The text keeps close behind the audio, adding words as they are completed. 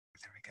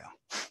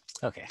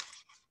Okay.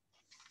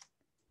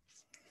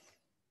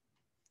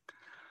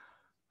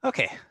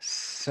 Okay,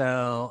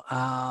 so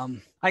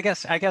I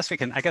guess we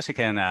can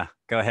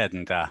go ahead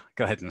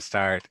and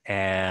start.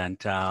 And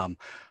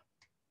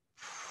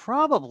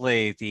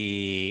probably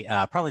the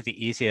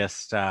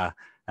easiest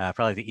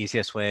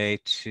way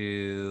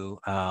to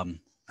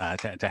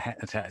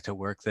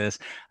work this.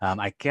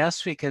 I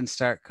guess we can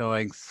start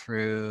going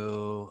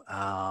through.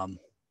 Let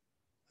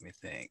me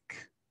think.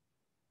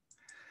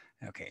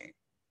 Okay.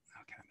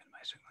 Okay, I'm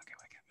minimizing. Okay,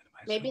 I can't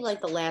minimize. Maybe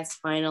like the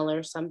last final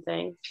or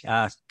something.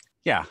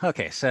 Yeah.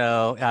 Okay.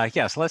 So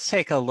yes, let's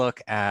take a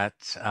look at.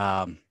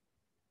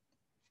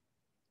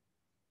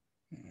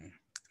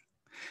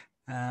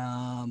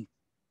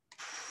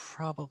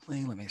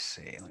 Probably. Let me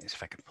see. Let me see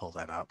if I can pull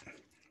that up.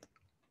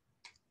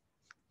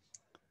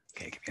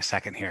 Okay, give me a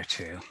second here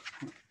too.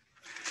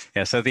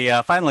 Yeah, so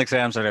the final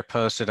exams that are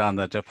posted on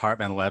the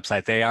department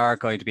website, they are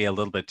going to be a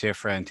little bit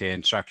different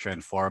in structure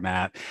and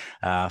format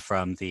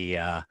from the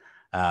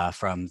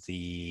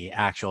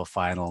actual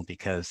final,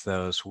 because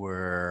those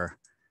were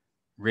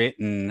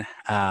written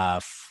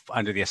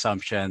under the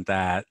assumption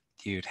that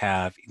we'd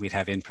have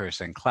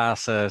in-person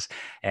classes,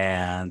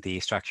 and the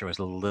structure was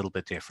a little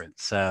bit different.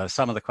 So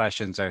some of the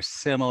questions are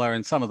similar,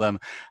 and some of them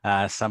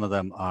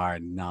are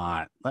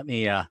not. Let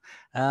me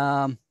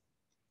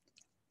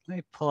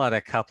pull out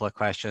a couple of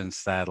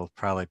questions that'll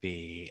probably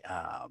be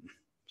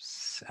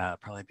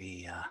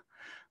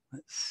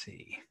let's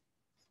see.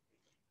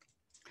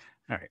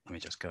 All right, let me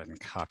just go ahead and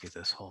copy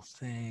this whole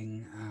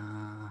thing.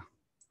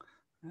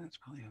 That's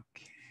probably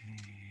okay.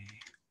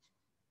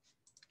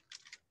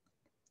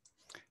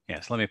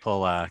 Yes, let me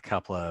pull a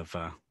couple of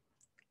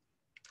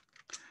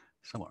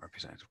somewhat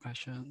representative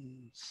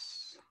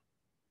questions.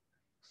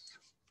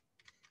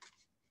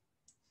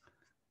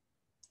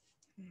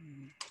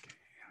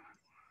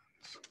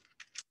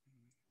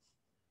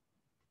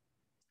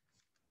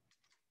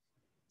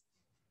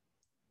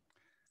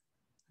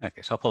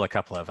 Okay, so I'll pull a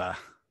couple of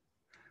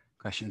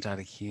questions out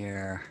of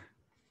here.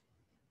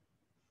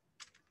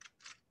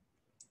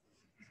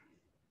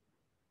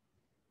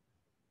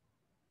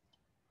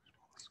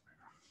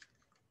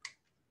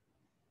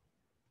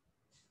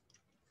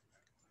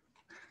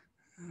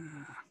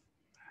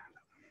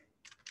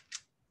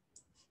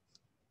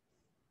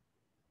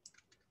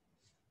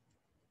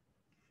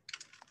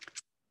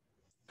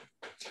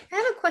 I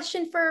have a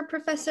question for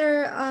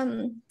Professor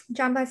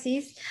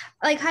Jean-Baptiste.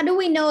 Like, how do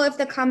we know if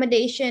the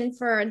accommodation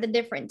for the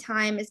different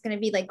time is going to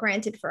be like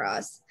granted for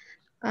us?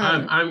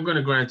 I'm going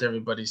to grant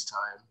everybody's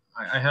time.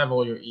 I have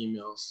all your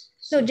emails.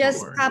 So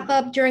just pop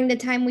up during the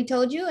time we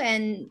told you,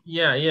 and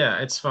yeah,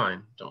 it's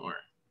fine. Don't worry.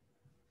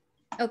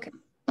 Okay.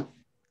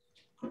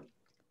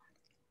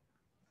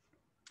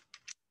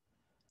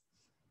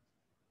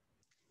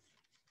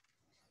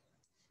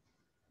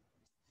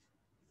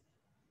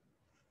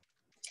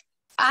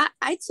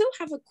 I too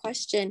have a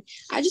question.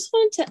 I just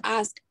wanted to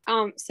ask,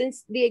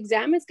 since the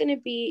exam is going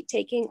to be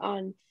taking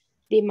on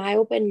the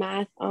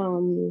MyOpenMath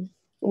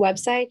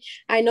website,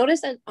 I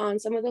noticed that on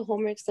some of the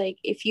homeworks, like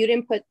if you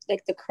didn't put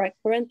like the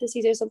correct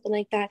parentheses or something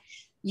like that,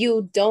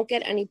 you don't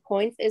get any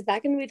points. Is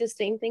that going to be the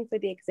same thing for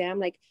the exam?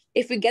 Like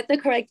if we get the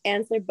correct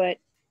answer, but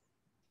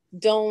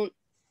don't,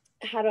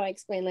 how do I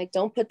explain? Like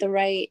don't put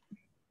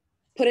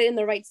it in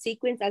the right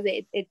sequence as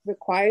it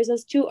requires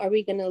us to, are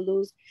we going to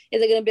lose?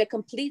 Is it going to be a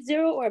complete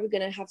zero, or are we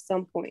going to have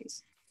some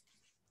points?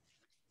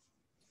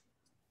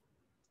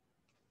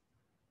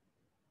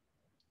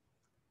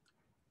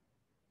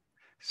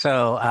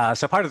 So,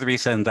 so part of the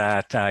reason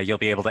that you'll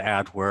be able to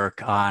add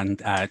work on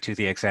to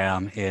the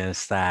exam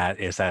is that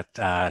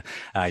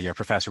your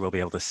professor will be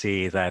able to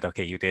see that,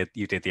 okay, you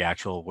did the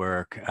actual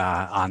work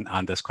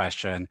on this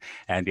question,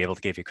 and be able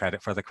to give you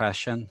credit for the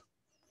question.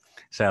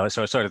 So it's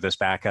sort of this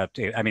backup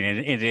to, I mean,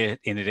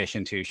 in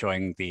addition to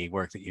showing the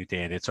work that you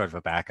did, it's sort of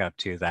a backup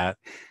to that.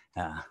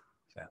 So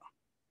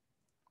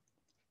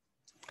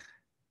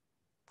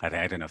I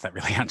don't know if that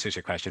really answers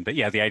your question, but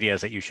yeah, the idea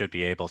is that you should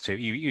be able to,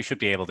 you should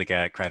be able to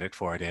get credit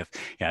for it if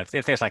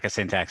there's like a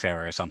syntax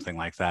error or something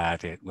like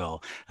that. It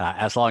will,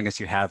 as long as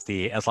you have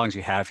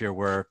your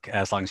work,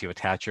 as long as you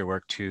attach your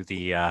work to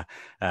the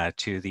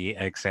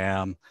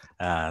exam,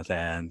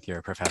 then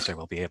your professor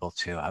will be able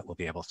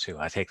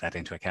to take that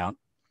into account.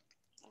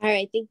 All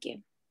right, thank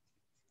you.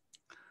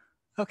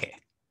 Okay,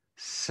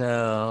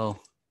 so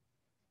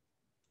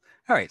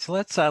all right, so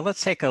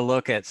let's take a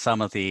look at some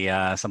of the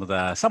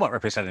somewhat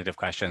representative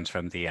questions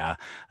from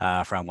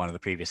from one of the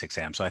previous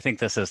exams. So I think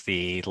this is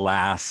the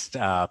last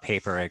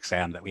paper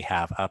exam that we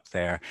have up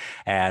there,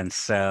 and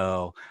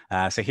so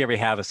so here we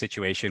have a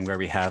situation where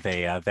we have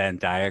a Venn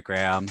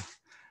diagram.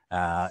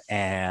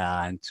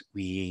 And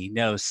we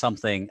know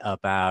something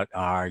about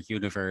our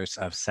universe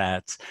of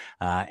sets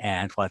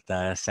and what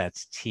the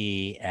sets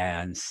T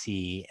and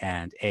C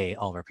and A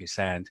all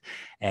represent.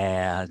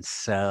 And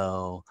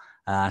so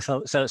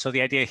so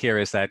the idea here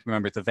is that,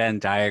 remember, the Venn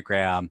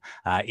diagram,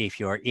 if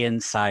you're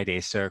inside a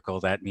circle,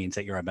 that means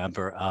that you're a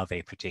member of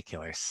a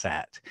particular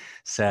set.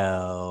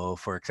 So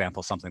for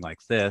example, something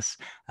like this,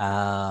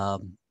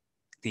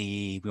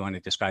 we want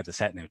to describe the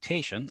set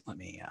notation. Let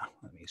me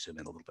zoom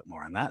in a little bit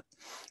more on that.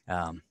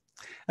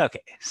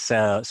 Okay,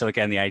 so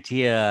again, the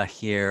idea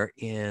here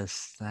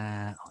is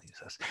that I'll use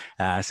this.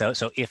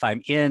 So if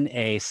I'm in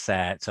a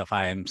set, so if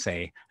I'm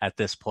say at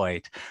this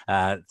point,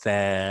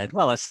 then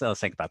well, let's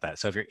think about that.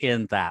 So if you're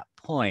in that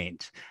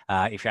point,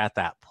 if you're at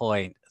that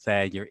point,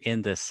 then you're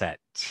in this set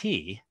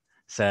T.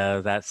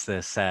 So that's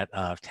the set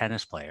of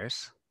tennis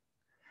players.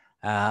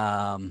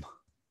 Well,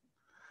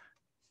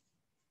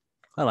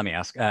 let me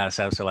ask.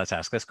 So let's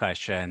ask this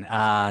question: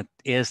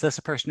 is this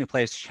a person who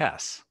plays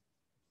chess?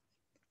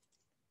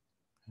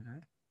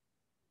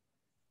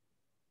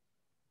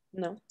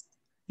 No.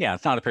 Yeah,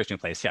 it's not a person who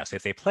plays chess.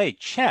 If they play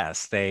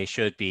chess, they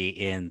should be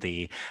in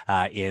the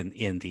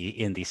in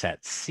the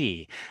set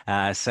C.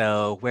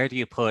 So where do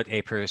you put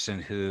a person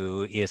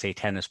who is a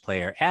tennis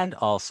player and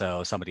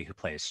also somebody who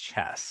plays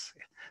chess?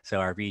 So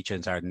our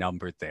regions are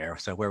numbered there.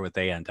 So where would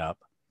they end up?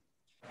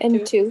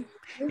 And 2.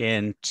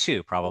 In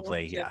 2,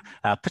 probably, yeah.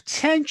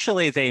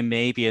 Potentially they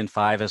may be in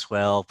 5 as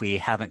well. We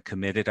haven't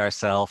committed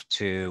ourselves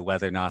to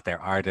whether or not they're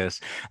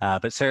artists,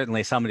 but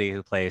certainly somebody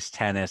who plays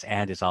tennis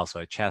and is also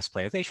a chess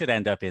player, they should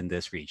end up in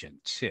this region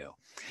too.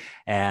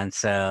 And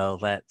so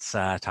let's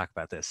talk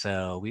about this.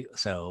 Okay,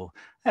 so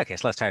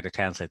let's try to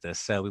translate this.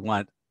 So we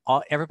want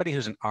everybody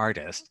who's an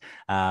artist,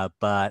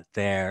 but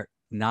they're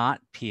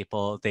not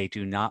people, they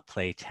do not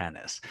play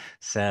tennis.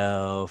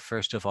 So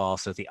first of all,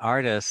 so the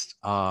artists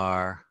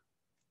are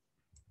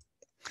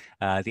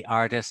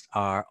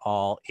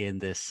all in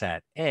this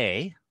set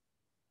A,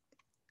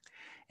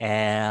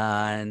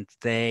 and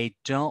they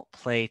don't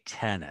play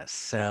tennis.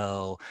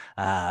 So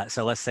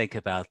let's think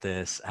about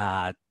this.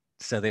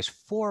 So there's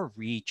 4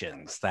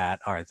 regions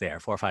that are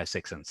there, 4, 5,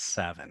 6, and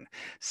 7.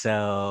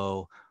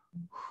 So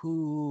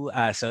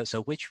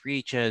so which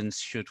regions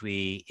should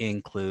we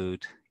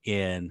include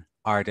in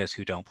artists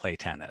who don't play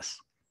tennis?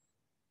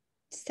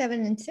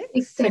 7 and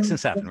 6. 6 and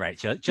 7, right?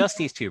 Just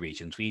these 2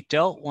 regions. We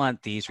don't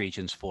want these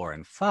regions 4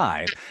 and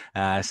 5.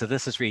 So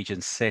this is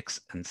region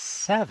 6 and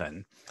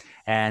 7.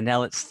 And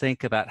now let's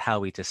think about how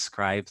we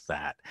describe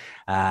that.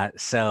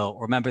 So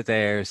remember,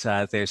 there's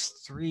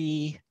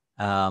 3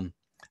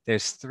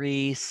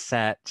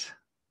 set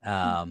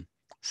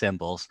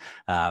symbols.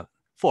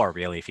 4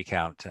 really, if you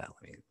count. Let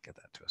me get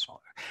that to a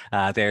smaller.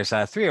 There's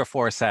 3 or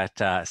 4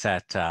 set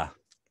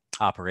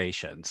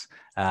operations.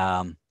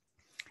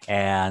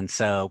 And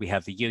so we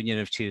have the union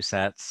of 2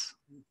 sets.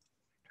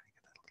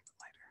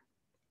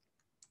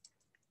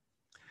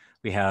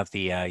 We have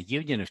the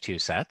union of 2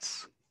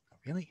 sets. Oh,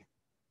 really?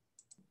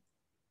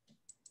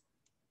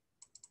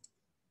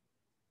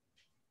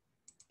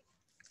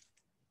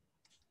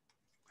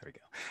 There we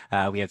go.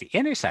 We have the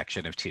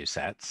intersection of 2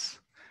 sets.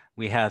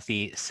 We have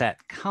the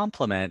set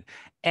complement,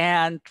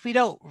 and we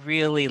don't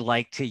really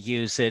like to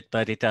use it,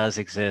 but it does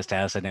exist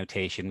as a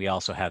notation. We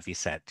also have the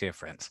set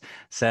difference.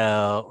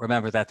 So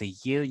remember that the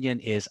union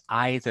is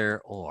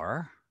either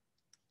or.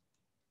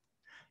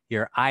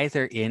 You're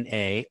either in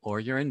A or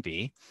you're in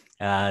B.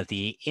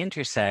 The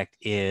intersect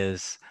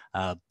is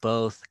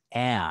both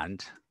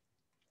and.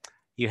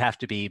 You have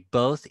to be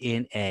both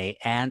in A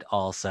and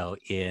also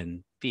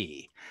in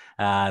B.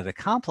 The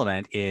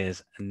complement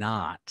is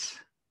not.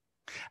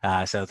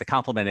 So the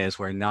complement is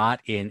we're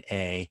not in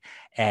A,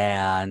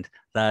 and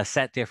the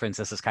set difference,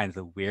 this is kind of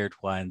the weird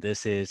one.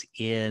 This is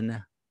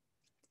in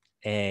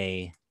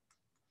A,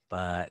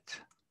 but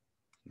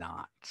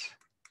not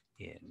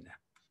in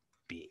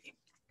B.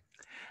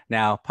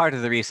 Now, part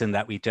of the reason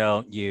that we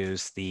don't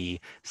use the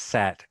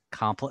set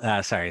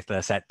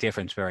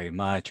difference very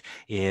much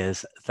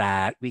is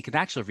that we can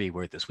actually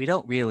reword this. We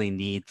don't really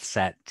need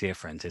set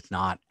difference. It's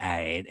not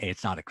a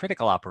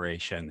critical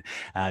operation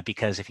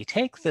because if you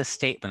take this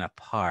statement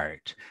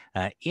apart,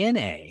 in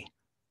A,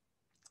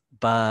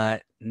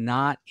 but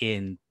not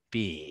in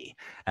B.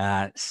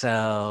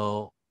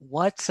 So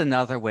what's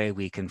another way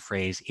we can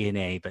phrase in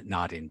A but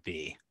not in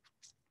B?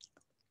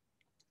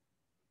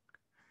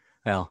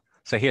 Well,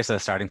 so here's the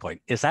starting point.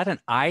 Is that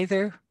an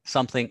either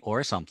something, or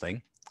is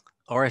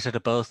it a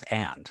both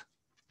and?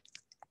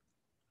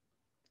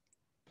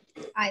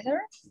 Either.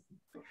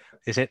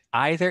 Is it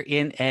either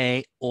in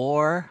A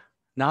or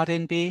not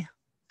in B?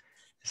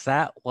 Is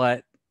that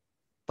what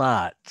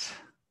but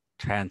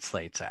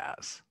translates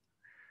as?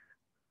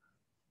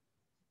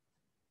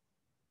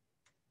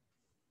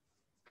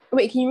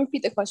 Wait, can you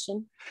repeat the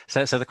question?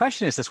 So the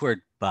question is this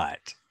word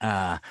but.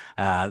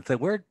 The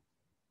word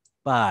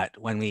but,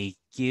 when we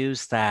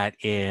use that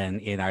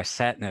in our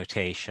set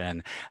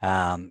notation,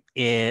 well,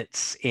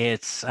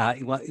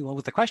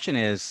 the question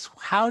is,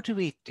 how do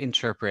we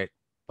interpret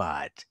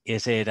but?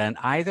 Is it an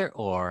either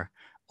or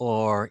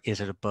is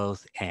it a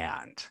both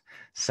and?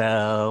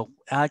 So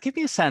give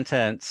me a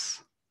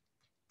sentence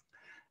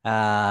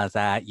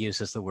that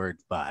uses the word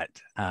but.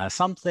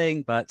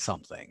 Something but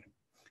something.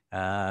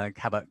 How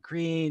about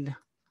green,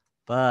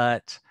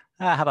 but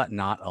how about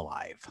not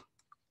alive?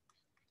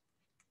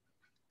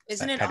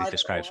 Isn't that it kind of either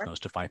describes or?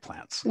 most of my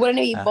plants. Wouldn't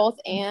it be both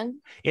and?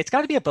 It's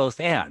got to be a both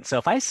and. So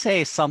if I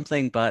say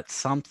something but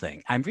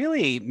something, I'm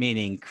really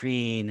meaning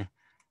green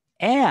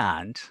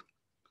and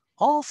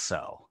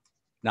also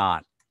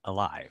not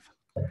alive.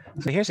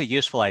 So here's a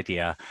useful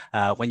idea.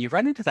 When you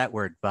run into that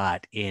word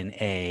 "but" in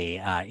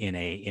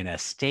a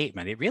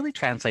statement, it really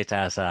translates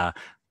as a,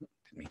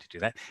 didn't mean to do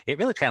that. It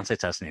really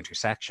translates as an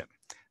intersection.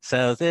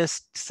 So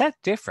this set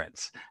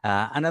difference,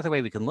 another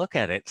way we can look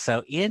at it.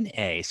 So in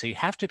A, so you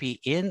have to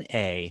be in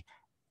A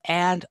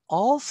and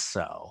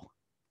also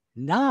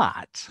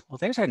not, well,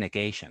 there's our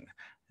negation,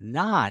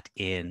 not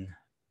in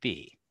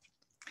B.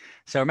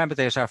 So remember,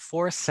 there's our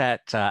four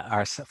set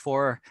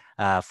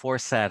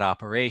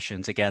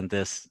operations. Again,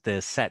 this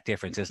set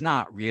difference is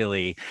not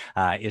really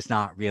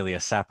a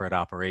separate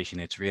operation.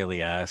 It's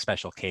really a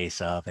special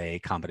case of a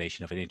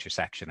combination of an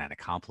intersection and a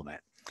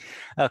complement.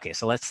 Okay,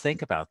 so let's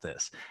think about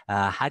this.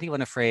 How do you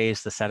want to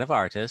phrase the set of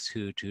artists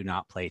who do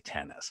not play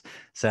tennis?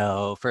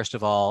 So first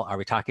of all, are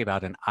we talking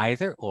about an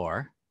either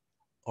or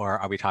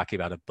are we talking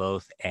about a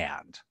both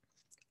and?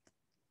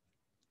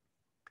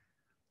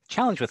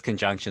 Challenge with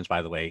conjunctions,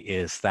 by the way,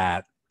 is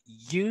that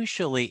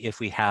usually if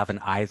we have an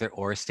either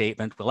or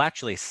statement, we'll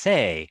actually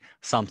say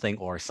something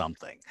or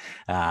something.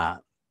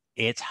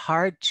 It's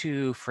hard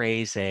to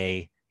phrase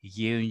a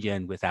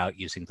union without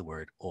using the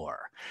word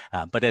or.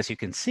 But as you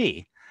can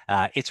see,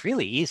 it's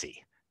really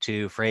easy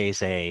to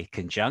phrase a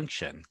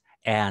conjunction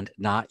and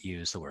not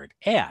use the word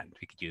and.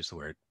 We could use the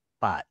word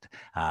but,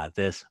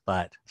 this,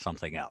 but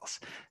something else.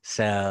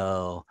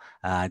 So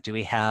do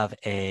we have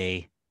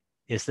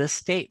is this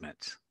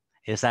statement,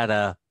 is that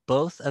a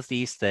both of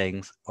these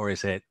things, or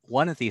is it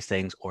one of these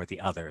things or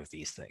the other of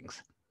these things?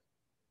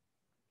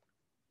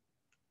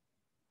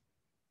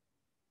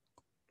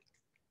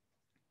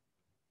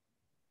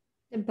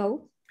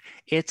 Both.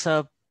 It's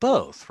a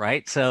both,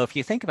 right? So if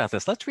you think about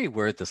this, let's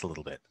reword this a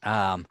little bit.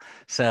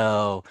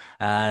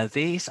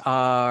 These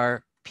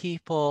are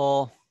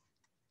people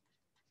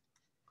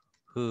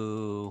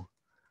who,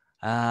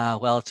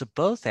 well, it's a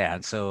both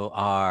and, so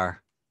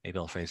maybe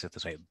I'll phrase it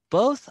this way,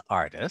 both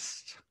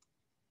artists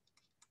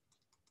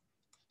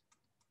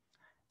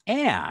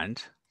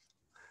and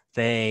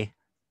they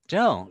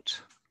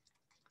don't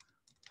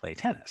play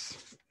tennis.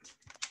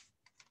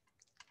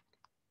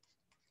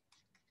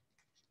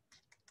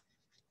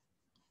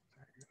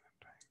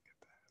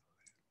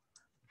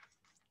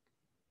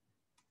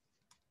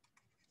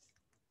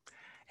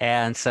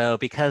 And so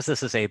because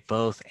this is a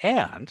both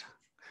and,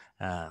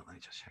 let me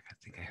just check. I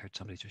think I heard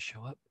somebody just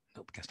show up.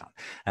 Nope, guess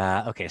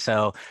not. Okay,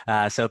 so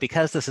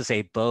because this is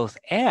a both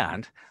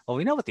and, well,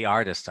 we know what the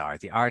artists are.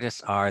 The artists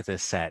are the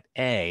set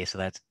A, so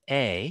that's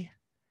A.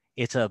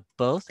 It's a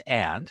both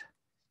and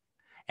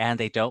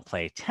they don't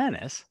play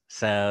tennis,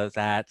 so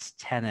that's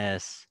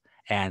tennis,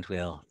 and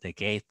we'll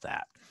negate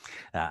that.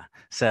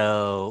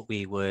 So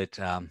we would,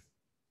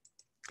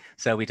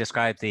 so we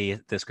describe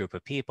this group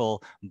of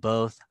people,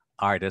 both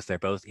artists, they're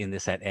both in the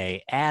set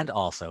A, and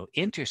also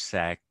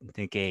intersect,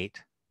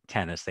 negate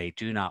tennis. They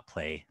do not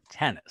play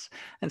tennis.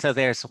 And so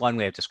there's one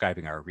way of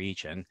describing our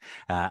region.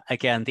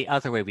 Again, the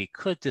other way we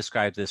could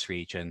describe this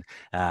region,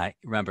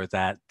 remember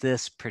that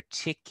this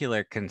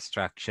particular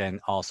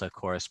construction also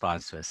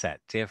corresponds to a set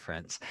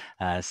difference.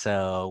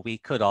 So we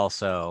could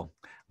also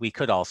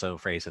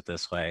phrase it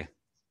this way.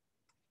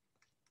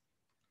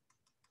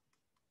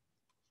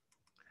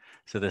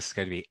 So this is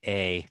going to be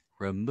A,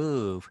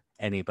 remove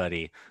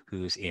anybody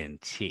who's in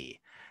T.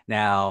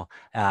 Now,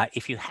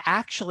 if you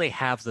actually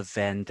have the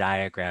Venn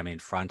diagram in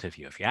front of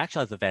you,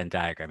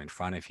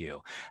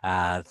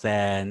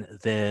 then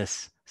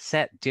this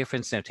set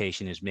difference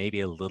notation is maybe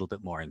a little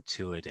bit more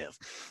intuitive.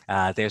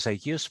 There's a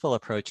useful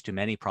approach to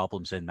many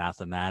problems in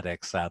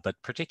mathematics, but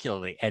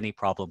particularly any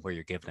problem where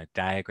you're given a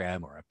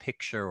diagram or a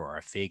picture or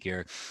a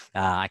figure.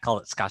 I call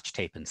it Scotch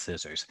tape and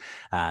scissors.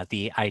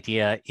 The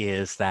idea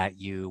is that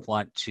you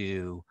want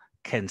to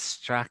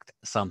construct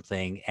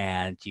something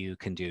and you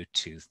can do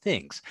two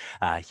things.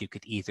 You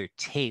could either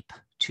tape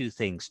two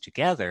things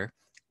together,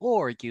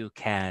 or you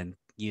can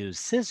use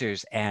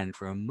scissors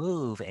and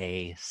remove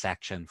a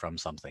section from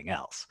something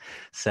else.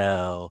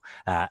 So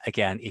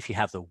again, if you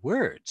have the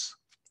words,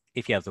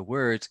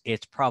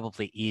 it's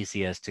probably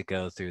easiest to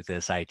go through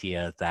this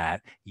idea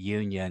that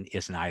union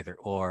is an either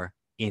or,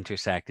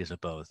 intersect is a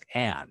both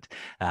and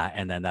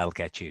then that'll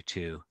get you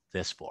to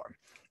this form.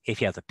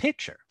 If you have the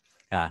picture,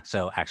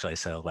 so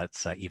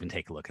let's even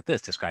take a look at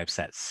this. Describe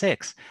set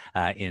 6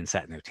 in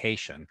set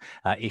notation.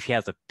 If you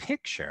have the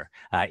picture,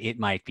 it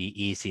might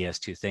be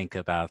easiest to think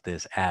about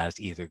this as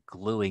either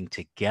gluing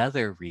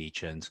together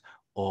regions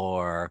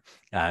or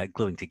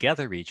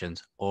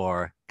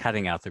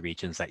cutting out the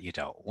regions that you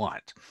don't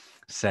want.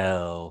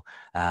 So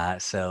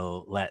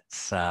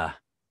let's.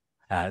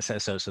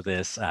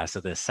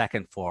 This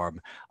second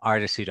form,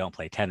 artists who don't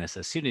play tennis,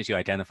 as soon as you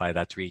identify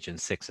that's region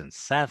 6 and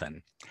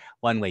 7,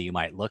 one way you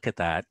might look at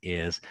that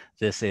is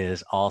this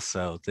is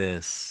also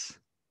this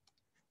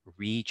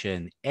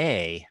region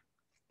A,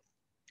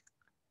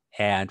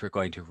 and we're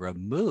going to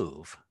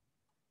remove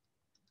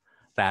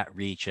that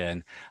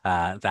region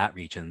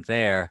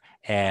there.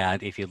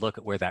 And if you look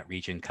at where that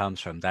region comes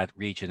from, that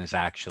region is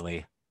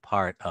actually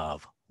part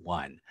of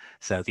 1.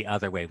 So the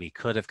other way we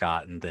could have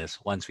gotten this,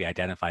 once we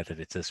identify that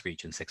it's this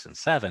region 6 and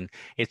 7,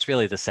 it's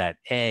really the set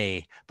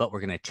A, but we're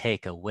going to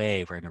take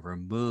away, we're going to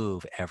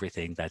remove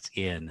everything that's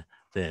in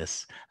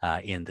this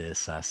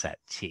set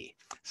T.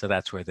 So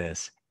that's where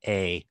this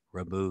A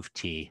remove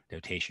T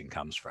notation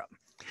comes from.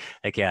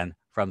 Again,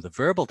 from the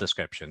verbal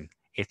description,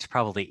 it's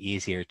probably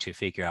easier to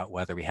figure out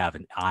whether we have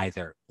an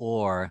either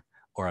or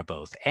a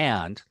both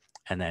and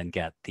then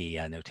get the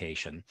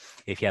notation.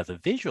 If you have the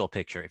visual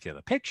picture, if you have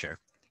a picture,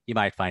 you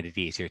might find it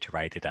easier to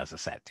write it as a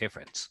set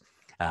difference.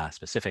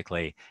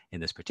 Specifically, in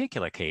this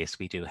particular case,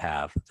 we do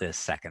have this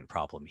second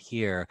problem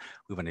here.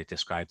 We want to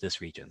describe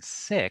this region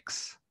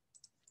 6.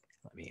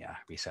 Let me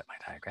reset my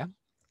diagram.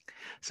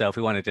 So if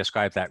we want to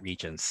describe that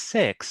region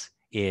 6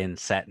 in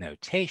set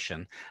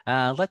notation,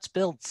 let's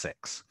build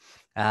 6.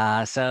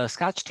 So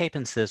Scotch tape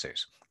and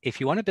scissors. If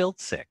you want to build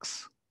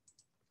 6,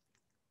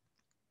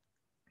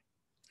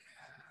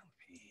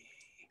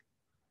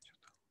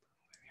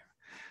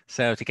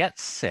 so to get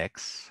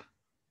 6,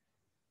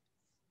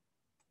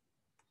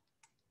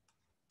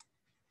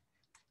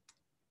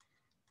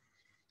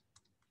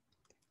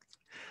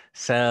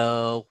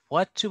 so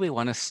what do we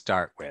want to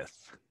start with?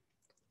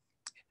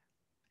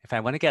 If I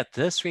want to get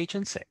this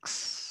region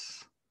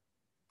 6,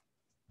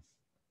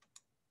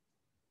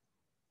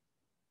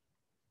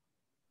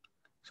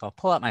 so I'll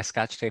pull out my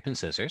Scotch tape and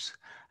scissors.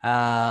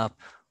 What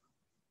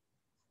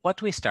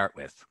do we start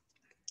with?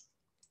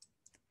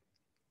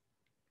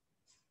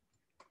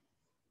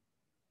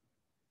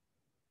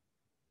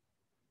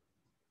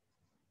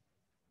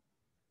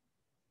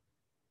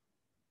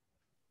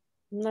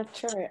 I'm not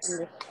sure I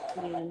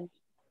understand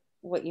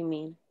what you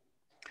mean.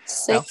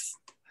 6. Well,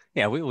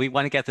 yeah, we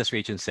want to get this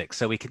region 6.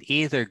 So we could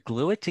either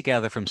glue it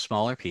together from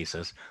smaller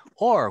pieces,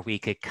 or we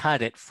could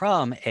cut it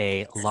from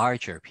a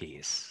larger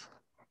piece.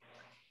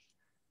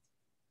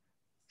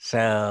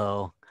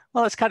 So,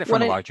 well, let's cut it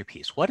from a larger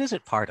piece. What is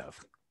it part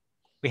of?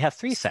 We have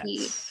 3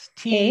 sets,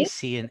 T,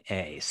 C, and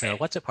A. So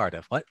what's it part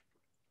of? What?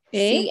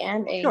 C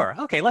and A. Sure.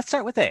 Okay, let's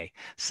start with A.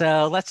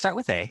 So let's start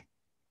with A.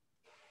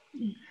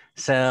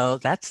 So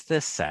that's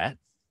this set.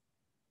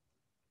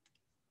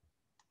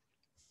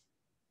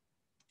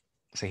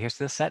 So here's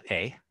this set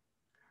A.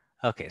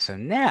 Okay, so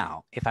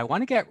now if I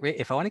want to get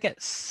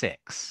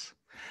 6,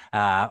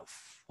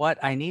 what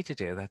I need to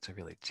do, that's a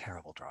really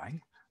terrible drawing.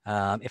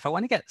 If I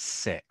want to get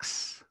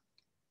 6,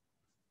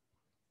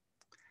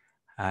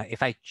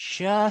 if I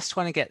just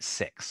want to get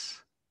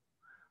 6,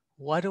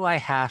 what do I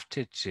have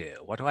to do?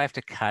 What do I have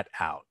to cut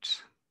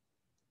out?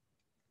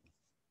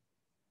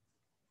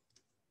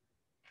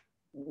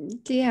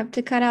 Do you have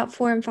to cut out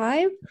 4 and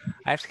 5?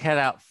 I have to cut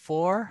out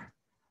 4,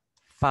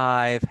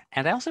 5,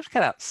 and I also have to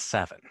cut out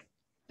 7.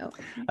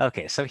 Okay.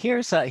 Okay, so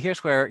here's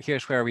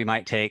where we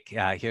might take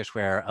here's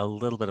where a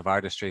little bit of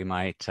artistry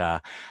might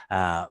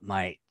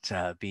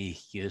be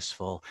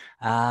useful.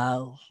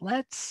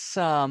 Let's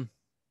how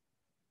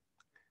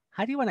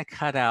do you want to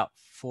cut out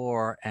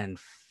 4 and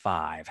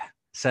 5?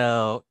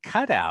 So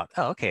cut out,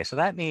 oh, okay, so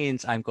that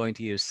means I'm going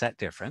to use set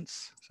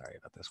difference. Sorry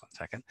about this, 1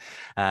 second.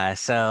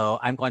 So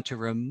I'm going to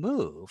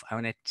remove, I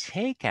want to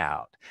take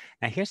out.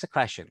 Now here's the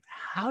question,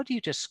 how do you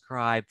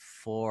describe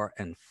 4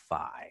 and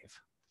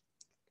 5?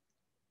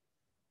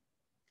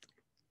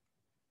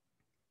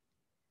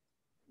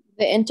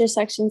 The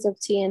intersections of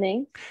T and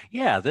A?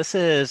 Yeah, this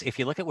is, if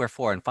you look at where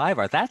 4 and 5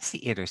 are, that's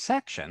the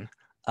intersection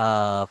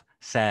of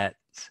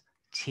sets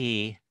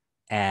T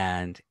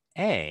and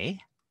A.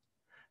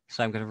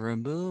 So I'm going to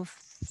remove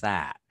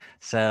that.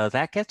 So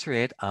that gets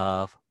rid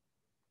of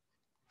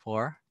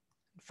 4,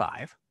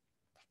 5.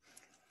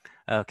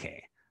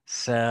 Okay,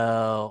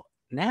 so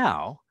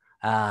now,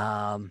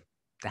 how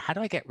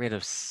do I get rid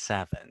of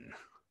 7?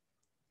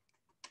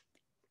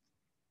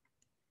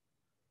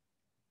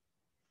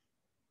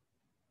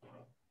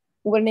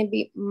 Wouldn't it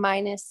be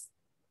minus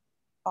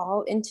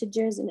all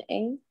integers in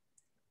A?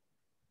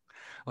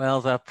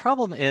 Well, the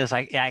problem is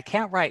I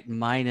can't write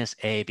minus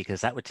A because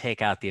that would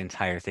take out the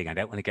entire thing. I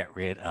don't want to get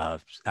rid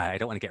of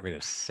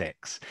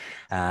 6.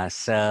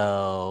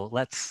 So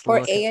let's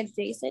Or look A at,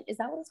 adjacent? Is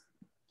that what?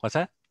 What's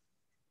that?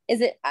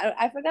 Is it?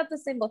 I forgot the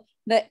symbol.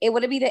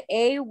 Would it be the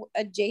A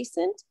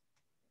adjacent?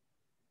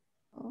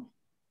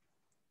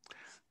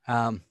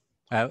 So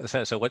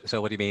what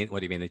do you mean?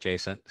 What do you mean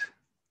adjacent?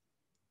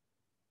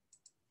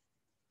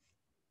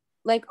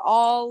 Like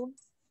all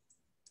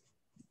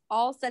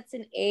sets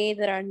in A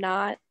that are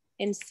not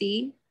in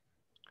C.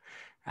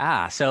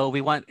 So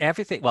we want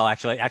everything. Well,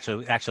 actually, okay.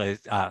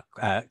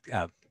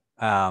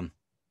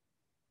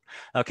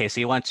 So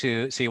you want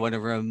to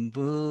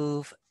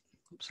remove.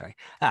 Oops, sorry.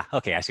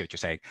 Okay. I see what you're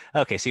saying.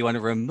 Okay. So you want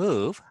to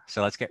remove.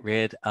 So let's get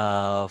rid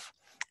of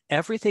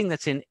everything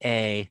that's in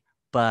A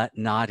but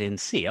not in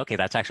C. Okay,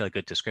 that's actually a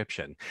good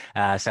description.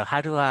 So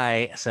how do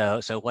I?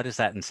 So what is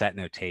that in set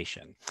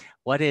notation?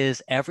 What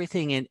is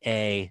everything in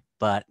A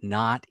but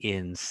not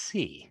in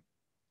C?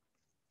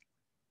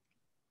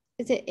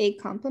 Is it A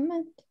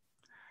complement?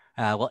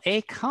 Well,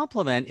 A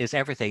complement is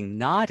everything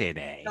not in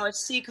A. No,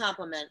 it's C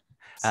complement.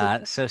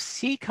 So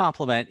C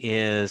complement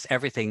is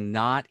everything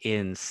not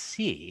in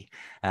C.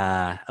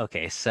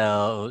 Okay,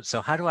 so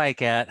how do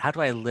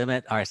I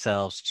limit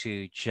ourselves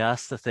to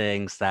just the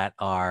things that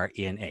are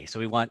in A? So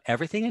we want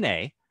everything in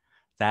A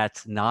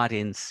that's not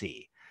in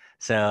C.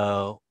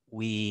 So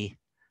we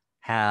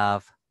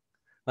have,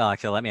 well,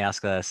 actually, let me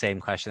ask the same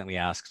question that we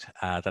asked,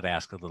 that I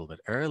asked a little bit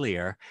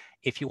earlier.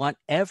 If you want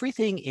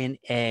everything in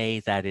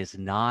A that is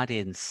not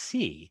in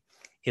C,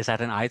 is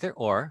that an either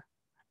or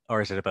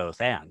is it a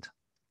both and?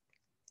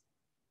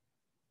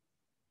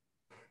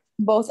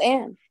 Both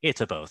and.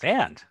 It's a both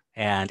and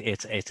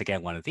it's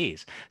again one of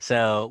these.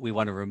 So we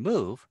want to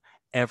remove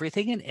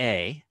everything in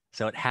A,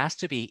 so it has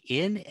to be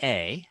in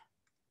A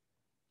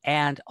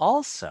and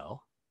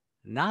also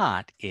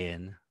not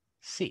in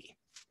C.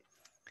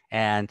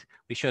 And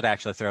we should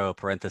actually throw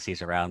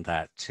parentheses around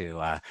that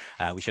to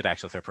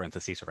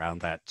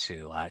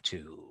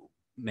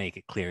make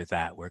it clear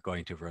that we're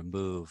going to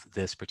remove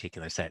this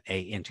particular set,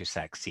 A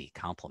intersects C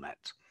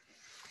complement.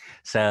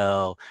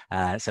 So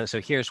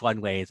here's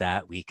one way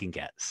that we can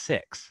get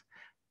 6.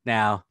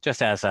 Now,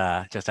 just as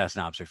an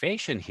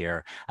observation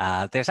here,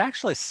 there's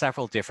actually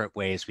several different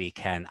ways we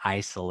can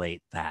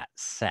isolate that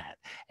set.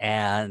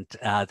 And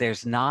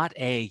there's not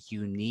a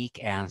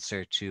unique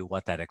answer to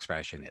what that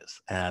expression is.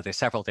 There's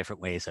several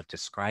different ways of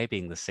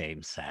describing the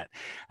same set.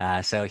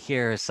 So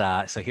here's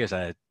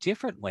a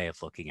different way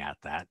of looking at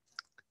that.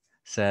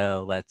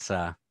 So let's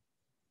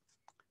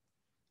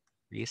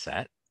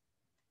reset.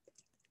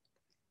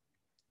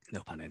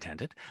 No pun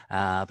intended.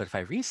 But if I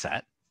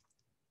reset,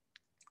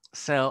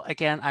 so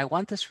again, I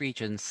want this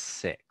region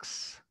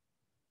 6.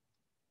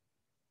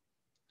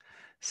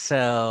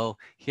 So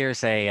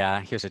here's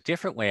a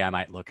different way I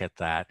might look at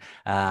that.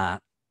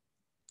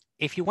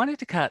 If you wanted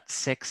to cut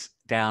 6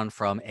 down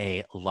from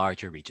a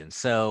larger region,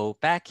 so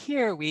back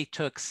here we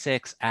took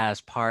 6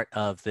 as part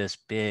of this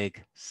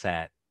big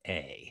set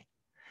A.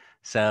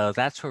 So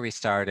that's where we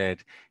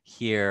started.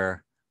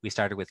 Here we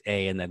started with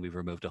A and then we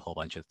removed a whole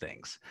bunch of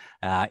things.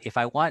 If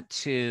I want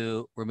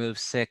to remove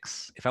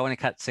 6, if I want to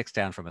cut 6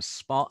 down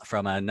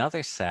from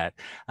another set,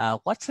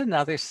 what's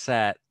another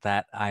set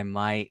that I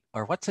might,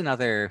 or what's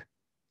another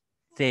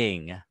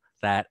thing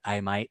that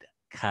I might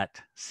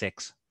cut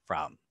 6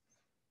 from?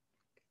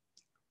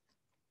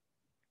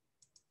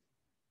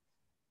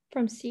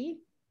 From C?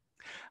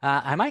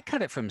 I might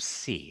cut it from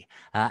C.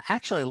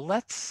 Actually,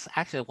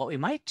 what we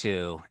might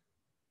do,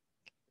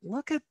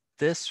 look at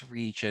this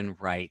region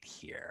right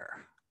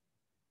here.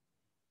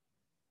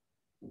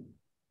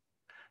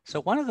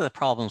 So one of the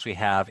problems we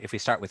have if we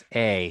start with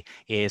A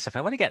is if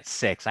I want to get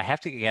 6, I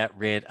have to get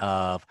rid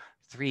of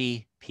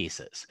 3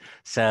 pieces.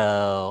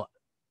 So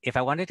if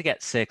I wanted to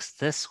get 6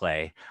 this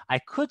way, I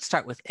could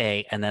start with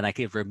A and then I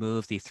could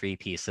remove the 3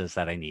 pieces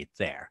that I need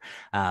there.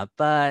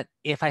 But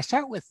if I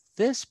start with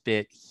this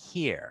bit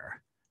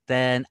here,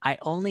 then I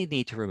only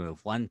need to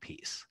remove 1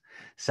 piece.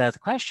 So the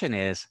question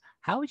is,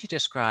 how would you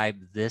describe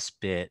this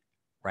bit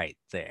right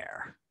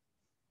there?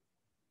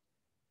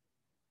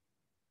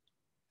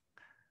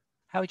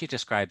 How would you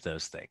describe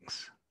those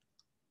things?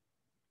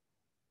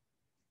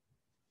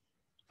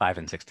 5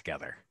 and 6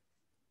 together.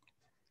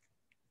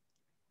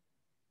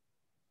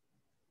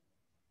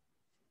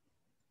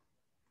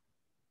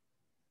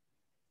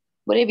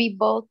 Would it be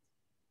both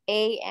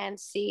A and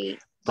C,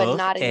 but Both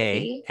not in A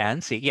B?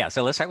 and C. Yeah,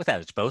 so let's start with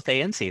that. It's both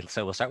A and C.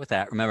 So we'll start with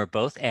that. Remember,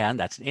 both and,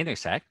 that's an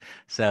intersect.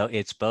 So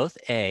it's both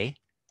A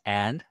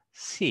and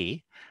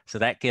C. So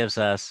that gives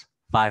us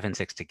 5 and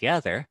 6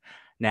 together.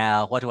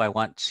 Now, what do I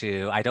want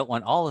to, I don't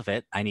want all of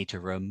it. I need to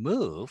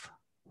remove.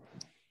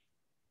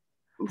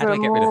 How do I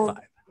get rid of 5?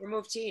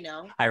 Remove T,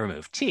 no? I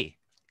remove T.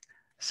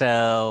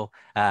 So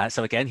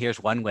again, here's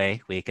one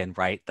way we can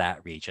write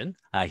that region.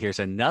 Here's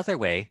another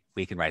way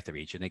we can write the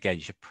region. Again,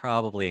 you should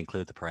probably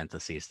include the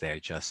parentheses there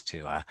just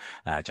to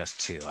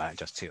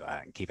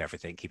keep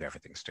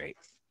everything straight.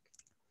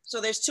 So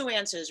there's 2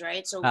 answers,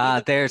 right?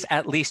 So there's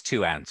at least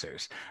 2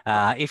 answers.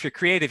 If you're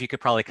creative, you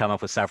could probably come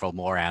up with several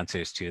more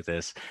answers to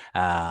this.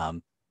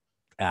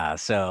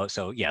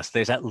 So yes,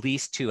 there's at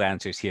least 2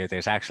 answers here.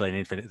 There's actually an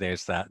infinite,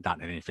 there's not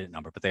an infinite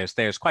number, but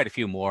there's quite a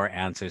few more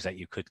answers that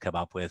you could come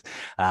up with,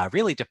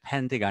 really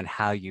depending on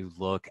how you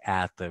look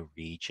at the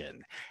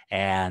region.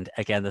 And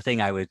again, the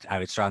thing I would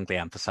strongly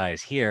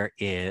emphasize here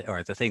is,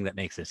 or the thing that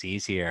makes this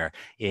easier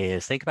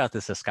is think about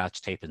this as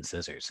Scotch tape and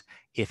scissors.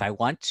 If I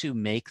want to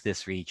make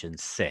this region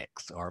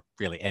 6, or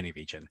really any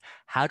region,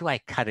 how do I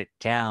cut it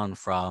down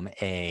from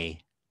a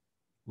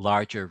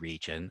larger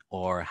region,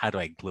 or how do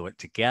I glue it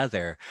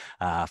together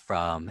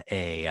from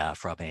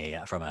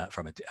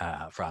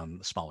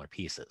smaller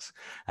pieces?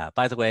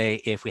 By the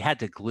way, if we had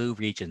to glue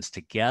regions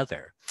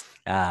together,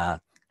 what's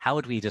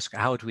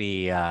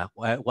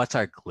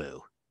our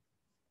glue?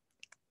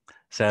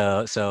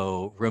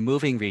 So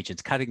removing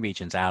regions, cutting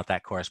regions out,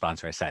 that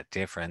corresponds to our set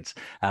difference.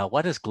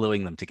 What does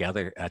gluing them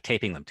together,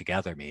 taping them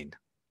together mean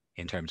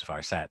in terms of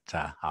our set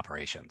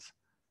operations?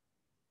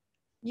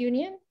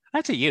 Union?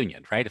 That's a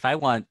union, right? If I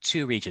want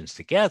 2 regions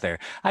together,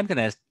 I'm going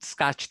to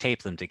Scotch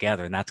tape them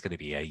together, and that's going to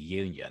be a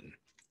union.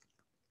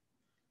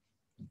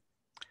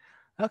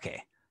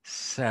 Okay,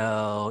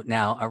 so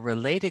now a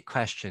related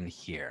question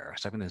here.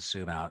 So I'm going to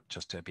zoom out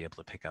just to be able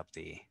to pick up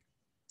the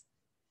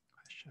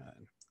question up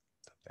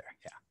there.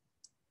 Yeah.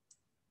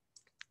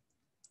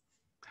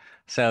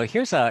 So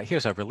here's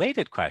a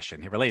related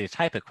question, a related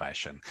type of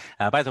question.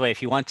 By the way,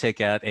 if you want to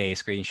get a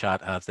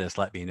screenshot of this,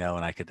 let me know,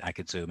 and I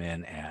could zoom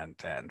in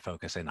and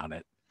focus in on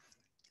it.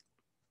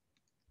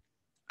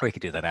 Or we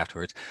could do that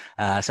afterwards.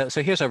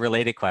 So here's a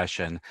related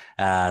question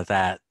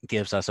that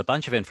gives us a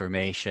bunch of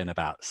information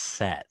about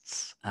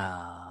sets. So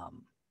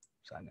I'm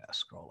going to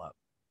scroll up.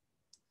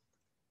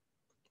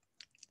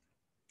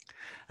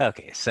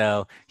 Okay,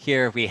 so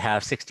here we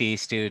have 60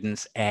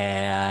 students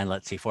and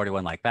let's see,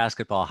 41 like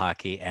basketball,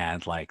 hockey,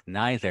 and like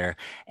neither.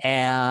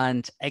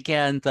 And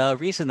again, the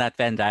reason that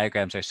Venn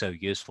diagrams are so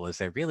useful is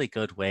they're really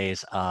good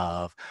ways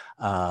of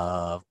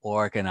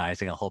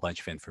organizing a whole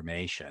bunch of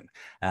information.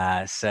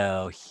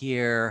 So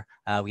here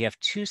we have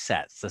two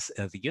sets,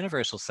 the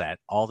universal set,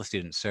 all the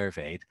students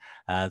surveyed,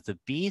 the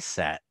B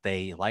set,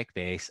 they like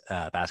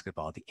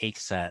basketball, the H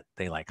set,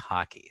 they like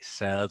hockey.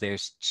 So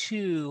there's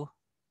two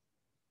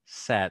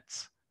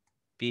sets,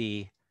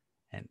 B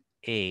and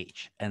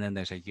H, and then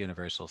there's a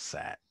universal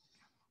set.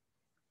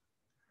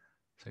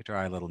 So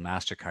draw a little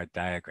MasterCard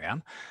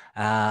diagram.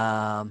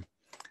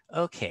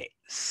 Okay,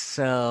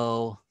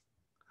 so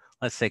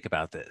let's think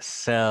about this.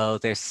 So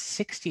there's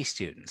 60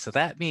 students. So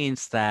that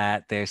means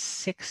that there's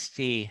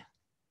 60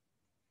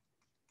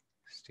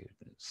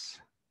 students.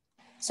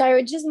 Sorry,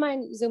 would you just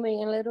mind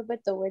zooming in a little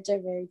bit? The words are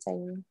very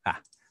tiny.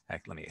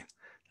 Let me,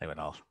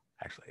 I'll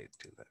actually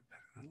do that.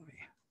 Let me.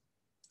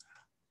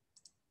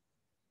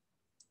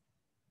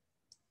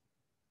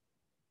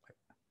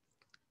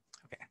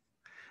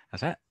 How's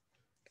that?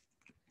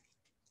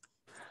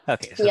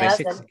 Okay, so there's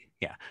 60,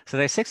 so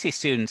there's 60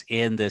 students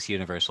in this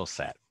universal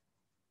set.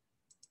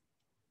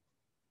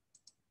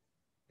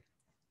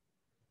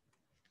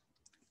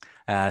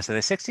 So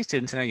there's 60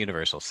 students in our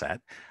universal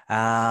set.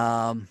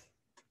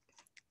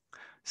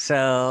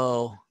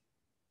 So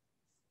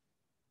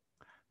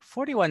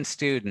 41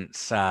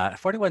 students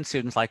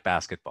like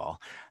basketball.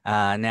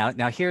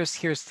 Now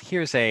here's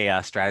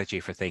a strategy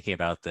for thinking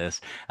about this.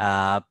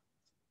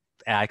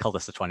 I call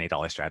this the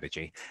 $20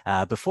 strategy.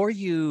 Before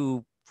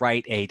you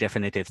write a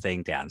definitive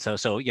thing down.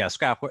 So yeah,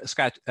 scratch work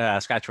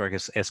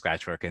is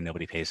scratch work and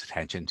nobody pays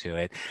attention to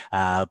it.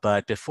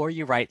 But before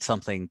you write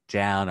something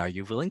down, are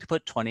you willing to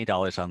put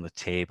 $20 on the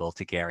table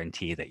to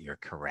guarantee that you're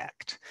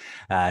correct?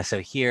 So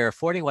here,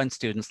 41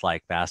 students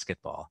like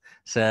basketball.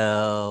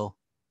 So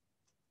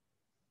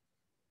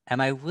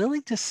am I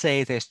willing to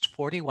say there's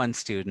 41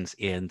 students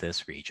in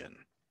this region?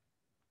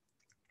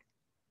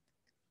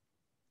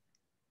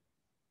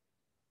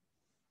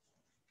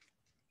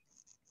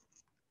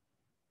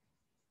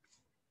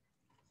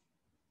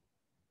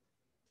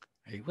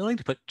 Are you willing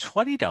to put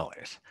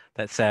 $20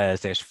 that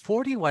says there's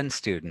 41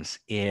 students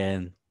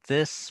in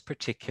this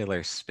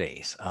particular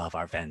space of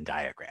our Venn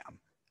diagram?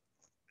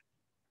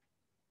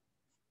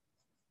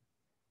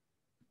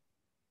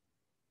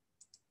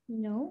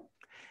 No.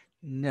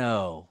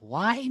 No,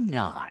 why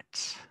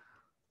not?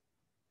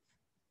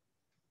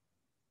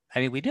 I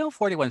mean, we know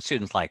 41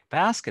 students like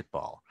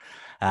basketball.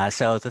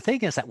 So the thing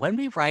is that when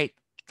we write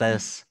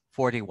this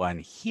 41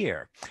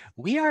 here,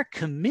 we are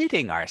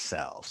committing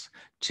ourselves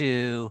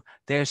to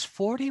there's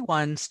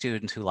 41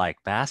 students who like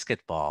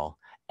basketball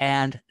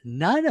and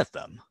none of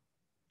them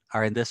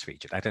are in this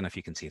region. I don't know if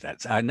you can see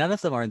that. None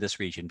of them are in this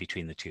region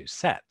between the two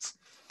sets.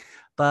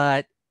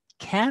 But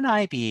can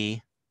I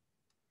be,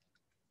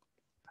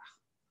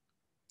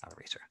 not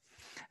eraser,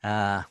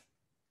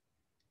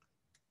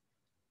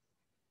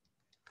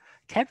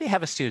 can we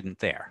have a student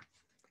there?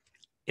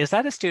 Is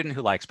that a student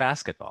who likes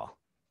basketball?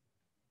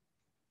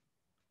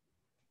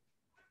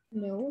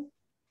 No.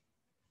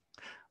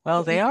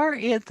 Well, they are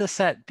in the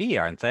set B,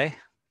 aren't they?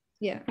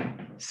 Yeah.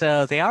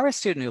 So they are a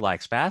student who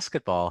likes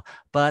basketball,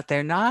 but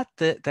they're not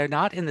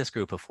in this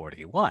group of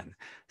 41.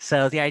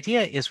 So the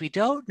idea is we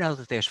don't know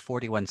that there's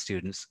 41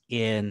 students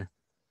in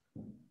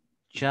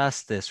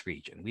just this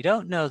region. We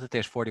don't know that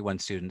there's 41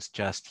 students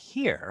just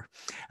here.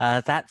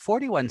 That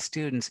 41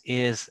 students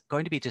is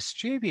going to be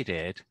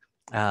distributed.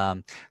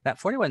 That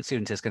 41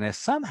 students is going to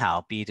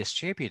somehow be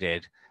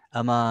distributed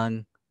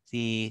among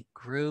the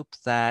group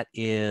that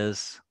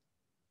is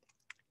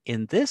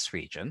in this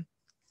region,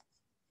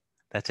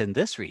 that's in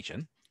this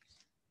region,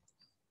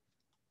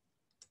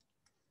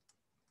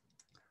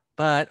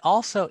 but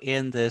also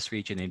in this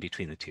region in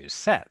between the two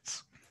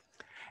sets.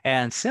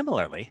 And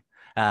similarly,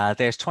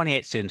 there's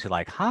 28 students who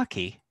like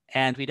hockey,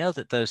 and we know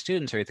that those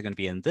students are either going to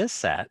be in this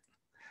set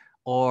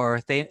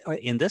or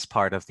in this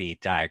part of the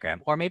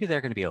diagram, or maybe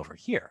they're going to be over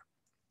here.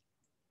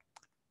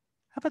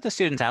 How about the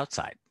students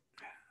outside?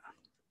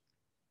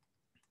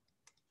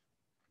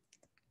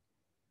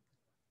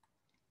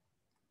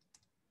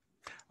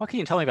 What can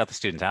you tell me about the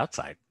students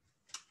outside?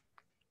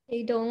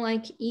 They don't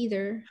like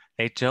either.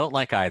 They don't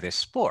like either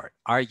sport.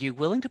 Are you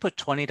willing to put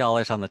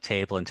 $20 on the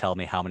table and tell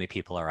me how many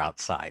people are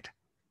outside?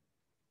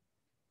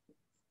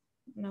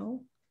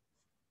 No.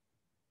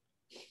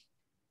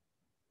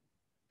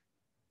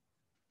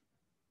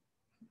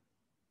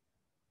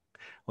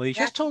 Well, you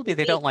just That's told me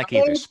they eight, don't like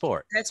right? either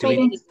sport. That's Do we,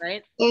 eight,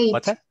 right?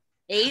 what's that?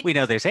 8? We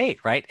know there's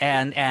 8, right?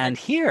 And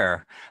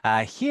here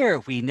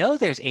we know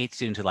there's 8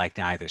 students who like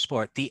neither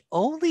sport. The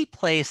only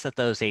place that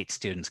those 8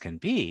 students can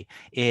be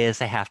is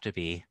they have to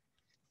be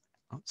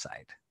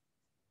outside.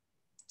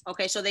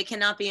 Okay, so they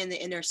cannot be in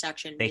the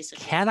intersection, They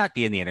basically. cannot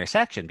be in the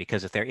intersection,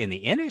 because if they're in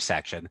the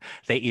intersection,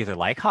 they either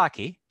like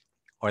hockey,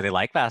 or they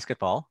like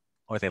basketball,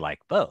 or they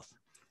like both.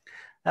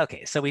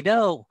 Okay, so we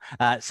know,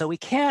 so we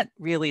can't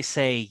really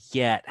say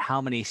yet how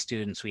many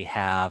students we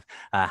have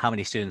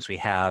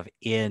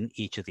in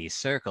each of these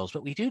circles,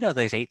 but we do know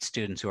there's 8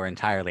 students who are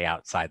entirely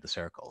outside the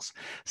circles.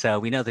 So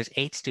we know there's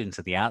 8 students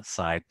on the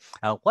outside.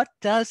 What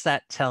does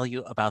that tell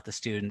you about the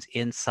students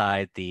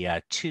inside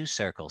the 2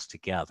 circles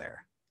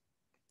together?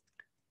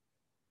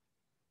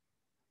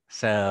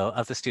 So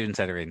of the students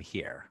that are in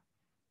here.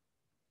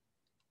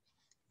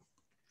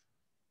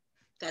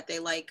 That they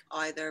like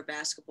either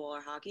basketball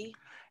or hockey.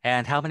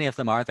 And how many of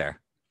them are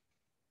there?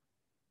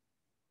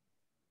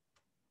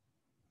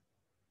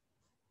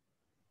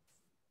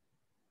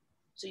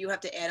 So you have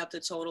to add up the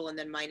total and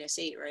then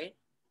 -8, right?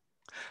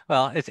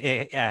 Well, it's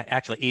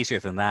actually easier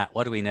than that.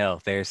 What do we know?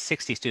 There's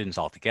 60 students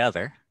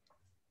altogether.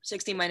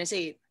 60 minus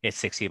 8. It's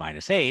 60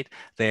 minus 8.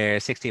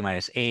 There's 60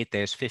 minus 8.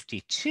 There's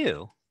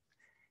 52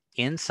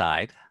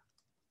 inside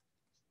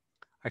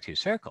our 2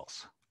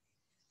 circles.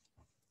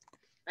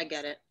 I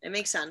get it. It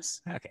makes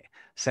sense. Okay,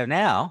 so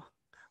now,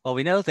 well,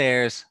 we know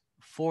there's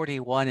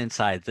 41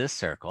 inside this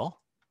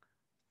circle.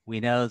 We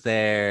know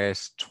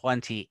there's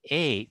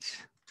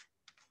 28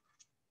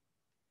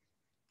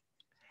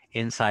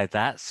 inside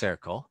that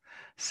circle.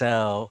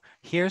 So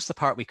here's the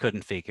part we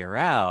couldn't figure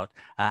out.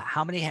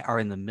 How many are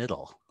in the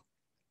middle?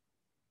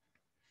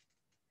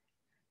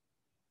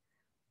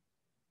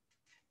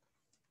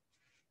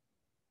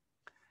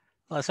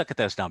 Well, let's look at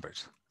those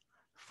numbers,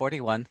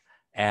 41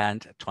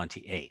 and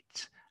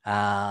 28.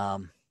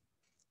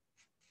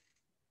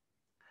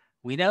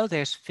 We know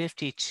there's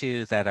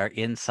 52 that are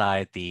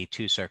inside the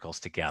 2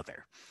 circles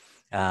together.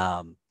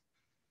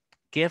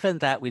 Given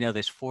that we know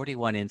there's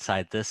 41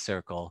 inside this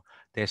circle,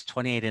 there's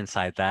 28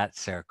 inside that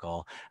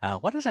circle,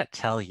 what does that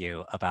tell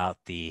you about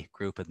the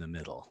group in the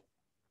middle?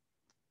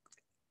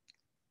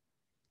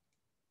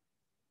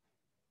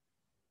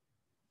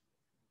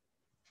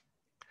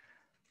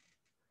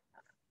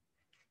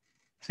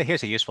 So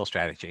here's a useful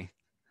strategy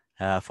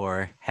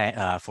for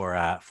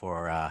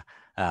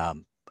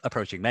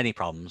approaching many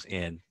problems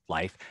in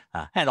life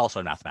and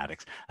also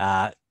mathematics.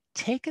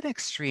 Take an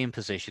extreme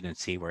position and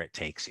see where it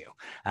takes you.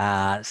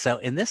 So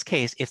in this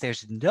case, if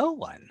there's no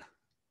one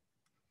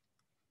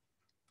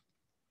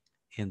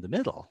in the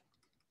middle,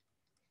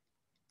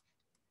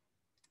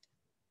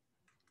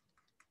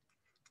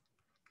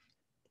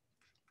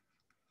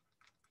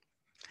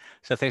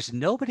 so if there's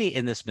nobody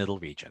in this middle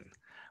region,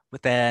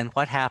 but then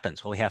what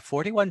happens? Well, we have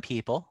 41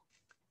 people,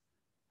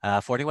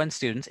 41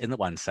 students in the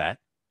one set,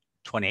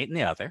 28 in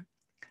the other.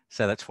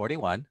 So that's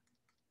 41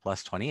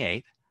 plus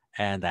 28,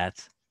 and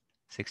that's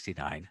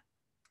 69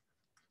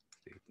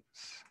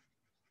 students.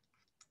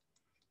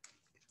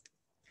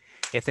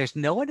 If there's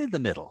no one in the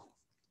middle,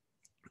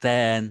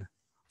 then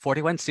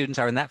 41 students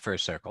are in that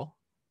first circle,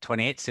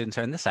 28 students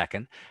are in the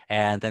second,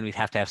 and then we'd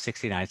have to have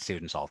 69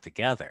 students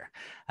altogether.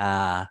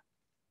 Now,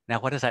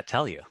 what does that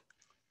tell you?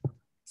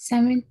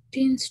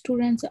 17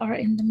 students are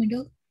in the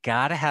middle.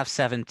 Gotta have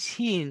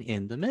 17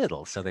 in the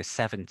middle. So there's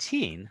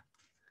 17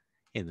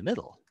 in the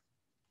middle.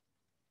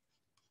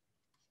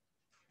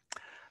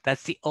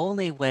 That's the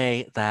only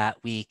way that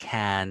we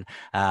can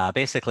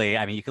basically,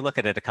 I mean, you can look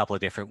at it a couple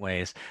of different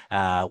ways.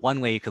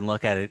 One way you can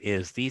look at it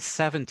is these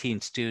 17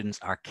 students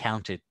are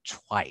counted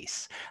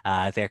twice.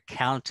 They're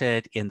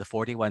counted in the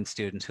 41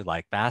 students who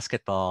like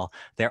basketball.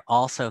 They're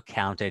also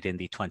counted in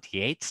the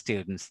 28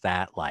 students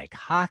that like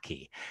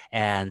hockey.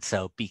 And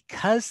so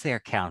because they're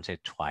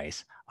counted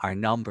twice, our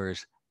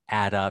numbers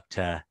add up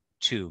to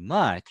too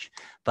much,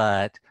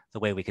 but the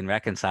way we can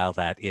reconcile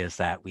that is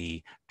that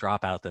we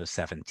drop out those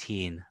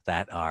 17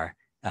 that are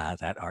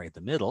in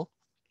the middle.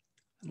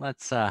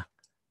 Let's go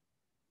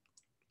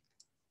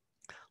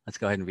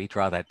ahead and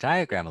redraw that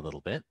diagram a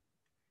little bit.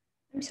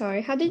 I'm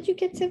sorry, how did you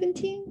get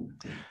 17?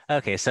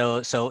 Okay,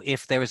 so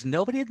if there was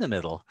nobody in the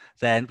middle,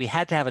 then we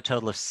had to have a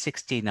total of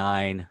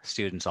 69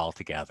 students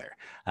altogether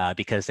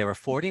because there were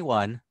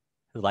 41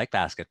 who liked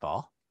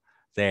basketball.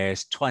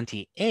 There's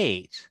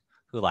 28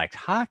 who liked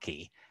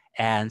hockey.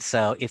 And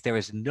so if there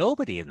is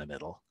nobody in the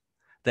middle,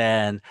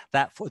 then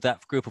that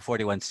group of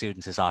 41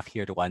 students is off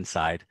here to one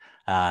side,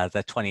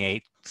 the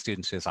 28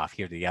 students is off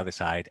here to the other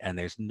side, and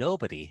there's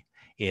nobody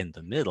in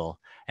the middle.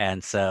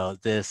 And so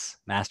this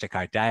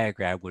MasterCard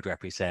diagram would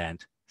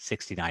represent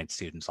 69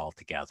 students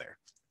altogether.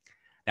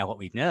 Now, what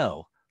we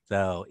know,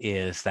 though,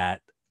 is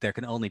that there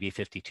can only be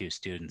 52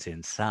 students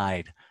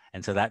inside.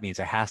 And so that means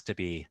there has to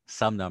be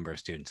some number of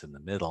students in the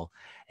middle.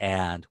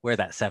 And where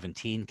that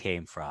 17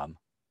 came from,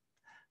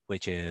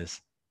 which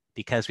is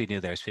because we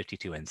knew there's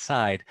 52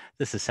 inside,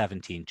 this is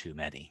 17 too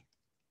many.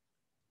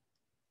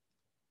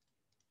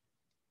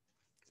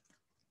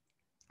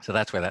 So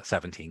that's where that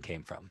 17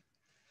 came from.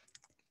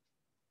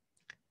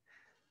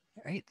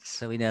 All right,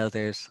 so we know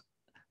there's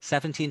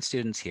 17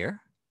 students here.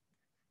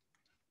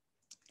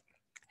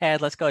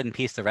 And let's go ahead and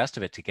piece the rest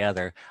of it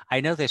together.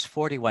 I know there's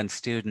 41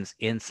 students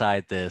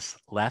inside this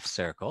left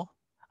circle.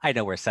 I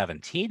know where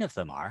 17 of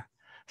them are.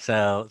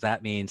 So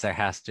that means there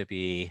has to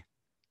be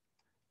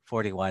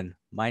 41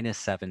 minus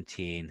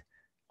 17,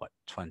 what,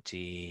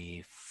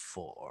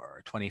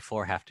 24.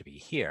 24 have to be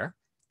here.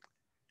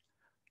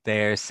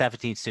 There's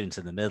 17 students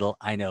in the middle.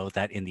 I know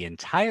that in the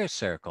entire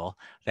circle,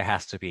 there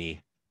has to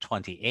be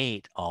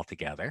 28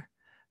 altogether.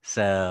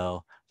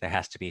 So there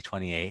has to be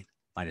 28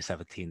 minus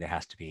 17. There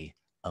has to be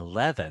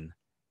 11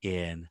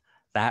 in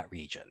that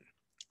region.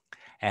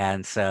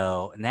 And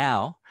so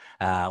now,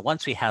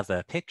 once we have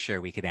the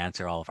picture, we can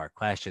answer all of our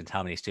questions.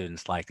 How many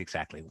students liked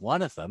exactly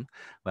one of them?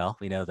 Well,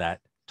 we know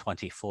that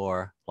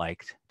 24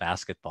 liked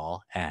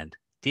basketball and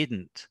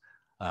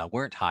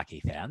weren't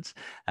hockey fans.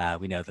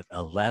 We know that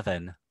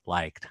 11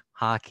 liked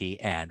hockey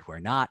and were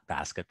not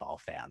basketball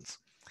fans.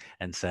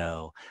 And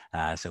so,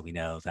 so we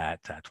know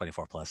that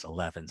 24 plus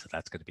 11, so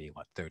that's going to be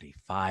what,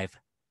 35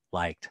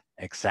 liked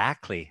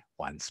exactly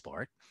one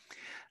sport.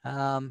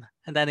 And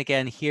then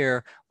again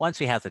here,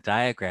 once we have the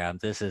diagram,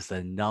 this is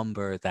the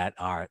number that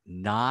are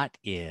not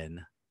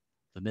in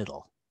the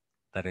middle,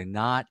 that are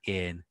not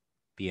in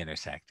B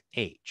intersect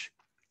H.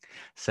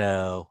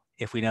 So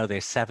if we know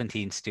there's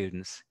 17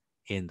 students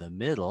in the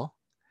middle,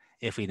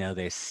 if we know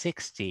there's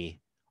 60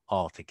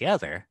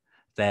 altogether,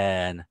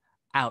 then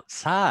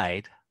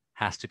outside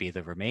has to be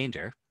the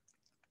remainder.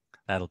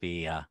 That'll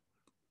be, let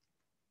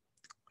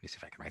me see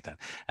if I can write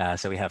that.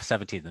 So we have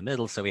 17 in the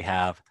middle, so we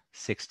have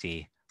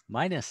 60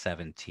 minus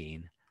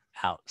 17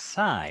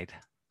 outside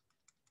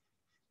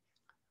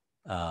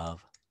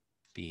of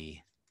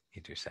B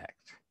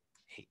intersect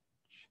H.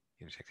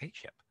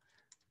 Yep.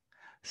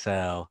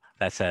 So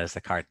that says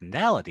the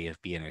cardinality of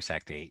B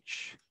intersect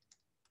H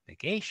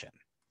negation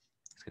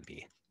is going to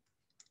be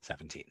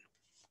 17.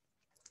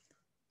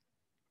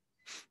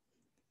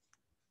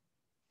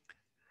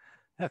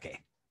 Okay,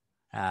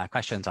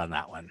 questions on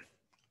that one?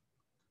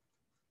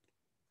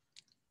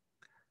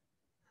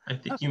 I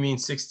think you mean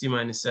 60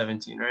 minus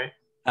 17, right?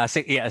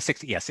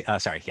 60, yes,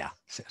 sorry,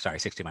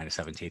 60 minus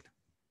 17.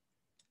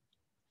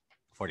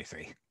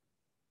 43.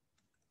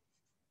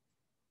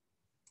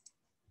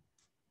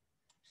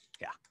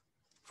 Yeah,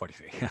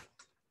 43. Okay,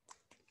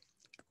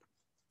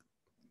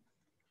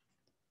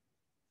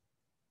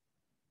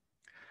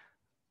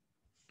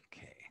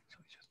 so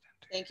we just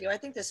enter. Thank you. I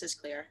think this is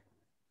clear.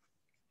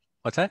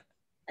 What's that?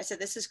 I said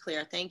this is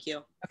clear. Thank you.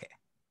 Okay.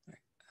 All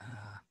right.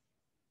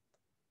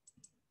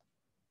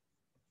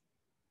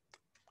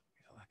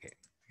 Okay.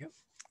 Yep.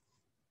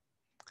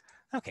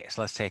 Okay,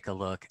 so let's take a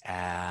look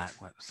at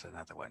what's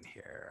another one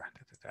here.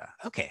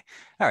 Okay.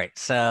 All right.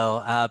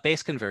 So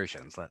base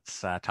conversions.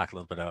 Let's talk a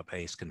little bit about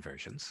base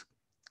conversions.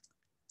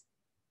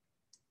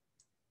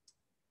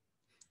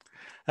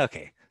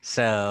 Okay.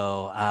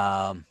 So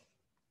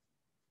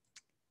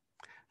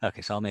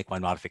okay, so I'll make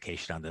one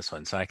modification on this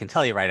one. So I can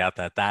tell you right out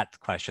that that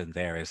question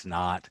there is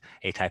not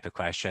a type of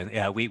question.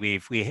 Yeah, we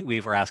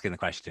were asking the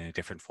question in a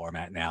different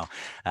format now,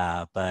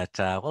 but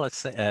well,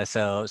 let's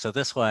so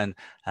this one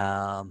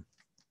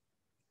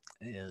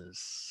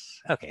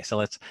is okay. So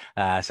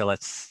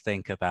let's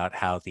think about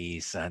how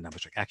these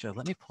numbers are. Actually,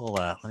 let me pull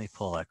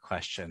a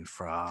question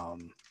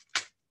from.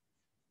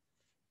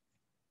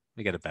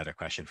 We get a better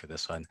question for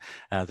this one.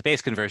 The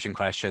base conversion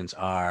questions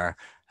are.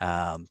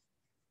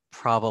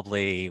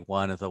 Probably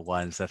one of the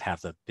ones that have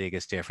the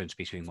biggest difference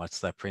between what's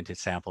the printed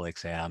sample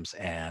exams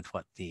and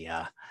what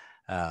the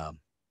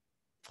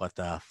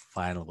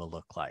final will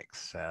look like.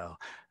 So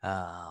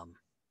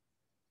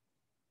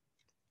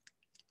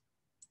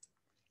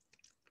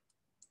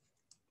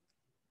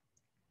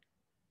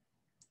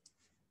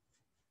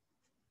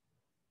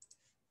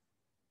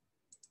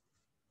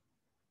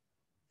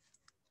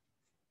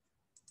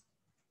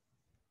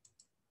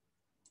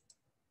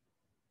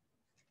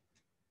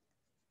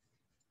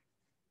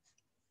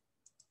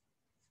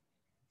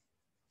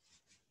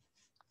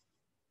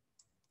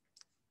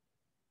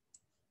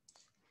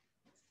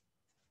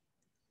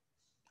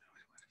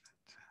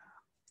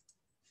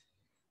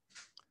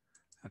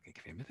okay,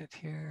 give me a minute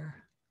here.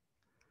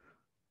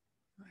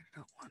 I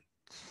don't want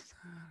that.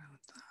 I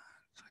want that,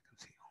 so I can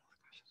see all the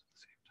questions at the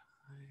same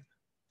time.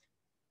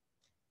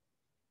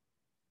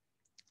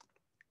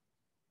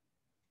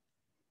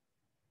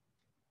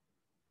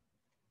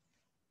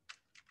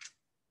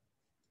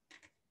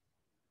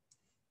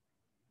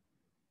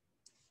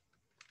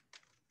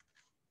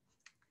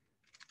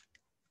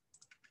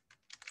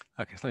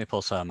 Okay, so let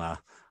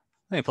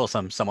me pull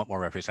some somewhat more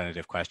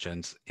representative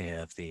questions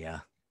of the yeah,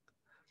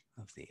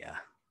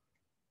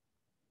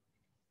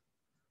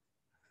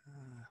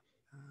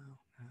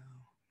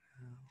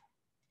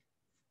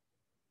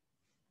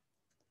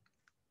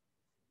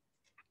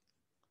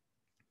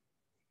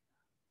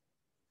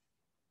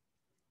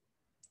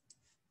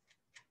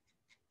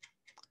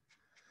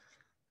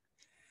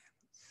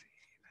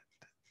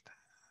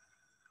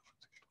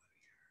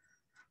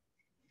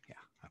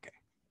 okay.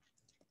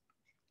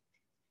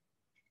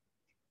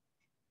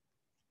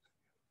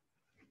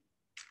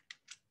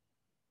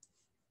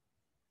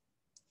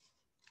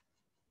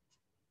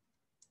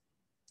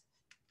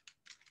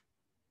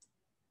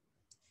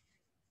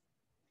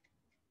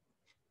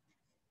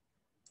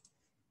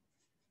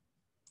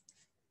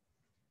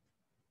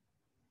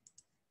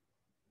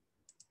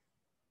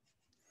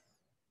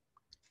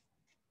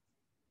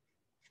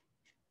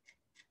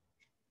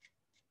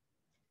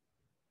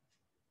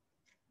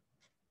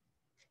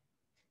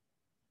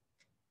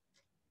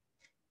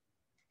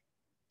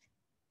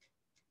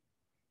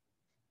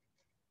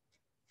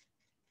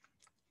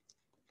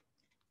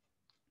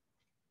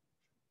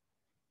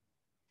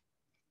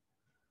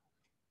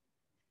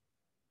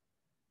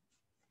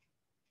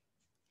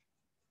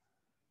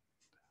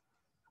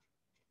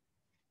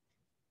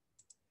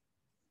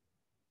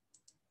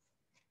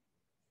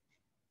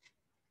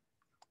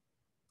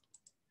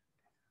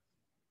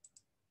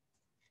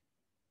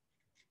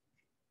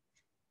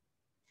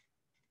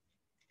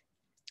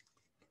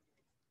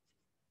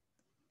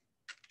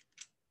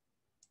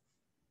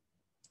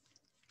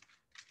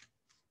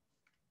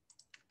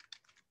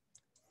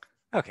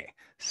 Okay,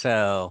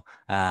 so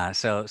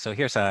so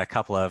here's a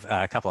couple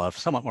of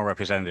somewhat more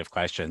representative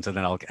questions, and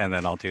then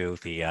I'll do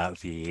the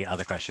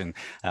other question.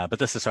 But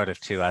this is sort of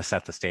to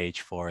set the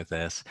stage for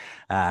this.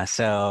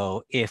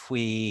 So if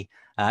we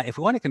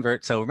want to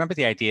convert, so remember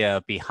the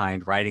idea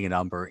behind writing a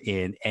number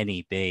in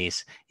any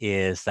base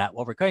is that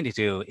what we're going to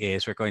do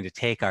is we're going to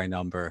take our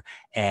number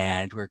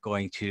and we're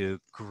going to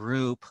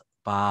group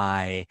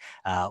by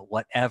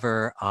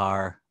whatever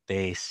our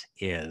base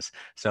is.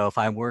 So if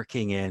I'm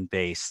working in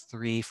base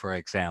 3, for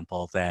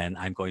example, then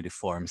I'm going to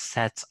form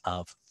sets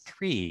of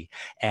 3.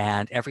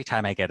 And every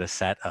time I get a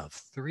set of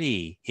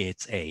 3,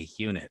 it's a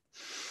unit.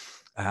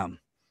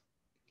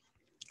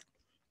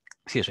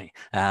 Excuse me.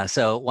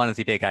 So one of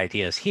the big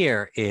ideas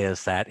here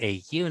is that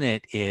a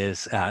unit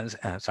is,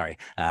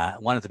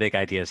 one of the big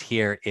ideas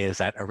here is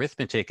that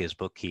arithmetic is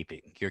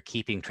bookkeeping. You're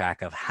keeping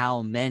track of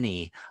how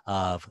many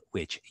of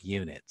which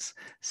units.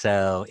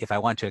 So if I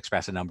want to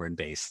express a number in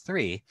base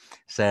 3,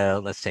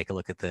 so let's take a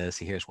look at this.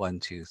 Here's 1,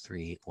 2,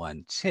 3,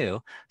 1,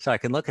 2. So I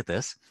can look at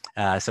this.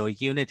 So a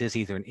unit is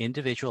either an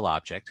individual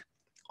object,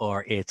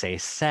 or it's a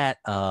set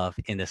of,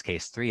 in this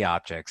case, 3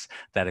 objects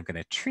that I'm going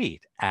to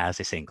treat as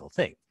a single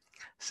thing.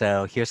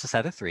 So here's a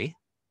set of 3.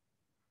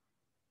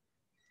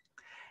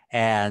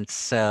 And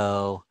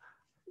so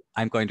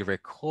I'm going to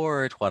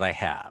record what I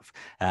have.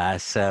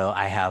 So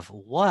I have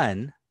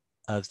 1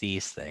 of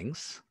these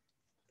things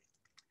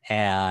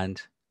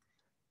and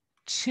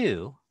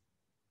 2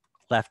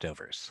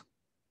 leftovers.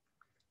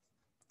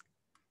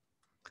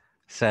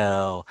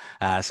 So,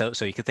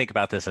 so you can think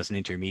about this as an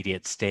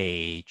intermediate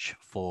stage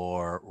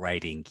for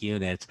writing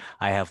units.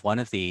 I have 1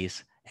 of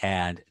these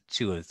and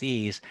 2 of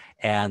these,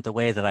 and the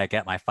way that I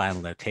get my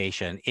final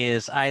notation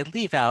is I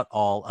leave out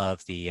all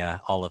of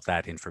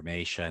that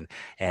information,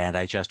 and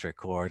I just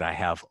record I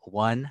have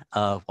 1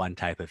 of one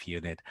type of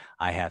unit,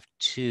 I have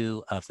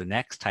 2 of the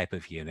next type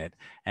of unit,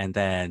 and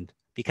then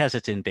because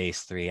it's in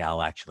base 3,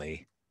 I'll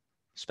actually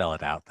spell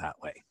it out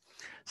that way.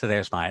 So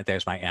there's my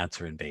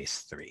answer in base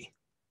 3.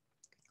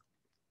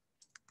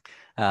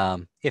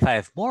 If I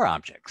have more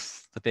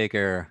objects, the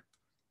bigger.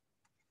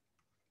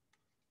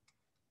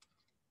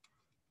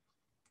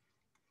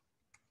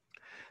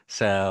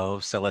 So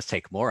let's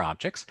take more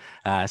objects.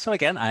 So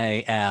again,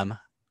 I am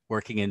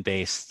working in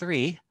base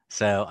 3.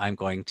 So I'm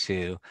going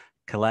to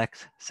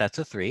collect sets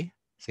of 3.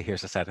 So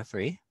here's a set of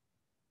 3.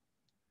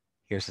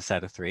 Here's a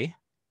set of 3.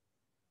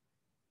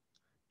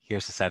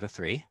 Here's a set of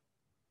 3.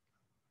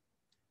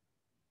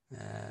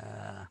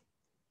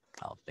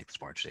 I'll make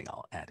this more interesting.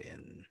 I'll add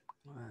in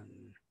 1.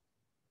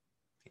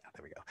 Yeah,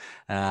 there we go.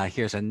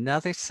 Here's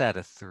another set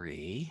of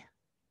 3.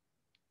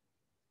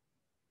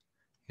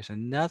 Here's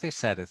another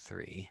set of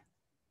 3.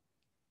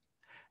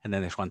 And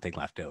then there's 1 thing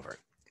left over.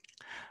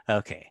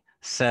 Okay,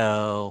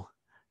 so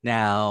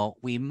now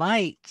we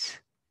might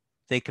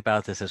think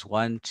about this as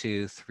 1,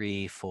 2,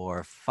 3,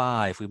 4,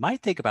 5. We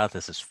might think about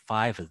this as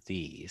 5 of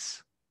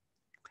these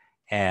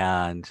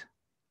and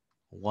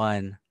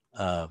 1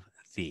 of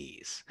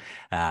these.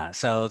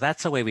 So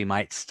that's the way we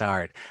might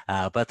start.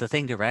 But the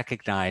thing to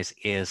recognize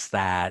is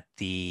that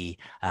the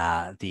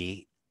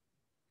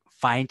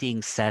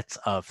finding sets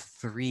of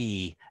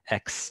 3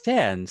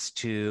 extends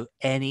to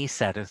any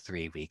set of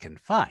 3 we can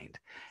find.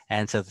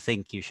 And so the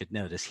thing you should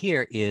notice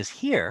here is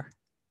here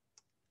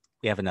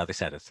we have another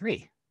set of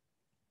 3.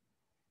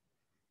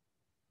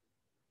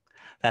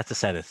 That's a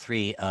set of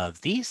 3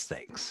 of these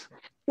things.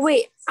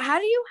 Wait, how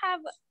do you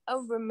have a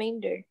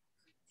remainder?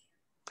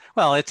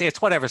 Well,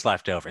 it's whatever's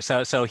left over.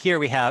 So here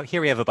we have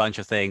a bunch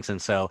of things,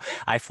 and so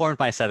I formed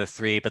my set of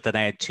 3, but then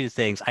I had 2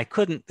 things.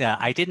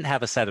 I didn't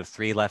have a set of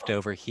 3 left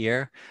over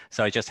here,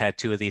 so I just had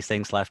 2 of these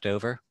things left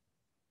over.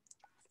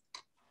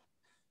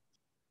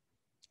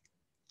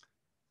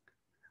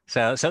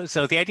 So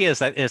the idea is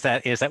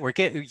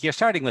that you're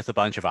starting with a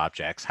bunch of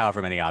objects,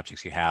 however many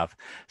objects you have.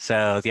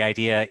 So the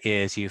idea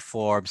is you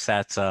form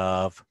sets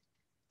of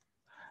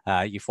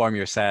you form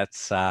your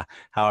sets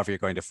however you're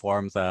going to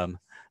form them.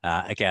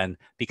 Again,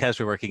 because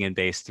we're working in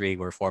base 3,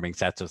 we're forming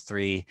sets of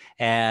 3,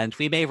 and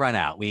we may run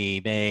out.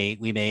 We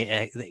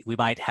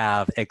might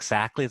have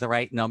exactly the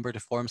right number to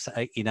form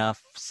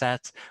enough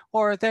sets,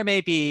 or there may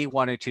be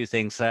 1 or 2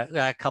 things,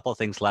 a couple of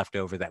things left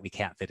over that we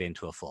can't fit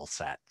into a full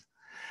set.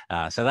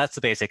 So that's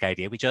the basic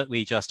idea.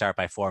 We just start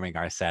by forming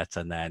our sets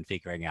and then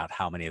figuring out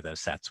how many of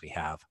those sets we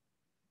have.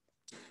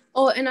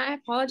 Oh, and I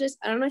apologize.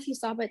 I don't know if you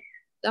saw, but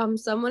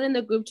someone in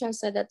the group chat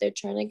said that they're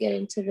trying to get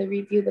into the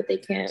review, but they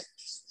can't.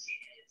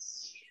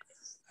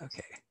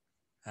 Okay.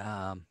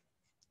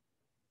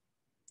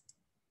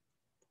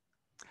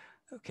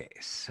 Okay,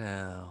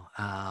 so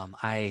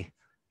okay,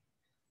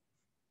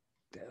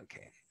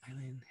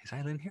 Eileen, is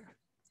Eileen here?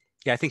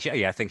 Yeah, I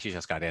think she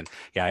just got in.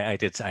 Yeah, I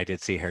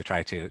did see her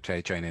try to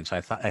join in, so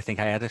I think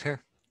I added her.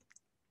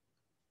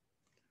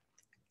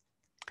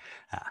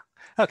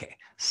 Okay,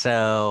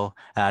 so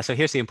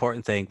here's the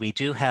important thing. We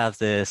do have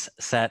this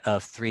set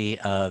of 3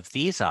 of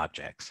these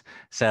objects.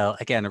 So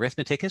again,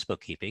 arithmetic is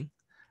bookkeeping.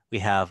 We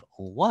have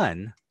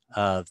 1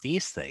 of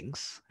these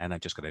things, and I'm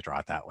just going to draw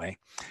it that way.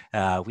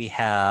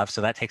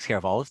 So that takes care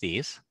of all of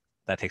these.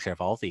 that takes care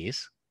of all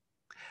these.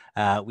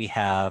 We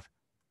have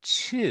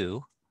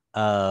 2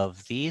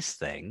 of these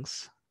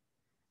things,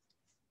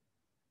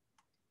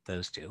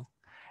 those 2,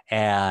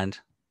 and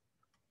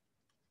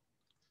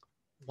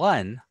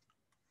 1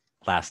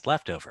 last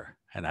leftover,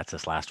 and that's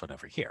this last one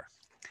over here.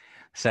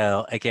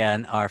 So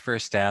again, our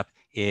first step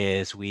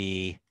is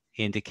we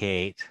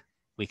indicate,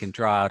 we can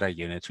draw out our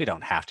units. We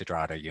don't have to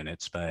draw out our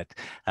units, but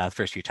the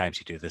first few times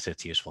you do this,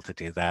 it's useful to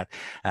do that.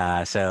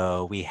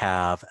 So we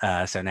have,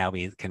 so now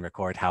we can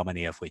record how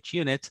many of which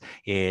units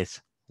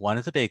is 1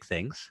 of the big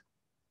things,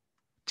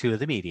 2 of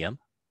the medium,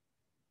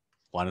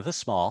 1 of the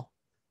small,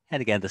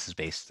 and again, this is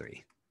base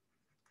 3.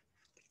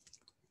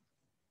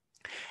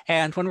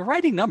 And when we're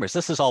writing numbers,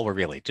 this is all we're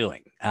really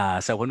doing.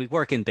 So when we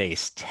work in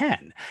base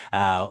 10,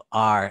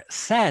 our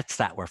sets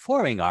that we're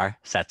forming are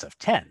sets of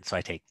 10. So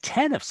I take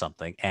 10 of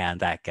something,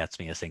 and that gets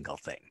me a single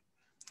thing.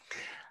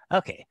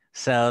 Okay,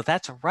 so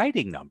that's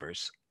writing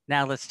numbers.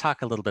 Now let's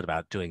talk a little bit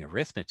about doing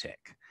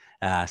arithmetic.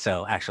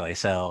 So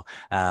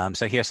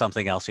here's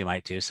something else we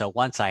might do. So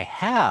once I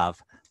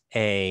have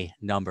a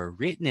number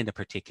written in a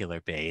particular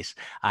base,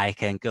 I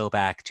can go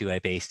back to a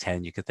base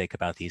 10. You could think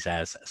about these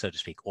as, so to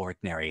speak,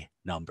 ordinary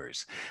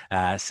numbers.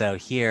 So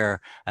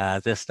here,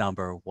 this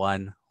number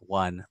 1,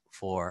 1,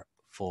 4,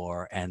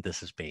 4, and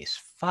this is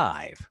base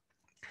 5.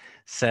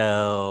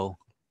 So,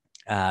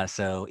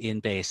 so in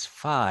base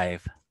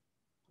 5, let's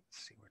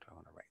see, where do I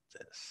want to write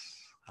this?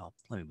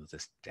 Let me move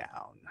this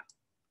down.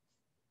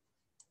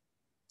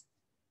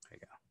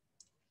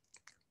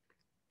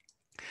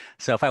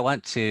 So if I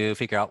want to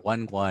figure out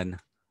 1, 1,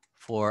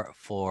 4,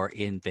 4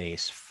 in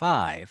base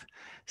 5,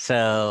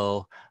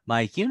 so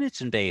my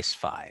units in base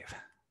 5.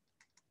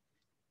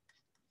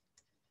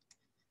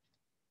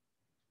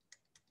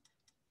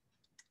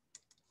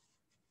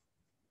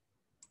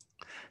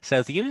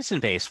 So the units in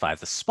base 5,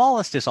 the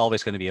smallest is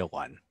always going to be a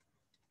 1.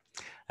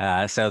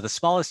 So the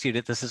smallest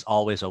unit, this is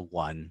always a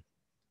 1.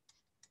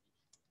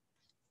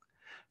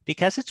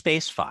 Because it's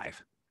base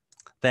 5,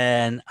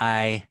 then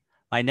my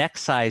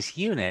next size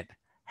unit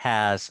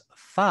has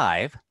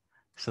 5,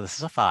 so this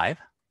is a 5.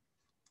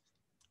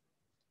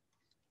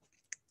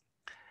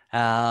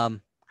 How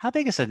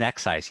big is the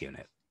next size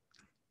unit?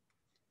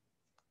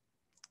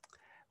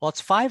 Well,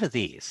 it's 5 of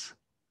these.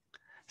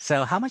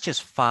 So how much is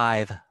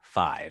 5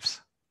 5s?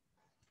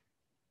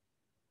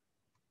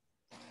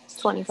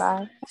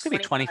 25. It's going to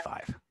be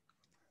 25.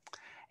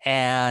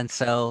 And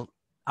so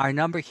our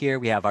number here,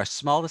 we have our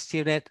smallest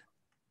unit,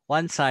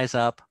 1 size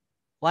up,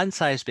 1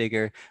 size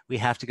bigger. We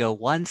have to go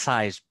 1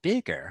 size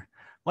bigger.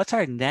 What's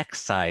our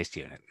next sized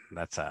unit?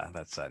 That's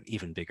an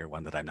even bigger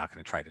one that I'm not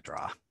going to try to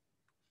draw.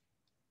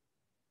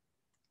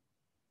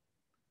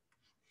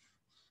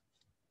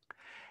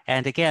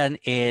 And again,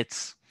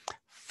 it's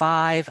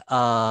 5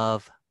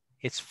 of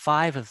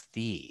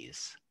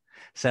these.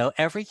 So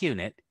every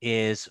unit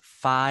is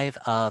 5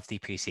 of the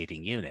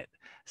preceding unit.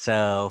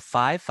 So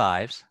 5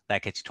 5s,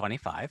 that gets you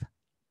 25.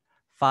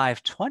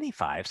 5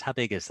 25s, how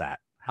big is that?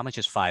 How much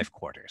is 5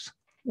 quarters?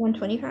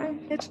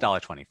 125. It's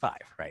 $1.25,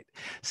 right?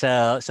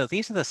 So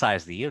these are the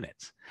size of the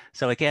units.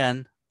 So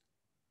again,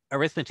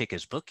 arithmetic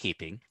is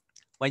bookkeeping.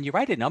 When you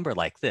write a number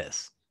like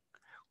this,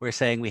 we're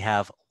saying we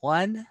have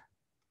 1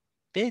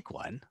 big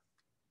one.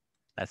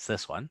 That's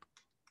this one.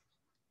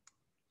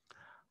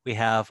 We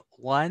have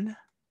 1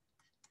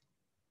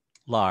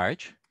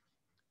 large.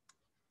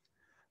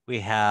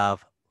 We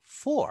have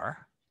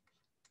 4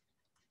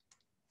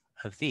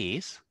 of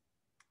these.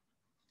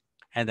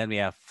 And then we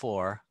have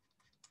 4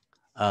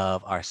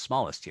 of our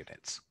smallest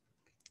units.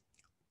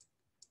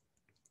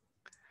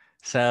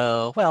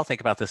 So, well,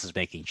 think about this as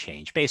making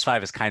change. Base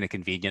 5 is kind of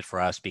convenient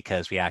for us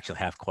because we actually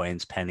have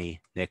coins,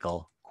 penny,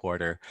 nickel,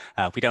 quarter.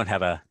 We don't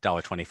have a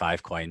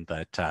 $1.25 coin,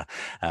 but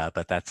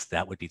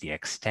that would be the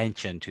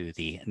extension to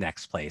the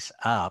next place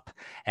up.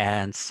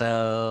 And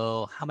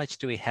so how much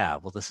do we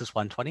have? Well, this is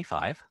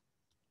 125.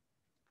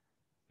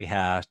 We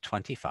have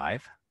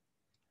 25.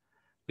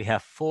 We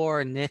have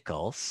 4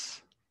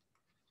 nickels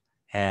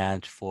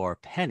and 4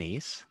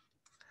 pennies.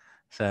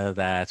 So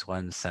that's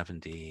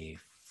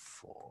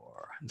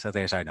 174. And so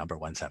there's our number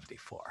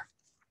 174.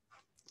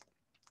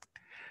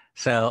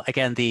 So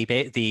again,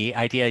 the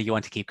idea you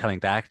want to keep coming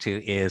back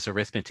to is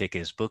arithmetic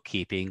is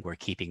bookkeeping. We're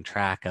keeping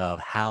track of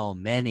how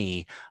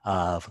many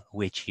of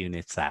which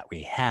units that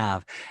we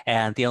have.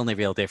 And the only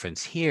real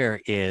difference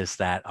here is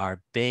that our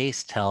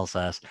base tells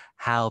us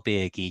how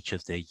big each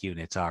of the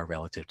units are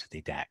relative to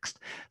the next.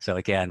 So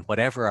again,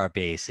 whatever our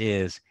base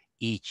is,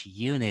 each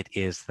unit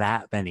is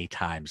that many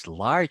times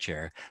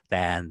larger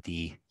than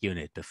the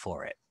unit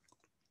before it.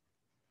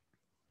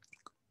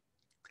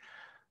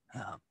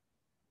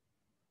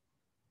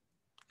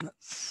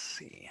 Let's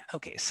see.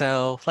 Okay,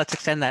 so let's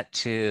extend that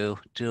to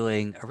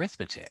doing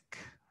arithmetic.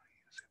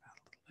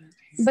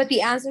 But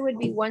the answer would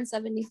be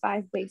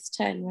 175 base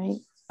 10, right?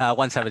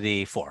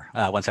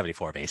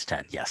 174 base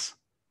 10, yes.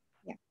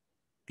 Yeah.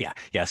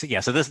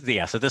 So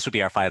this would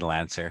be our final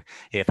answer.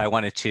 If I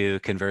wanted to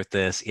convert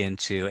this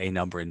into a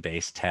number in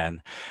base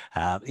 10,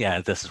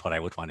 this is what I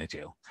would want to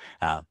do.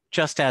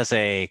 Just as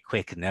a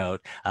quick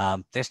note,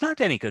 there's not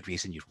any good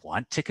reason you'd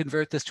want to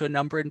convert this to a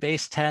number in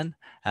base 10.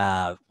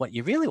 What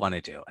you really want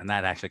to do, and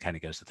that actually kind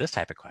of goes to this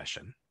type of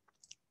question.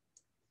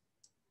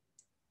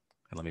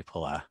 And let me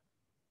pull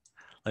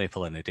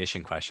an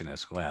addition question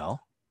as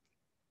well.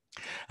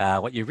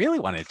 What you really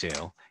want to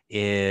do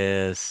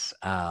is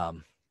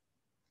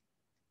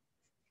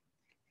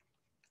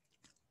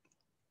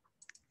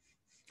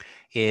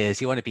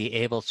you want to be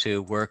able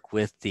to work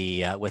with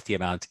the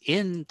amount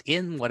in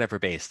whatever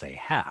base they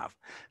have.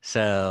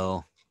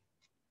 So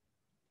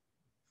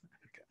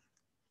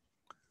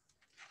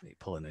let me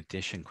pull an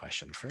addition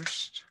question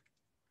first.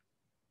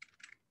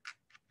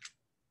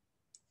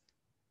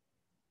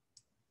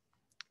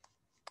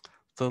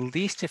 The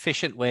least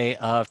efficient way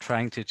of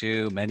trying to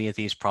do many of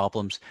these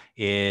problems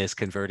is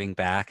converting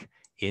back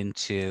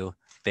into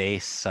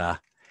base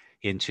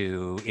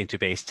into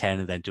base 10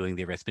 and then doing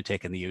the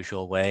arithmetic in the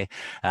usual way,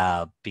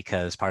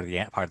 because part of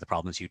the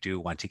problem is you do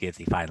want to give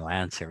the final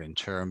answer in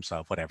terms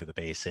of whatever the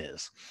base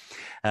is.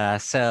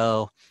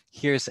 So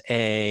here's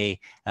a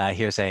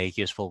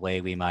useful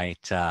way we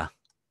might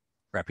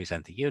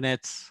represent the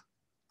units.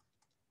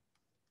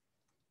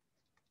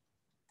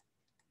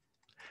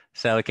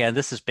 So again,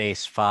 this is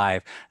base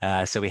 5.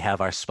 So we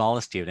have our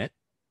smallest unit.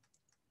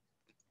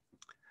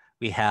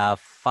 We have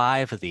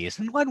 5 of these.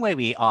 And one way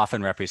we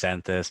often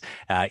represent this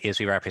is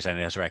we represent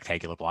it as a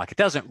rectangular block. It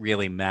doesn't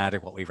really matter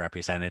what we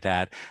represent it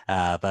at,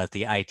 but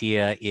the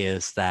idea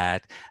is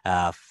that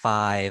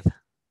 5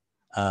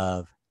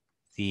 of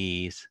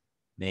these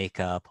make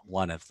up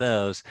one of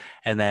those.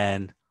 And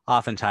then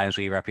oftentimes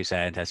we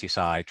represent, as you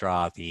saw, I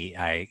draw we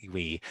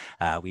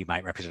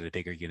might represent a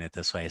bigger unit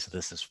this way. So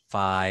this is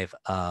 5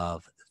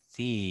 of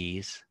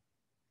these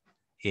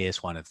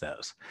is one of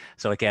those.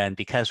 So again,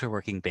 because we're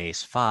working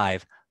base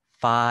 5,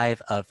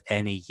 5 of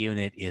any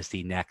unit is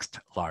the next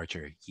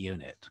larger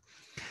unit.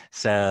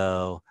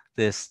 So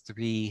this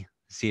 3,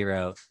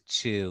 0,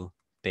 2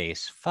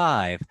 base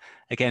 5,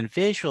 again,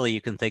 visually you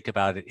can think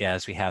about it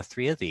as we have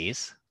 3 of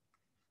these,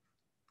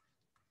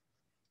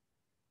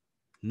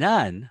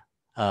 none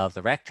of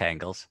the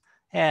rectangles,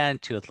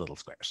 and 2 of the little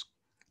squares.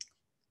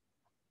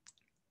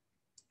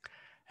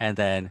 And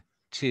then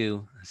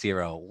 2,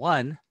 0,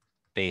 1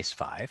 base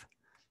 5,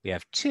 we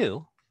have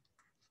 2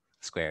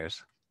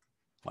 squares,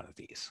 1 of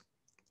these.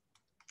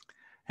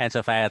 And so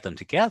if I add them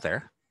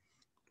together,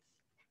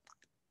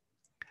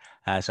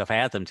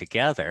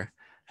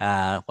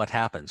 what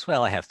happens?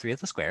 Well, I have 3 of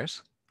the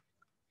squares,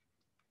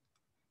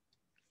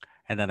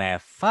 and then I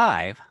have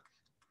 5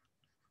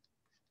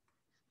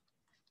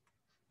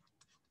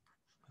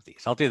 of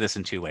these. I'll do this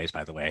in 2 ways,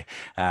 by the way.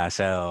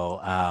 So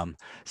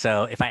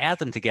if I add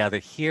them together,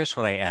 here's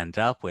what I end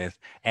up with.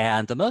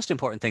 And the most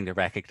important thing to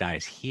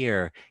recognize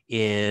here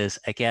is,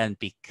 again,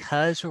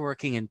 because we're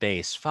working in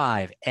base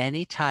 5,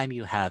 anytime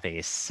you have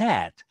a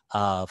set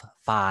of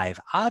 5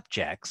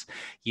 objects,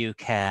 you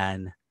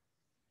can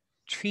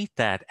treat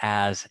that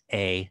as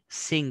a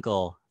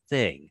single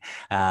thing.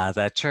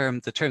 The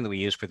term that we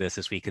use for this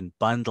is we can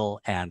bundle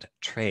and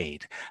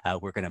trade.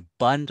 We're going to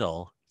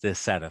bundle this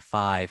set of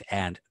 5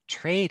 and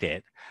trade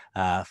it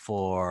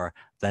for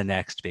the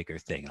next bigger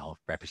thing. I'll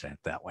represent it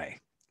that way.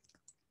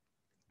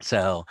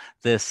 So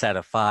this set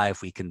of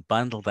 5, we can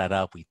bundle that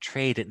up, we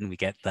trade it, and we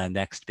get the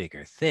next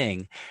bigger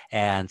thing.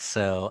 And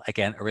so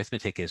again,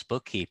 arithmetic is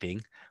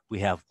bookkeeping. We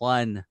have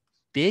one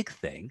big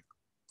thing.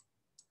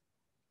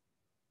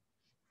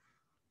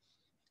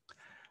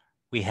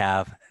 We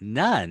have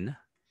none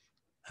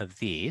of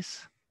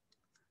these.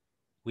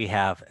 We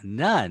have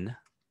none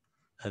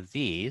of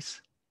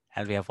these.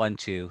 And we have 1,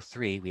 2,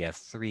 3. We have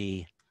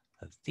 3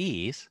 of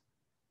these.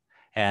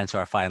 And so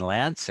our final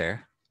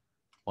answer,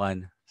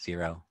 1,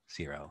 0,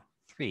 0,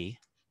 3,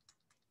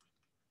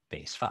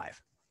 base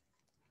 5.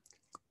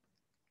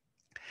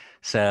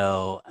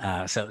 So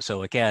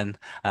again,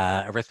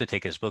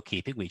 arithmetic is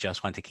bookkeeping. We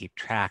just want to keep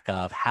track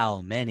of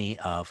how many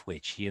of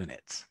which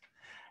units.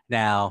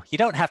 Now, you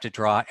don't have to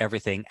draw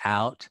everything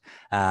out.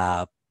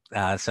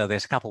 So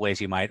there's a couple ways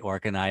you might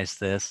organize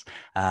this.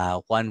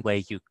 One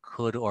way you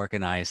could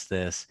organize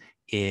this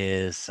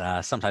is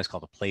sometimes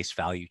called a place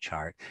value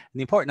chart. And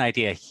the important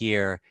idea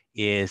here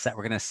is that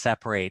we're going to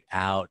separate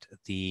out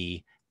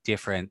the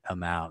different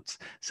amounts.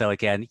 So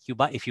again,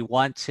 if you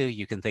want to,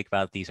 you can think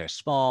about these are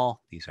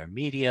small, these are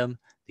medium,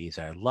 these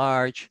are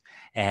large.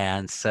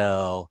 And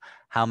so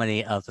how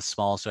many of the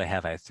smalls do I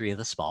have? I have 3 of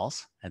the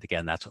smalls. And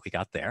again, that's what we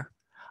got there.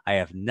 I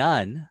have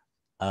none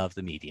of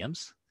the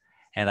mediums,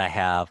 and I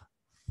have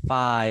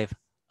 5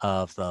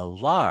 of the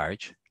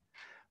large.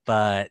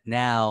 But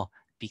now,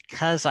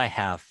 because I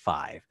have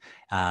 5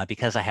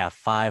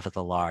 of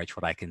the large,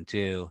 what I can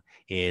do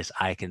is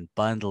I can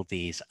bundle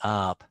these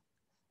up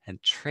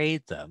and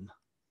trade them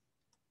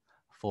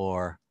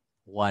for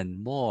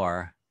one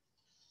more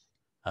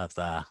of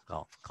the,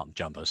 I'll call them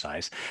jumbo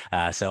size.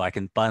 So I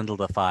can bundle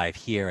the 5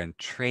 here and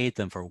trade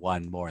them for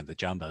 1 more in the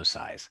jumbo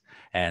size.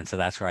 And so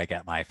that's where I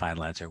get my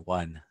final answer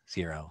 1,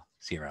 0,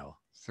 0,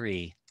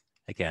 3,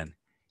 again,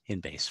 in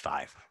base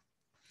 5.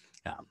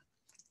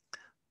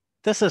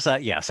 This is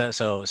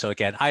so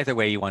again, either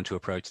way you want to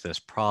approach this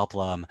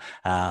problem.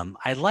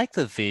 I like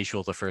the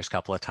visual the first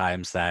couple of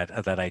times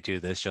that I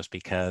do this, just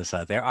because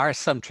there are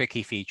some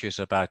tricky features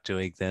about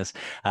doing this.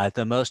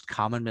 The most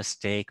common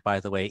mistake, by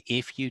the way,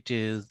 if you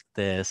do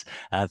this,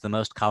 the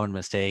most common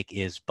mistake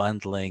is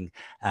bundling.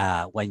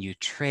 When you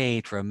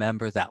trade,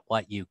 remember that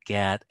what you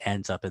get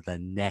ends up in the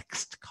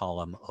next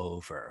column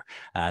over.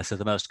 So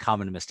the most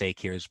common mistake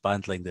here is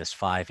bundling this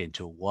 5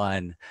 into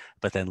 1,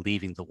 but then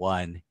leaving the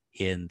 1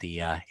 in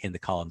the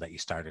column that you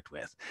started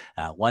with.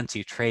 Once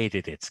you trade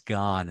it, it's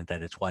gone, and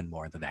then it's 1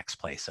 more in the next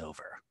place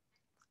over.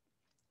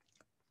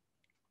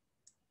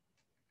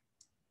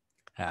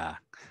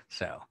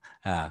 So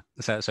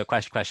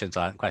questions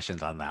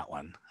on that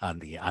one, on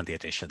the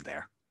addition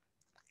there.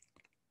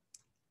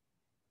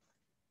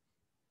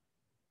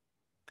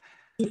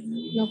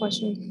 No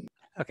question.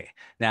 Okay,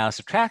 now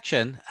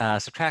subtraction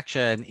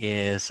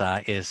is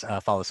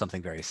follows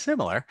something very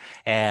similar.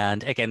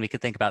 And again, we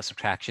could think about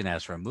subtraction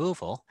as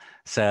removal.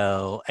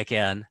 So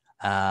again,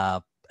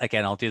 I'll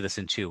do this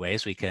in 2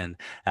 ways. We can,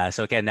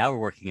 so again, now we're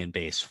working in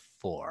base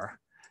 4.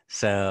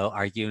 So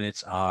our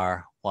units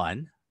are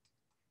 1.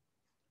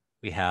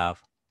 We have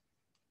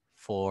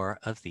 4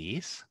 of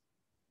these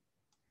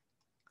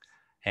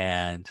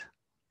and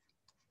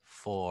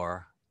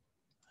 4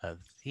 of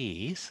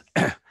these.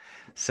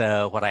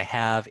 So what I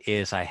have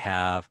is I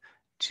have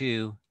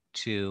 2,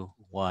 2,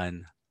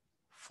 1,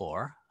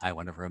 4. I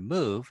want to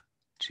remove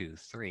 2,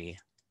 3,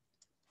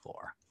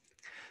 4.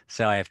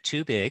 So I have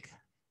 2 big,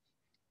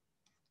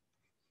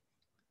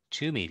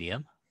 2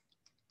 medium,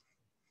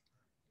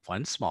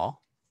 1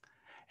 small,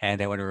 and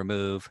I want to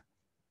remove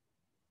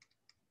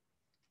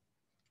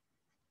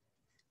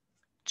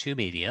 2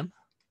 medium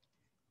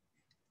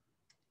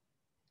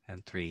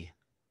and 3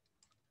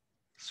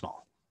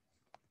 small.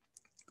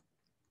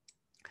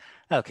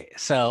 Okay,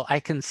 so I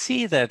can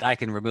see that I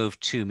can remove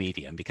 2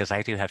 medium because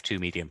I do have 2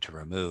 medium to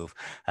remove.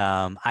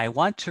 I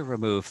want to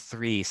remove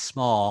 3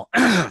 small,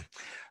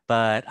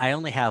 but I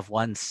only have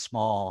 1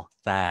 small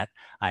that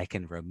I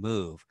can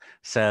remove.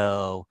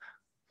 So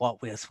what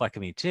can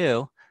we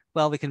do?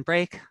 Well, we can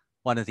break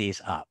one of these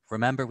up.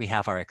 Remember, we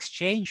have our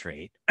exchange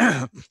rate.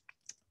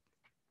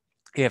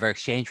 We have our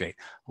exchange rate.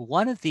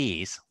 One of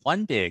these,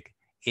 1 big,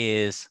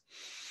 is,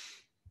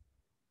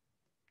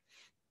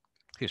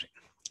 excuse me,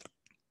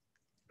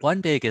 1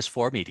 big is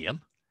 4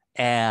 medium,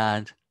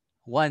 and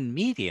 1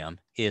 medium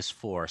is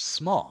 4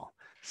 small.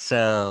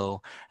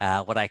 So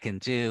what I can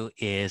do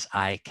is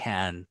I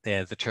can,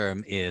 the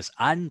term is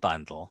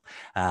unbundle.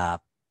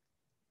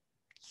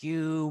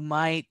 You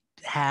might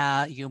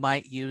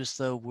use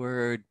the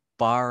word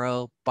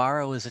borrow.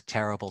 Borrow is a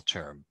terrible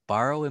term.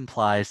 Borrow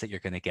implies that you're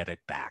going to get it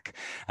back.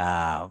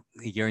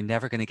 You're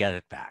never going to get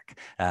it back.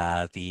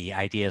 The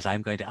idea is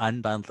I'm going to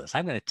unbundle this.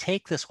 I'm going to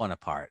take this one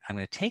apart. I'm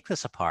going to take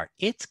this apart.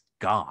 It's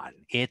gone.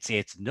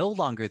 It's no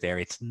longer there.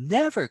 It's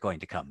never going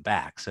to come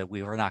back. So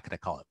we were not going to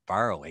call it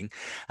borrowing,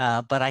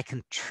 but I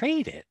can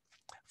trade it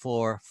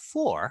for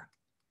 4,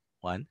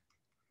 1,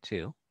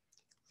 2,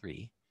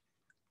 3,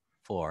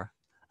 4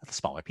 of the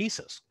smaller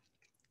pieces.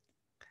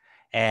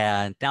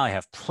 And now I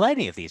have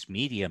plenty of these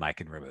medium I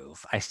can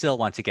remove. I still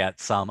want to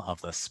get some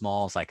of the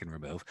smalls I can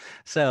remove.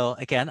 So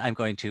again, I'm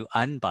going to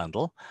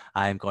unbundle.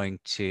 I'm going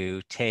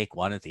to take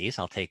one of these.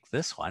 I'll take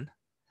this one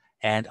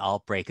and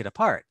I'll break it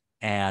apart.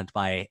 And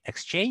my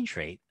exchange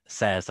rate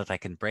says that I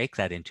can break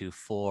that into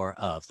 4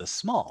 of the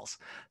smalls.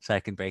 So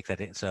I can break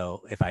that in.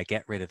 So if I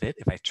get rid of it,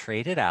 if I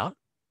trade it out,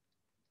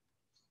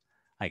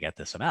 I get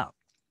this amount.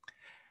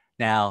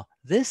 Now,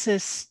 this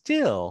is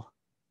still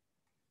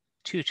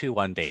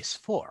 221 base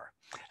 4.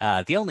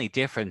 The only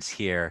difference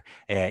here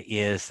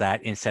is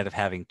that instead of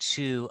having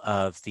 2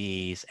 of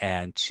these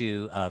and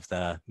 2 of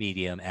the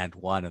medium and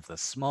 1 of the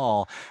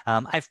small,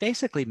 I've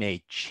basically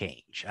made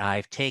change.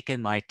 I've taken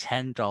my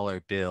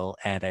 $10 bill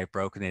and I've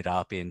broken it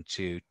up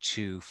into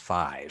 2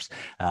 5s.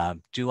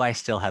 Do I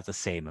still have the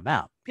same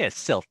amount? Yeah, it's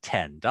still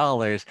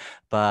 $10,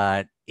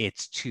 but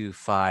it's 2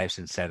 5s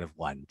instead of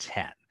 1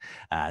 10.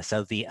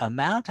 So the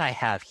amount I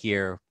have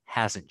here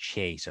hasn't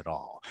changed at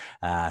all.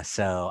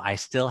 So I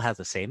still have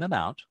the same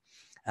amount.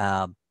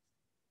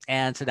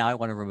 And so now I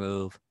want to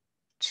remove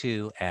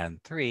 2 and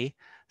 3.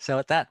 So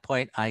at that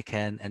point I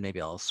can, and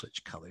maybe I'll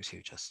switch colors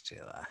here just to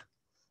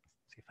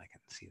see if I can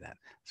see that.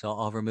 So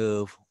I'll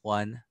remove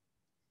 1,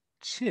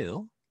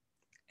 2,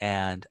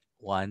 and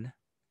 1,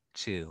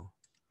 2,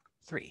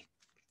 3.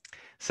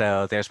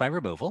 So there's my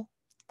removal.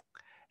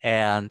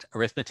 And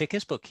arithmetic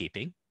is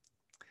bookkeeping.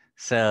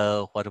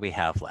 So what do we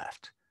have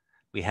left?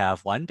 We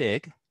have 1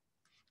 big.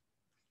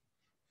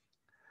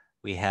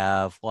 We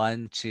have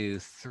 1, 2,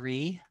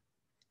 3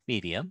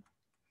 medium.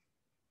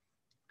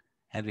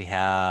 And we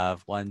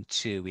have 1,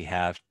 2, we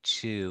have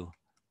 2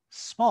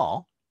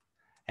 small.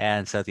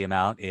 And so the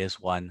amount is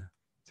 1,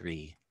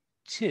 3,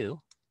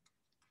 2.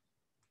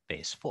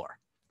 base 4.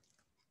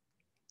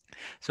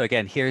 So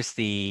again, here's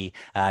the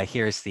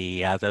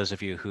those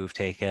of you who've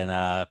taken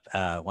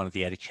one of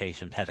the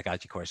education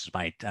pedagogy courses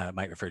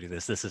might refer to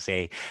this. This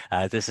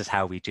is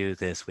how we do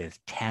this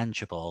with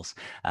tangibles.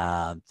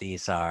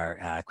 These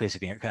are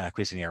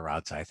Cuisenaire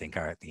rods, I think,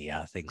 are the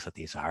things that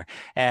these are.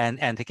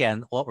 And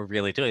again, what we're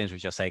really doing is we're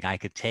just saying I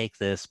could take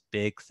this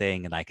big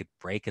thing and I could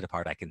break it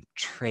apart. I can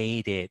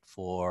trade it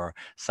for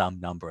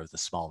some number of the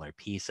smaller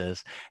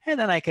pieces, and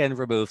then I can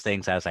remove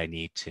things as I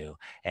need to.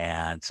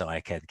 And so I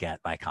can get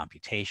my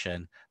computation.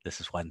 This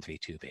is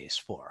 132 base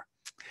 4.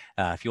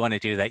 If you want to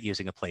do that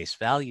using a place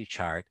value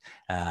chart,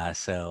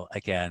 so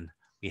again,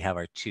 we have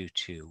our 2,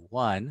 2,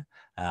 1.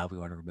 We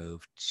want to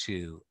remove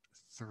 2,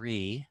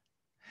 3.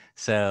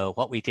 So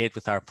what we did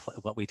with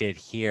what we did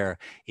here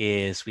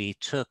is we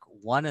took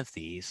one of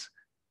these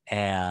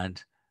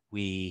and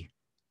we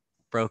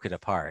broke it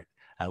apart.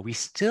 We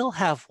still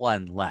have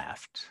one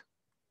left,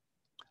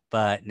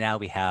 but now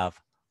we have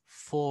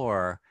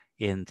 4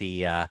 in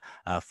the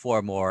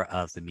 4 more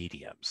of the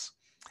mediums.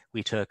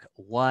 We took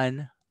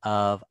one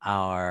of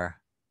our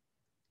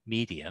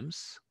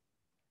mediums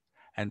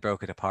and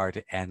broke it apart,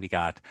 and we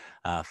got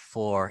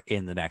 4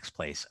 in the next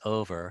place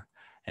over.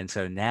 And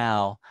so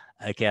now,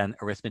 again,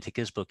 arithmetic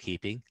is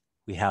bookkeeping.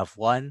 We have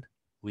 1,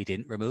 we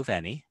didn't remove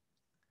any.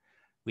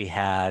 We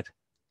had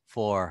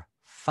 4,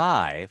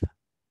 5,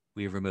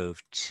 we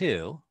removed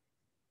 2.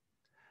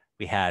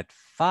 We had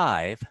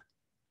 5,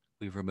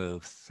 we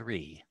removed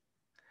 3.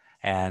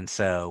 And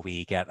so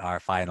we get our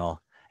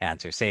final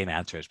answer, same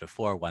answer as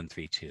before,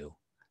 132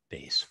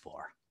 base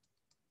 4.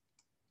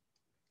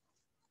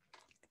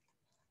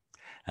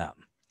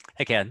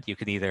 Again, you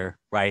can either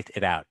write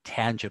it out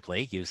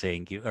tangibly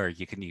using, or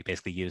you can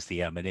basically use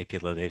the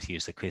manipulatives,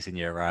 use the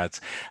Cuisenaire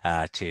rods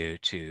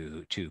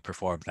to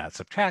perform that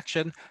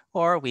subtraction,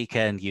 or we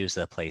can use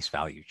the place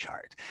value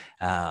chart.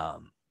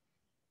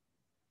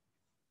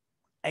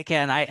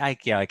 Again,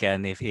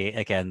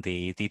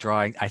 the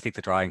drawing, I think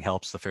the drawing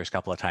helps the first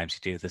couple of times you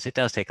do this. It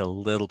does take a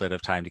little bit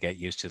of time to get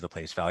used to the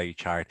place value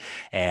chart.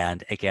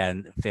 And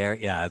again,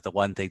 the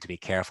one thing to be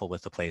careful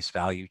with the place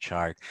value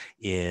chart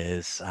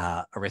is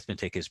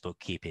arithmetic is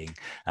bookkeeping.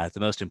 The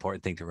most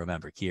important thing to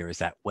remember here is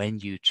that when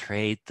you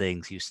trade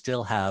things, you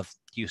still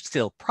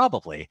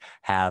probably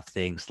have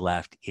things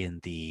left in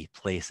the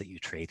place that you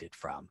traded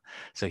from.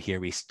 So here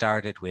we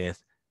started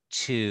with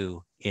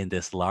 2 in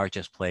this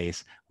largest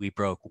place. We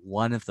broke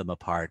one of them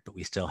apart, but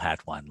we still had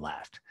 1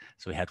 left.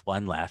 So we had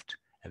 1 left,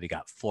 and we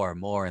got 4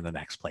 more in the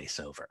next place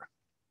over.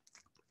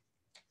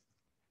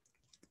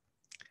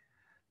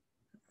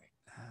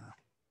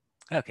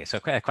 Okay, so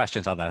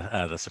questions on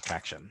the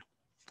subtraction?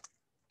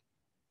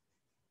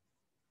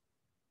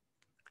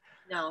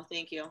 No,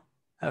 thank you.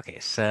 Okay,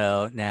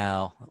 so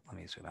now let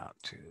me zoom out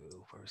to,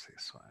 where was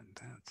this one?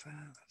 That's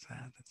that,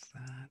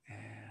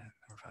 and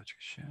our voucher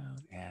shown.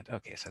 And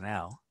okay, so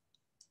now,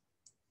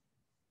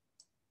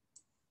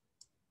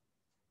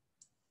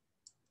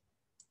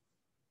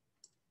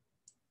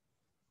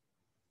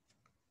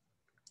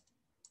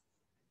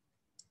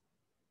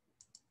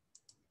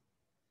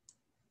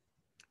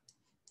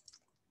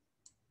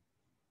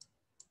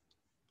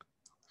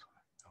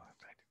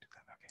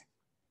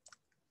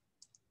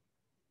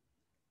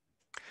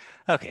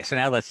 okay, so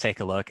now let's take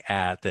a look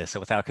at this.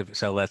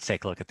 So let's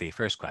take a look at the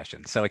first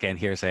question. So again,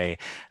 here's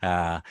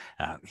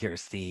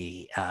here's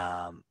the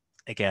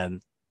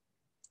again,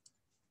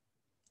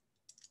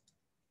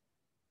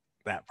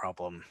 that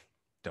problem.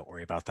 Don't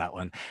worry about that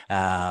one.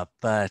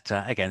 But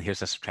again, here's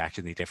the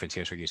subtraction. The difference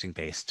here is we're using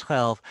base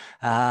 12.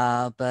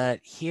 But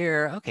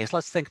here, okay, so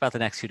let's think about the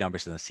next 2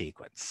 numbers in the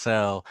sequence.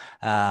 So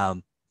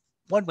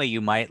one way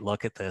you might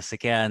look at this,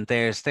 again,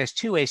 there's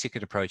 2 ways you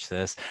could approach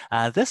this.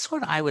 This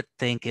one I would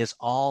think is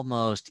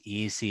almost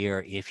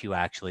easier if you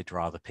actually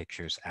draw the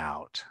pictures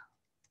out.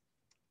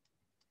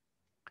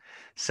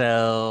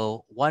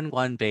 So 1,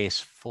 1 base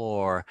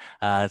 4,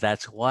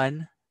 that's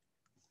 1,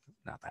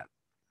 not that.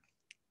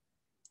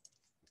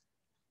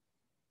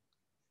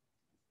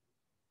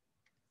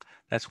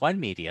 That's 1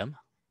 medium,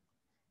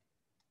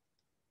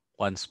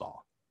 1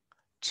 small.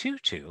 2,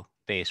 2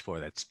 base 4,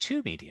 that's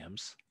 2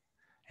 mediums,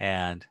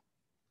 and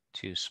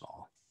 2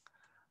 small.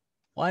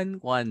 1,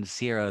 1,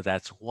 0,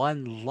 that's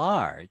 1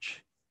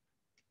 large,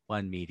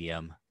 1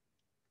 medium,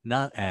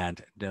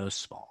 and no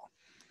small.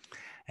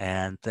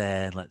 And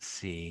then let's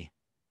see,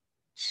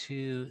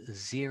 2,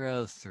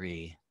 0,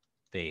 3,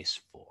 base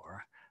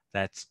 4,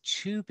 that's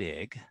 2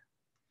 big,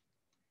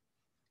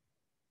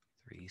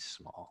 3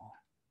 small.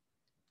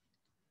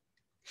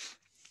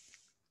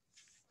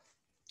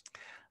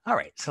 All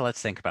right, so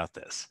let's think about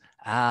this.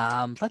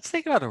 Let's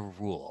think about a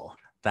rule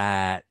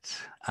that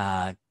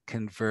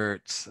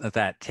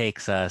that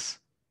takes us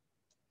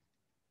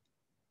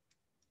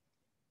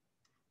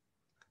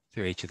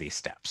through each of these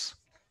steps.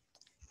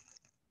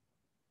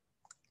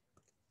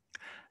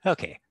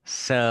 Okay,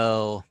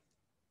 so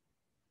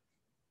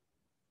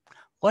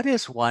what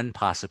is one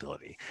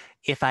possibility?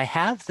 If I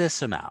have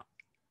this amount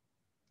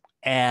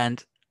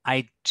and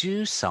I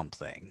do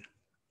something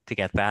to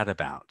get that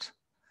amount,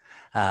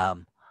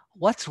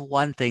 what's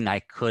one thing I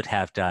could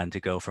have done to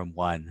go from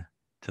one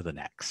to the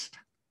next?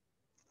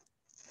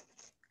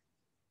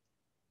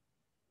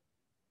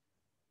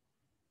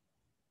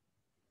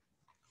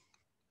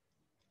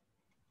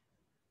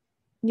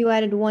 You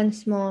added one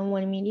small and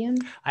one medium.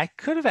 I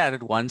could have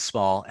added one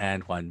small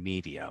and one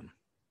medium.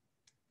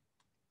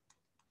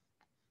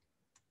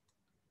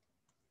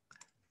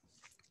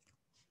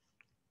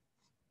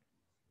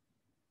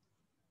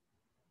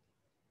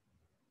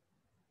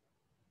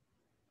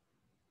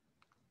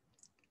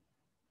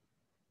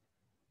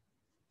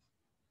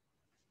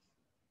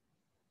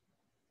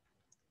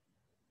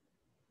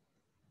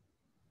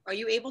 Are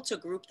you able to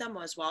group them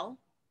as well?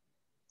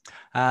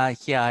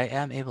 Yeah, I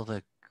am able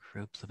to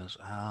group them as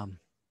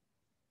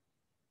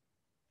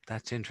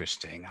that's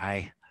interesting.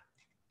 I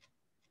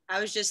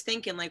was just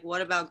thinking, like,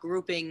 what about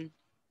grouping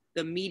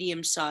the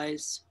medium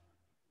size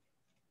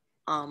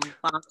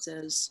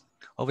boxes?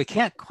 Well, we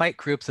can't quite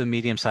group the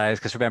medium size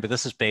because remember,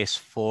 this is base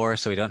 4,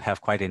 so we don't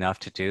have quite enough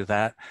to do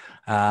that.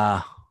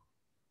 I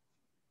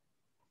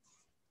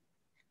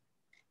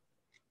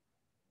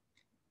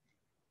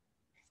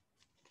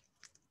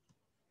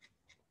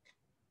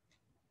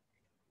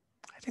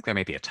think there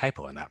may be a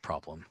typo in that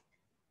problem.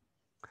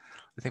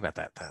 Think about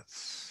that.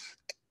 That's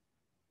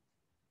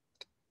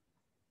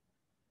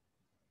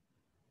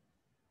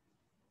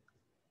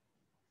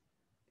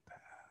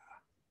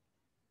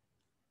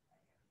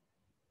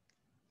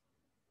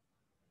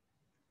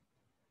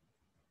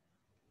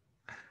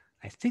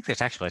I think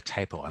there's actually a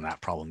typo on that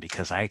problem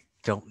because I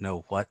don't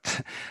know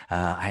what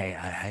I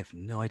have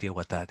no idea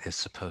what that is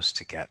supposed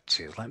to get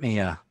to. Let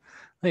me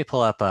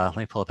pull up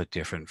a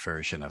different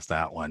version of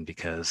that one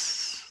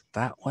because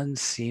that one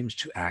seems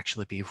to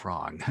actually be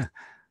wrong,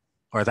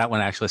 or that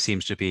one actually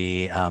seems to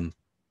be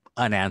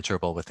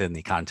unanswerable within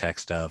the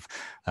context of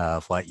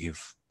what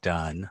you've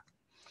done.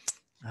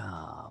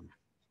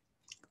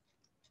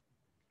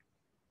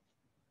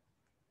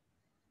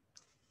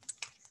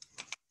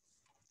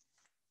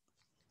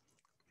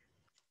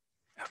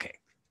 Okay,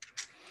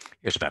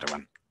 here's a better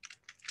one.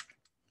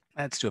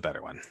 Let's do a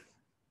better one.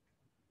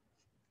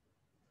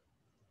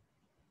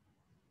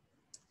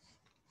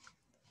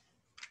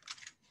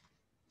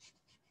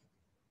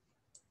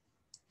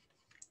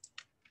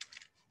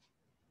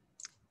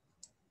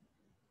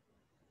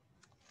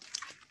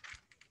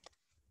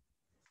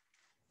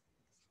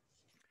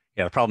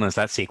 Yeah, the problem is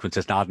that sequence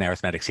is not an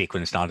arithmetic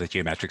sequence, not a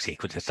geometric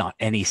sequence. It's not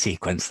any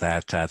sequence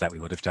that that we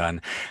would have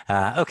done.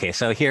 Okay,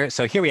 so here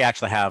we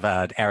actually have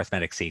an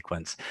arithmetic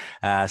sequence.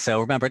 So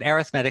remember, an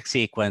arithmetic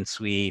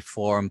sequence we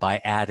form by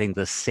adding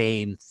the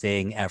same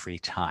thing every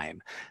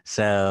time.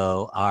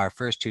 So our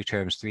first two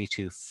terms, 3,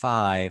 2,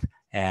 5,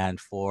 and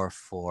 4,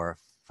 4,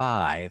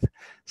 5.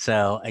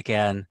 So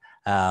again,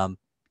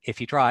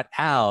 if you draw it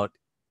out,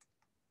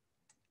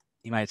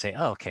 you might say,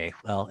 oh, okay,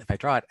 well, if I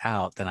draw it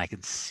out, then I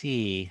can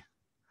see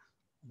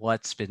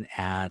what's been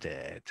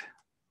added.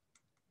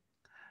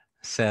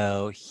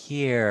 So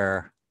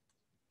here,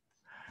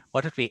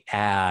 what did we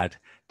add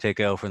to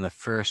go from the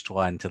first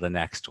one to the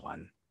next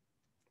one?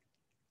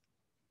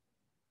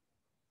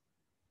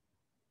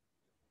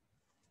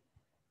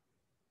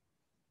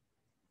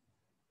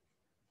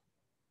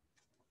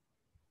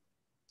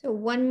 So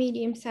one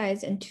medium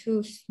size and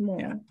two small.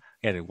 Yeah,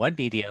 we added one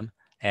medium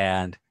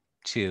and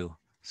two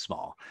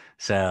small.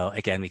 So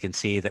again, we can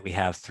see that we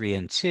have 3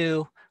 and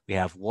 2. We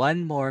have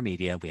one more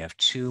medium, we have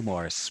 2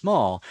 more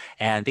small,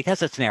 and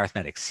because it's an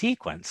arithmetic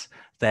sequence,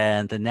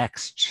 then the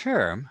next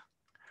term,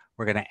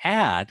 we're going to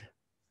add,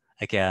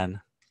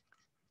 again,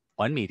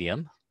 1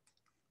 medium,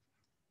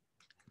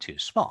 2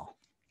 small.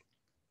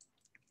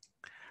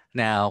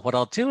 Now, what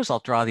I'll do is I'll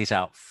draw these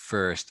out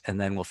first, and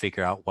then we'll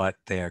figure out what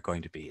they are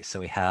going to be. So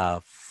we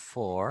have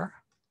 4,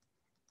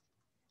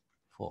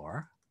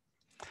 4,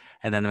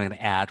 and then I'm going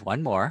to add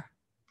 1 more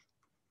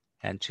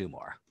and 2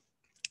 more.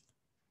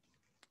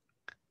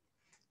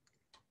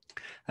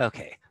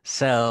 Okay,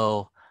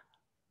 so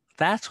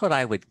that's what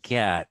I would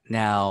get.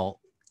 Now,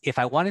 if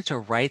I wanted to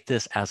write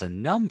this as a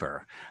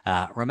number,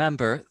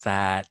 remember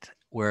that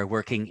we're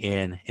working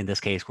in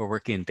this case, we're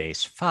working in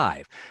base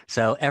 5.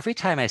 So every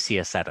time I see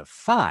a set of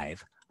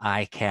 5,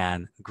 I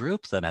can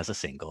group them as a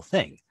single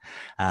thing.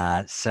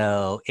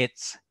 So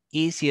it's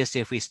easiest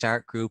if we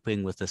start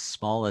grouping with the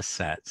smallest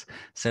sets.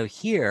 So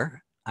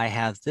here I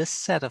have this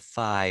set of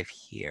 5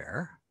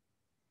 here.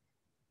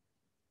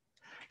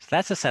 So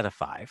that's a set of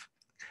 5.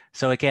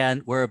 So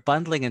again, we're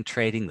bundling and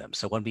trading them.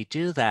 So when we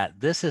do that,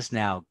 this is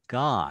now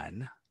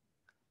gone,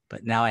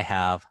 but now I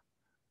have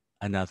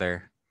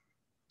another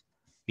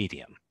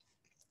medium.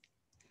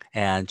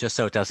 And just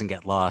so it doesn't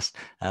get lost,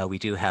 we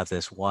do have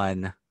this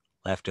one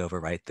left over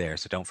right there.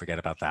 So don't forget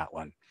about that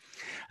one.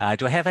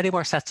 Do I have any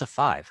more sets of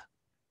 5?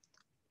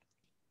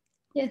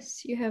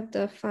 Yes, you have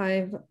the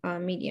 5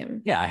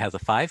 medium. Yeah, I have the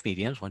 5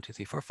 mediums, 1, 2,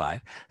 3, 4,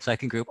 5. So I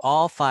can group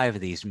all 5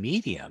 of these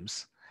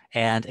mediums.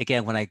 And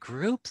again, when I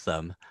group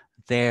them,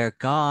 they're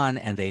gone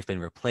and they've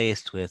been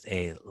replaced with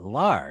a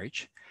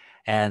large.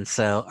 And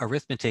so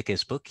arithmetic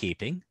is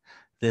bookkeeping.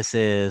 This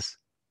is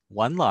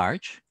 1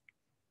 large,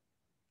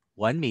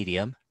 1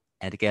 medium,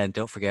 And again,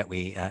 don't forget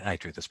I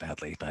drew this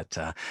badly, but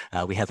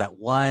we have that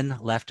one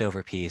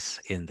leftover piece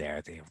in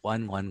there, the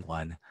 1, 1,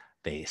 1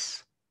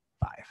 base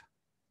 5.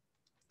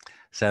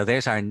 So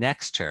there's our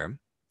next term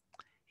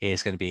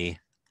is going to be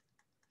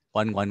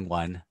 1, 1,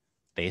 1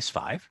 base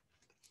 5.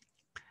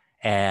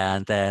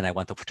 And then I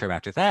want the term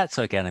after that.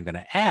 So again, I'm going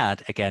to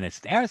add, again, it's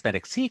an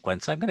arithmetic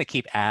sequence. So I'm going to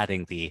keep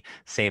adding the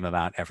same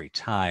amount every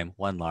time,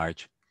 1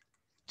 large,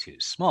 2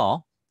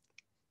 small.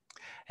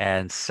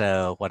 And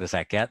so what does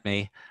that get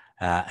me?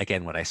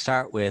 Again, what I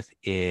start with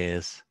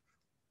is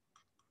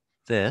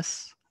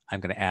this. I'm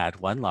going to add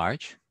 1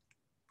 large,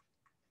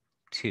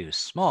 2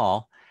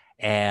 small,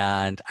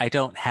 and I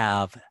don't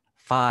have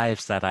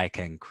 5s that I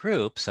can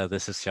group. So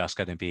this is just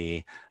going to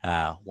be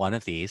one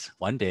of these,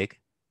 1 big,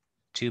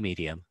 2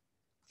 medium,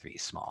 3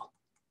 small.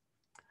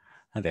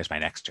 And there's my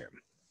next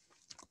term.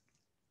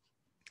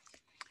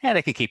 And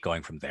I can keep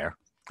going from there.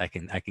 I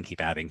can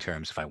keep adding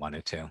terms if I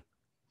wanted to.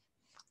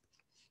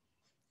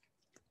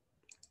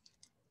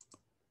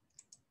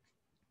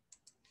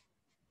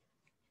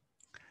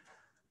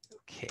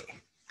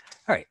 Okay.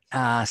 All right.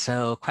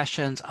 So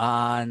questions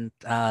on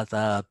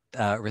the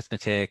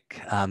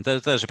arithmetic.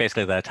 Those are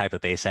basically the type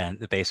of base n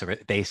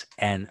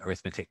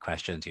arithmetic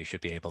questions you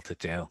should be able to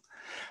do.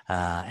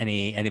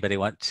 Anybody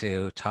want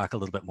to talk a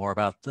little bit more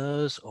about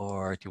those,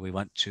 or do we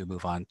want to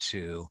move on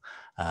to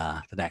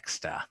the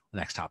next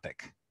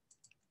topic?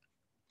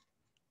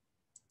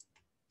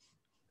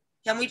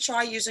 Can we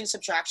try using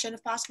subtraction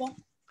if possible?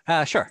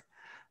 Sure.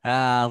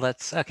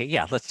 Let's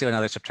do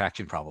another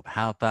subtraction problem.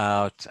 How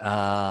about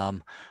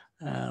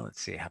let's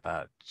see, how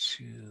about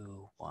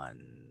 2,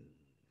 1,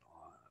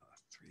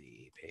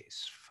 3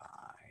 base 5,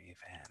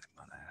 and I'm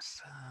gonna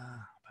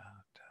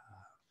about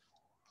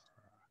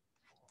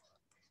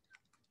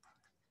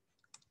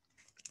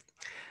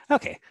 4.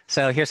 Okay,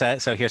 so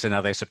here's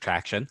another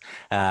subtraction.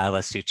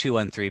 Let's do 2,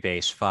 1, 3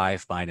 base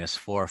 5 minus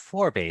 4,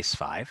 4 base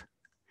 5.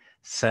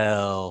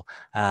 So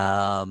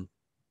how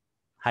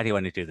do you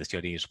want to do this? Do you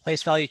want to use a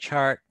place value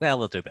chart? Well,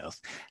 we'll do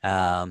both.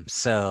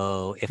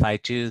 So if I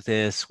do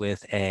this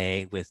with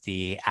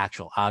the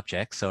actual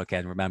object, so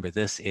again, remember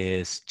this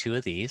is 2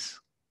 of these,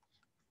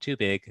 2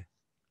 big,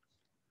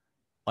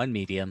 1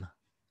 medium,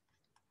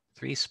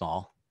 3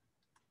 small,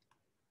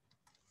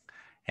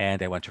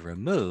 and I want to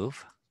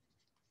remove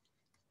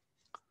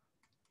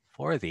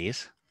 4 of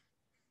these,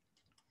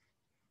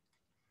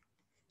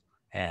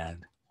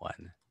 and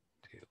 1,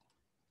 2, 3,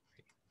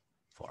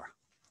 4.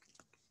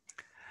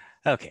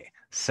 Okay,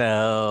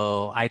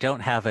 so I don't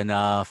have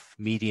enough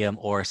medium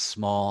or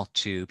small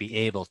to be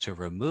able to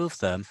remove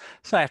them,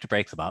 so I have to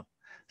break them up.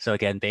 So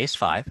again, base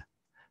 5.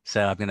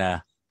 So I'm going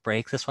to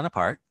break this one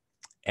apart,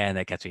 and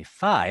that gets me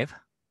 5.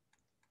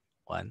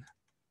 1,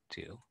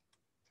 2,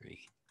 3,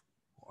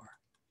 4,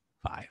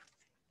 5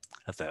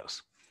 of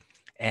those.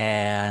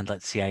 And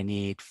let's see, I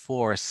need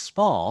 4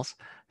 smalls,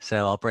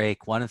 so I'll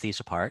break one of these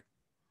apart,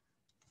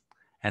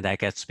 and that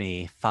gets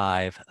me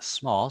 5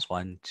 smalls.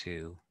 1,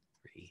 2,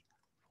 3,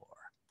 4,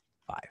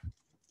 5.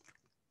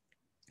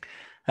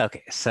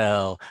 Okay,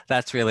 so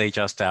that's really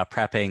just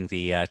prepping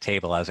the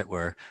table, as it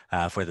were,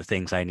 for the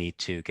things I need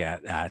to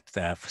get at.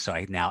 So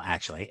I now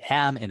actually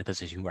am in a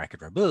position where I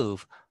could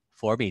remove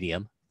 4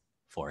 medium,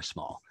 4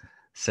 small.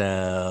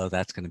 So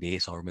that's going to be,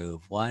 so I'll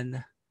remove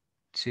 1,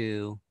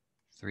 2,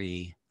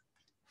 3,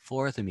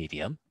 4 the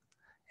medium,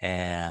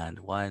 and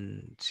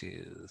 1,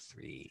 2,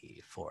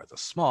 3, 4 the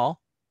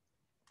small.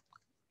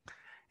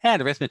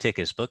 And arithmetic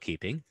is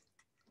bookkeeping.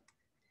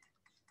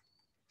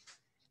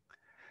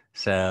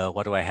 So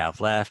what do I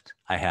have left?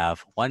 I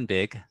have 1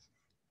 big,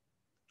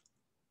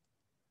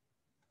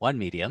 1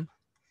 medium,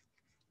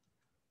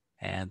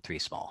 and 3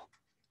 small.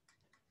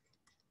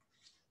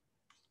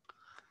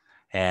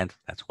 And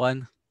that's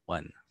 1,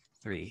 1,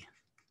 3,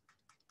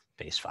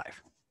 base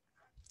 5.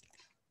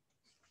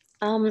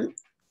 I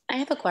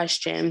have a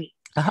question.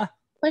 Uh-huh.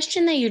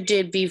 Question that you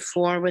did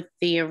before with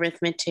the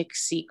arithmetic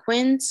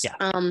sequence.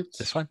 Yeah,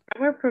 this one?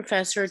 Our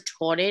professor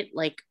taught it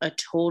like a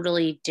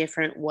totally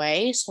different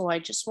way. So I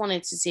just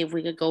wanted to see if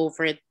we could go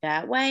over it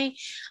that way.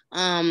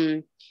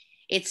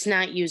 It's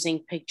not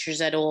using pictures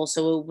at all.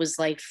 So it was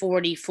like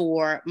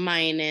 44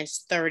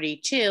 minus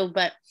 32,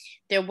 but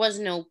there was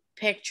no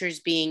pictures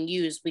being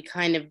used. We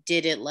kind of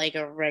did it like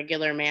a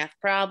regular math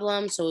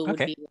problem. So it would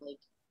be like,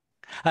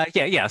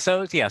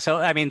 So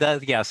I mean,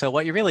 so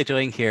what you're really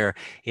doing here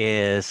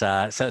is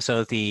so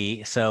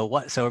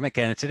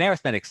again, it's an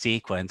arithmetic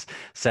sequence.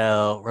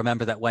 So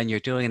remember that when you're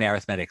doing an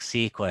arithmetic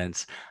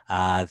sequence,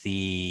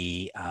 you're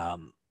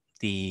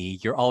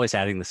always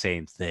adding the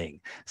same thing.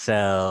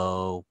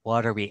 So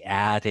what are we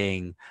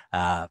adding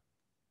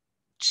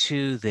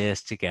to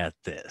this to get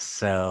this?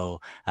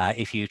 So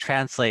if you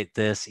translate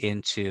this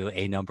into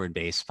a number in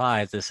base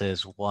 5, this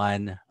is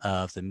 1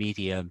 of the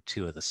medium,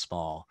 2 of the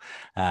small.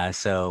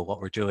 So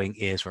what we're doing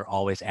is we're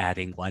always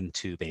adding 1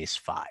 to base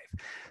 5.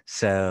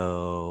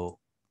 So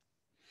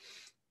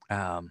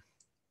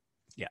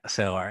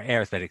so our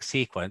arithmetic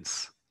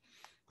sequence,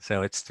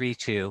 so it's 3,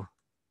 2,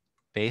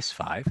 base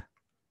 5,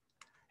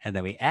 and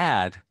then we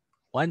add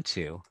 1,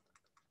 2,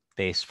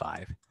 base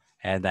 5.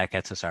 And that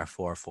gets us our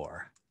 4,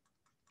 4,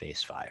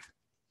 base 5.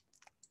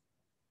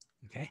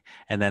 Okay,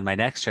 and then my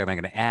next term, I'm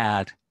going to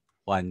add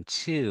 1,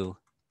 2,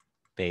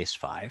 base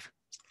 5.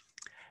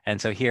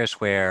 And so here's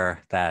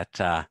where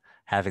that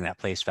having that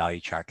place value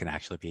chart can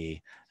actually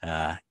be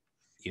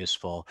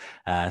useful.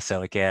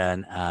 So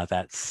again,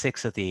 that's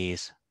 6 of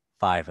these,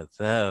 5 of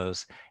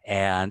those,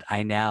 and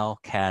I now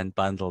can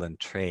bundle and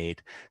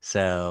trade.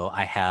 So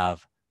I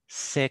have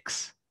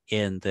 6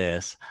 in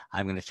this.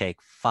 I'm going to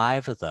take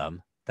 5 of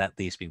them. That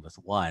leaves me with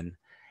 1.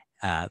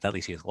 That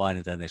leaves me with 1,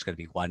 and then there's going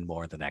to be 1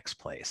 more in the next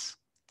place.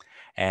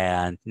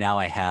 And now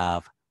I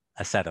have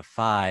a set of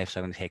 5, so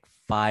I'm going to take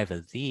 5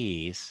 of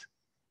these,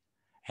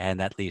 and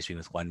that leaves me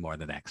with 1 more in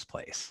the next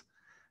place.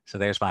 So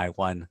there's my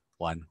 1,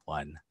 1,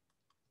 1,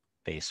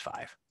 base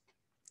 5.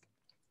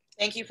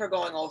 Thank you for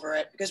going over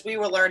it because we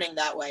were learning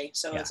that way.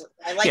 So Yeah. it's,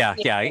 I like.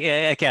 Yeah.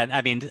 Again,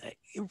 I mean,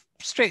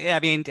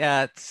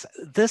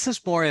 this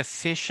is more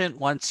efficient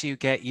once you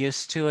get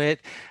used to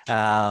it.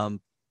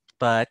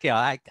 But yeah,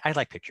 I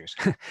like pictures.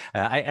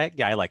 I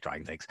like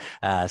drawing things.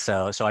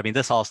 So I mean,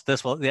 this will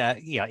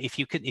if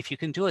you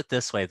can do it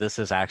this way,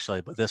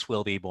 this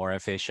will be more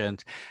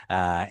efficient.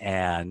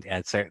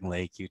 And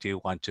certainly you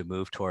do want to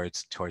move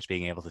towards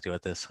being able to do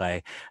it this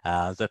way.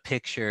 The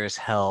pictures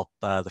help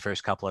the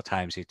first couple of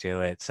times you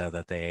do it, so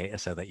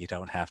that you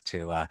don't have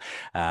to.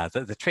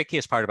 The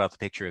trickiest part about the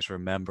picture is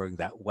remembering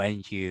that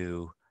when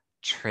you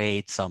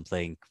trade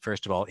something,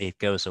 first of all, it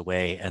goes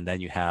away, and then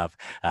you have,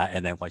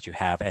 and then what you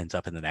have ends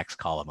up in the next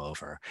column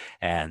over.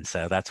 And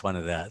so that's one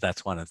of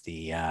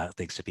the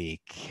things to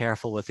be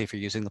careful with if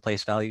you're using the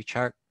place value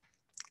chart.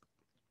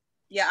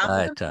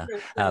 Yeah.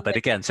 But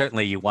again,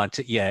 certainly you want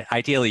to,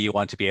 ideally you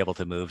want to be able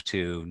to move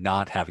to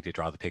not having to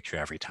draw the picture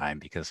every time,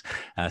 because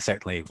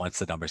certainly once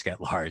the numbers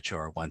get large,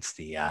 or once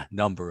the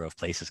number of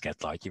places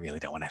get large, you really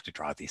don't want to have to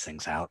draw these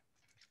things out.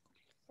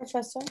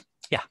 Professor?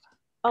 Yeah.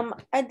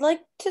 I'd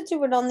like to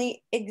do it on the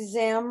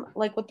exam,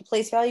 like with the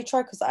place value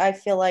chart, because I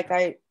feel like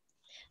that's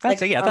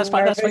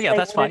fine.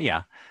 That's fine.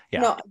 Yeah.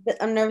 No,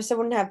 I'm nervous I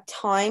wouldn't have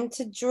time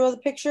to draw the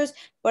pictures,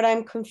 but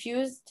I'm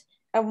confused.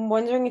 I'm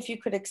wondering if you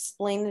could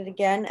explain it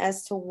again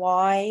as to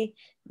why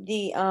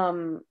the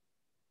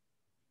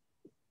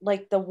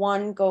like the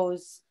one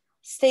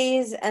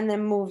stays and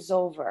then moves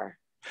over.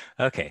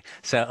 Okay.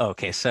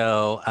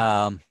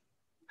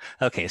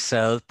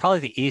 So probably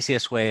the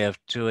easiest way of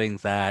doing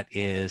that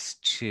is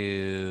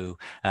to,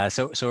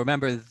 so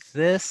remember,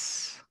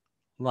 this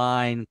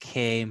line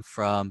came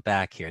from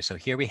back here. So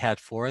here we had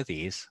 4 of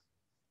these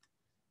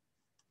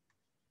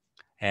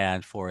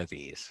and 4 of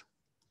these.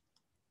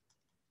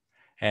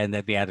 And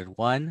then we added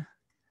 1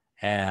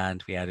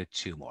 and we added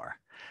 2 more.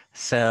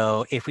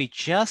 So if we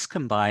just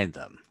combine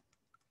them,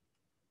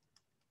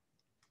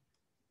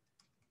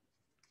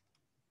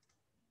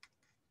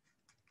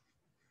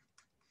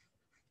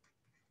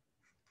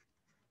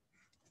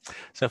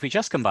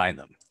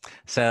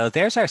 so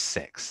there's our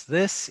 6.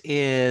 This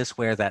is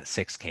where that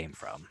 6 came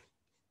from.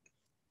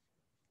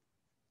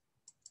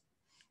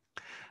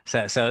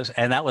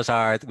 And that was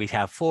we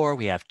have 4,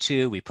 we have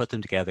 2, we put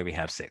them together, we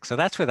have 6. So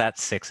that's where that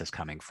 6 is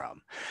coming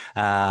from.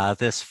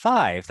 This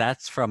 5,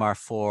 that's from our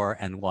 4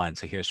 and 1.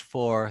 So here's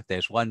 4,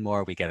 there's 1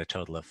 more, we get a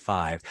total of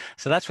 5.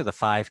 So that's where the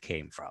 5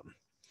 came from.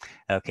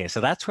 Okay, so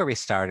that's where we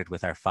started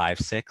with our 5,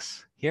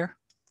 6 here.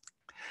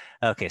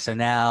 Okay, so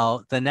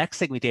now the next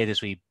thing we did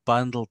is we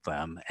bundled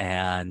them,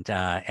 and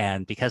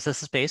because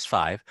this is base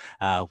 5,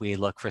 we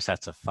look for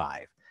sets of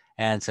 5.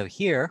 And so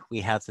here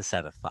we have the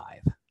set of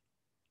 5.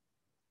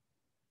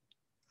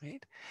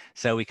 Right?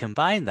 So we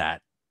combine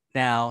that.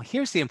 Now,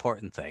 here's the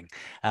important thing.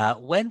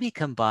 When we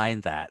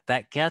combine that,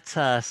 that gets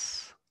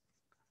us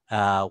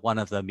one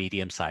of the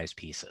medium-sized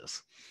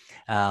pieces.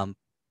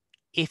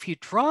 If you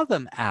draw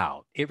them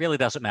out, it really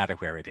doesn't matter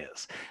where it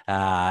is.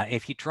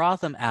 If you draw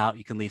them out,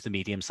 you can leave the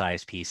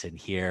medium-sized piece in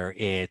here.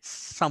 It's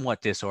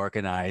somewhat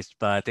disorganized,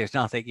 but there's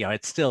nothing,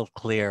 it's still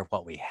clear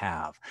what we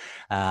have.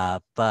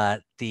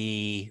 But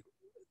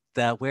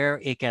where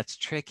it gets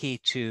tricky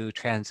to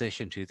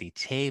transition to the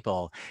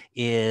table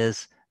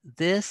is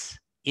this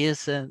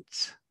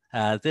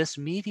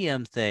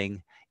medium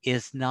thing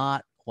is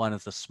not one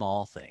of the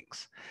small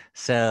things.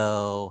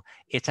 So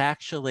it's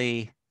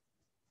actually,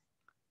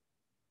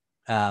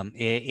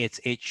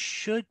 it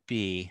should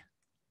be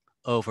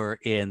over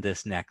in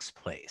this next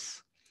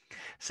place.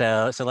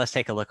 So let's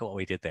take a look at what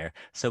we did there.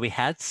 So we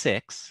had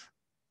 6,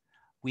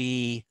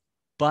 we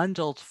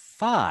bundled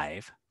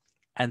 5,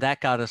 and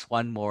that got us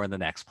 1 more in the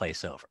next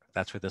place over.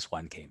 That's where this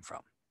 1 came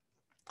from.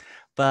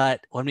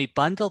 But when we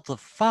bundled the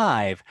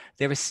 5,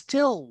 there was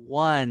still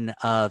 1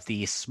 of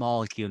these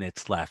small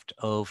units left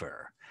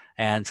over.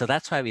 And so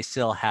that's why we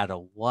still had a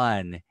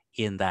 1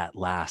 in that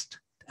last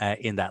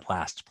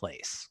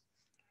place.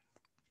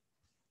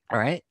 All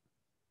right?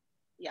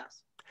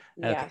 Yes.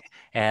 Okay. Yeah.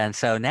 And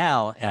so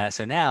now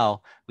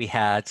we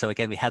had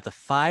the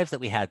 5 that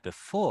we had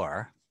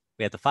before.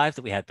 We had the 5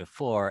 that we had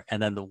before,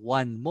 and then the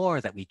 1 more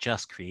that we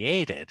just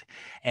created.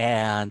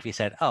 And we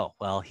said, oh,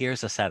 well,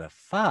 here's a set of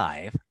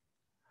 5.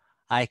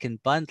 I can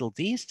bundle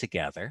these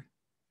together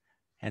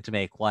and to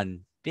make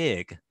one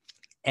big.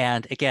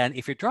 And again,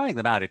 if you're drawing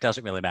them out, it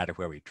doesn't really matter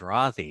where we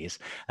draw these,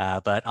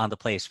 but on the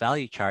place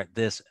value chart,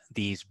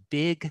 these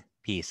big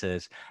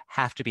pieces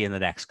have to be in the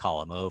next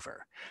column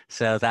over.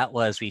 So that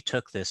was, we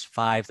took this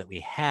 5 that we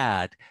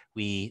had,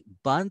 we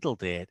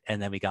bundled it,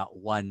 and then we got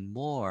one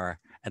more,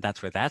 and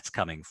that's where that's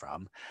coming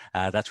from.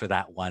 That's where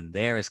that one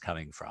there is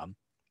coming from.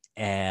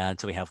 And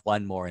so we have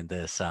one more in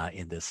this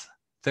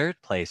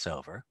third place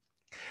over.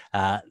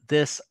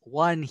 This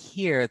one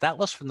here, that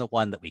was from the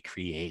one that we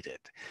created.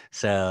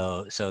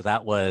 So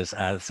that was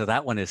so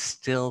that one is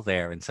still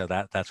there, and so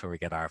that's where we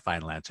get our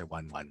final answer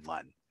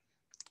 111.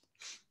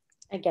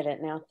 I get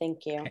it now.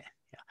 Thank you. Okay.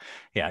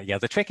 Yeah.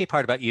 The tricky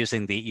part about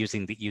using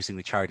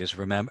the chart is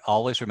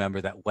always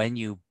remember that when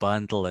you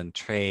bundle and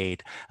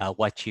trade,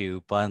 what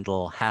you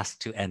bundle has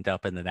to end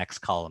up in the next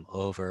column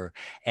over.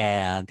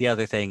 And the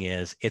other thing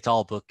is it's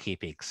all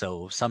bookkeeping.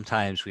 So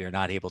sometimes we are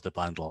not able to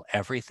bundle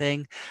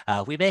everything.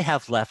 We may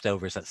have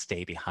leftovers that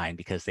stay behind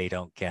because they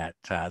don't get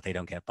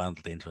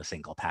bundled into a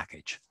single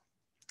package.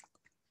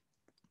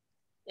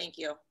 Thank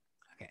you.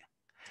 Okay.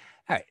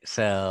 All right.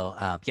 So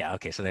yeah.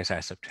 Okay. So there's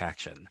our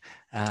subtraction.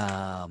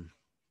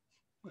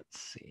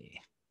 Let's see.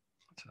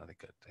 What's another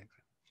good thing?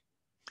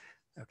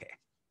 Okay.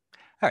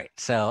 All right.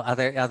 So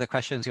other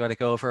questions you want to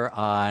go over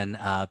on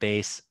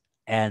base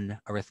N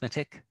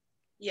arithmetic?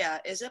 Yeah.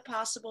 Is it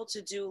possible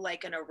to do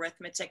like an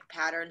arithmetic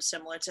pattern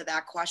similar to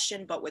that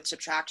question, but with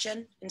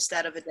subtraction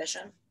instead of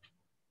addition?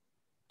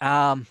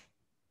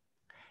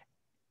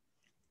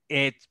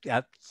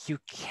 You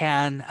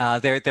can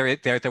there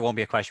won't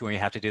be a question where you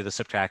have to do the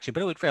subtraction,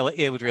 but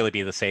it would really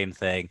be the same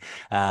thing.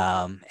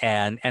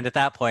 And at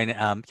that point,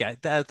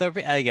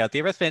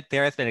 the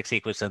arithmetic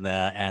sequence and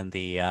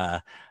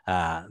the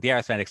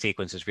arithmetic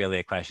sequence is really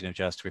a question of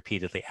just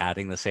repeatedly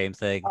adding the same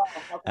thing.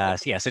 Oh,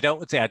 okay. So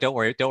don't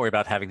worry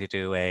about having to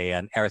do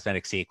an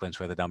arithmetic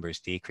sequence where the numbers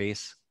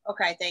decrease.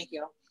 Okay, thank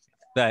you.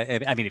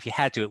 But I mean, if you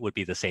had to, it would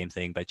be the same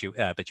thing, but you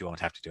won't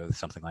have to do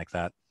something like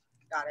that.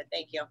 Got it.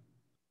 Thank you.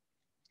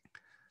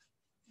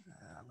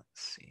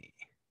 Let's see.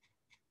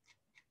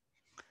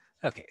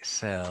 Okay,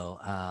 so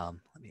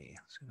let me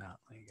zoom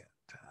out. Let me get.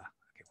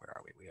 Okay, where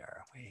are we? We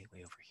are way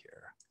over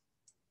here.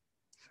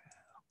 So,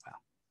 wow.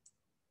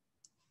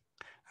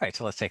 All right,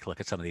 so let's take a look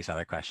at some of these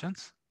other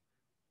questions.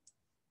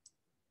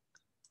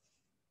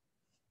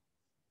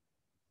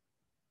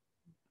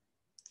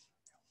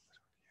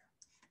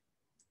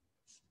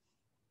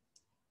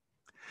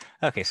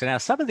 Okay, so now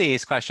some of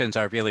these questions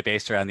are really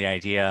based around the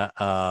idea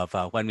of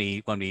when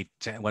we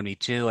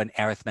do an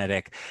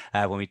arithmetic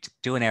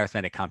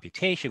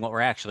computation, what we're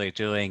actually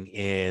doing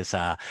is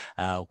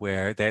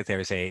where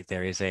there is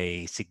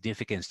a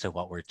significance to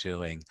what we're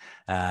doing.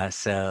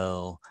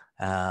 So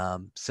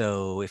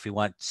if we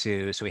want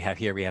to, so we have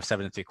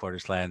 7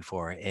 3/4 land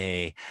for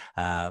a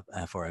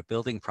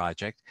building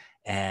project,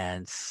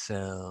 and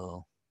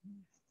so.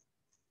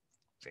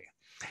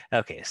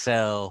 Okay,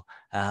 so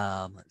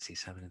let's see,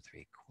 7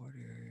 3/4.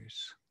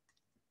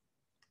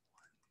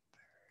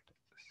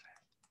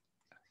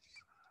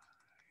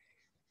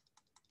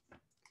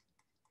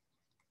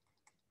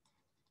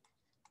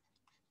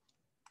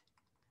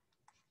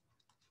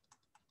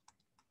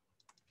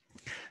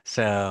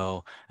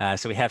 So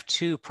we have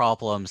two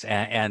problems,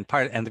 and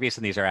the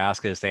reason these are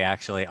asked is they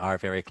actually are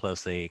very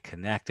closely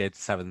connected.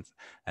 7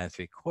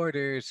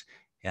 3/4,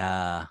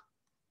 2/3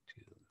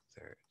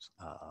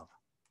 of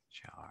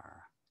jar.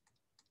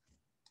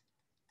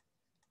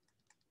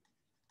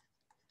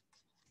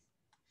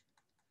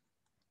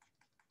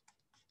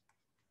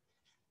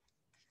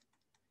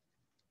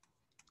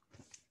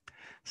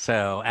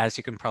 So as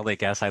you can probably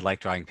guess, I like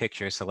drawing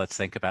pictures. So let's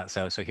think about,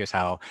 so here's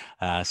how,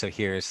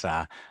 here's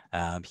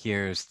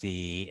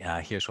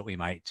what we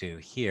might do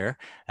here.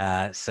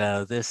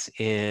 So this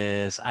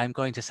is, I'm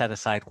going to set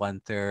aside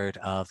 1/3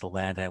 of the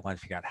land. I want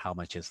to figure out how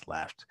much is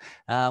left.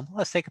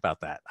 Let's think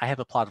about that. I have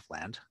a plot of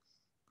land.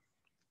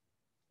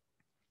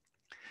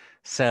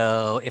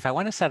 So if I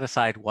want to set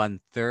aside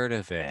 1/3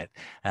 of it,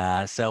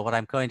 so what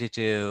I'm going to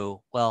do,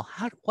 well,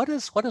 what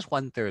does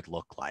 1/3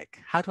 look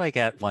like? How do I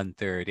get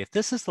 1/3? If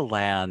this is the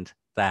land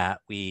that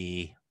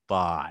we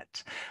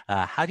bought,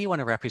 how do you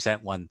want to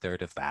represent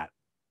 1/3 of that?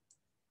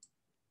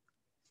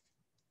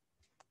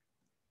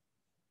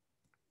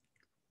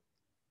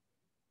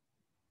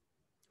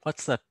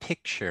 What's the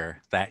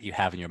picture that you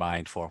have in your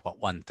mind for what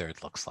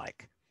 1/3 looks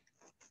like?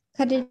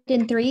 Cut it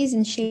in 3s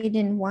and shade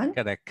in 1.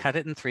 Gonna cut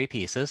it in 3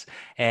 pieces,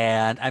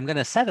 and I'm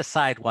gonna set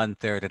aside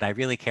 1/3, and I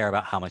really care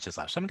about how much is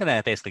left. So I'm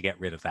gonna basically get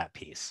rid of that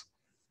piece.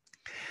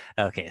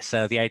 Okay,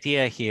 so the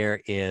idea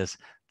here is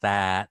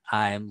that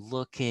I'm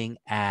looking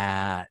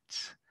at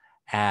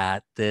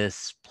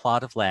this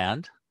plot of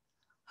land.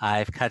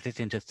 I've cut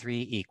it into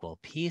 3 equal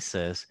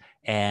pieces,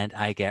 and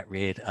I get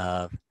rid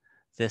of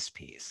this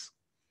piece.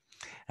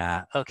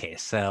 Okay,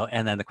 so,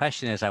 and then the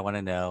question is, I want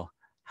to know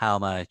how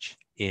much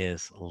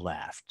is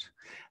left.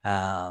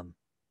 So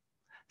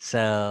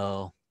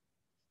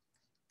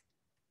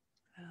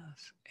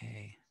as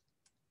a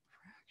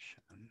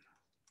fraction,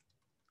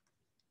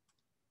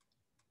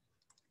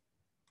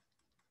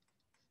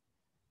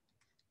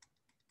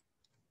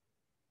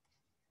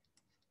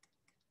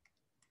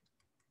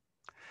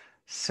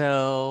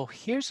 So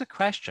here's a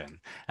question.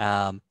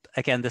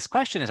 Again, this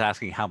question is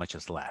asking how much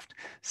is left.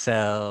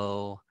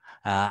 So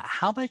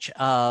how much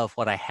of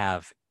what I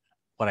have,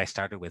 what I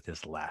started with,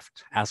 is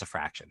left as a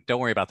fraction? Don't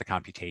worry about the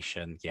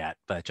computation yet,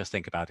 but just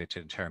think about it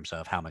in terms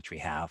of how much we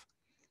have.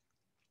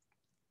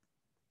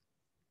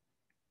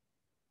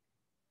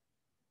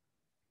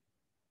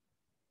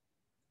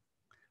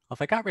 Well,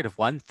 if I got rid of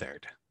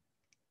 1/3,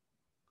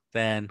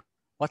 then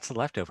what's the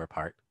leftover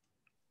part?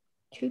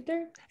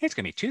 2/3? It's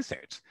going to be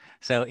 2/3.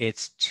 So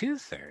it's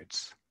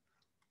 2/3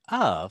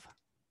 of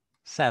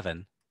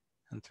 7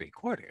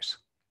 3/4.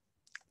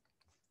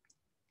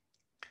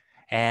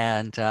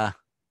 And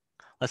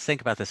let's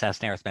think about this as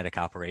an arithmetic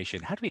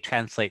operation. How do we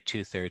translate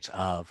 2/3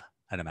 of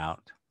an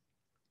amount?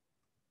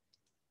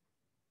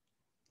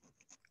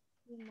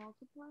 You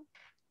multiply?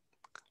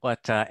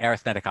 What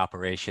arithmetic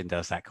operation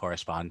does that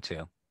correspond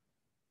to?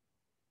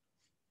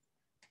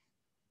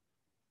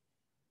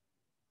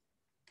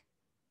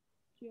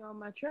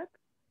 Geometric?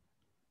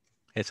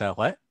 It's a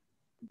what?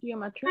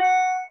 Geometric?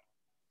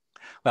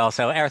 Well,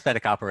 so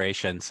arithmetic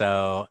operation.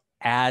 So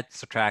add,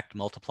 subtract,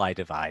 multiply,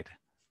 divide.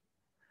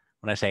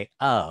 When I say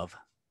of,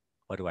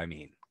 what do I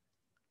mean?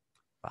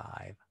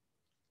 5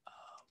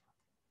 of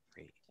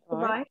 3.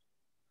 Divide?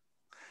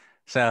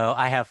 So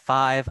I have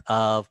 5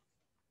 of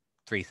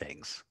 3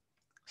 things.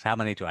 So how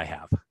many do I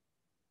have?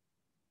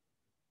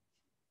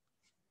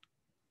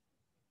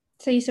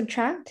 So you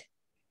subtract?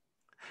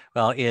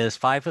 Well, is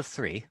 5 of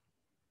 3.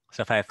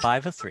 So if I have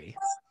 5 of 3,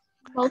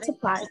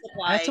 Multiply.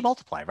 that's a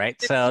multiply,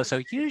 right? So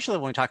usually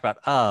when we talk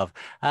about of,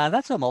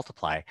 that's a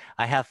multiply.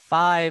 I have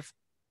 5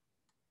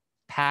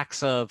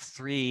 packs of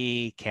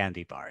 3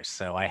 candy bars.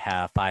 So I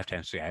have 5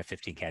 times 3, I have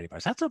 15 candy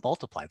bars. That's a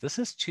multiply. This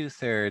is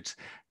 2/3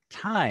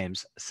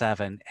 times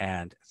 7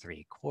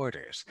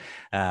 3/4.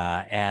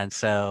 And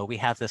so we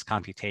have this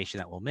computation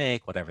that will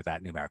make whatever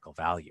that numerical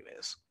value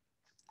is.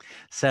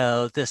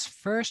 So this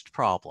first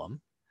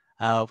problem,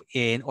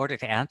 in order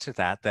to answer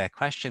that, the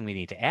question we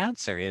need to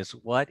answer is,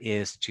 what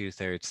is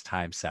 2/3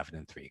 times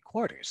 7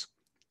 3/4?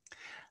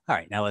 All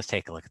right, now let's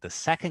take a look at the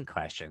second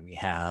question. We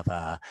have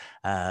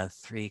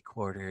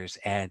 3/4,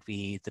 and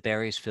the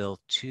berries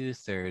fill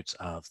 2/3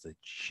 of the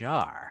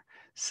jar.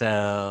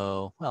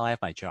 So, well, I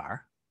have my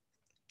jar.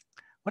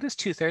 What does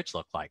 2/3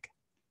 look like?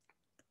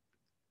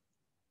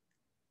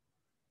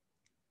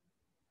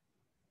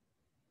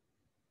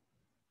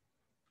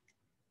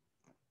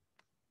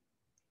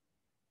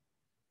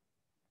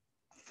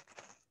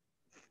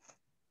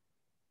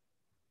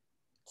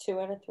 Two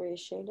out of 3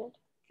 is shaded.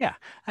 Yeah,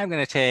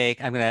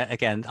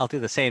 again, I'll do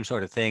the same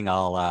sort of thing.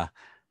 I'll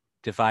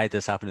divide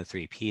this up into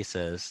 3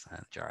 pieces.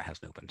 The jar has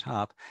an open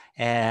top.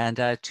 And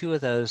 2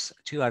 of those,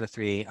 2 out of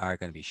 3 are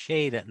going to be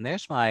shaded. And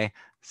there's my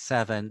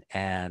 7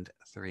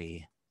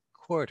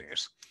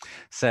 3/4.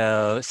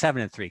 So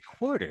 7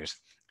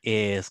 3/4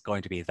 is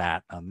going to be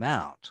that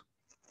amount.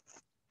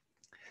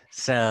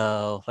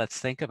 So let's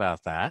think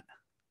about that.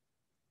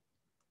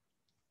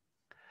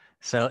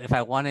 So if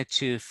I wanted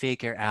to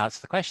figure out, so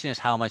the question is,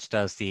 how much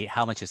is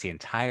the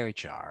entire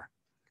jar?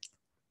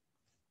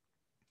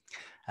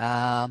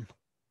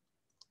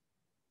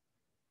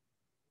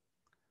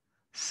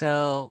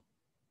 So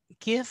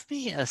give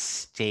me a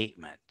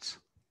statement.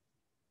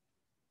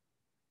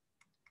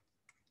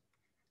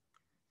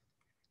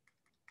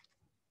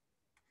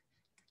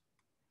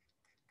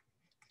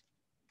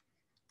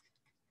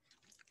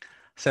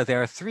 So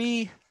there are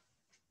 3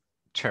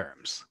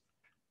 terms: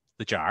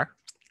 the jar,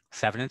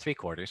 7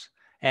 3/4,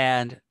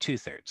 and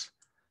 2/3.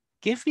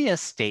 Give me a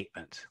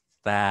statement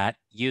that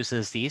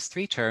uses these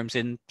 3 terms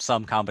in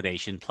some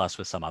combination, plus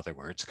with some other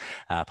words,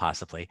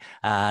 possibly,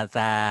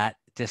 that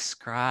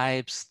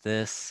describes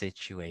this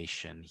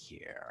situation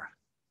here.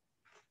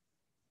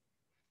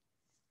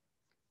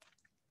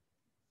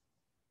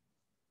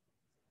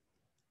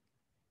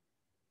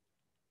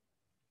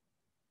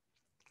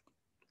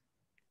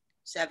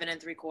 Seven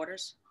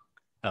 3/4.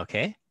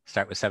 Okay,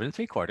 start with 7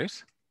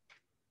 3/4.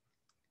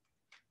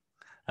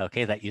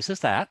 Okay, that uses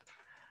that.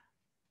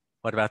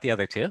 What about the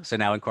other 2? So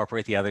now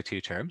incorporate the other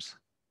 2 terms.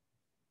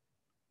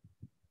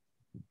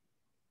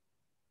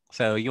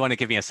 So you want to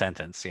give me a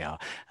sentence, so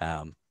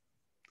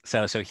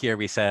here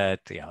we said,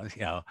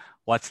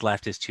 what's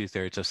left is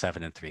 2/3 of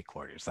 7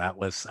 3/4. That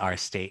was our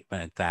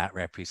statement that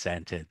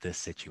represented this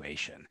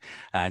situation.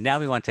 Now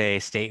we want a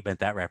statement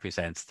that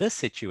represents this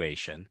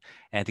situation.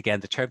 And again,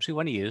 the terms we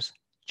want to use: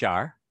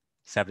 jar,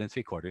 7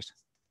 3/4,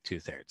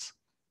 2/3.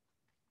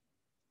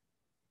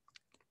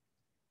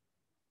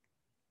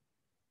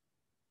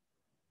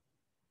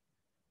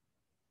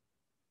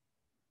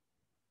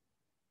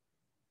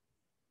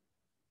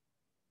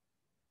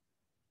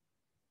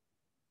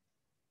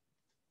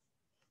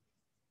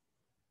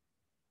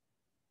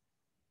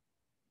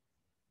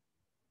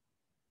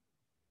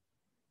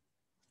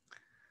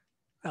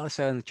 Well, let's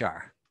in the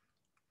jar.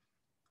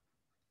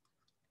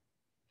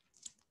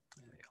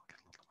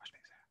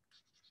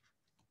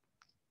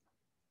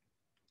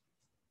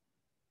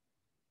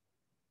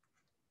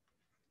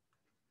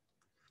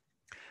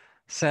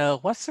 So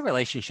what's the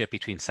relationship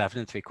between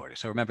 7 3/4?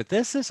 So remember,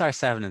 this is our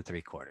 7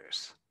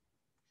 3/4.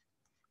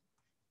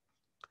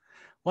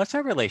 What's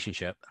our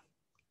relationship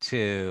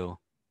to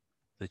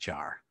the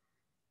jar?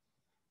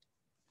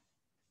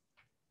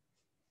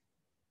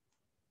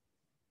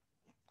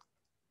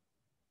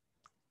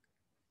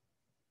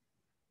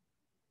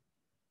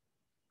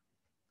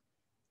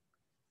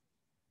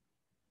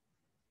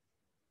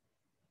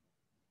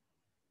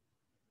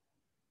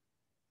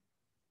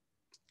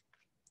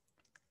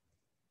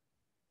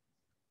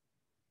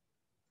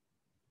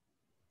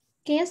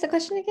 Can you ask the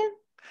question again?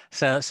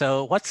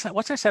 So what's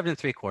our 7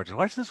 3/4?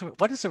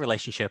 What is the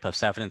relationship of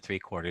 7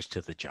 3/4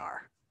 to the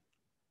jar?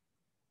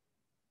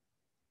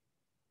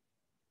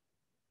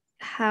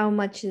 How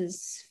much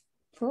is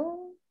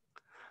full?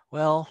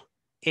 Well,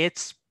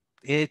 it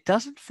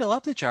doesn't fill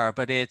up the jar,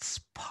 but it's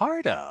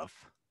part of.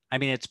 I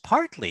mean, it's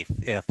partly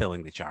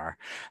filling the jar.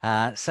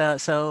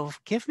 So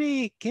give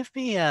me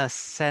a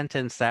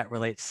sentence that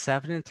relates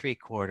 7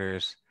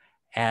 3/4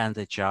 and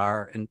the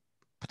jar, and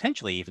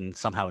potentially even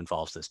somehow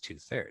involves this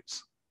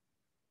 2/3.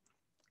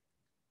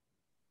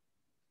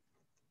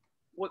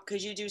 What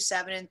could you do?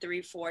 7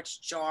 3/4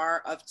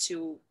 jar of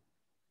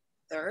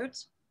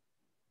 2/3?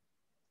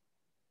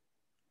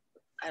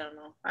 I don't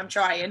know. I'm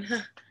trying.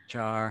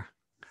 Jar.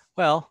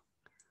 Well,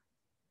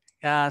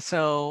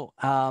 so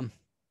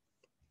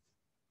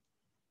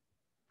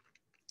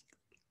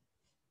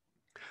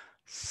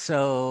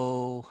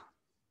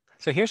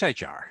here's our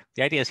jar.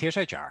 The idea is here's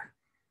our jar.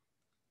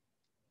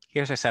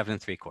 Here's our 7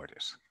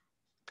 3/4.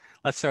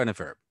 Let's throw in a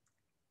verb.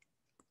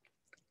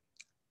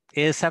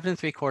 Is 7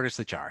 3/4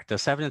 the jar?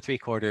 Does 7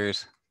 3/4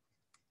 is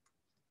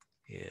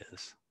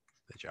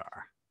the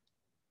jar?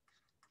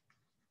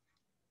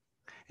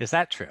 Is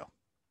that true?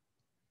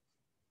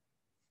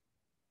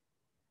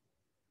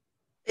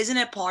 Isn't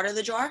it part of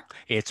the jar?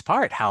 It's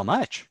part. How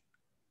much?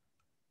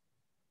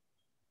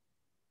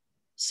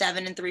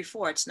 7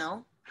 3/4,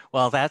 no?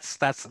 Well, that's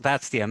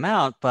the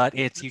amount, but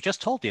it's, you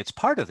just told me it's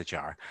part of the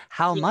jar.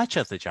 How much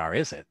of the jar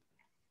is it?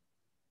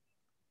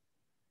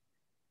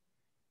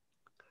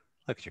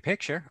 Look at your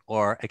picture,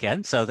 or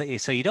again, so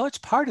you know it's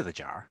part of the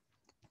jar.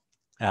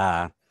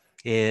 So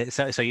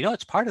you know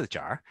it's part of the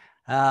jar.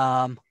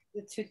 The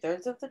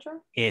 2/3 of the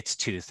jar? It's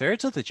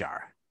 2/3 of the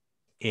jar.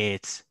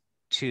 It's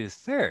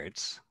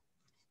 2/3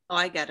 Oh,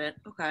 I get it.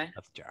 Okay.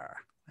 of the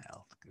jar.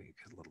 Well, give me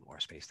a little more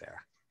space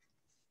there.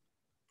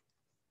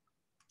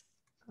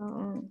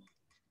 Oh.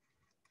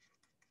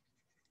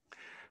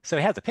 So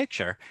we have the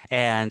picture,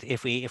 and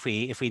if we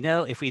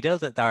know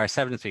that there are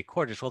 7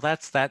 3/4, well,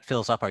 that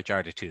fills up our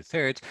jar to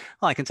 2/3.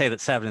 Well, I can say that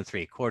 7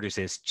 3/4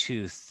 is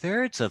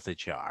 2/3 of the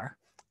jar,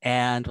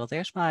 and well,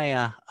 there's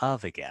my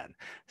of again.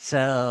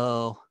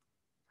 So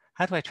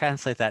how do I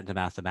translate that into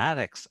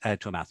mathematics,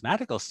 to a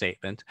mathematical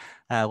statement?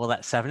 Well,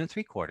 that's 7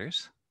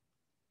 3/4.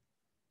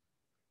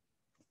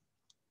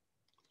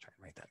 Try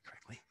and write that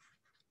correctly.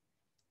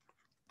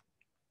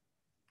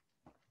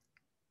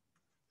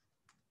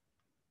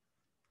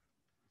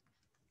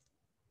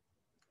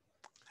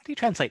 How do you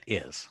translate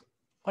is?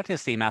 What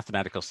is the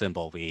mathematical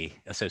symbol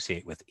we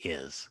associate with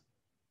is?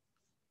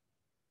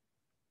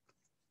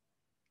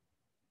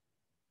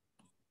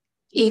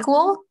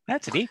 Equal?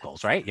 That's an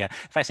equals, right? Yeah.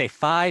 If I say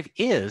 5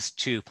 is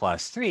 2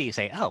 plus 3, you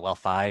say, oh, well,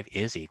 5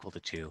 is equal to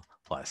 2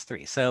 plus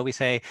 3. So we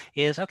say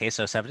is, okay,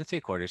 so 7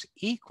 3/4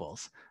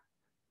 equals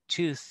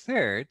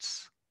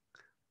 2/3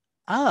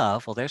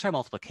 of, well, there's our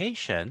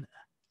multiplication,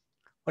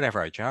 whatever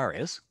our jar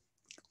is.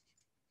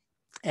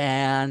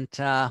 And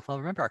well,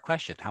 remember our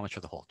question, how much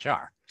for the whole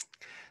jar?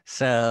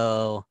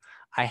 So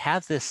I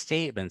have this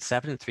statement,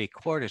 7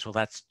 3/4, well,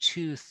 that's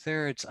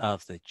 2/3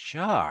 of the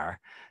jar.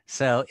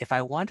 So if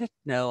I wanted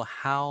to know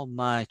how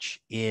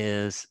much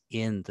is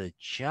in the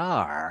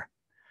jar,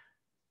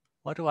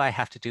 what do I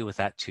have to do with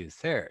that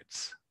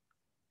 2/3?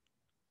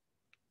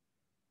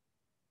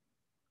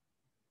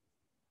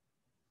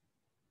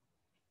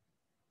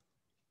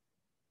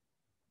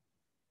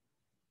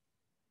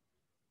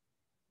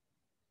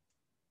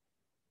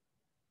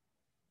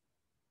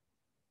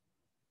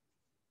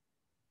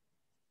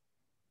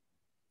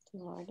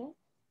 Divide it.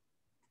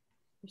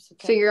 Or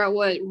subtract Figure out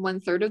what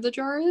 1/3 of the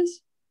jar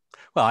is?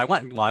 Well, I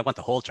want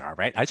the whole jar,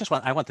 right?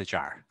 I want the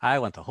jar. I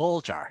want the whole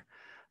jar.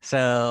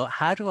 So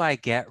how do I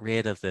get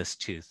rid of this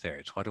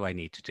 2/3? What do I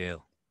need to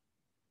do?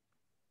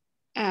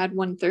 Add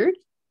 1/3?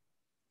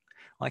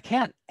 Well, I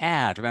can't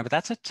add. Remember,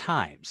 that's a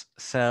times.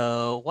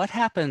 So what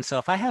happens? So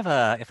if I have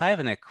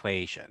an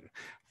equation,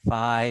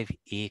 5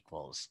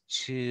 equals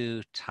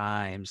 2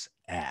 times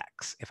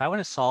x. If I want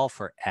to solve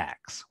for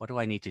x, what do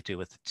I need to do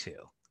with the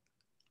 2?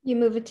 You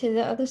move it to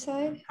the other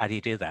side, How do you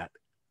do that?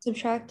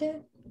 subtract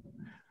it,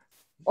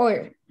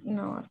 or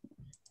no?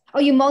 Oh,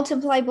 you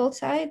multiply both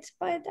sides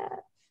by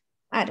that?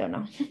 I don't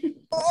know.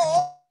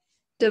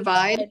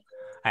 Divide?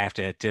 I have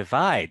to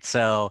divide.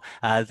 So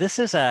this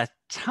is a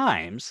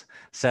times.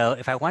 So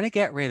if I want to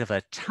get rid of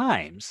a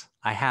times,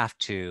 I have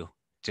to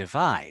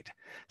divide.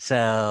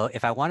 So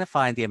if I want to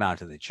find the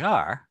amount of the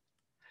jar,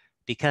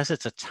 because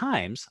it's a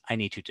times, I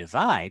need to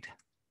divide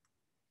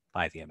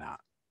by the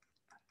amount.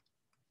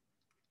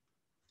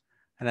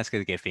 and that's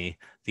going to give me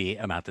the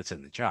amount that's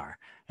in the jar.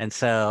 And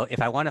so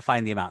if I want to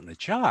find the amount in the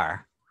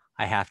jar,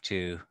 I have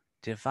to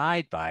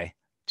divide by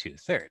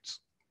 2/3.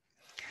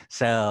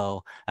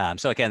 So,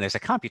 so again, there's a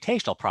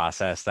computational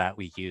process that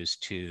we use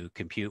to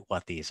compute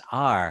what these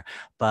are,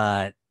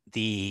 but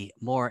the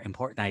more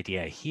important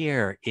idea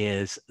here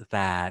is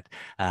that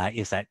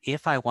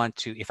if I want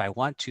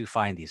to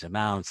find these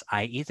amounts,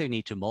 I either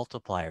need to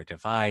multiply or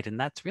divide, and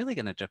that's really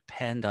going to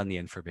depend on the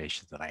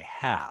information that I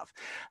have.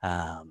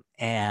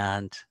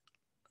 And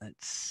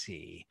let's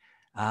see,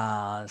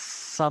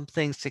 some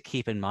things to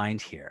keep in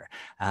mind here.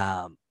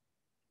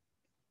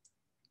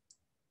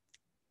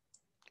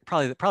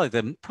 Probably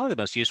the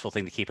most useful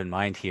thing to keep in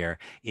mind here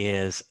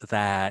is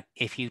that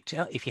if you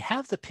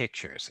have the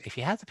pictures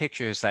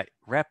that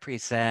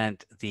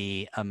represent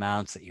the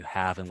amounts that you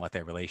have and what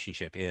their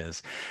relationship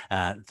is,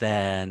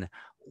 then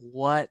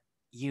what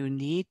you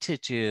need to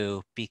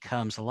do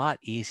becomes a lot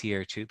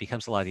easier to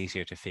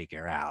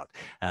figure out,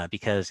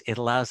 because it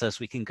allows us,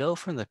 we can go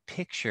from the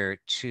picture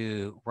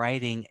to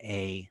writing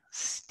a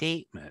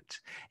statement,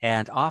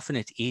 and often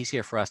it's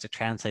easier for us to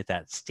translate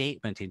that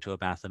statement into a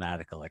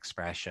mathematical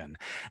expression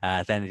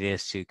than it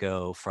is to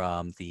go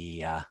from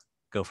the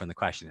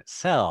question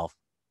itself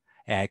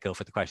and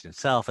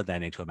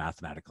then into a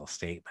mathematical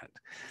statement.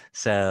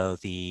 So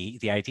the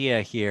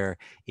idea here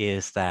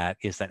is that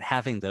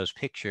having those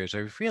pictures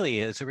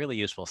is a really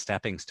useful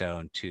stepping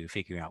stone to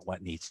figuring out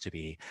what needs to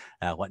be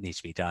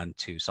done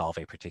to solve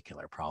a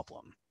particular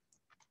problem.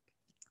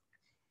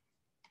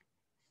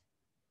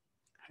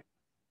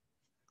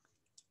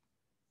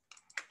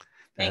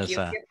 Thank you.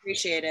 We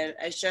appreciate it.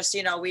 It's just,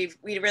 you know, we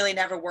really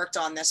never worked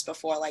on this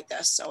before like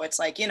this. So it's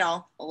like, you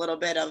know, a little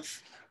bit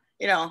of,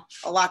 you know,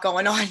 a lot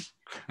going on.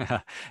 Yeah.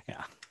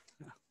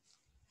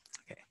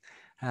 Okay.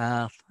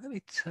 Let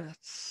me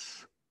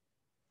just,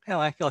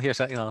 you'll hear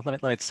something.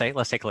 Let's take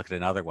a look at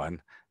another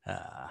one.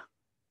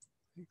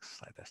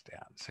 Slide this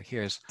down. So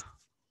here's,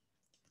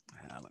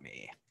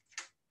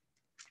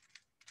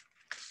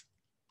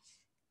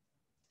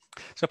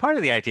 So part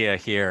of the idea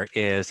here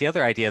is, the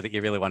other idea that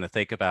you really want to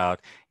think about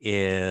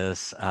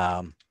is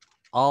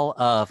all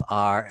of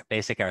our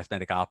basic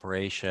arithmetic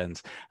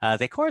operations,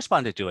 they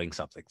correspond to doing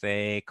something.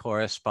 They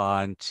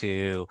correspond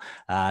to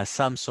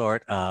some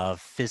sort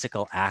of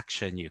physical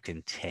action you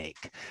can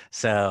take.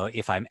 So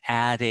if I'm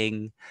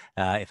adding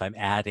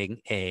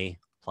A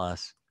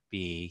plus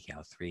B,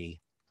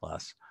 3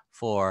 plus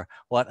 4,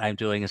 what I'm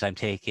doing is I'm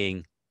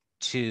taking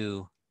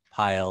two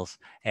piles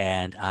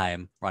and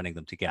I'm running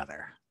them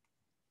together.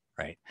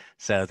 Right.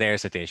 So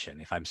there's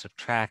addition. If I'm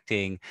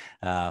subtracting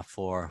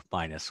 4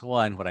 minus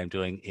 1, what I'm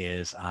doing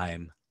is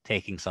I'm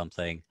taking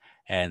something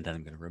and then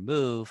I'm going to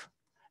remove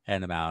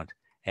an amount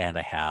and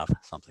I have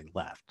something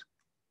left.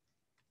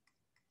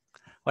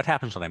 What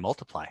happens when I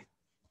multiply?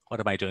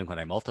 What am I doing when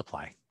I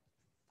multiply?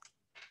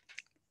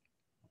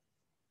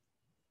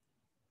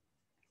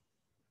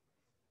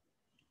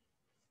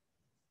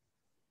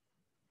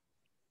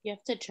 You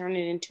have to turn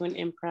it into an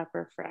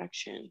improper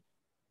fraction.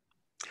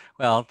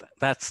 Well,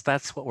 that's the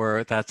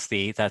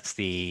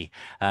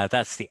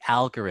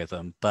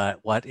algorithm. But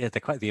what is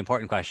the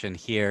important question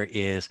here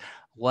is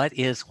what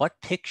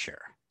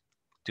picture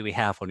do we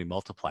have when we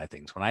multiply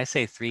things? When I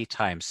say 3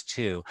 times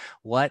 2,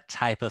 what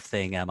type of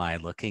thing am I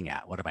looking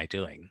at? What am I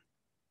doing?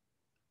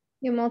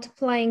 You're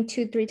multiplying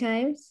 2 3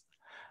 times.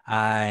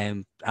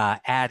 I'm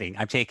adding.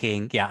 I'm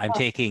taking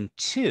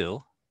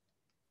 2,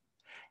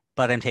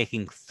 but I'm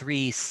taking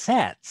 3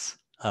 sets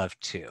of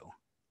 2.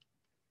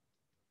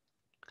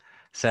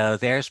 So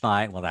there's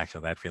my, well,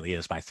 actually, that really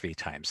is my 3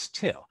 times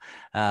 2.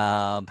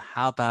 How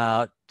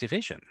about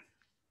division?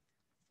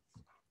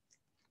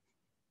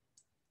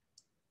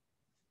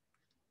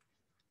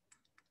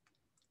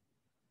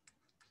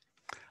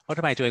 What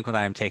am I doing when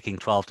I'm taking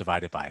 12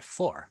 divided by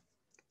 4?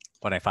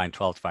 When I find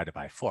 12 divided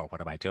by 4,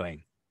 what am I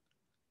doing?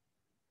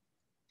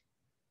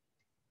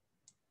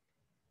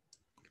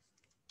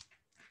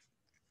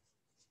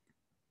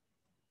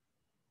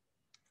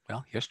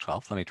 Well, here's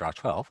 12. Let me draw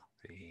 12.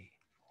 3,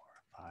 4,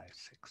 5, 6,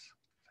 7,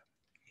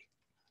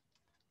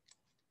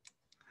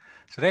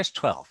 8. So there's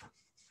 12.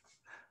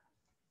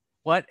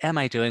 What am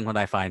I doing when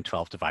I find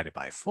 12 divided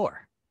by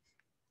 4?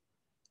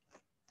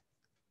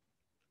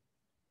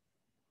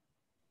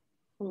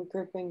 I'm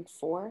grouping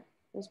 4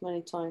 as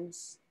many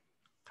times.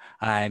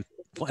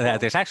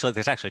 There's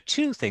actually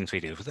 2 things we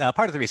do.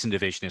 Part of the reason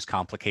division is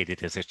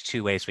complicated is there's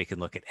 2 ways we can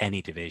look at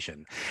any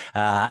division.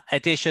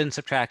 Addition,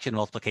 subtraction,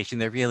 multiplication,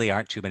 there really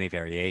aren't too many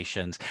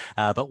variations.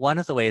 But one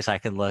of the ways I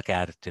can look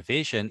at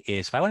division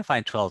is if I want to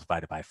find 12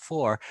 divided by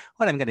 4,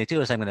 what I'm going to do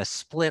is I'm going to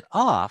split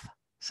off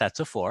sets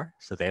of 4.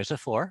 So there's a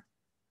 4.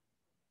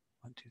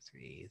 1, 2,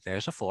 3.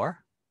 There's a 4.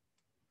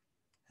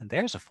 And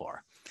there's a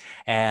 4.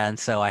 And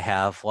so I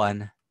have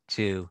 1,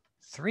 2,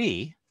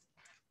 3.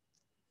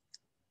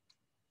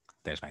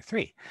 There's my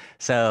 3.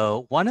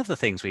 So one of the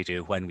things we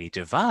do when we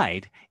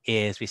divide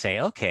is we say,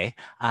 okay,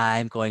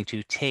 I'm going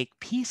to take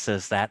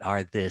pieces that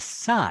are this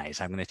size.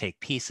 I'm going to take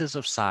pieces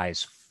of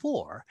size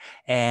 4,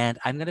 and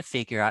I'm going to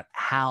figure out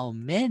how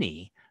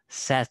many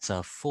sets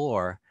of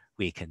 4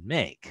 we can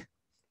make.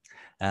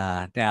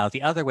 Now,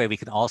 the other way we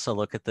can also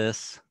look at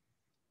this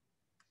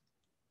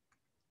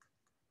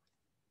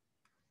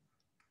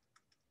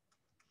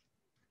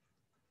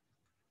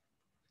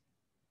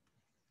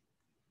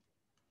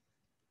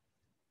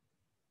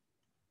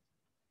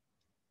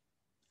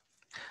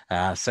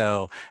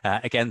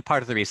again,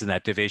 part of the reason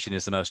that division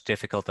is the most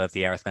difficult of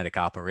the arithmetic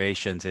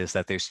operations is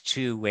that there's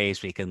two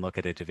ways we can look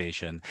at a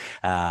division.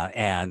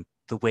 And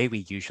the way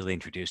we usually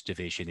introduce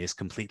division is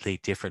completely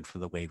different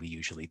from the way we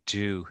usually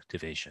do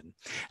division.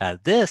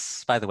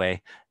 This, by the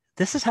way,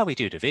 this is how we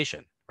do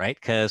division, right?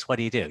 Because what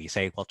do? You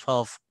say, well,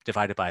 12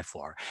 divided by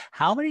 4.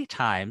 How many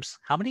times,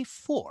 how many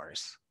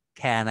 4s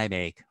can I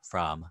make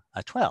from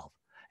a 12?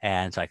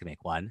 And so I can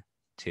make 1,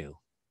 2,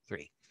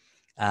 3.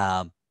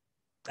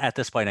 At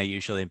this point, I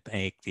usually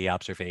make the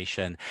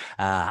observation,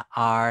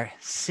 our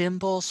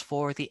symbols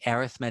for the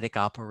arithmetic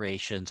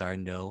operations are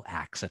no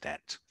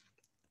accident.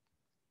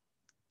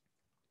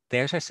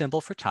 There's our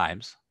symbol for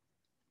times.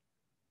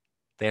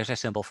 There's our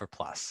symbol for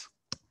plus.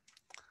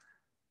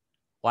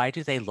 Why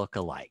do they look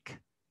alike?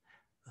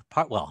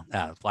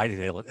 Why do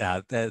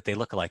they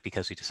look alike?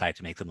 Because we decided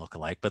to make them look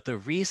alike. But the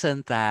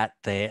reason that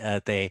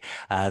the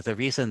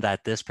reason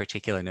that this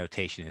particular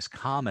notation is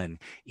common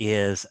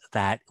is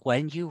that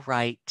when you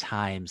write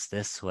times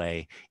this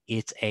way,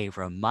 it's a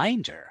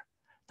reminder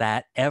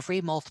that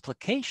every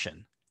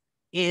multiplication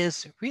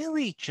is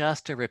really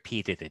just a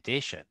repeated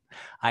addition.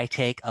 I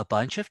take a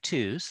bunch of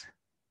 2's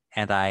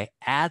and I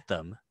add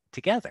them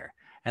together.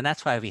 And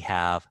that's why we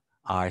have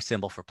our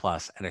symbol for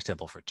plus and our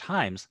symbol for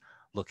times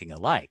looking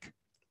alike.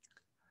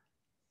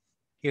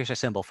 Here's our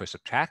symbol for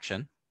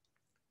subtraction.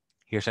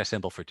 Here's our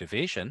symbol for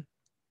division.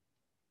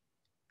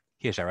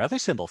 Here's our other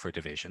symbol for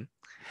division.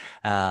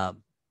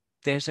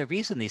 There's a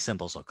reason these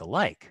symbols look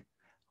alike.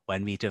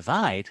 When we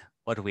divide,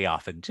 what do we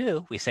often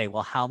do? We say,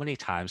 well, how many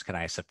times can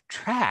I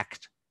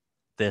subtract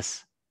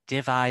this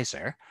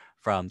divisor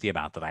from the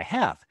amount that I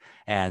have?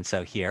 And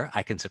so here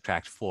I can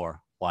subtract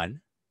 4, 1,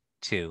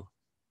 2,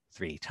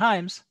 3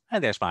 times,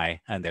 and there's my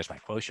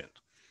quotient.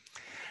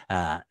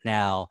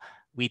 Now,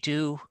 we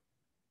do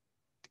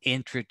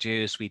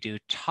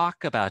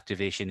talk about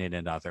division in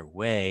another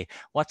way.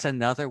 What's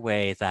another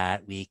way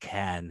that we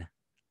can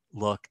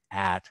look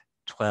at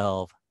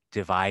 12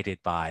 divided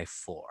by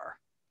 4?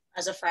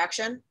 As a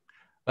fraction?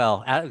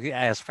 Well,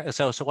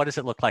 so what does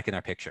it look like in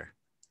our picture?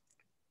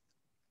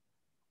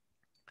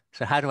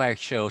 So how do I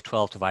show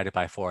 12 divided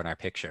by 4 in our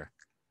picture?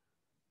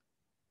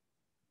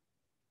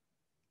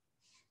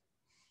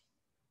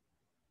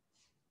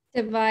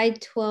 Divide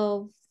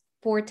 12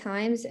 4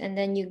 times, and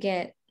then you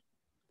get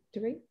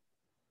 3.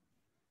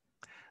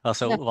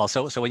 So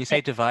when you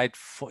say divide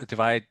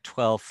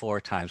 12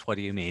 4 times, what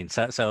do you mean?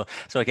 So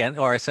again,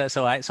 or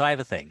so I have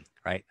a thing,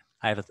 right?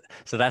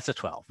 So that's a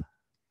 12.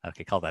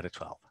 Okay, call that a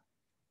 12.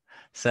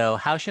 So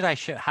how can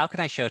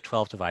I show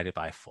 12 divided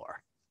by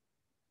 4?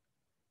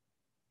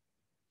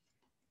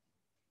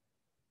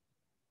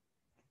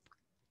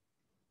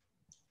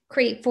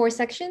 Create 4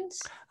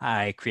 sections.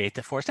 I create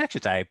the 4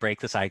 sections. I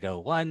break this, I go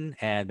 1,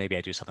 and maybe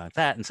I do something like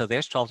that. And so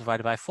there's 12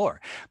 divided by 4.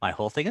 My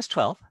whole thing is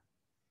 12.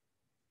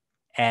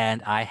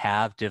 And I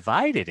have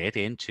divided it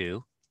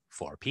into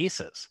 4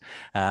 pieces.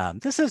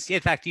 This is, in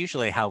fact,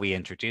 usually how we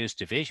introduce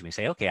division. We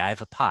say, okay, I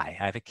have a pie,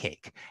 I have a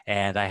cake,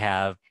 and I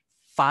have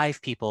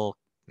 5 people.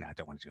 No, I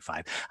don't want to do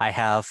 5. I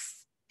have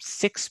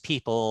 6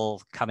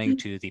 people coming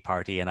to the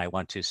party, and I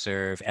want to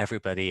serve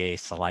everybody a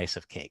slice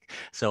of cake.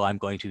 So I'm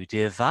going to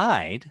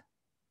divide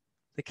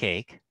the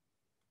cake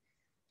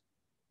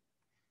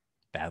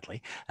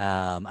badly.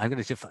 I'm going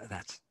to divide,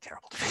 that's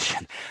terrible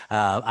division.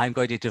 I'm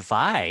going to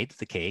divide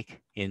the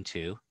cake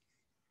into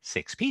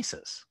 6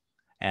 pieces.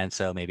 And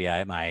so maybe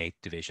my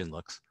division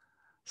looks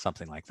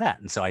something like that.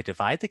 And so I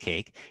divide the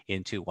cake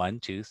into 1,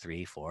 2,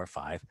 3, 4,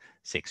 5,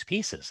 6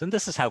 pieces. And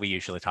this is how we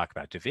usually talk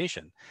about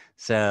division.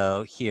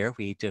 So here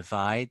we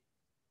divide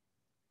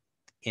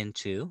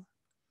into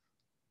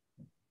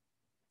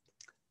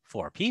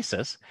 4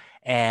 pieces,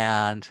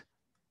 and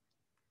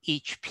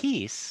each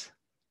piece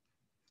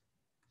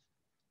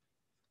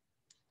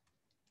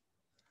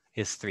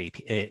is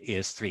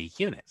 3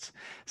 units.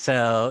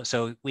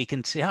 So we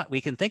can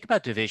think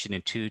about division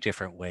in 2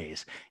 different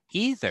ways.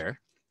 Either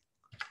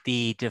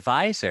the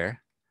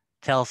divisor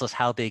tells us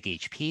how big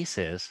each piece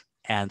is,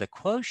 and the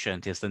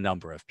quotient is the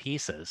number of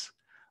pieces,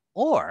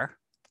 or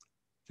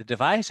the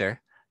divisor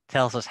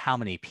tells us how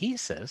many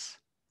pieces,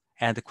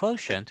 and the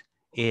quotient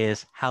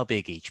is how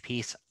big each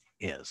piece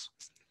is.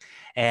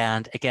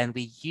 And again,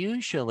 we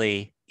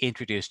usually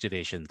introduce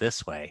division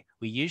this way.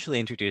 We usually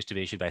introduce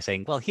division by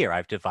saying, well, here,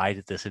 I've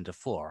divided this into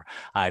 4.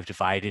 I've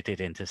divided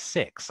it into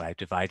 6. I've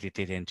divided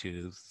it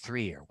into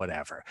 3 or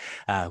whatever.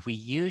 We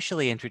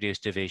usually introduce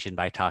division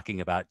by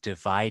talking about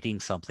dividing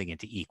something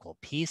into equal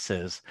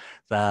pieces.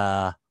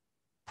 The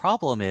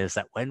problem is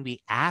that when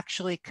we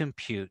actually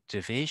compute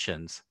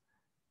divisions,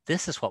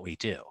 this is what we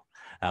do.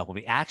 When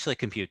we actually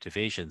compute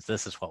divisions,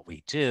 this is what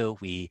we do.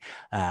 We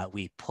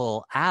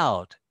pull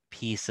out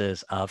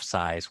pieces of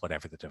size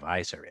whatever the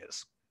divisor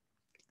is.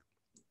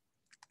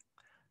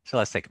 So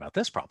let's think about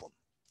this problem.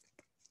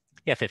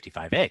 You have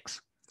 55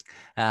 eggs.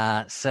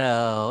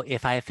 So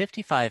if I have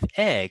 55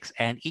 eggs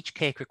and each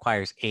cake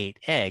requires 8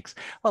 eggs,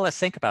 well, let's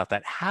think about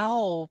that.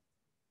 How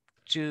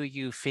would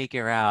you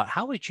figure out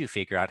how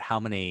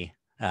many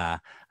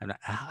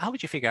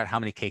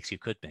cakes you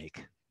could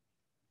make?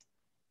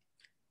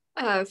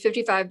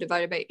 55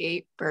 divided by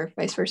 8 or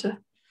vice versa.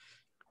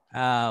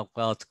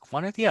 Well, it's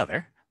one or the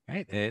other,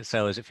 right?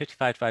 So is it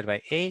 55 divided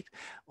by 8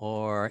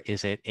 or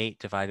is it 8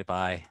 divided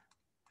by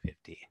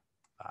 55?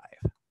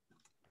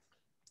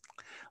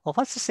 Well,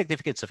 what's the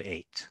significance of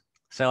 8?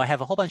 So I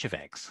have a whole bunch of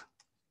eggs.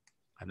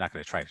 I'm not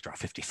going to try to draw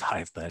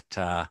 55,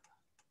 but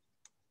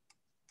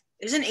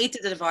Isn't 8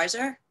 the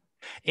divisor?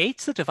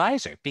 8's the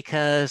divisor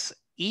because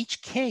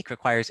each cake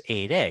requires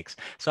 8 eggs.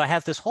 So I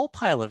have this whole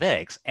pile of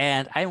eggs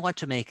and I want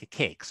to make a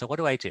cake. So what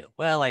do?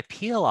 Well, I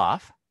peel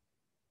off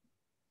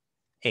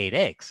 8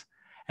 eggs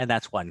and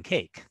that's 1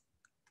 cake.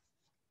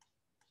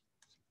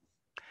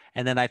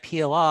 And then I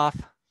peel off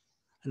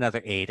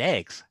another 8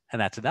 eggs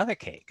and that's another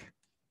cake.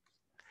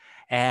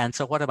 And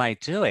so what am I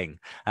doing?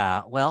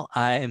 Well,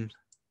 I'm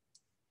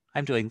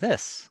doing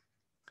this.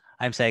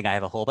 I'm saying I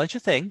have a whole bunch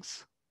of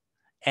things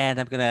and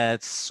I'm going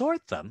to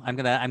sort them. I'm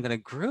going to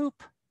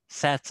group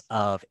sets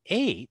of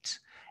 8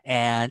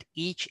 and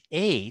each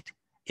 8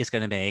 is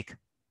going to make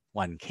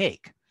 1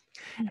 cake.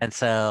 And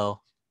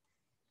so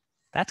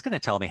that's going to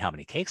tell me how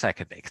many cakes I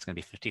could make. It's going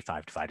to be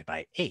 55 divided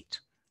by 8.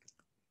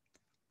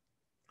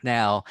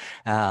 Now,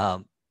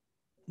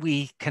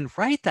 we can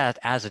write that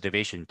as a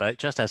division, but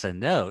just as a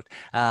note,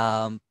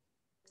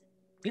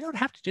 we don't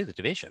have to do the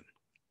division.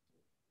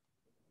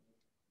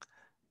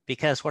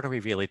 Because what are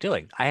we really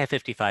doing? I have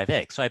 55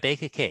 eggs, so I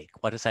bake a cake.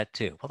 What does that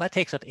do? Well, that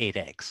takes up 8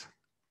 eggs.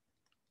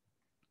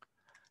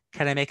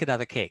 Can I make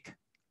another cake?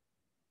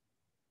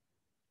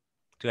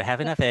 Do I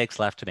have enough eggs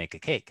left to make a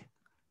cake?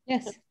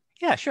 Yes.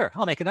 Yeah, sure.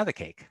 I'll make another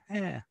cake.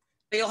 Yeah.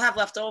 But you'll have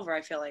left over,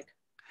 I feel like.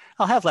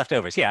 I'll have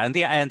leftovers, yeah, and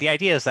the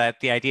idea is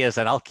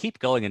that I'll keep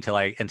going until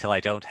I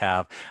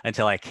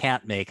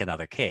can't make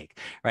another cake,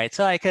 right?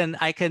 So I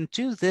can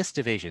do this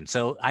division.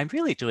 So I'm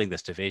really doing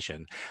this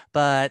division,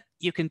 but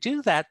you can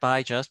do that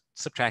by just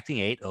subtracting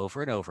 8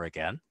 over and over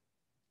again.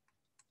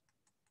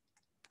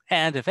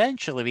 And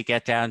eventually we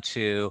get down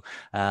to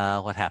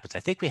what happens.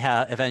 I think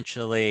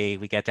eventually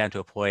we get down to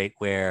a point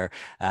where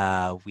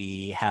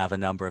we have a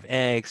number of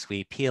eggs.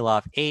 We peel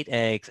off 8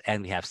 eggs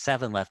and we have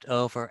 7 left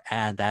over,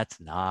 and that's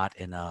not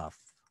enough.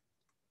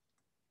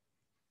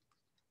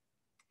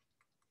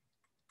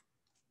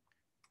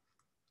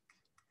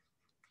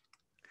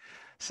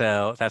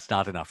 So that's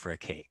not enough for a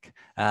cake.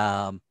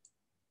 Let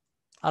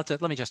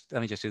me just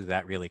do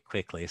that really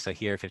quickly. So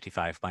here,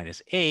 55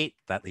 minus 8,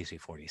 that leaves me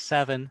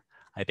 47.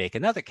 I bake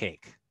another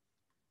cake.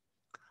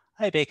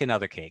 I bake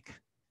another cake.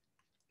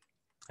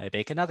 I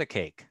bake another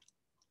cake.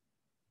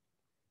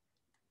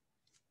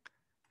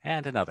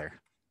 And another.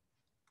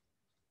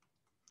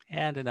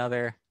 And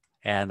another.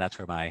 And that's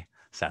where my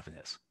 7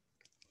 is.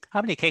 How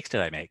many cakes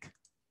did I make?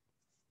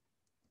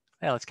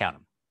 Well, let's count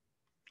them.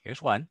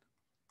 Here's 1,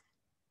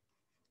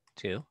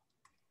 2,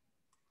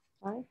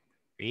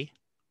 3,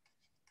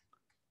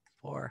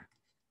 4,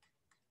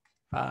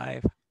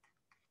 5,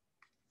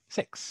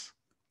 6.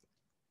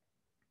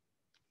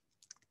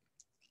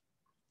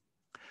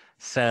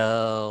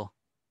 So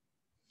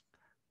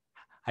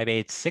I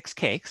made 6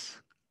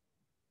 cakes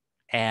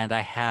and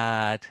I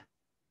had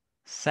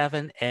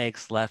 7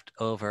 eggs left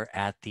over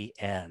at the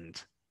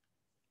end.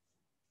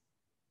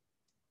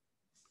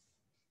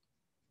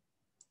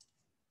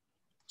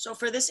 So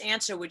for this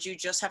answer, would you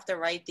just have to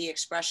write the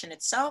expression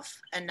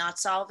itself and not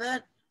solve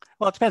it?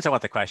 Well, it depends on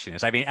what the question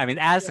is. I mean,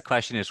 as the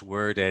question is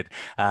worded,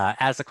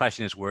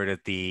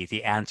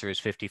 the answer is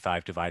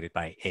 55 divided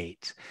by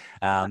 8.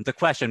 The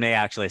question may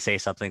actually say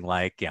something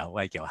like,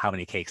 how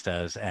many cakes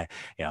is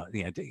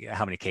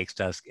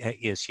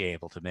she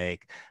able to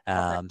make?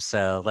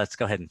 So let's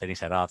go ahead and finish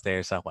that off.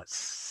 There's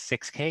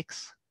 6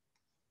 cakes.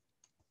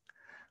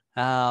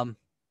 What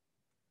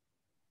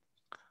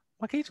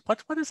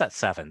does that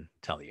 7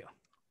 tell you?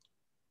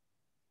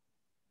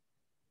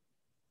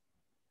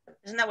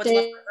 Isn't that what's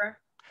left over?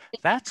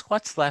 That's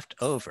what's left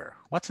over.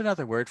 What's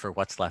another word for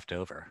what's left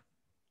over?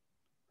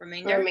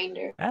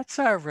 Remainder. That's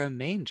our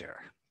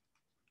remainder.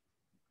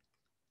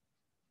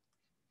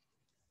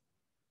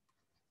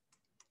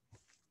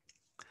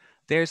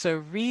 There's a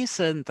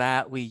reason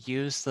that we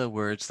use the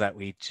words that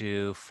we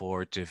do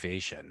for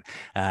division.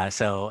 And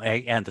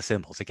the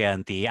symbols.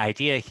 Again, the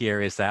idea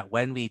here is that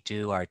when we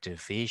do our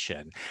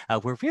division,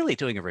 we're really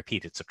doing a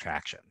repeated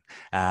subtraction.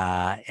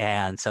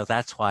 And so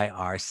that's why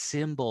our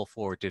symbol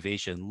for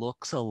division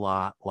looks a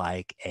lot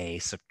like a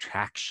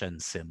subtraction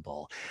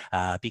symbol,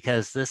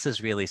 because this is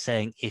really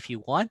saying, if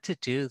you want to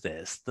do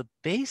this, the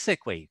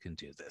basic way you can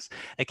do this,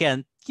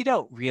 again, you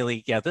don't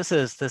really, this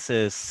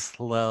is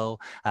slow,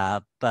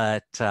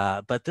 but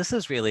this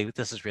is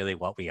really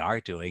what we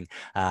are doing.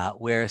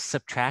 We're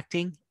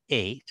subtracting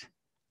 8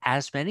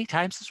 as many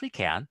times as we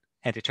can,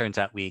 and it turns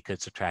out we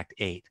could subtract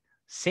 8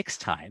 6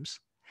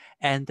 times,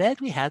 and then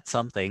we had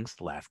some things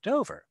left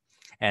over.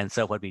 And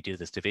so when we do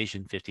this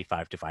division,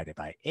 55 divided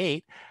by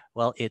 8,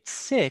 well, it's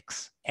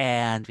 6,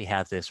 and we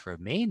have this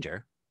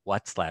remainder.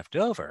 What's left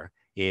over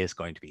is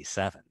going to be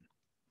 7.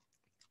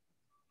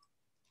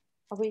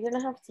 Are we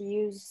gonna have to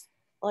use,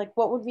 like,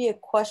 what would be a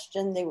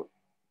question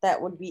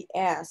that would be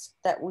asked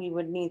that we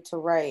would need to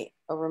write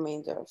a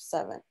remainder of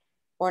 7?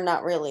 Or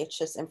not really, it's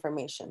just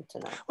information to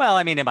know. Well,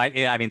 I mean,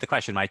 the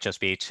question might just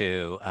be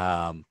to,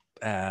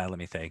 let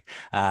me think,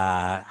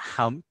 how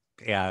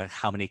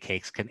many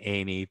cakes can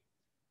Amy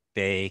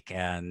bake,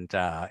 and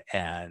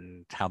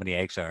how many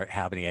eggs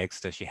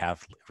does she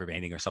have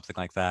remaining, or something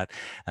like that,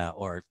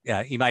 or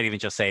you might even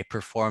just say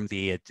perform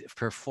the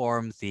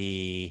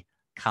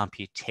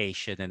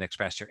computation and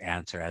express your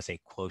answer as a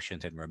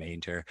quotient and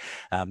remainder.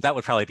 That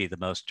would probably be the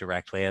most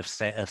direct way of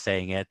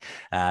saying it.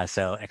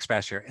 So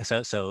express your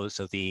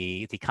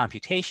the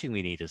computation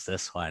we need is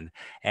this one,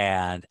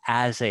 and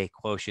as a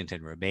quotient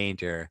and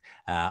remainder,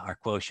 our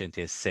quotient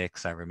is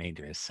 6, our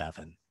remainder is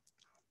 7.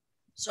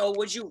 So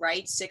would you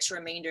write 6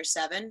 remainder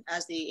 7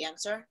 as the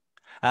answer?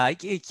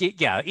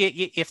 Yeah,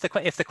 if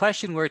the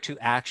question were to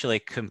actually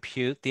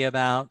compute the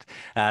amount,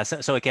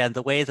 so again,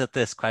 the way that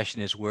this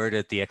question is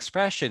worded, the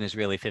expression is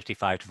really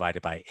 55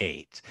 divided by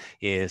 8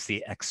 is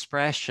the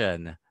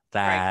expression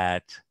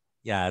that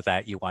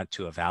that you want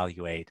to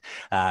evaluate.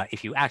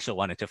 If you actually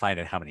wanted to find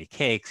out how many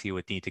cakes, you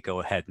would need to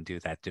go ahead and do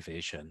that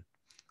division.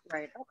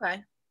 Right.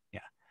 Okay. Yeah.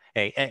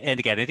 And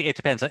again, it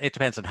depends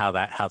on how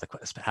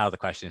the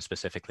question is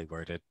specifically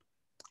worded.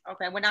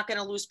 Okay, we're not going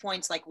to lose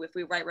points like if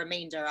we write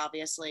remainder,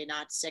 obviously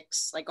not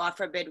 6. Like God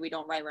forbid we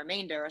don't write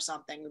remainder or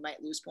something, we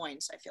might lose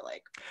points, I feel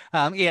like.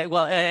 Yeah,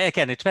 well,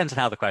 again, it depends on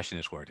how the question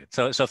is worded.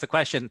 So if the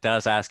question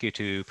does ask you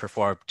to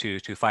perform,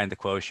 to find the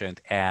quotient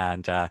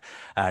and to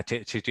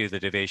do the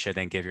division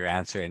and give your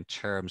answer in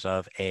terms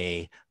of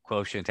a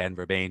quotient and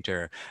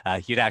remainder,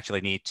 you'd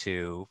actually need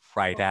to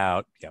write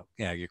out,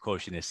 your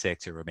quotient is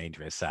 6, your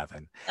remainder is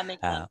 7. That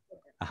makes sense.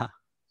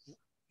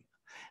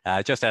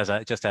 Just as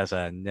a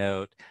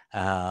note,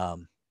 so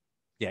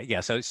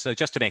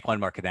just to make one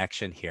more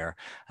connection here.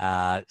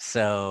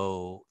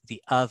 So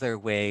the other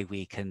way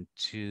we can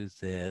do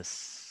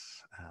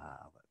this, let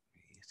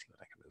me see what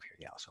I can move here.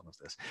 Yeah, so I'll move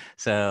this.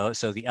 So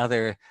the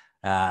other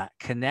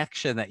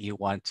connection that you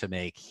want to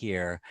make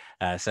here,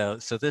 so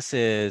this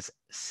is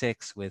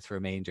 6 with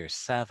remainder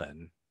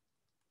 7.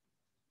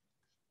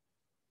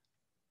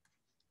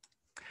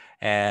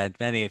 And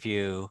many of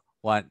you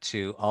want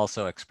to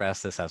also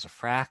express this as a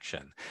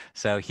fraction.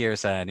 So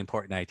here's an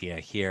important idea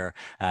here.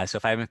 So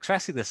if I'm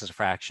expressing this as a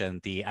fraction,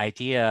 the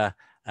idea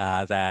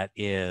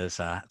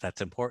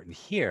that's important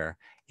here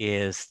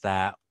is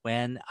that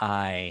when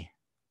I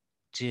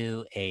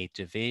do a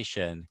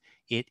division,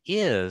 it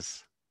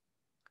is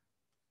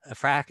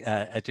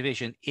a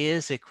division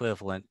is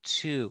equivalent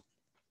to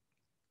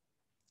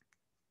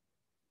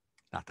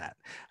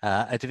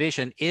a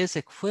division is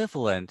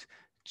equivalent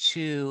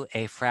to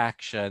a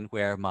fraction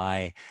where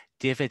my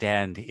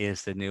dividend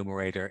is the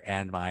numerator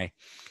and my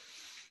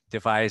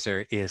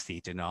divisor is the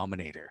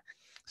denominator.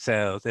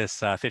 So this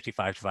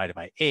 55 divided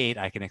by 8,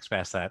 I can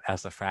express that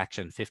as the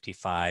fraction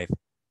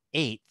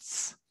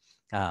 55/8.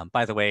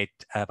 By the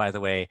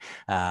way,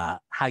 how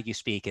you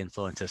speak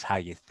influences how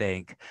you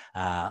think.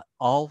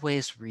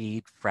 Always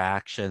read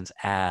fractions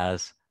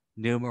as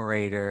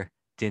numerator,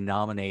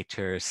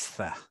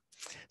 denominators.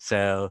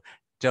 So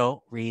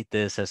don't read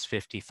this as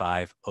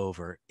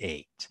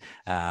 55/8.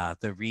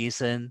 The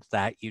reason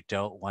that you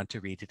don't want to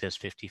read it as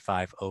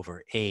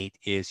 55/8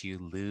 is you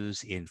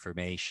lose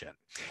information.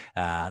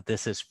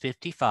 This is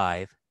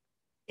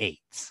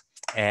 55/8.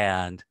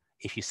 And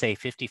if you say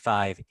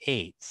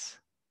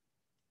 55/8,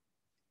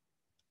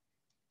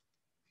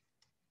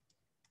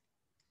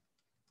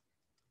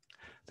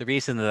 the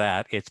reason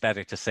that it's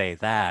better to say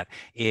that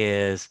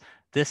is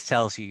this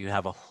tells you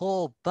have a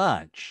whole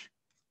bunch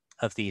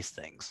of these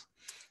things.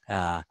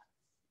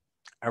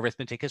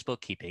 Arithmetic is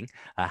bookkeeping.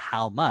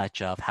 How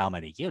much of how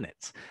many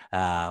units?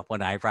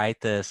 When I write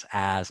this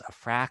as a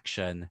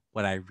fraction,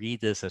 when I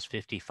read this as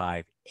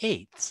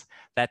 55/8,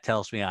 that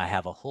tells me I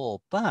have a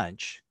whole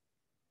bunch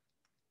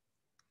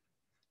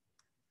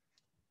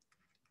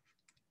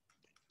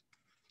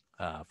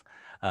of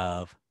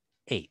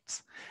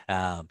 8s.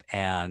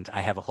 And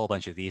I have a whole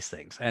bunch of these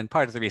things. And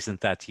part of the reason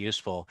that's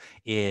useful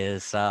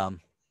is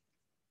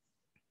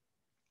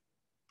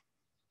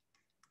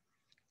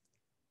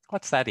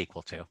what's that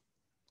equal to?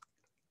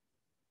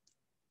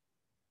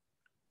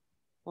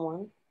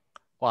 1.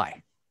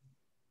 Why?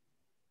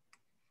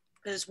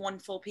 Because it's one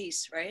full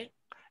piece, right?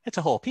 It's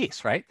a whole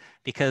piece, right?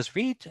 Because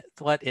read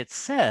what it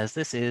says.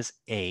 This is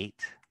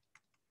 8.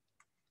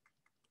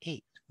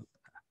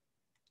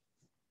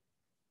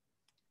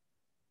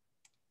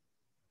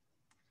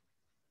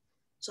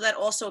 So that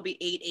also would be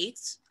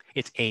 8/8.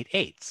 It's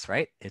 8/8,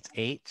 right? It's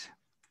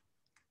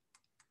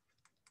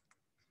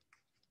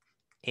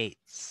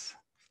 8/8.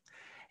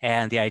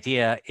 And the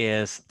idea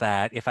is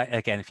that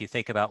if you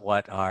think about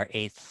what our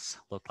eighths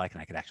look like,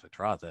 and I could actually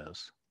draw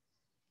those.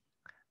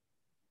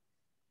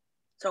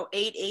 So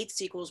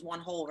 8/8 equals 1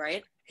 whole,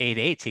 right?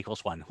 8/8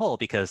 equals 1 whole,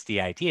 because the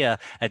idea,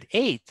 an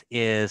eighth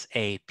is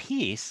a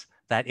piece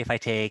that if I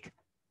take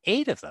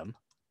 8 of them,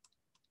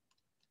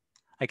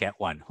 I get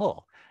 1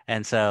 whole.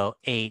 And so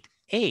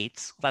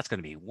 8/8, that's going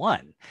to be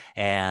 1.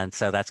 And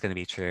so that's going to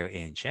be true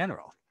in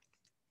general.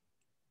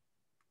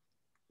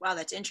 Wow,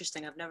 that's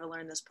interesting. I've never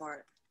learned this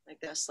part like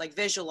this, like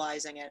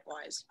visualizing it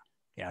wise.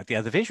 Yeah,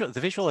 the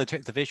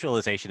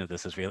visualization of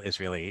this is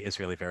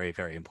really very,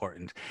 very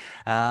important.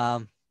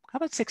 How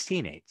about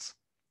 16/8?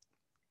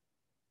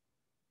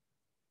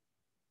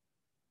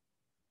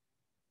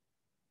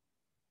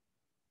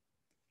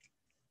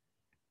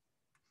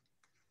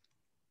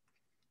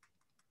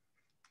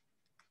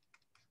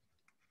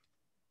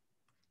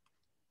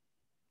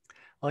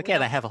 Well,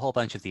 again, I have a whole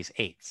bunch of these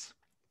 8s.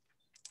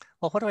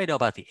 Well, what do I know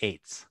about the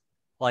 8s?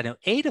 Well, I know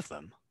 8 of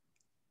them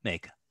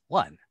make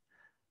 1.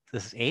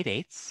 This is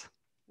 8/8.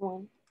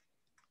 1.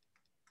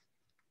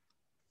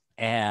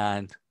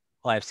 And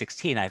well, I have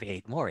 16. I have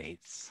 8 more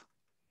 8s.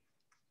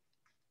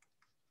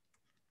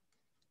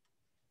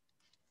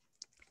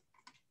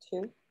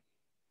 2.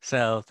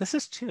 So this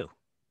is 2.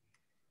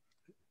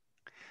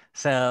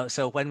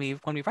 So when we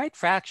write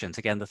fractions,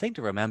 again, the thing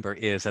to remember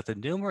is that the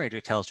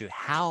numerator tells you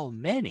how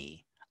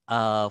many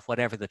of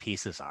whatever the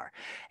pieces are.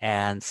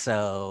 And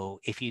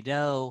so if you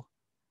know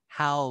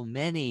how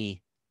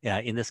many,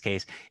 in this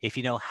case, if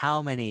you know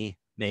how many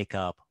make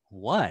up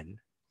 1,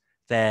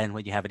 then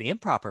when you have an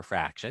improper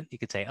fraction, you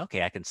could say,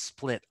 okay, I can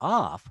split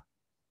off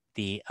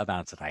the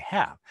amounts that I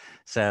have.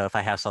 So if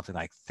I have something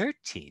like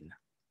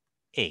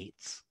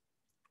 13/8,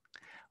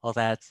 well,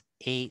 that's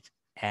 8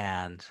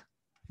 and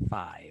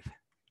 5/8.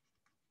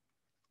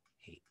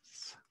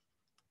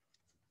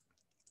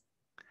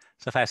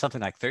 So if I have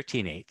something like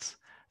 13/8,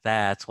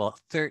 that's, well,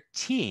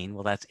 13,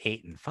 well, that's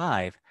 8 and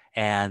 5,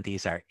 and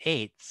these are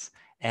 8s.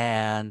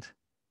 And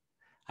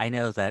I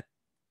know that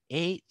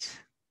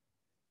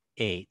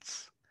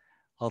 8/8,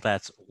 well,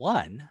 that's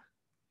 1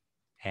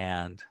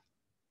 and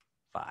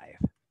 5/8.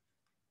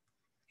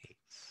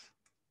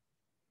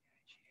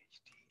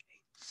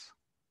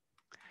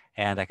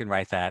 And I can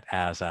write that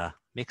as a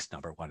mixed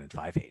number, 1 and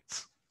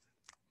 5/8.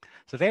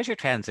 So there's your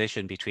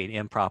transition between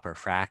improper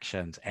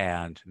fractions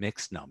and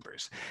mixed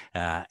numbers.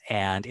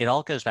 And it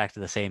all goes back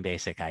to the same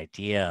basic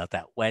idea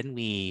that when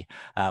we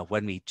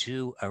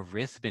do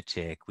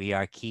arithmetic, we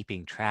are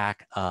keeping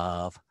track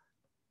of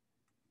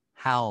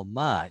how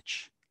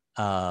much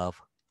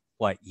of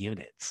what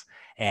units.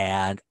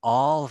 And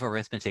all of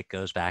arithmetic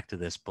goes back to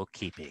this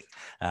bookkeeping.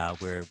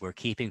 We're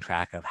keeping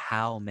track of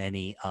how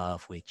many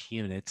of which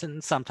units,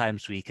 and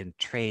sometimes we can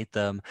trade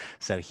them.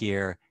 So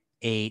here,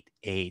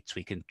 8/8,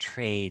 we can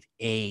trade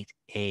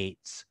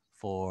 8/8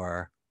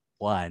 for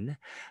 1.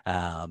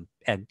 And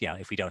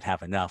if we don't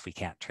have enough, we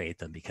can't trade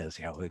them because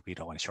we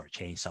don't want to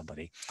shortchange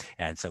somebody.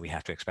 And so we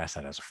have to express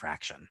that as a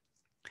fraction.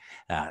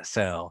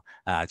 So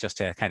just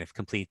to kind of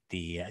complete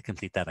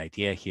that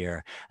idea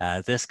here,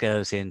 this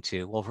goes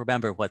into, well,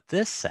 remember what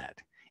this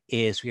said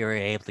is we were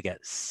able to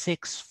get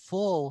 6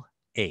 full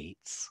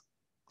 8s.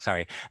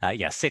 Sorry,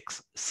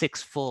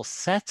 six full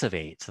sets of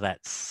 8. So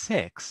that's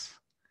 6.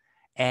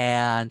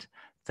 And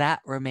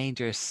that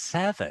remainder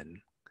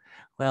 7.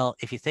 Well,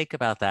 if you think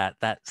about that,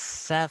 that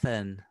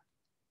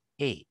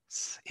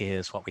 7/8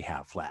 is what we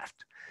have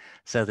left.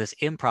 So this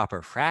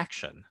improper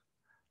fraction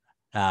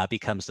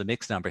becomes the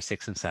mixed number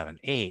 6 and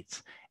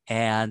 7/8.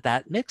 And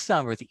that mixed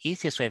number, the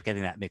easiest way of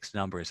getting that mixed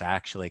number is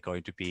actually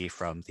going to be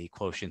from the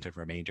quotient and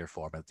remainder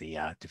form of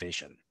the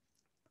division.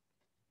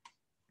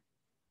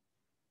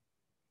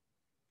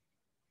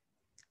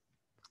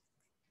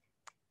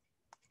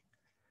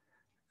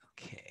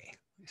 Okay,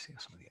 let me see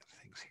some of the other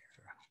things here.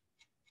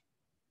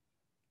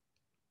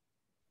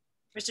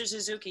 Mr.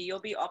 Suzuki, you'll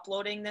be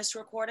uploading this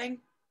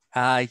recording?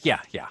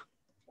 Yeah.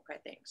 Okay,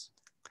 thanks.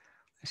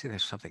 I see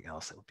there's something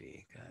else that would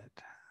be good.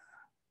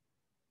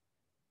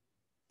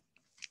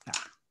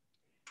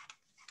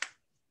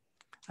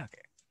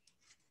 Okay.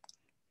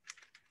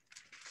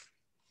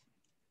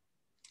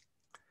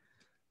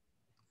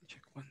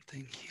 Check one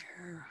thing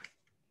here.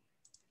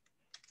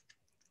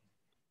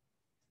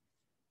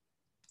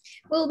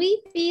 Will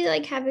we be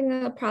like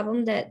having a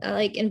problem that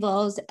like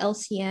involves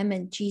LCM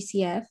and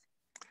GCF?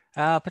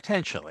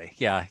 Potentially,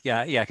 yeah.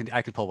 I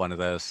can pull one of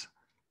those.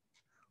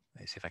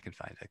 Let me see if I can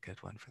find a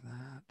good one for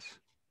that.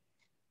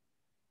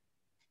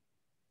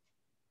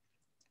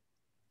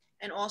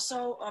 And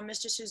also,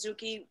 Mr.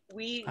 Suzuki,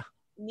 we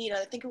need,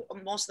 I think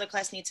most of the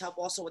class needs help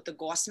also with the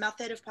Gauss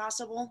method if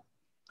possible.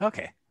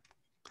 Okay.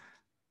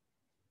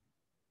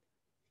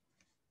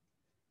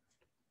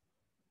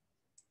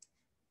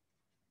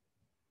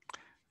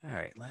 All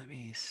right, let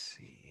me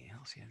see.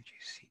 LCM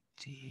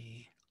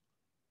GCD.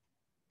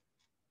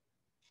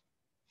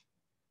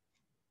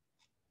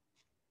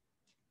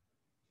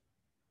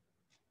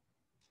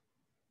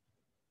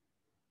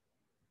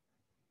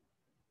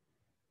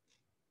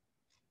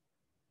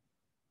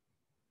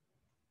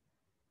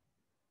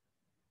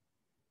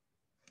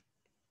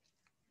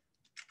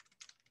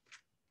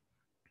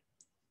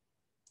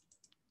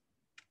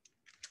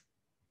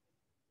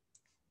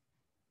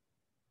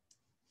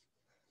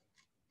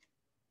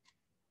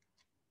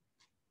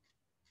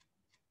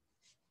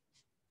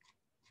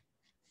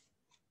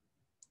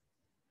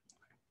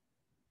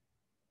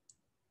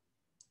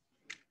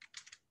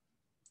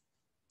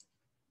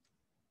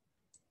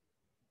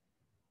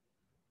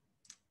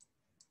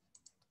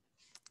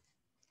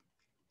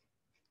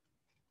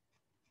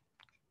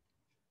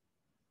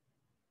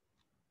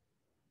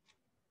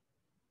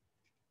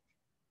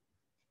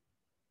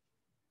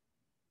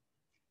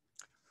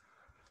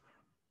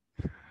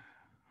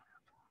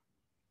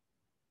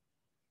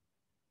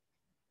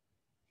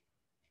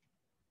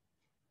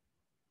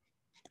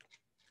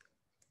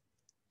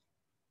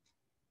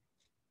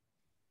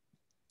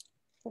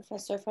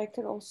 Professor, if I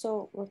could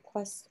also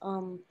request,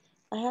 I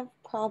have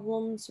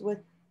problems with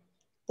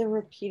the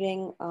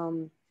repeating,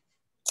 the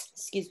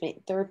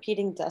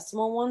repeating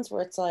decimal ones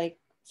where it's like,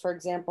 for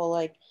example,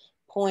 like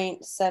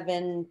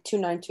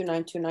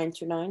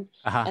 0.729292929,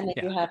 and then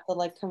Yeah. you have to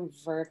like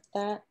convert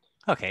that.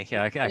 Okay,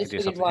 yeah, I can just do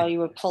figured something. while you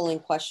were pulling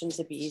questions,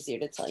 it'd be easier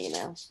to tell you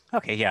now.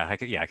 Okay, yeah, I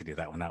could do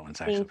that one. That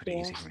one's actually Thank pretty you.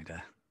 easy for me to.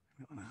 Okay.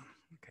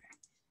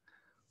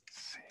 Let's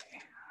see.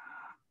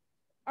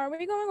 Are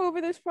we going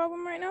over this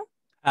problem right now?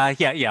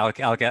 Yeah, I'll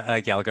go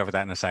over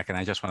that in a second.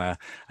 I just want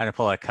to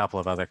pull a couple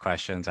of other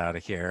questions out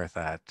of here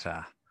that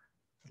will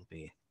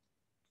be.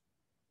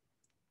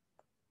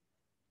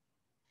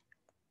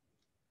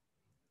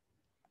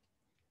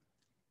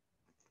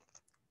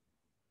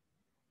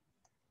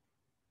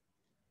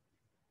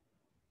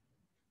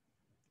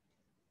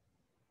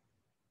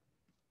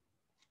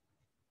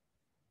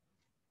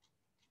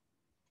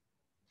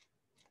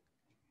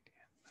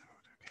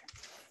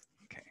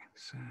 Okay,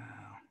 so.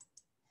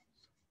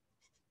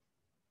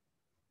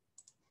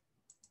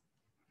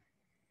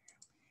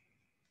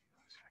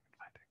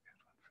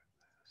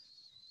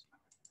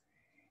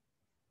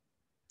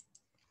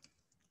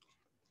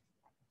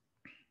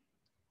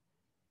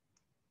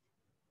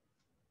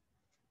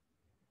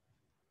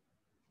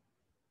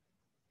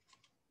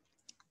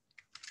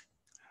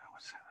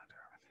 What's that under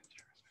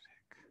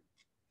arithmetic?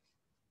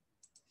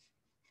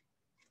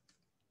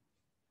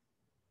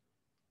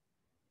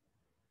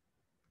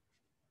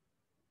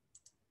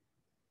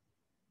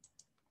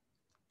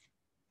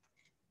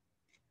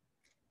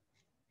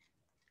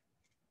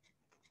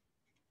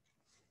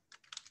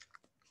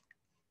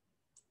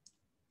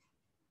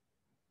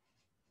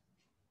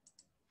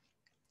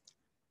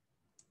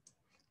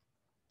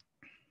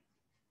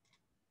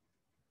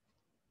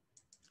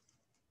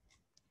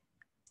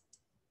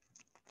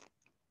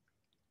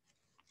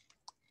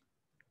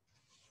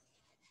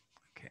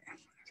 Okay,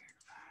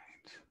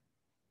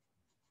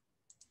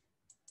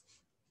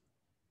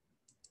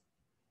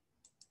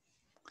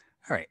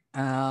 right.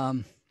 All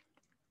right.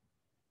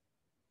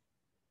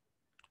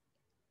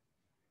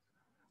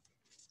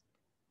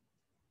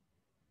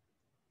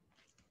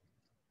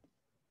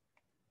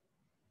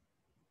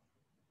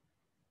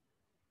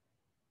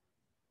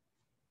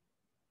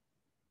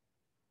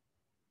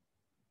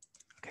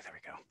 Okay, there we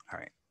go. All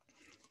right.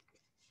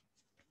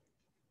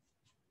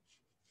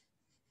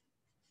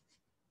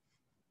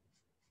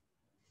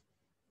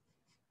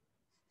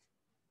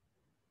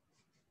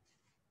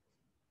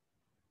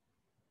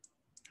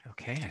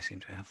 Okay, I seem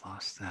to have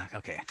lost that.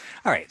 Okay,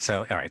 all right.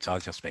 So I'll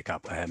just make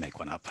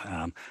one up.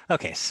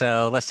 Okay,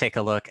 so let's take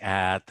a look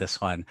at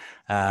this one.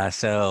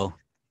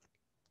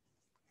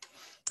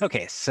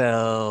 Okay,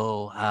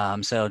 so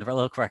the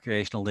local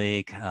recreational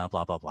league,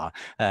 blah blah blah.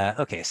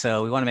 Okay,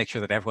 so we want to make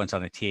sure that everyone's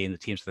on the team. The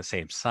teams are the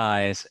same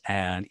size,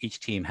 and each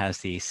team has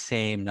the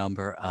same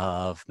number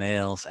of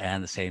males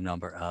and the same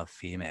number of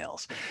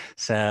females.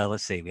 So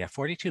let's see, we have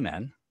 42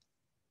 men.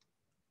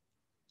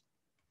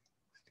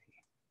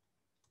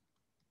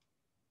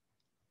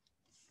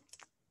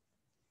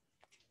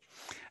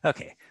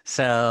 Okay,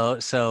 so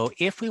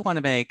if we want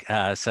to make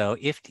so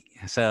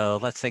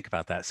let's think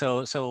about that.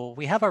 So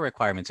we have our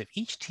requirements. If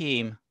each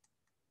team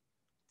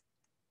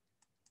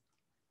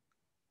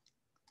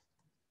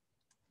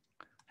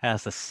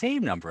has the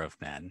same number of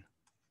men,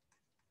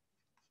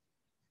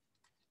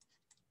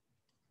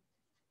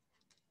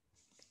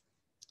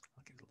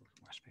 I'll give it a little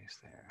more space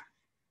there.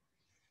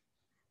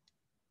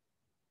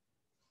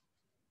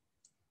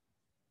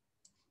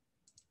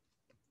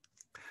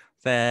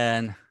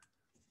 Then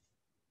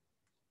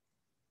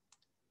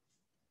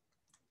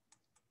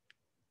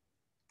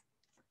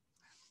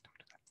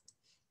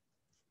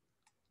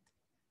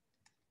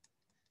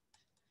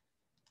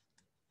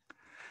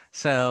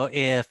so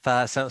if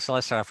so let's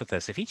start off with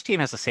this. If each team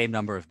has the same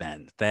number of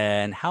men,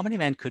 then how many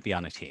men could be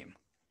on a team?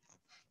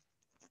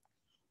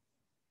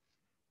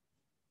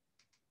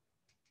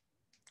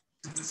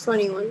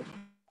 $21.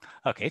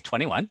 Okay,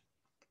 21.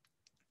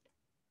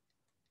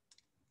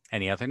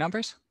 Any other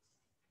numbers?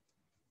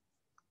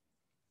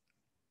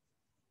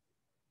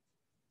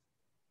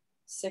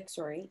 6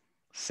 or 8.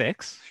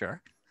 6,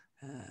 sure.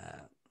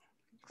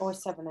 Or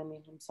 7, I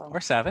mean, I'm sorry. Or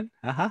 7,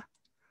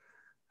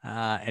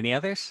 any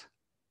others?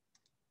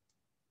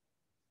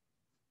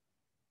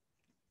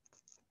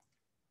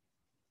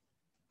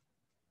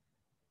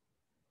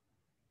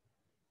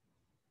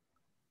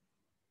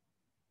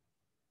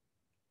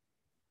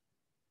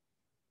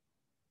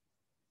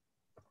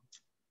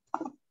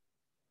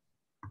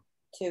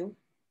 Two.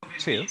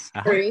 2.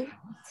 3.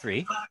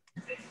 3.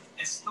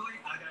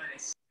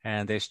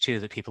 And there's 2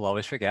 that people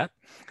always forget.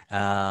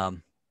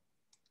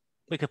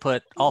 We could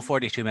put all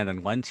 42 men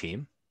on one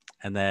team,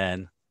 and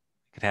then we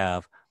could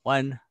have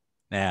 1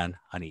 man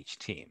on each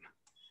team.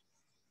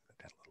 Put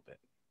that a little bit.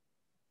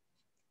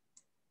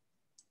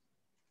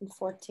 And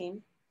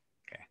 14.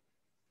 Okay.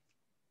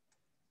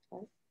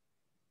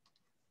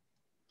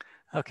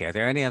 Okay, are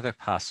there any other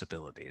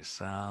possibilities?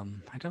 I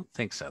don't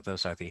think so.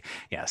 Those are the,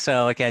 yeah.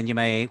 So again, you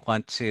may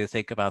want to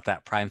think about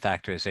that prime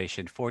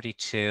factorization.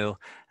 42,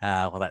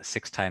 well, that's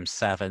 6 times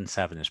 7.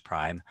 7 is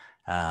prime.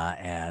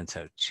 And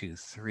so 2,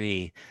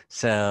 3.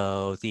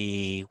 So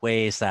the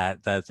ways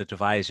that the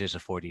divisors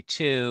of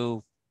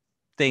 42,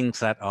 things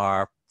that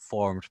are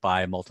formed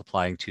by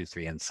multiplying 2,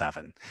 3, and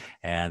 7.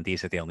 And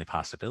these are the only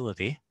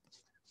possibility.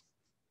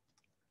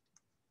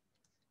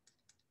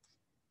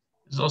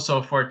 There's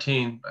also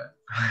 14, but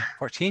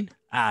 14?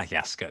 Ah,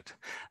 yes, good.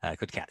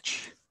 Good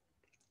catch.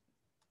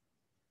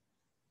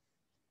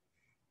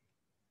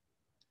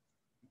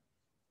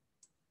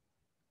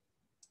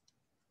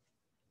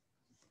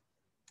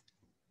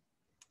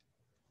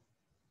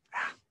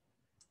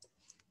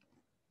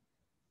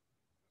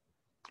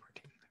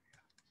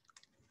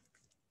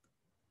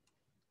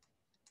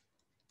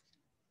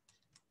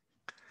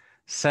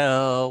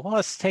 So well,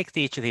 let's take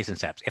each of these in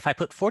steps. If I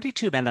put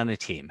 42 men on a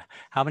team,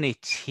 how many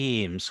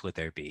teams would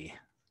there be?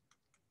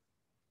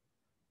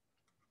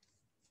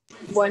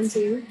 1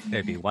 team.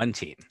 There'd be 1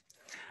 team.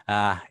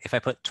 If I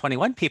put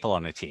 21 people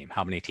on a team,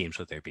 how many teams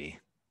would there be?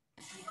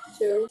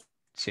 2.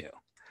 2.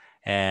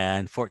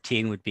 And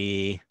 14 would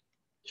be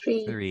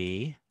 3.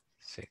 3,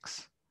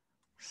 6,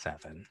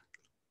 7,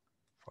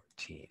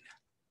 14,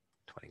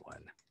 21,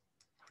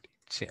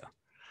 42.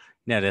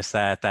 Notice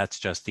that that's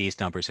just these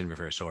numbers in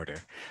reverse order.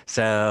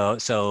 So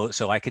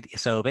I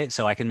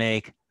can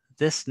make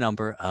this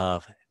number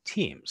of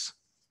teams.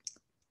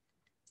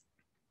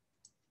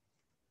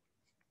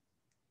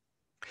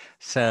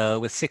 So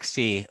with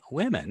 60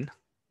 women,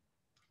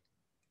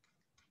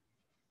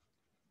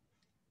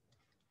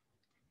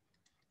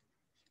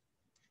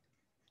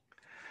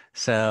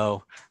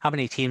 so how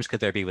many teams could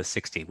there be with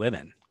 60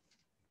 women?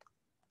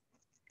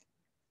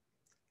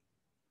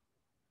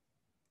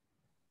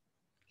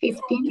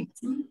 15.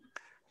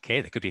 Okay,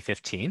 that could be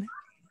 15.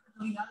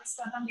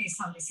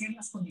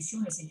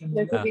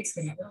 There could be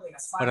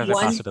What other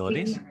 1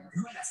 possibilities?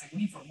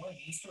 team,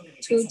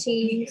 2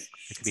 teams,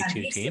 It could be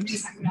 2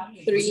 teams.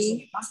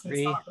 3.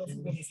 3.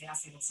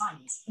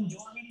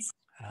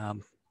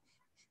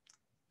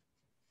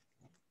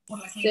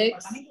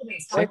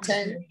 6 or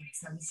 10.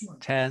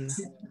 10.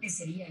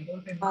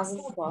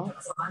 12.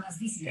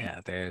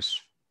 Yeah,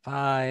 there's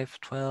 5,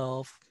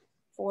 12.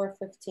 4,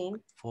 15.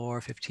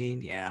 4,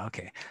 15. Yeah,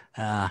 okay.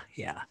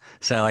 Yeah.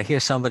 So I hear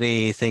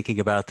somebody thinking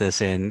about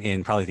this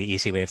in probably the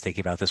easy way of thinking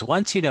about this.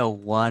 Once you know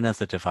one of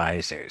the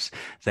divisors,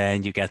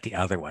 then you get the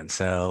other one.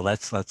 So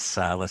let's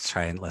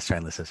try and list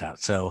this out.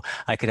 So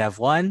I could have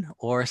 1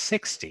 or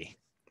 60.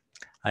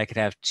 I could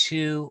have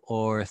 2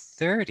 or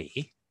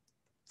 30.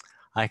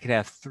 I could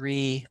have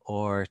 3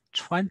 or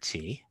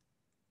 20,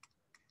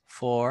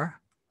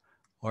 4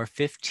 or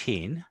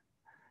 15,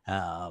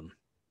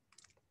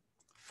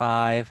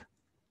 5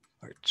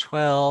 or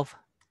 12,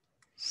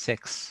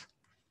 6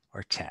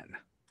 or 10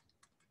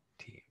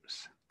 teams.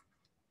 So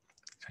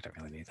I don't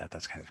really need that.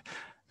 That's kind of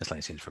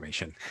miscellaneous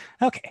information.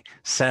 Okay,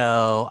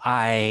 so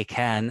I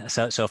can,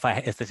 so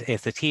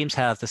if the teams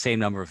have the same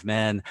number of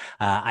men,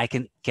 I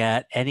can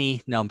get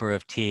any number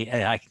of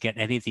I can get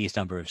any of these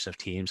numbers of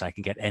teams. I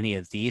can get any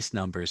of these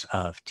numbers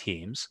of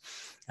teams.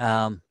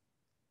 So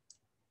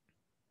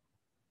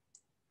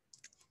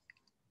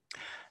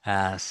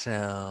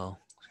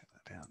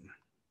down.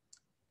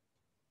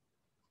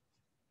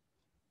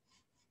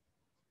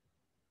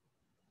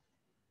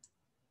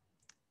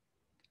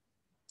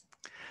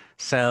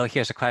 So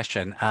here's a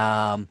question.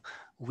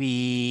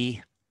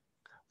 We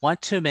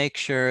want to make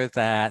sure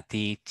that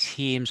the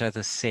teams are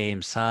the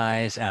same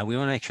size. We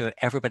want to make sure that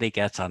everybody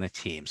gets on a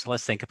team. So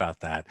let's think about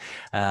that.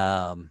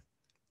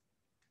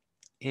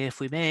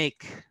 If we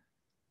make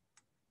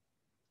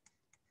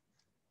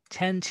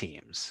 10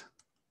 teams,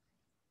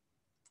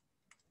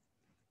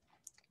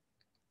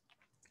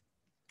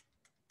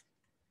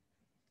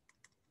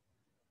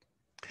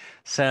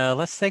 so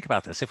let's think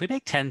about this. If we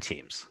make 10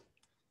 teams,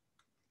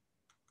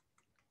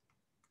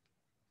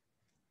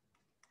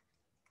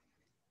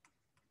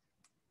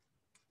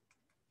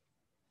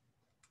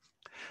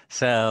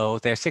 so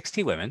there's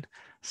 60 women.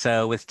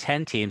 So with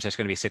 10 teams, there's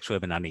going to be 6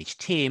 women on each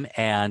team.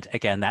 And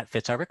again, that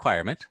fits our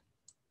requirement.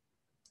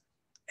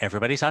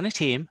 Everybody's on a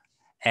team,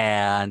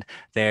 and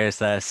there's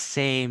the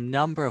same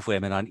number of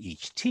women on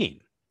each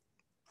team.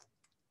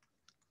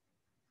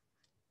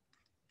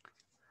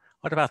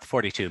 What about the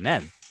 42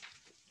 men?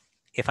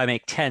 If I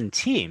make 10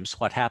 teams,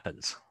 what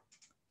happens?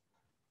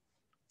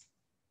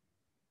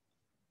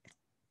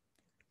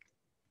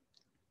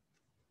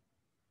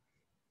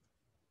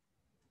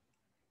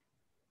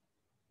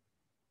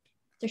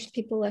 There's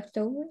people left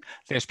over.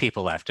 There's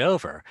people left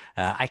over.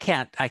 I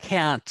can't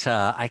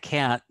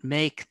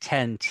make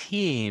 10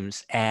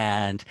 teams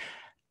and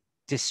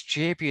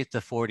distribute the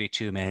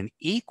 42 men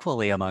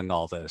equally among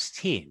all those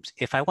teams.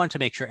 If I want to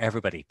make sure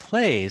everybody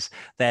plays,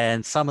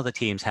 then some of the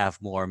teams have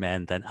more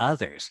men than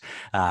others.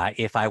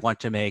 If I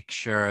want to make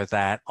sure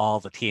that all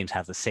the teams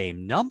have the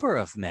same number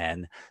of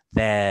men,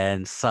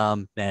 then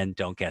some men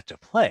don't get to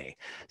play.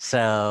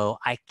 So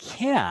I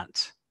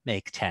can't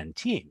make 10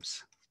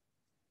 teams.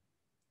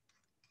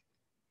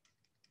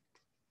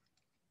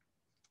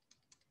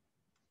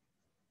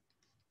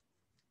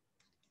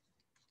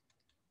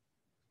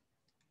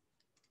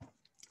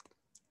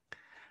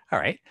 All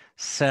right.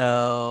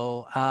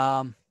 So,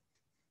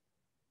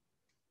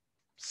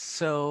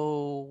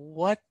 so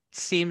what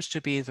seems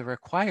to be the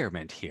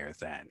requirement here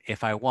then?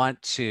 If I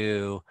want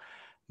to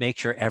make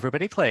sure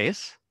everybody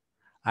plays,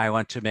 I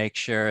want to make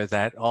sure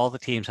that all the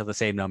teams have the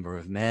same number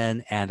of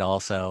men and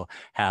also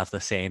have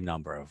the same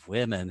number of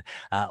women.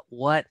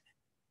 What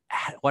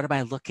am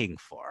I looking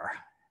for?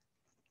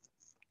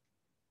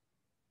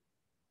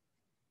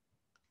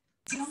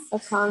 A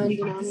common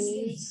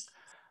denominator.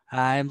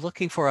 I'm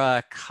looking for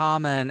a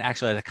common,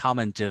 actually a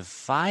common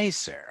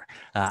divisor.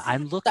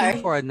 I'm looking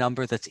Sorry. for a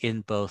number that's in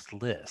both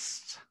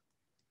lists.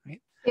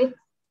 Right? Okay.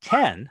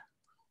 10,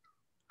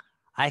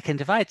 I can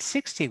divide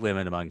 60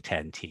 women among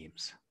 10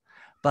 teams,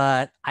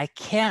 but I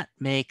can't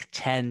make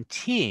 10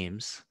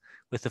 teams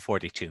with the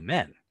 42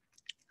 men.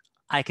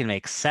 I can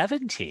make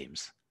 7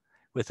 teams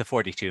with the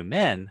 42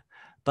 men,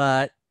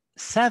 but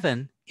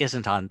 7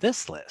 isn't on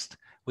this list,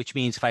 which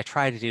means if I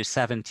try to do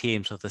 7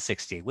 teams with the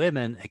 60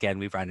 women, again,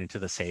 we run into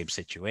the same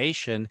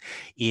situation.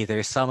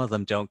 Either some of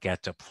them don't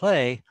get to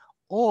play,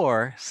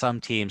 or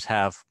some teams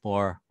have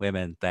more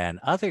women than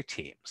other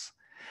teams.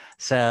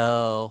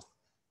 So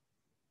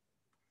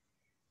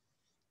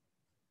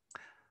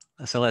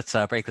let's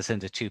break this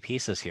into 2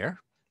 pieces here.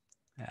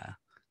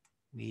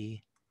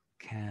 We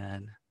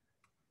can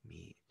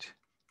meet.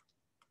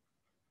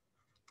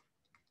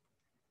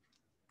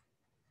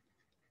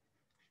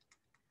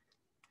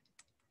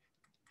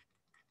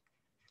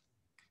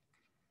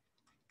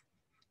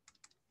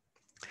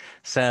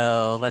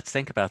 So let's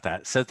think about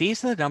that. So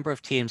these are the number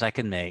of teams I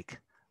can make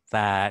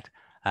that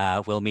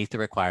will meet the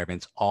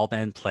requirements. All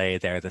men play,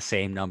 there are the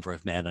same number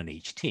of men on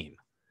each team.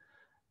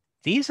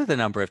 These are the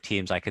number of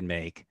teams I can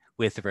make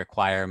with the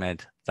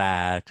requirement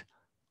that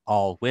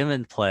all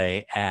women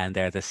play and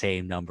there are the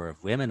same number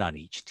of women on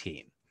each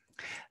team.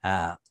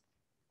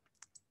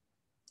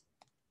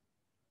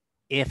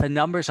 If a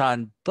number's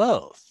on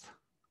both,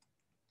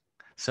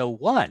 so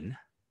 1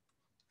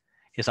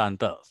 is on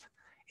both.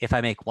 If I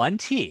make 1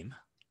 team,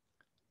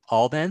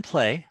 all men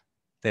play,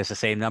 there's the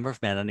same number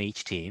of men on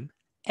each team,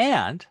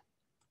 and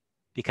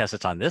because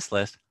it's on this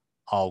list,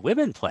 all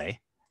women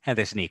play, and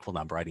there's an equal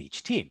number on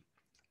each team.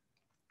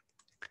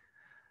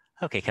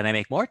 Okay, can I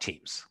make more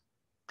teams?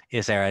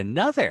 Is there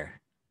another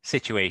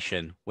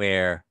situation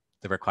where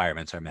the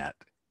requirements are met?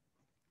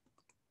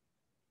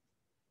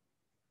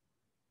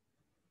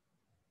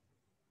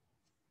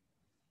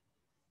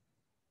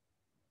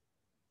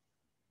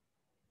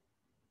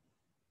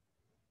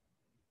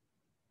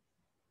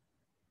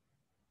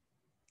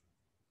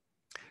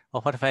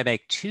 Well, what if I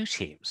make 2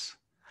 teams?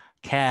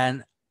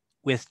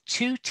 With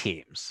 2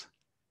 teams,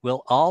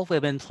 will all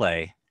women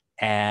play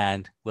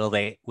and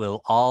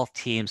will all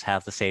teams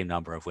have the same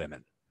number of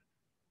women?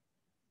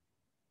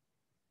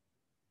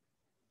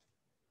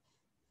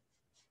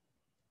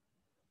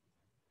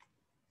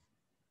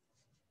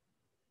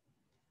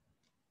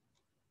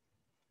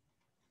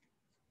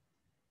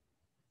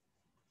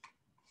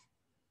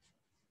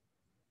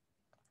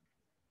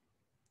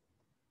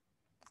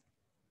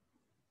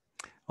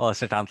 Well, let's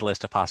sit down the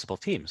list of possible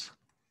teams.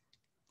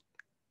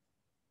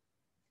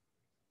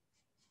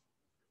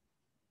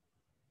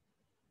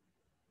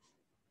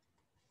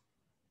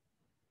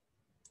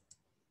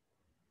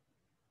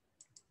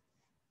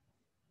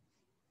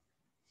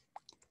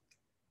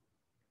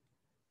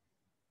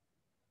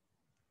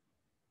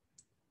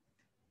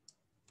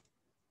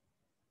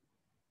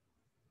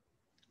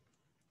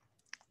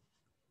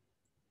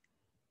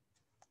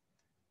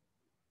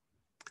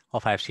 Well,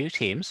 if I have 2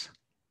 teams,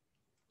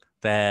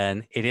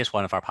 then it is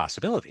one of our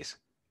possibilities.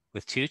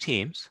 With 2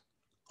 teams,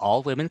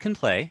 all women can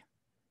play,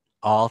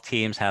 all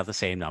teams have the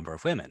same number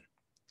of women.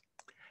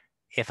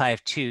 If I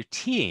have 2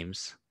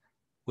 teams,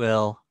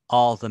 will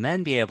all the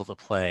men be able to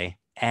play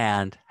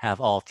and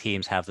have all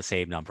teams have the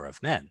same number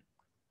of men?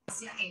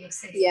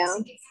 Yeah.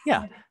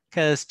 Yeah,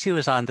 because 2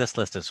 is on this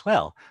list as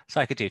well. So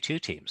I could do 2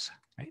 teams,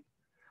 right?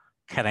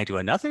 Can I do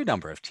another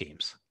number of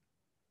teams?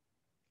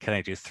 Can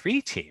I do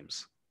 3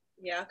 teams?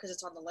 Yeah, because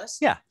it's on the list.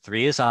 Yeah,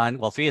 3 is on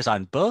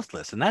both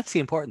lists. And that's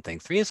the important thing.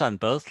 3 is on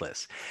both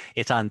lists.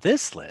 It's on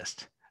this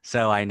list.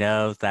 So I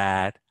know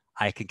that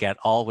I could get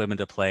all women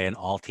to play and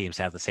all teams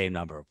have the same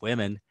number of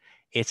women.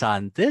 It's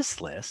on this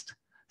list.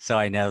 So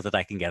I know that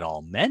I can get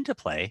all men to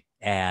play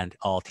and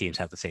all teams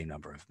have the same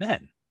number of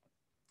men.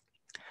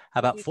 How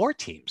about 4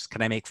 teams?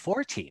 Can I make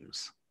 4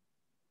 teams?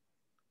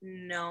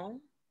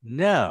 No.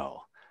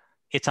 No,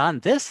 it's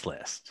on this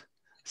list.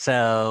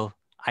 So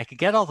I could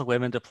get all the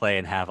women to play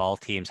and have all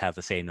teams have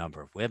the same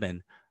number of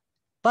women,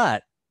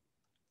 but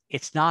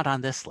it's not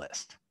on this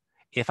list.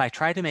 If I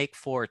try to make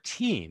 4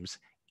 teams,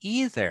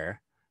 either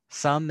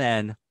some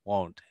men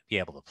won't be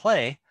able to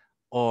play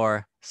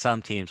or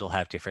some teams will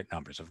have different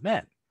numbers of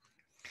men.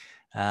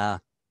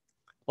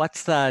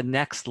 What's the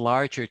next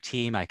larger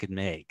team I could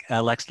make?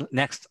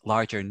 Next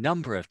larger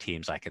number of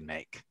teams I can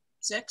make?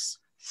 6.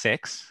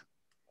 6.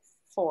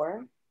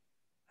 4.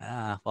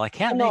 Well, I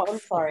can't No, make I'm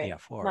sorry. Yeah,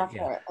 4. Not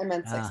Yeah. 4. I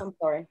meant 6. I'm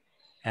sorry.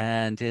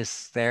 And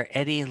is there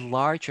any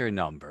larger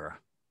number?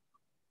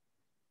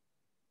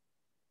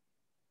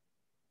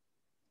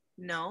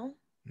 No.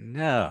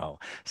 No.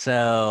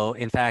 So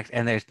in fact,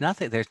 and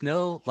there's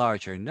no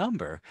larger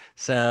number.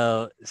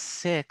 So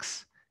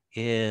 6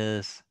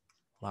 is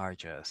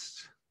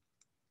largest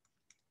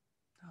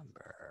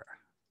number.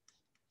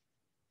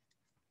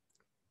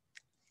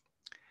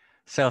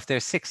 So if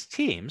there's 6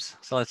 teams,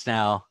 so let's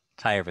now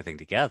tie everything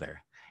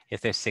together.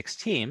 If there's 6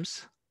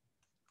 teams,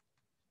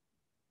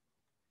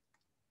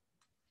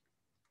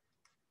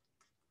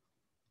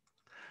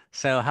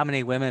 so how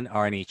many women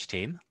are in each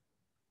team?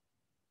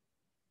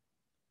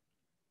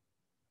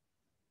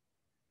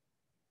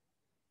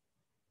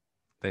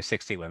 There's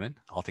 60 women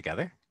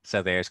altogether.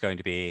 So there's going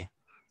to be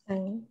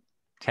 10.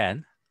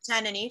 10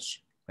 in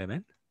each.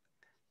 Women.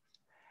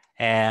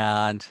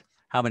 And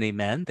how many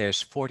men?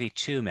 There's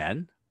 42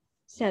 men.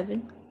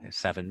 7. There's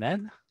 7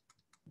 men.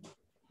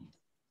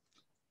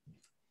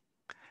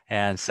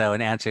 And so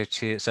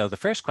so the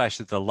first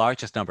question, the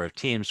largest number of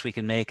teams, we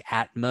can make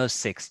at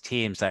most 6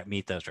 teams that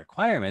meet those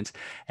requirements.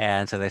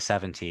 And so there's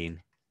 17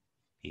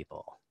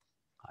 people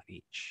on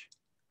each.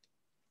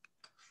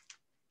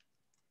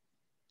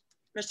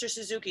 Mr.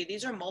 Suzuki,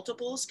 these are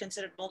multiples,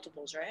 considered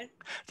multiples, right?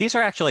 These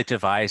are actually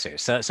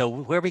divisors. So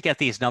where we get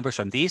these numbers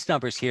from, these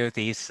numbers here,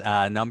 these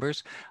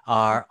numbers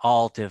are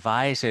all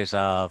divisors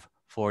of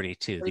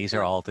 42. These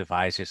are all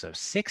divisors of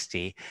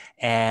 60.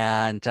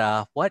 And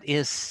what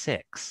is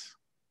 6?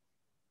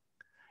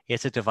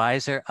 It's a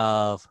divisor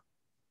of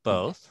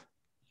both.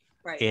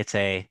 Right. It's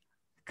a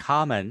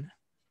common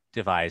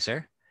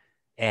divisor.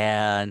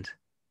 And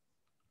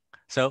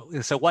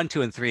so 1,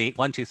 2, and 3,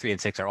 1, 2, 3,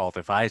 and 6 are all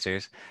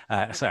divisors.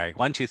 Sorry,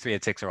 1, 2, 3,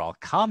 and 6 are all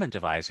common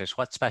divisors.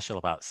 What's special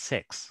about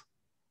 6?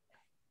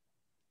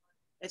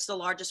 It's the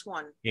largest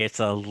one. It's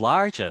the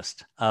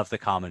largest of the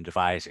common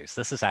divisors.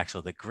 This is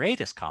actually the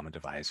greatest common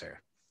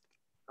divisor.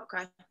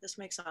 Okay, this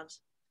makes sense.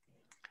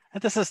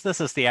 And this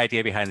is the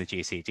idea behind the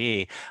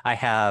GCD. I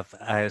have,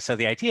 so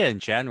the idea in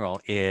general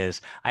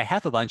is I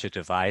have a bunch of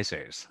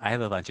divisors.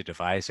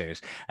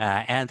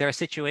 And there are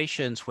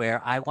situations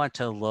where I want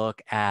to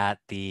look at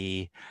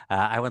the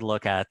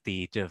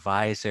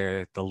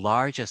divisor, the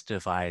largest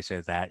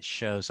divisor that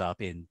shows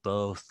up in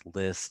both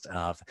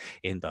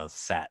in both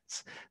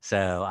sets.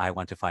 So I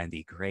want to find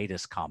the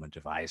greatest common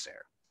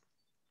divisor.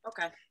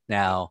 Okay.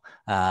 Now,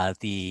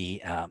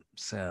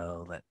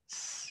 so let's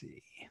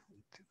see.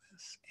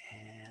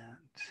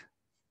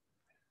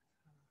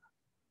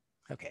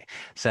 Okay,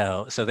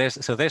 so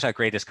there's our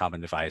greatest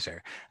common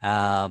divisor.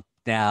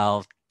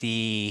 Now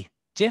the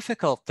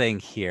difficult thing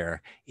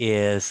here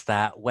is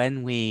that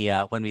when we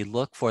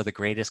look for the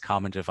greatest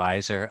common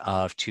divisor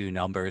of 2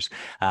 numbers,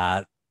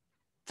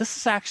 this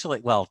is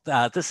actually,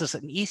 this is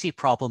an easy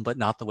problem, but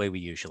not the way we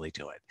usually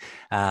do it.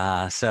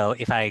 So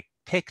if I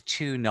pick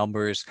 2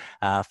 numbers,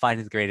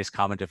 finding the greatest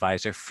common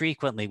divisor,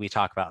 frequently we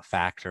talk about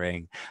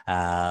factoring.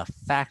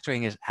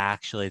 Factoring is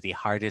actually the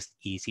hardest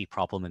easy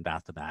problem in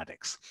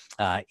mathematics.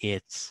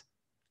 It's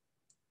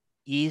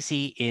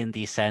easy in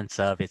the sense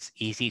of it's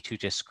easy to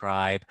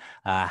describe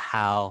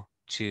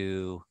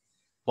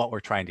what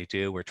we're trying to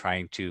do. We're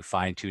trying to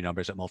find 2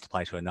 numbers that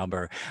multiply to a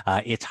number.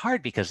 It's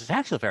hard because it's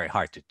actually very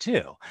hard to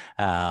do.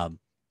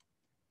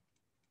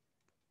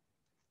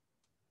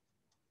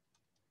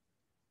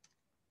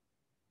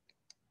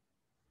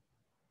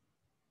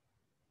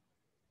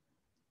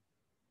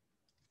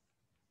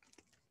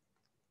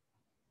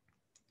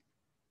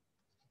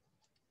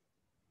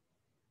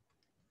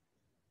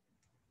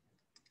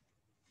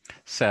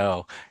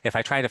 So if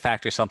I try to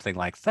factor something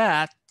like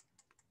that,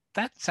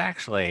 that's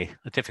actually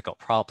a difficult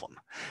problem.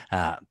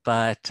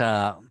 But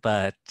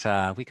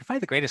we can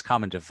find the greatest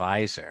common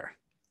divisor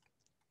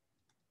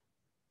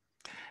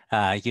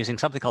using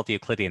something called the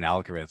Euclidean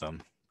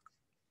algorithm.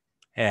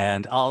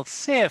 And I'll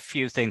say a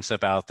few things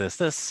about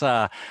this. If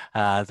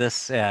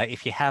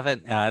you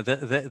haven't,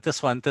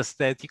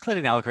 the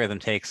Euclidean algorithm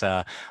takes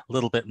a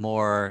little bit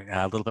more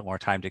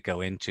time to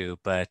go into.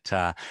 But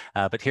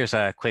here's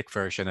a quick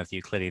version of the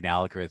Euclidean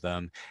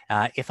algorithm.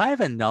 If I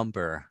have a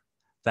number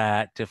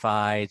that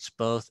divides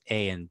both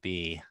A and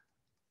B,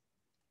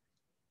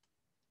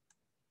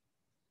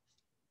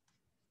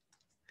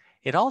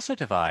 it also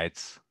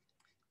divides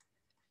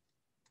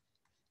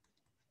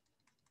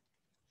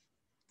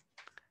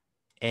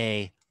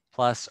A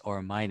plus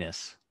or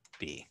minus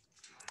B.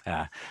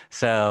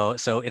 So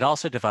it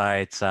also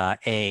divides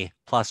A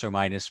plus or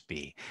minus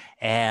B.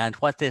 And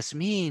what this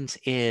means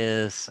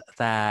is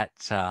that,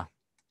 so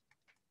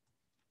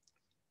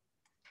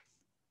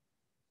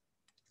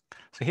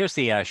here's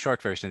the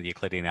short version of the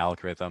Euclidean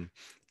algorithm.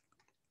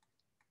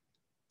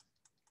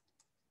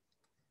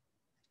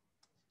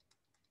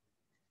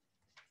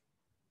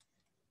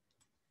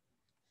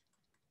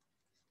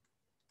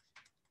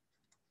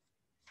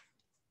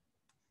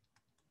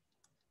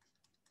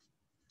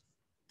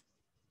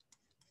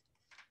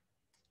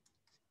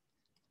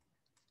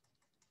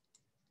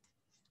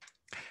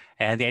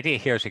 And the idea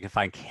here is we can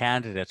find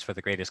candidates for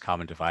the greatest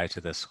common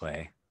divisor this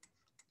way.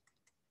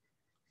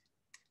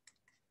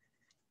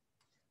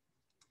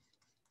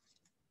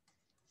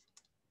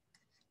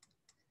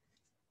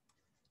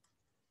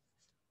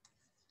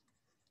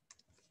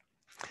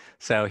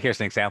 So here's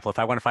an example. If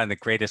I want to find the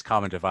greatest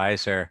common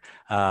divisor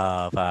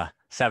of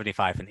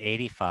 75 and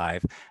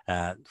 85,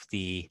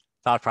 the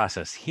thought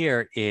process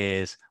here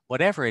is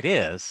whatever it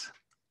is,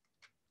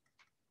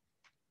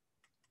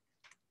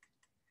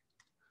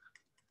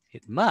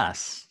 it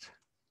must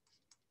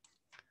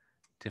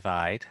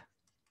divide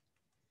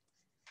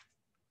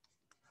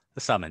the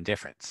sum and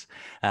difference.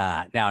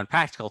 Now, in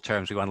practical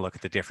terms, we want to look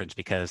at the difference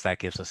because that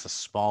gives us a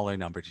smaller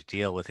number to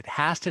deal with. It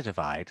has to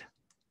divide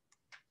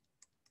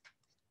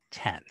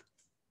 10.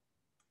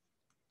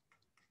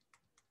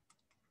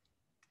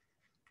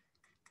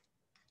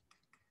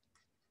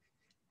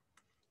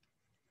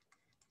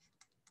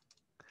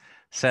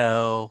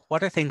 So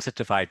what are things that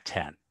divide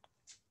 10?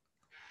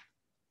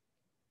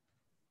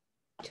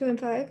 2 and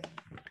 5.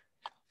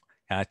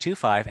 2,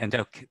 5, and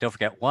don't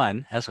forget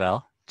 1 as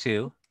well.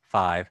 2,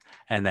 5,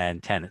 and then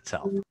 10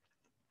 itself.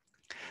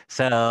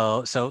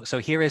 So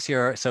here is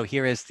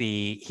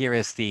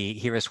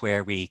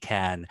where we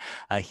can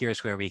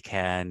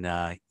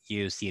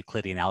use the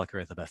Euclidean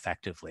algorithm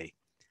effectively.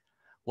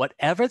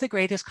 Whatever the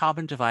greatest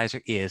common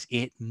divisor is,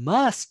 it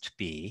must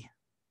be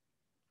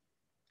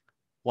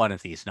one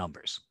of these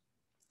numbers.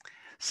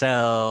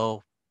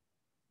 So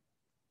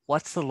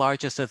what's the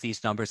largest of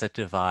these numbers that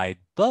divide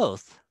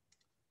both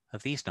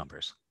of these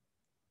numbers?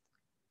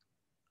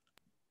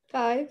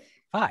 5.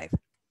 5.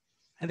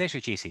 And there's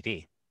your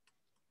GCD.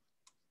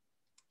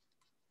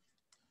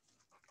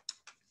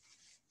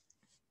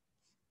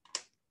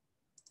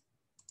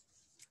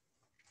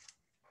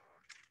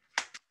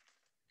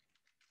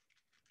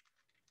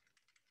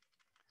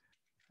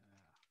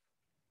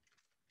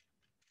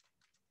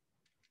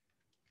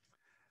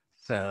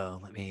 So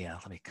let me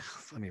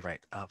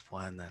write up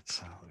one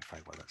that's let me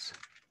find one that's.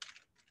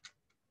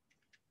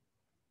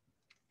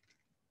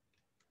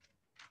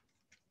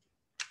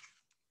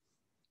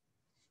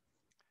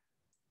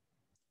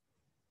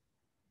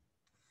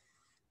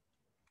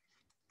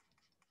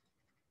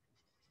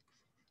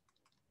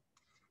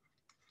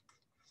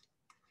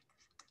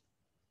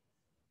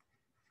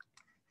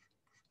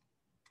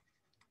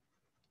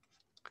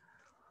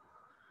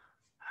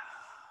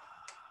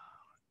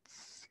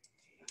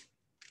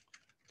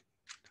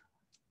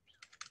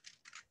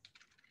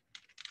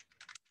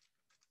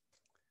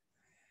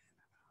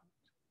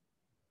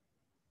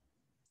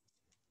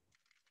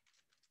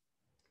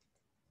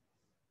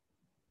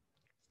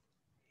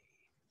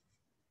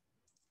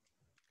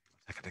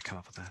 I got to come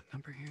up with a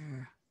number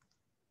here.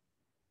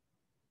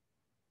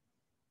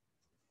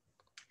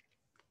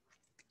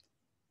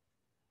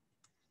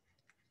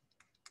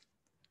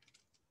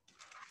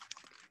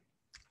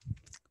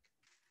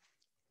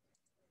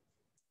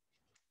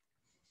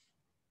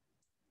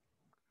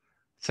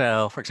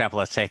 So for example,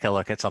 let's take a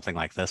look at something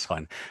like this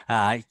one.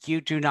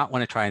 You do not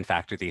want to try and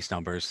factor these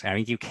numbers. I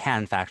mean, you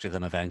can factor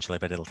them eventually,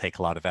 but it'll take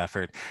a lot of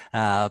effort.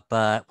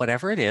 But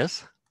whatever it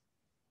is,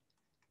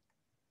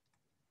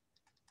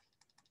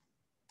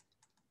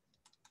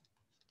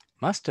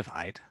 must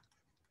divide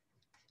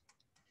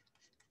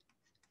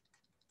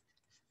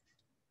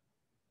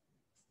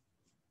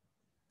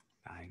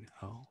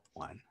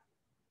 901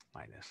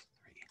 minus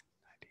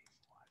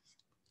 391.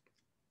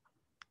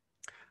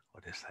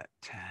 What is that?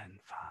 10, 5,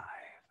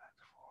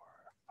 that's 4,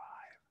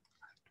 500.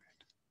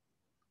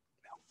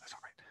 No, that's all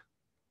right.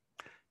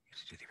 You have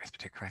to do the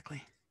arithmetic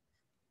correctly.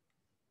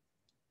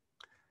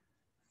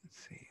 Let's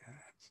see,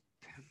 that's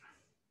 10.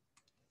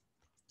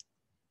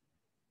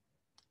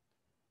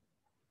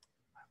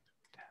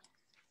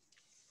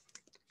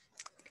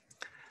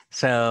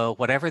 So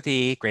whatever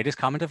the greatest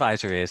common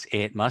divisor is,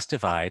 it must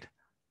divide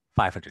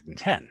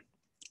 510.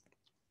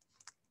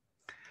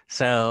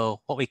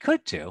 So what we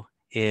could do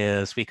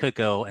is we could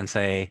go and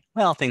say,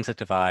 well, things that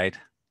divide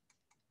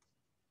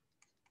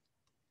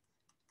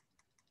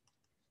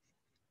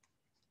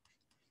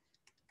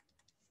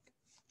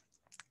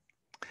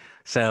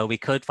So we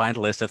could find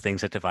a list of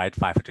things that divide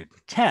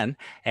 510,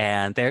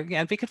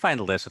 and we could find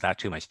a list without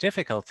too much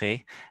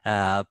difficulty,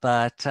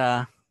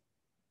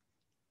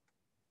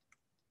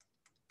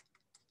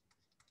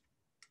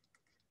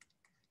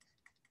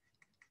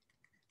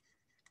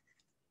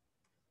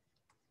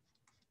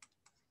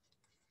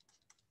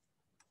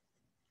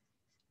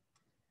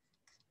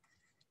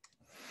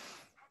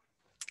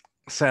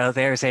 So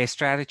there's a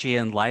strategy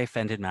in life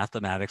and in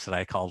mathematics that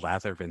I call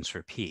lather, rinse,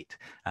 repeat.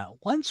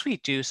 Once we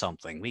do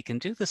something, we can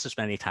do this as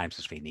many times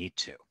as we need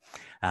to.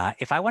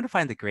 If I want to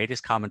find the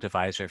greatest common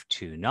divisor of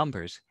two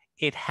numbers,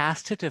 it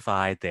has to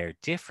divide their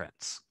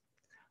difference.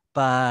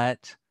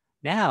 But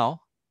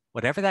now,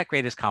 whatever that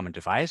greatest common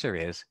divisor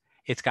is,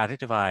 it's got to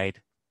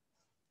divide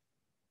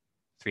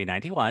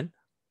 391,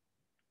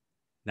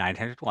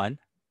 901,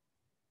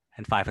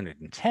 and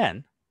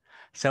 510.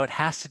 So it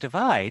has to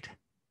divide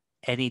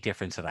any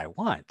difference that I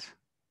want.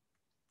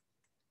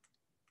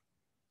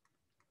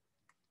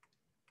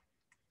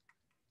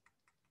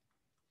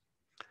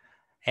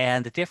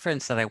 And the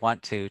difference that I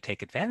want to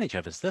take advantage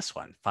of is this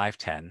one,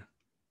 510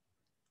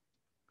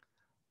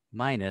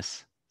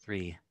 minus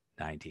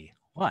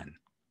 391.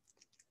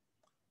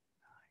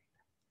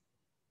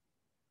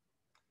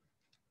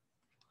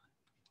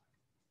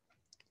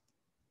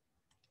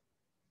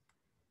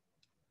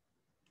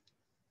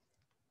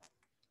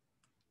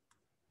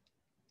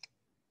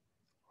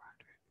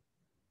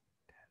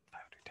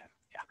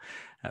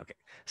 Okay,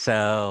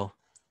 so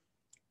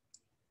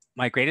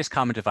my greatest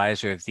common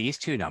divisor of these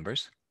two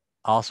numbers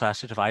also has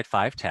to divide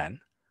 510,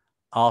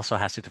 also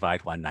has to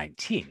divide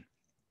 119.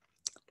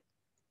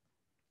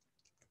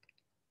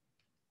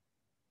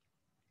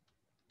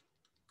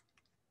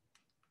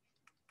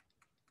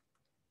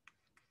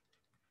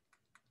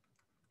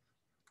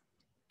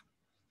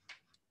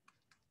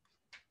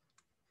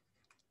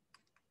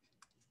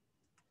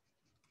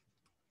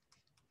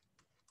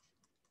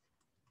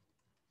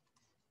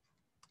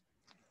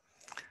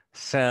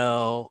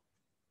 So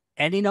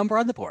any number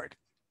on the board,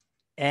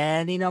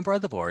 any number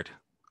on the board,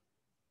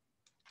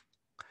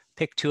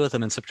 pick two of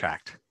them and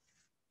subtract.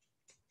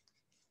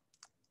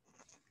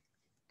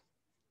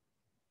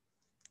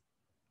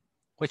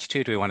 Which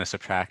two do we want to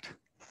subtract?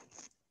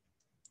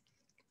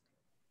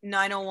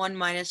 901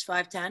 minus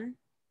 510.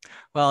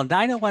 Well,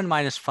 901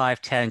 minus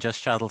 510 just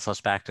shuttles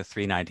us back to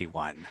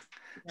 391.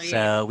 Oh, yeah.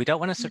 So we don't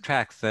want to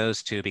subtract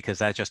those two because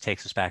that just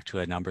takes us back to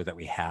a number that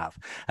we have.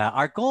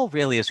 Our goal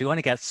really is we want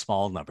to get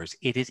small numbers.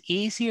 It is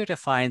easier to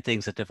find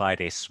things that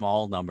divide a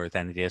small number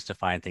than it is to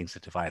find things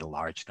that divide a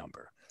large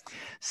number.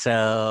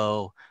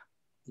 So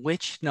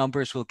which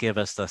numbers will give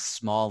us the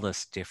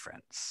smallest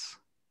difference?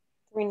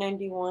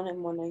 391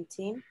 and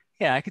 119.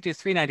 Yeah, I could do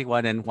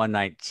 391 and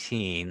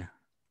 119.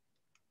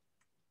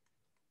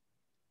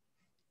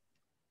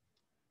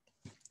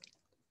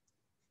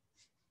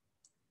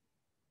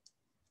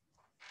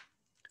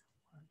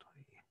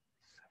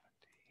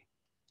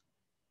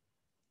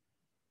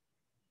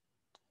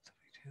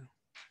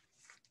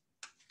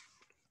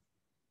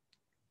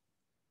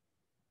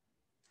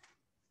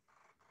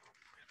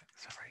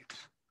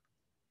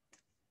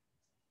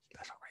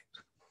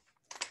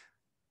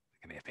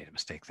 I've made a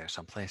mistake there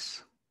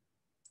someplace.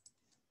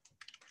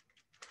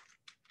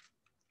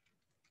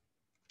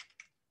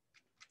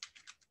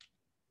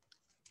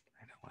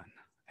 And 391.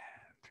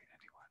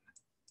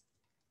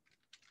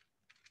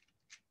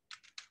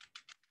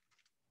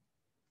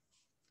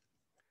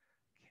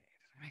 Okay,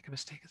 did I make a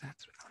mistake of that?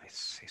 Let me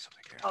see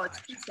something here. Oh,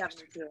 it's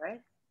 272,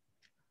 right?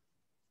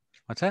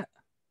 What's that?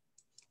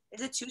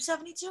 Is it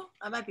 272?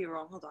 I might be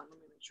wrong. Hold on, let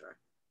me make sure.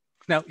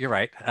 No, you're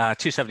right.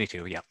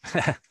 272. Yep.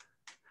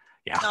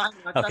 Yeah. No,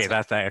 okay,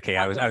 that's okay.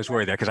 I was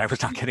worried there because I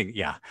was not getting.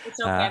 Yeah,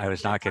 It's okay. I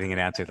was not getting an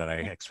answer that I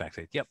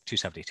expected. Yep,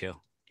 272. Yep,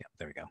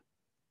 there we go.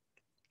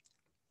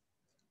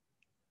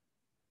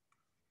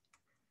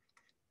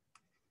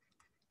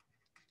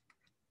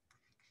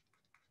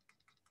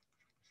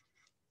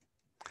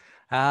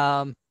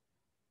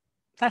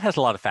 That has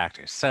a lot of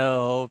factors.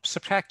 So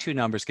subtract two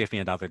numbers, give me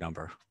another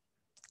number.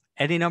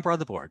 Any number on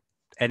the board.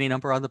 Any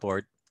number on the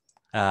board.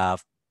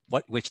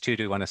 Which two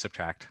do we want to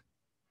subtract?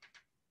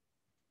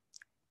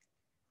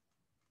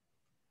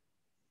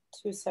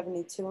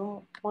 272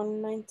 and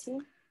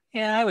 119.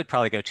 Yeah, I would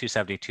probably go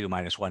 272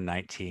 minus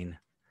 119.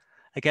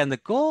 Again, the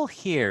goal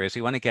here is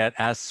we want to get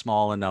as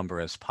small a number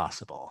as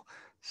possible.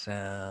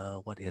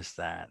 So what is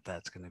that?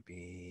 That's going to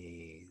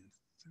be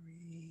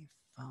 3,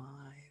 5,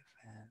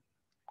 and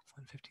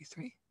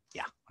 153.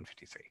 Yeah,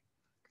 153.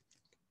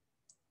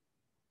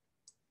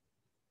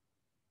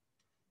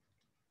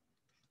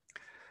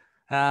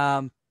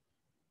 Can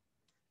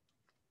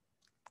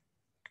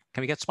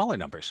we get smaller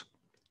numbers?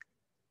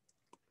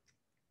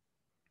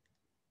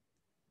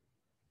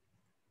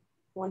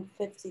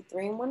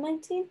 153 and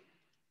 119.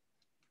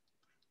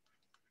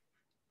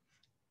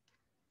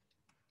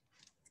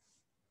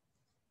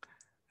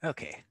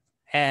 Okay,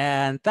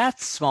 and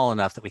that's small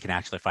enough that we can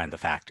actually find the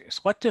factors.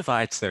 What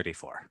divides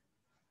 34?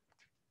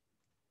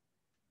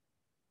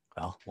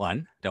 Well,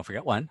 1, don't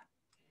forget 1,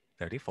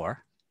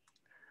 34.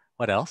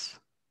 What else?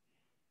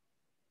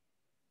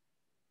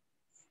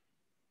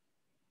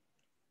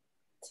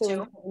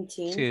 2 and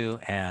 17. 2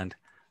 and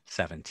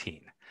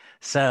 17.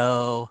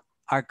 So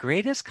our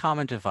greatest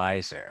common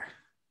divisor.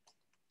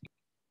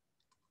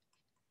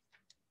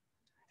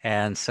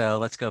 And so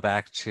let's go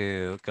back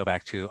to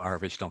our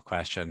original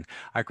question.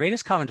 Our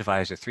greatest common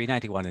divisor,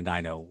 391 and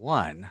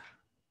 901.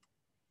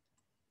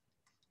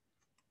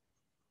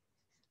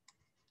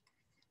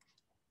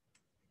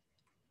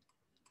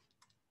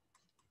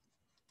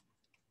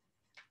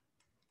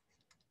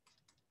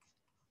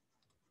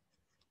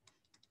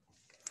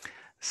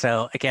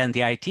 So again,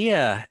 the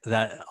idea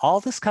that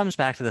all this comes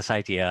back to this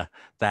idea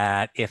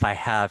that if I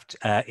have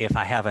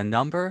a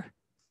number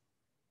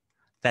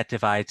that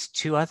divides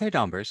two other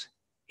numbers,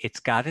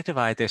 it's got to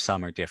divide their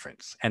sum or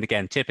difference. And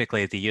again,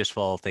 typically the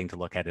useful thing to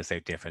look at is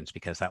their difference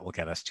because that will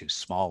get us to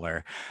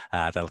smaller,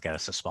 that'll get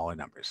us to smaller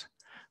numbers.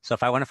 So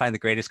if I want to find the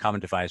greatest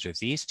common divisor of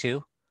these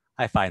two,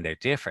 I find their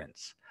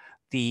difference.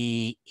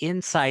 The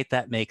insight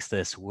that makes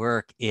this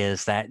work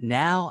is that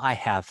now I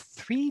have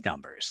three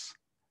numbers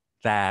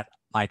that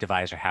my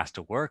divisor has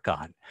to work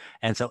on.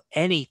 And so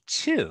any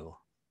two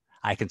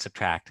I can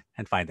subtract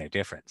and find their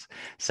difference.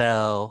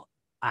 So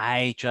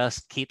I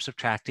just keep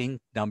subtracting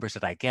numbers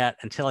that I get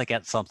until I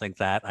get something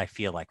that I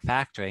feel like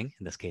factoring.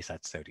 In this case,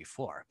 that's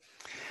 34.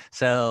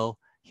 So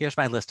here's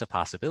my list of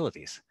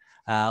possibilities.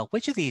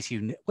 Which of these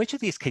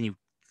can you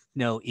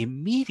know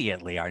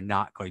immediately are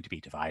not going to be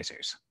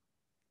divisors?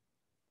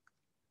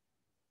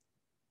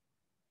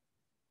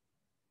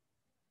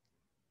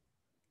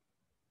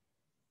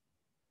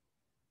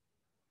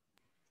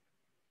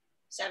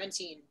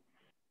 17.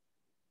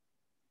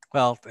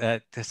 Well,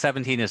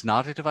 17 is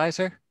not a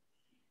divisor.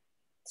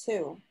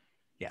 2.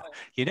 Yeah,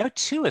 you know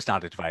 2 is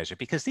not a divisor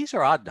because these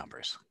are odd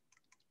numbers.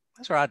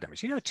 Those are odd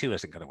numbers. You know 2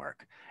 isn't going to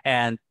work.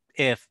 And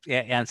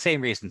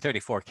same reason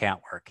 34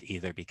 can't work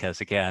either,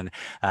 because again,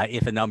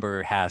 if a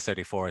number has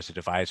 34 as a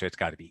divisor, it's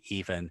got to be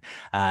even.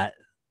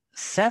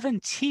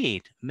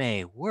 17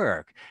 may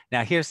work.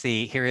 Now here is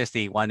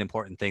the one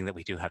important thing that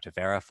we do have to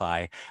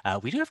verify.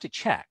 We do have to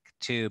check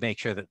to make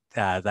sure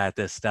that that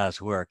this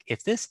does work.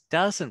 If this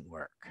doesn't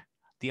work,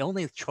 the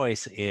only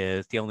choice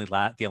is the only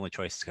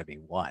choice is going to be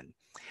 1.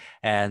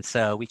 And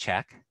so we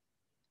check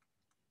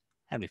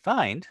and we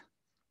find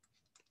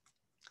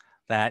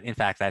that in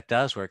fact that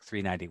does work.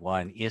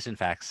 391 is in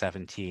fact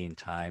 17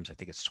 times, I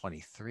think it's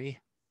 23.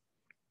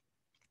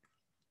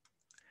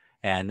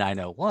 And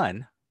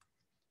 901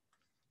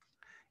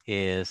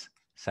 is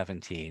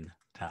 17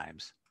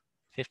 times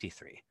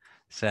 53.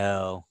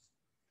 So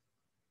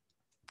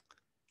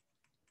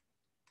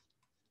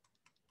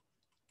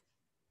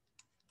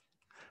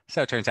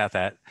it turns out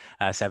that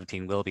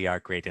 17 will be our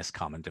greatest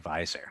common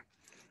divisor.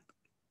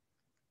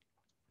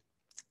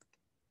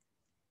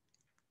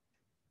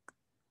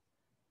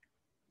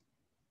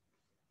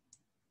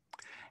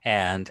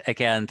 And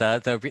again,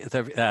 the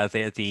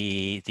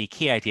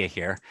key idea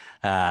here,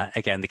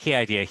 the key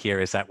idea here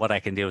is that what I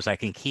can do is I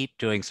can keep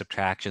doing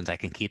subtractions. I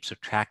can keep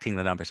subtracting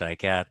the numbers that I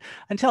get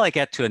until I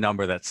get to a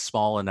number that's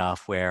small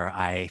enough where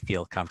I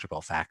feel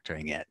comfortable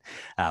factoring it.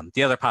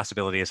 The other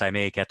possibility is I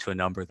may get to a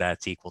number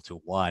that's equal to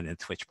 1,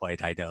 at which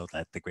point I know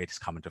that the greatest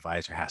common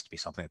divisor has to be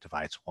something that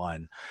divides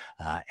 1.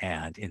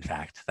 And in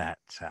fact, that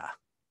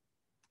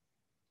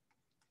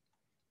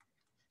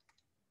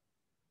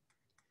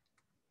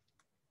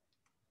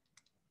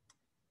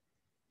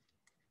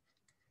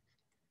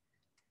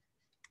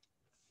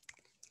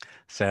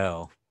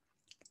so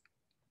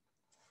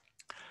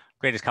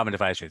greatest common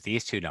divisor of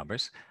these two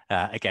numbers,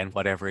 again,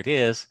 whatever it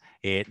is,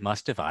 it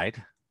must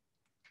divide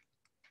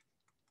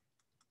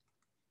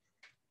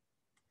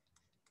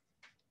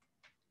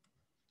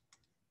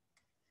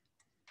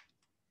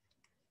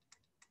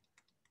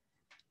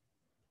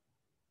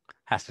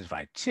has to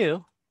divide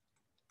 2.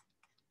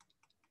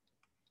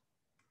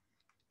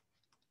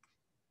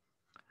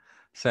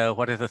 So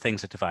what are the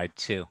things that divide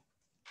 2?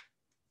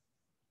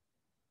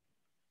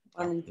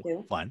 1 and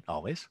 2. 1,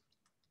 always.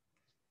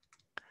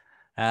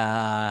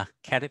 Can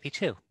it be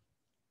 2?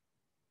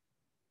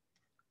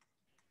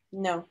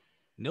 No.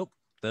 Nope.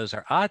 Those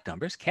are odd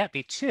numbers. Can't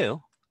be 2.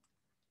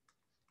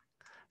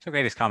 So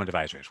greatest common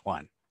divisor is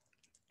 1.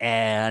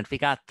 And we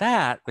got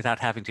that without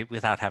having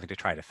to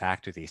try to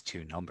factor these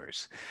two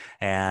numbers.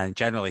 And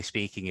generally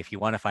speaking, if you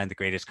want to find the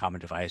greatest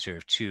common divisor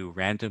of two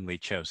randomly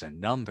chosen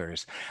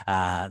numbers,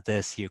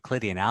 this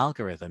Euclidean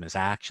algorithm is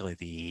actually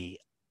the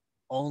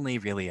only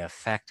really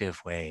effective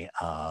way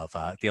of,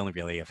 the only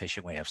really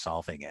efficient way of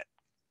solving it.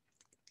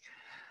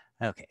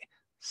 Okay,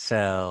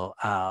 so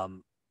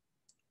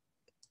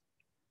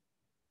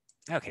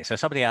so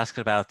somebody asked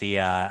about the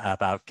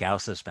about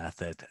Gauss's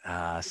method.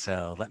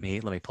 So let me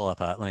pull up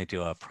let me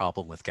do a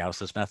problem with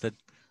Gauss's method.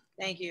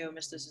 Thank you,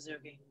 Mr.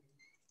 Suzuki.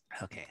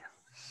 Okay,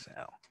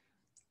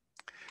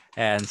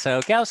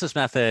 so Gauss's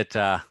method.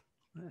 Let's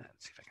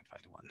see if I can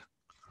find one.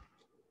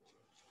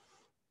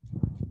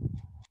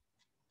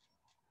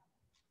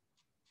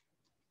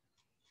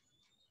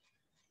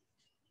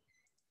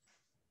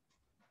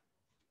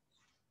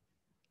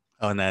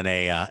 Oh, and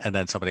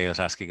then somebody was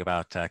asking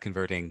about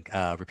converting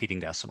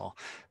repeating decimal.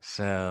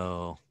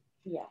 So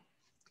yeah,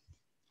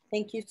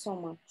 thank you so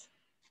much.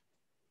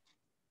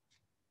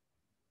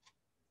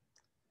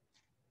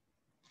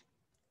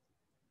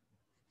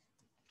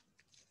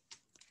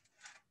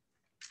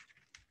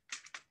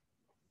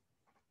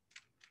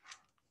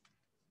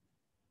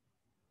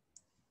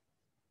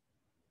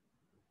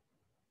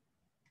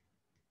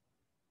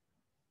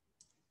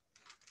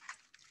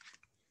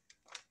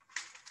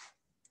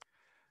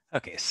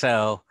 okay,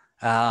 so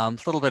a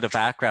little bit of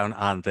background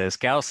on this.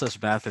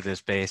 Gauss's method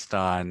is based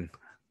on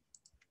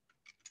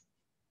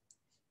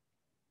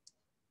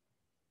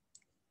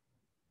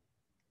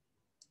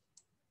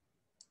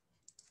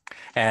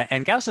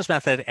and Gauss's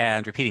method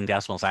and repeating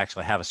decimals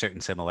actually have a certain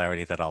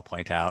similarity that I'll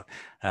point out.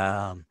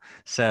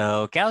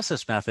 So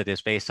Gauss's method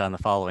is based on the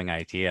following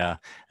idea.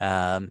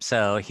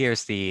 So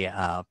here's the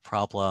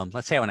problem.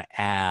 Let's say I want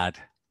to add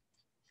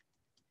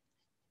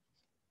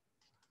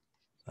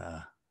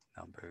the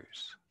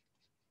numbers from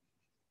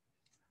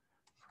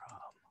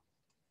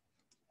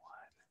 1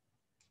 to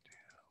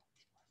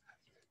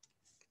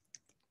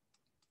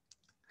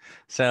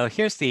 100. So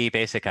here's the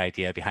basic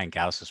idea behind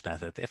Gauss's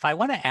method. If I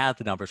want to add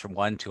the numbers from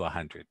 1 to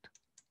 100,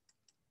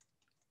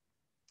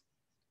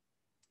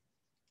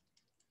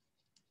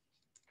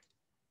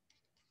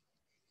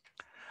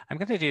 I'm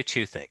going to do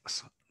two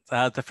things.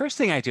 The first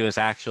thing I do is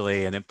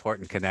actually an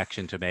important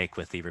connection to make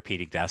with the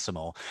repeating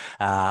decimal.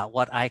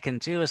 What I can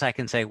do is I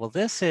can say, well,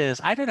 this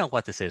is, I don't know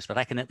what this is, but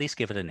I can at least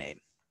give it a name.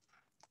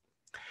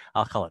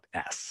 I'll call it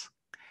S.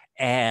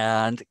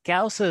 And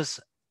Gauss's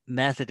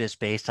method is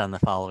based on the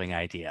following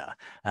idea.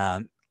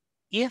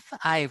 if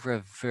I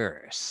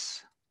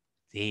reverse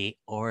the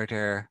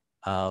order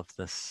of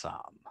the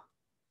sum,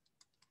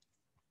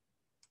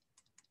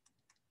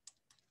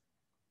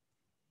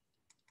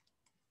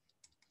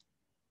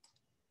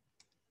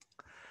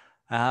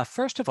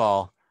 first of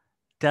all,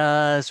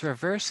 does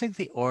reversing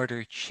the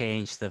order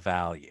change the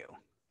value?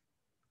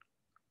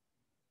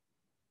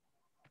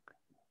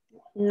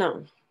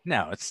 No.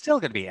 No, it's still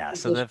going to be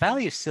S. So the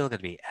value is still going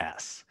to be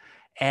S.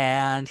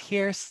 And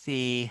here's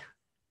the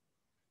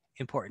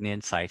important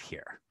insight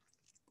here.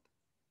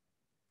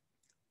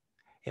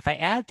 If I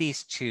add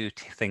these two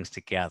things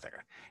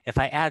together, if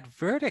I add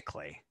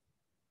vertically,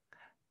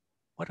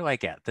 what do I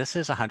get? This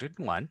is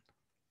 101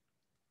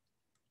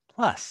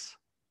 plus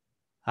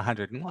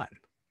 101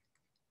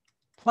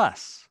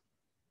 plus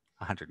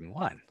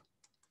 101.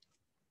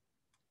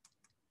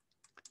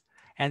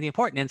 And the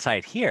important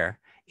insight here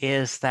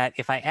is that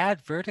if I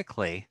add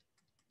vertically,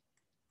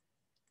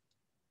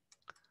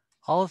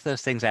 all of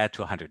those things add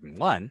to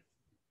 101.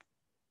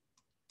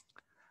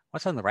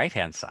 What's on the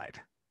right-hand side?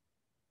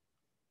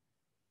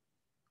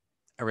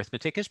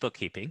 Arithmetic is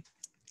bookkeeping.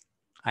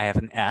 I have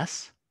an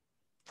S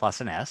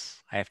plus an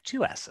S. I have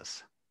two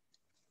S's.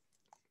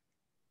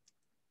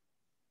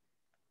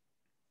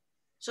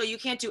 So you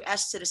can't do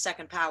S to the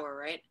second power,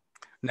 right?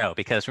 No,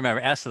 because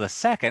remember, S to the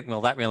second,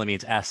 well, that really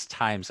means S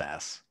times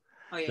S.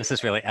 Oh, yeah, This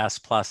is really S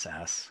plus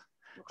S.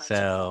 Okay.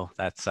 So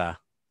that's, yeah,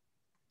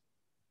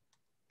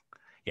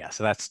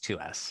 so that's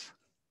 2S.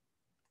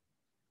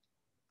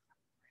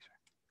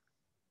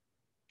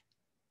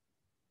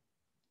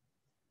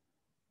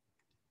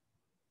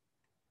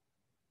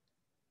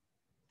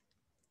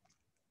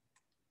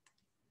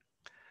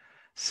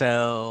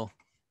 So,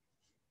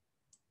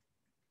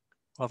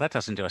 well, that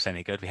doesn't do us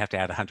any good. We have to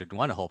add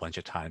 101 a whole bunch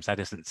of times. That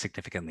isn't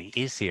significantly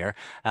easier,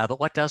 but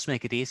what does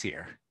make it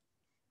easier?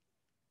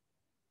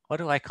 What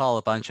do I call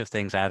a bunch of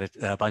things added,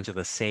 a bunch of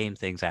the same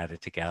things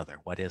added together?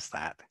 What is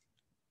that?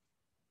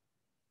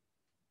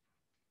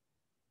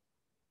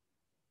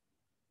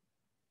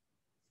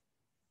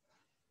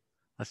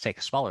 Let's take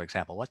a smaller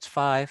example. What's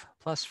 5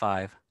 plus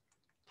 5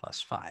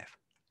 plus 5?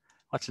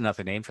 What's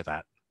another name for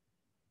that?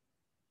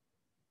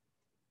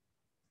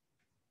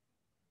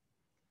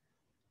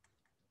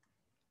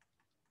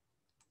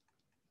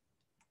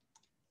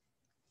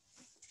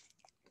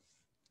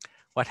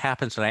 What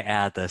happens when I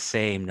add the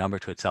same number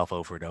to itself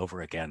over and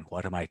over again?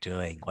 What am I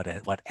doing?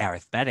 What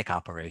arithmetic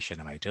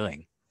operation am I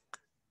doing?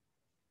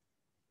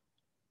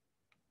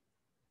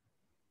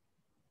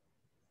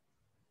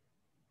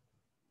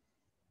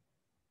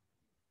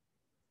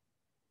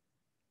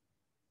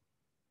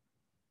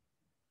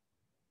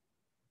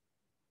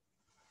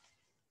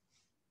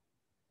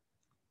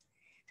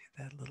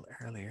 Did that a little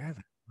earlier.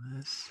 That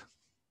was.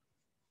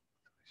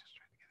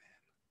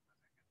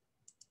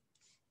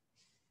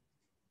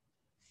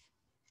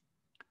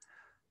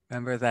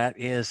 Remember, that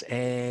is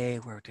a,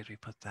 where did we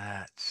put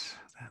that?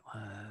 That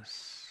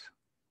was,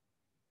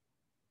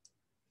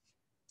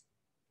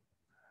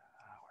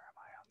 where am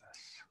I on this?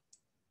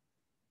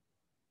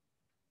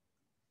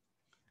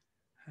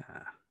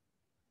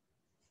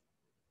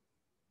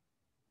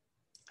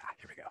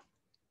 Here we go.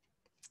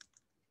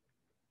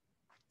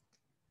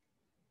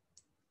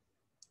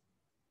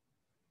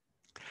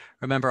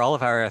 Remember, all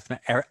of our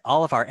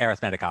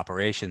arithmetic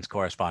operations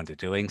correspond to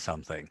doing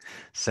something.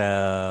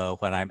 So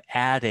when I'm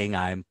adding,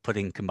 I'm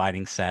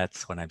combining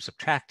sets. When I'm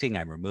subtracting,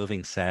 I'm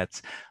removing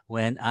sets.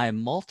 When I'm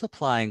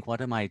multiplying,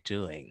 what am I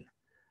doing?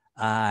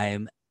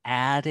 I'm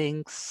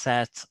adding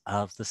sets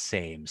of the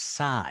same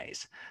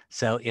size.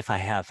 So if I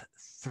have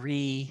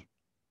 3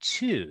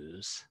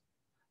 2s,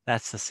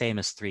 that's the same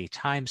as 3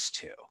 times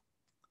 2.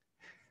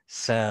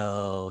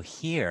 So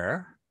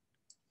here,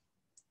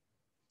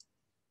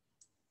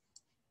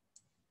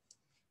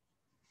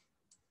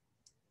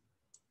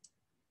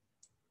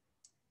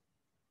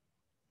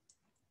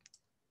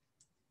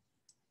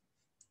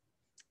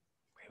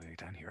 way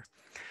down here.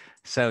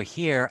 So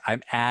here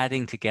I'm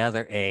adding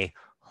together a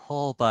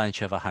whole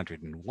bunch of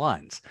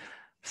 101s.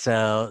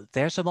 So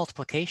there's a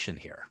multiplication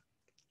here.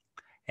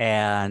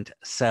 And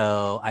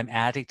so I'm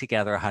adding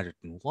together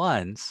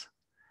 101s.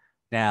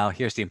 Now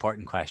here's the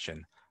important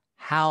question.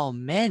 How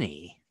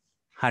many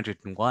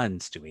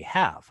 101s do we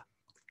have?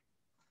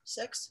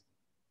 6.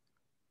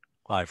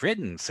 Well, I've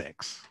written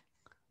 6,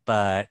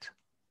 but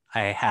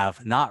I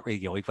have not really,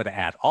 we want to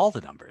add all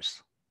the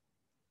numbers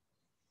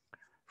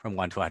from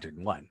 1 to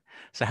 101.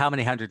 So how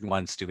many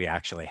 101s do we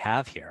actually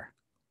have here?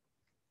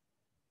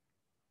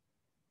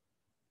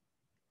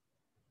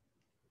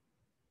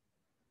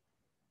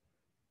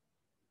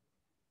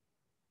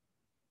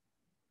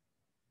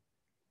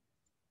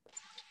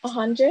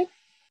 $100.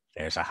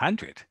 There's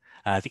 100.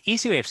 The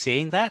easy way of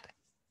seeing that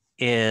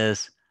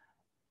is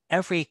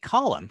every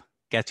column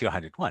gets you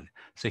 101.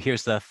 So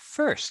here's the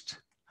first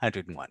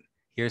 101.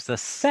 Here's the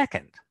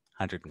second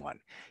 101.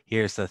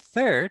 Here's the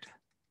third.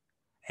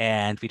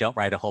 And we don't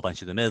write a whole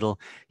bunch in the middle.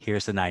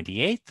 Here's the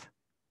 98th,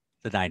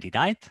 the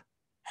 99th,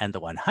 and the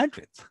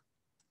 100th,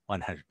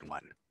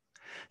 101.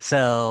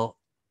 So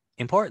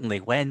importantly,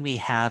 when we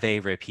have a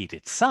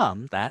repeated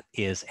sum, that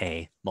is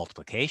a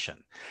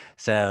multiplication.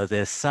 So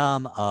this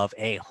sum of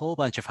a whole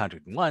bunch of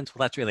 101s, well,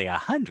 that's really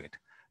 100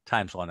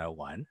 times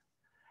 101,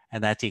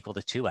 and that's equal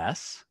to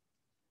 2s.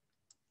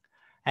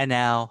 And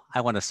now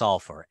I want to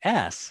solve for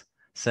s.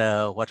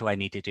 So what do I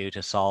need to do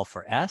to solve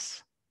for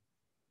s?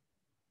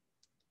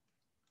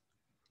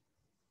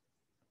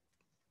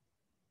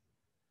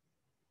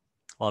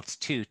 Well, it's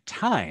 2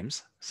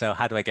 times. So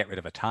how do I get rid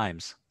of a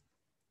times?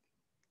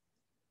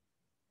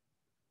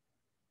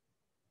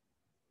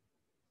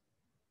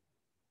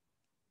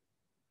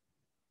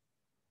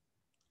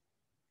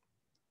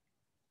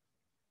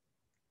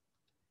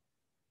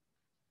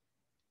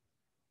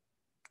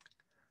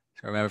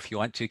 So remember, if you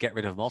want to get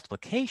rid of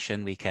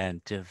multiplication, we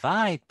can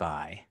divide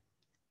by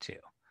 2.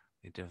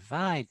 We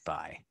divide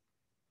by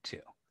 2.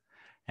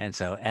 And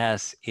so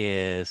s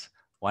is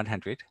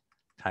 100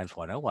 times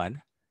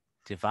 101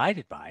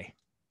 divided by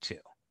 2.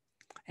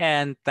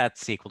 And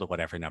that's equal to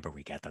whatever number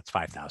we get. That's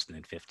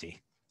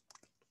 5,050.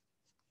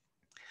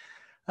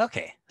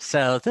 Okay,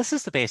 so this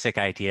is the basic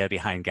idea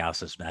behind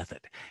Gauss's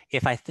method.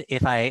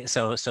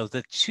 So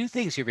the two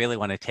things you really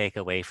want to take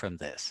away from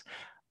this,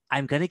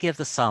 I'm going to give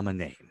the sum a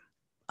name.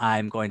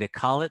 I'm going to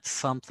call it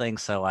something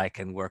so I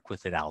can work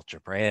with it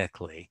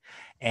algebraically.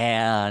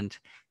 And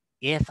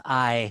if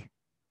I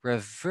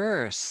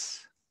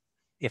reverse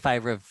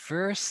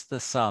the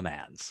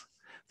summands,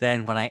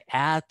 then when I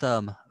add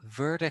them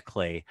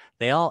vertically,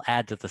 they all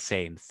add to the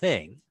same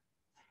thing.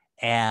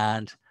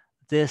 And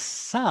this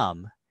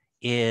sum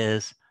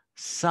is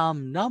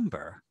some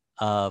number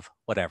of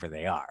whatever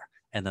they are.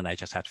 And then I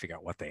just have to figure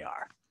out what they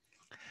are.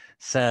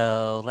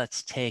 So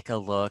let's take a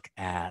look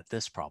at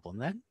this problem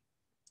then.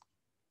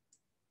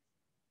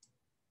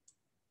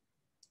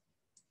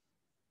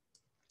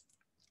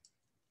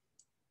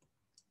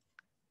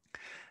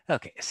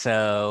 Okay,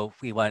 so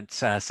we want,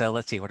 so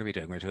let's see, what are we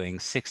doing? We're doing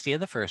 60 in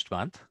the first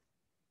month,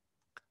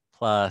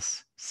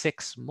 plus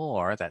 6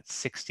 more, that's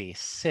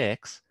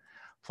 66,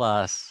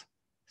 plus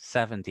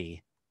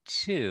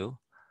 72,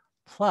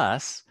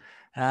 plus,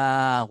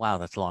 wow,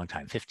 that's a long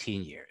time,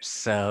 15 years.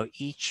 So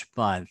each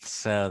month,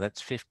 so that's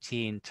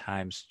 15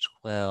 times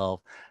 12,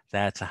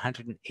 that's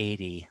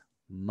 180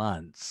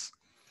 months.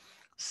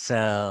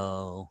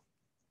 So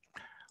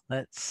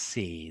let's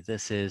see,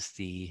 this is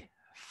the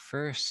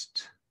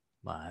first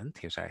month.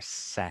 Here's our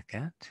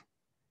second.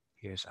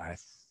 Here's our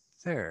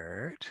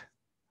third.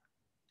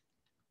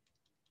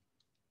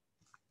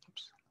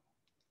 Oops.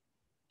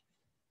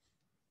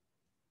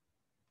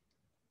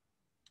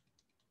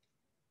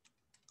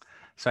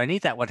 So I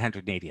need that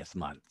 180th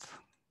month.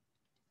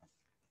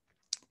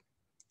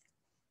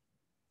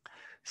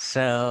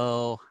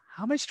 So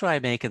how much do I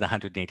make in the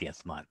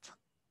 180th month?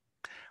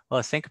 Well,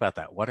 let's think about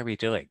that. What are we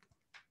doing?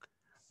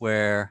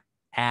 We're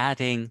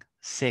adding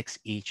 6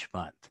 each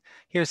month.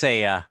 Here's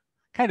a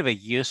kind of a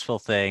useful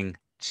thing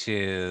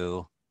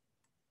to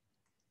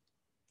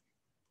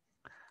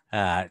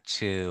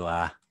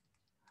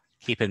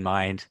keep in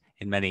mind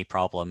in many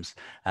problems.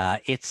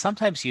 It's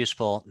sometimes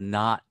useful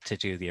not to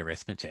do the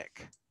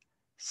arithmetic.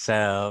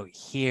 So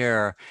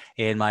here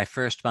in my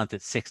first month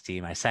it's 60,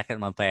 my second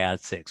month I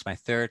add 6, my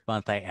third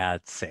month I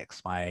add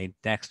 6, my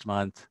next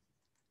month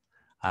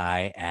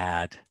I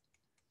add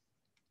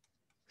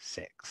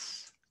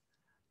 6.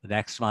 The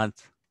next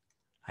month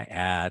I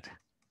add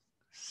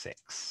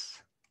 6.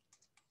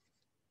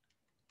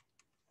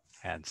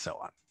 And so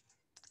on.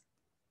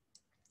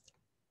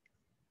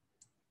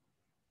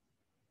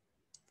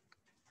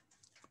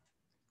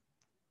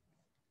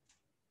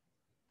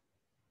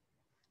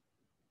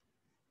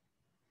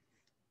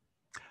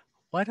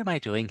 What am I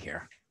doing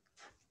here?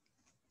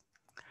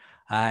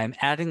 I'm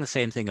adding the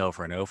same thing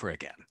over and over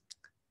again.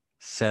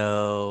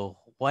 So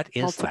what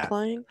is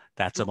Multiplying? that?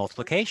 That's a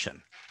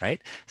multiplication,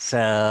 right?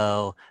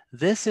 So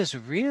this is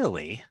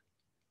really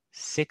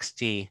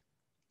 60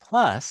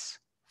 plus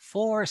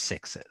 4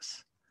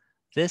 6s.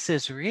 This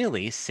is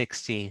really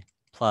 60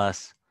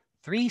 plus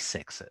 3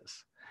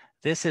 6s.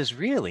 This is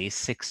really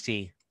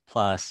 60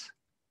 plus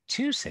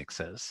 2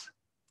 6s.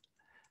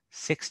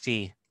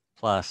 60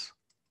 plus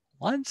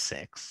 1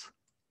 6.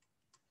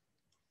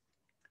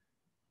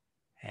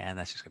 And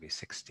that's just going to be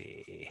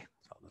 60.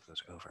 So I'll move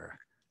those over.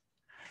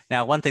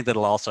 Now, one thing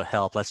that'll also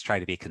help, let's try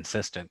to be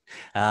consistent.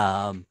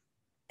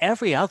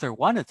 Every other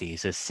one of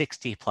these is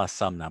 60 plus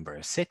some number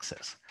of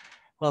 6s.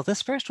 Well,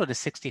 this first one is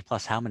 60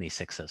 plus how many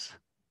 6s?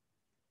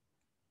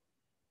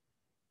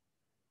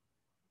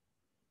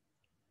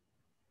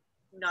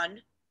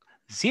 None.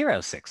 0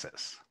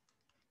 6s.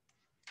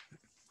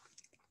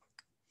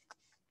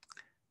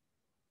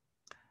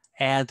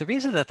 And the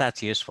reason that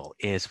that's useful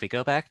is if we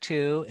go back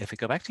to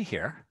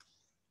here,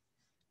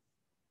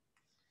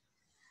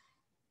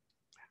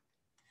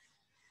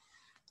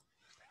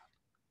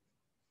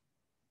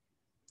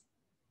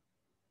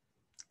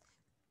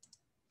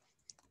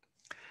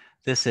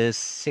 this is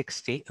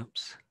 60,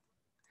 oops.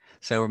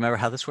 So remember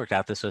how this worked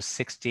out. This was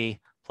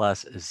 60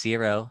 plus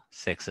 0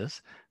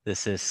 6s.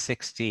 This is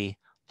 60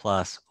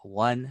 plus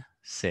 1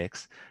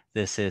 6.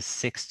 This is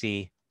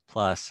 60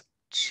 plus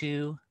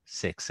 2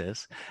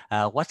 6s.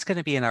 What's going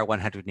to be in our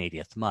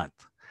 180th month?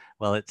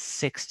 Well, it's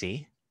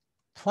 60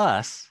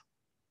 plus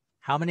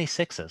how many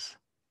 6s?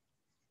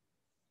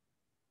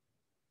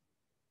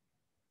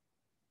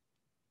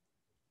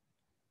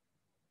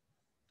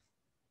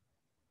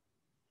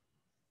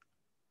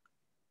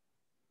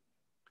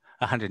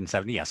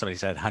 $170, yeah, somebody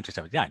said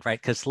 179,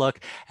 right? Because look,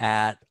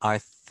 at our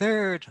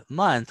third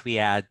month, we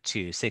add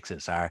 2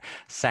 6s. Our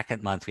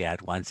second month, we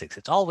add 1 6.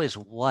 It's always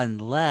one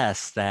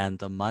less than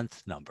the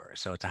month number.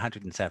 So it's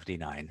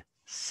 179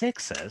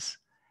 6s.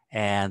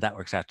 And that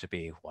works out to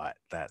be what?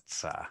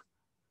 That's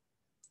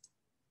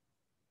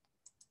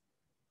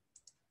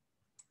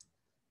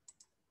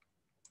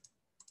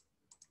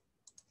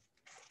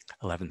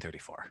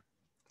 1134.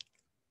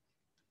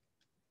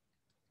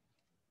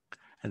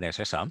 And there's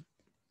our sum.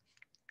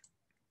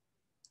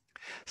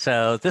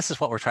 So this is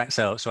what we're trying.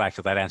 So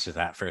actually that answers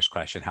that first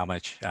question, how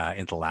much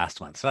in the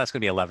last month. So that's going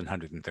to be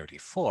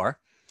 1134.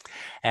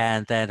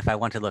 And then if I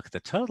want to look at the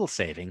total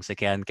savings,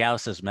 again,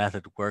 Gauss's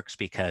method works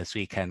because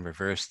we can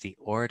reverse the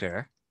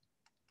order.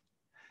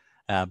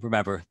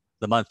 Remember,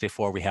 the month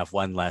before we have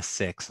 1 less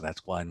 6, so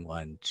that's 1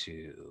 1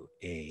 2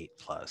 8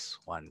 plus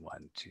 1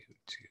 1 2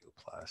 2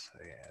 plus,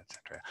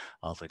 etc.,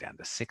 all the way down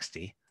to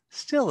 60.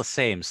 Still the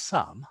same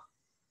sum.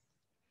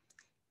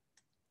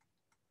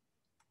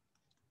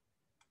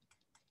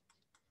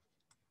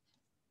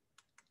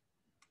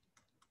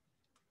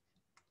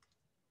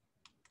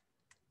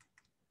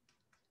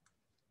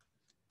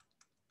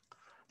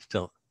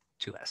 Still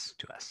 2s,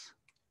 2s.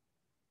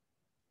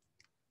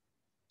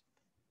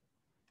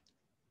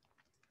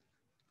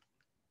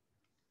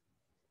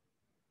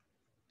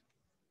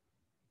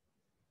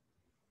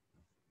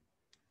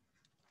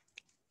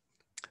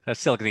 That's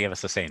still going to give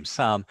us the same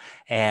sum.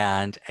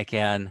 And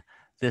again,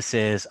 this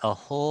is a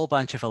whole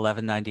bunch of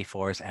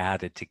 1194s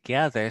added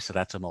together. So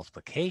that's a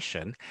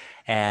multiplication.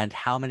 And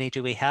how many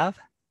do we have?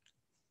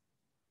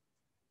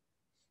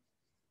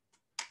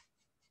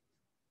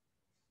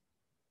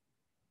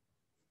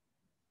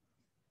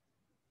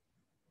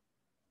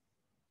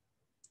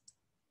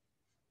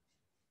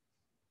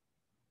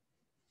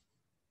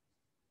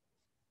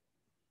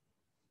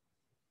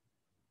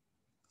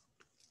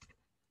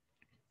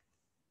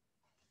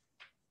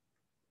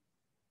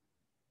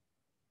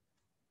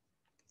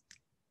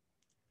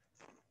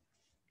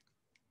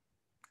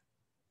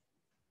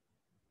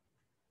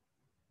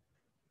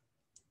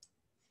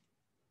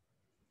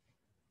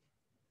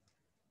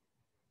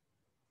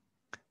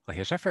 Well,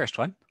 here's our first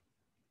one.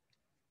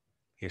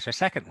 Here's our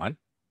second one.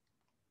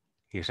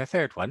 Here's our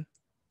third one.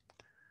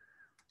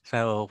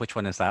 So which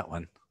one is that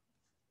one?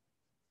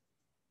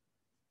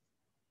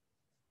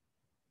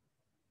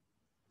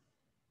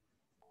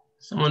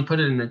 Someone put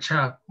it in the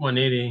chat,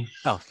 180.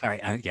 Oh, sorry.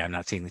 Yeah, I'm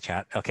not seeing the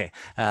chat. Okay.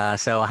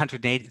 So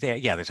 180 there.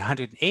 Yeah, there's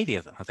 180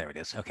 of them. Oh, there it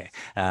is. Okay.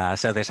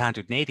 So there's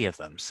 180 of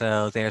them.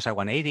 So there's our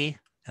 180,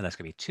 and that's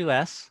going to be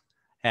 2s.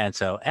 And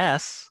so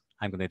s,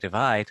 I'm going to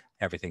divide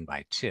everything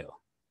by 2.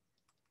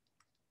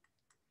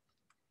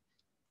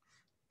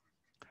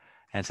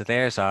 And so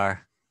there's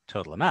our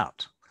total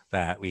amount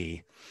that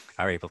we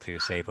are able to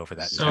save over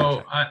that.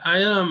 So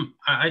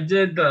I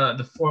did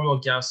the formal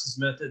Gauss's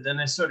method. Then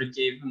I sort of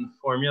gave them the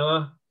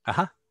formula.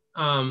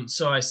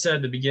 So I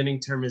said the beginning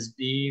term is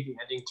b, the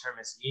ending term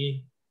is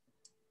e,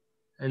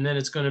 and then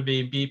it's going to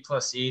be b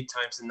plus e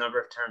times the number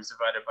of terms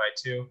divided by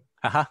 2.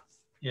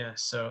 Yeah.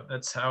 So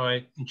that's how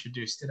I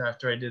introduced it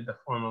after I did the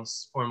formal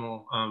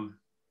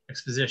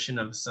exposition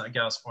of the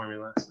Gauss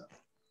formula. So.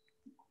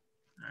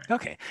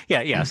 Okay.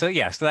 Yeah. So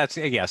that's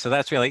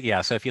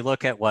really. So if you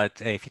look at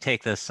if you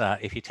take this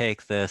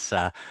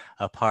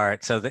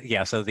apart. So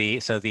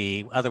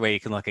the other way you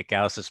can look at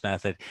Gauss's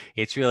method,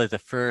 it's really the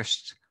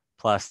first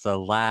plus the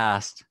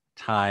last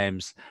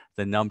times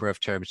the number of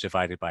terms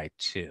divided by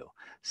 2.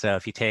 So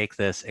if you take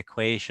this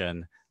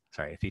equation,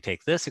 if you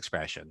take this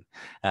expression,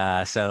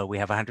 so we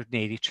have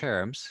 180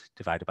 terms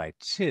divided by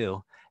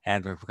 2,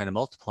 and we're going to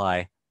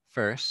multiply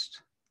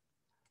first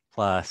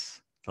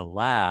plus the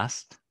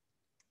last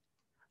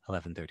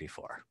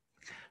 1134.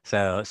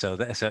 So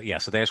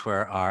there's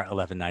where our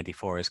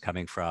 1194 is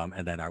coming from,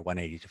 and then our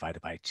 180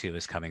 divided by 2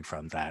 is coming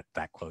from that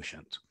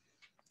quotient.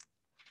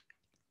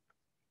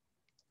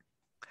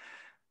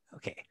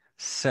 Okay,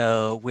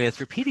 so with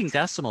repeating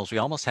decimals, we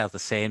almost have the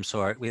same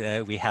sort.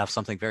 We have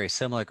something very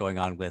similar going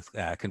on with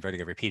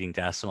converting a repeating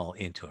decimal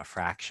into a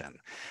fraction.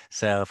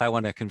 So if I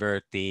want to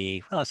convert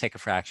let's take a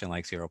fraction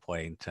like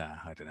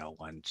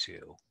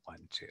 0.121212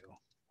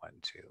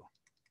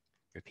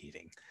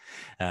 repeating.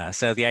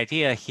 So the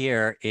idea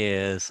here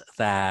is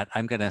that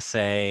I'm going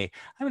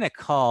to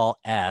call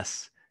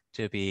s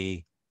to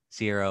be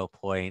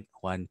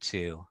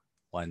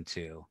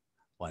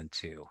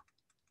 0.121212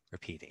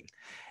 repeating.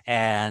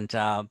 And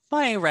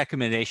my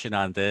recommendation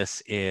on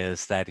this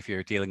is that if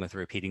you're dealing with a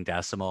repeating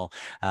decimal,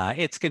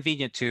 it's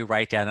convenient to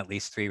write down at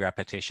least 3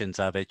 repetitions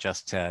of it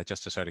just to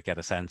sort of get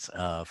a sense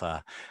of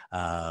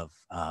how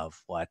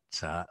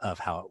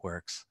it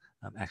works.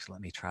 Actually,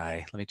 let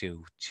me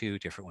do 2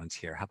 different ones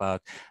here. How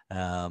about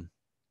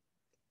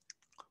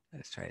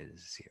Let's try 0.222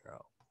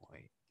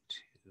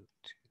 repeating.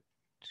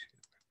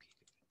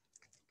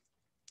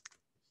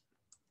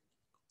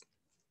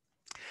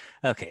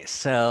 Okay,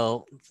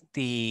 so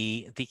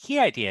the key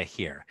idea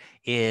here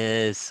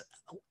is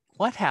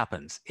what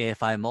happens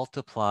if I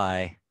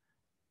multiply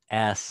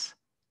S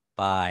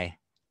by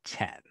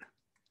 10?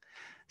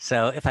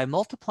 So if I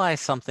multiply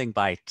something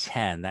by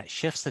 10, that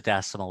shifts the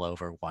decimal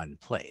over one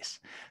place.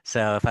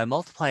 So if I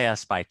multiply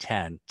S by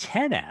 10,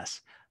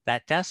 10S,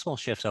 that decimal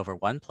shifts over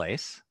one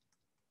place.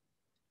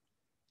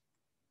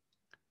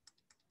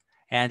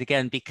 And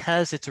again,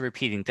 because it's a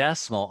repeating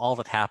decimal, all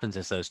that happens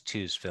is those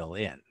 2's fill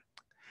in.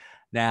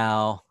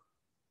 Now,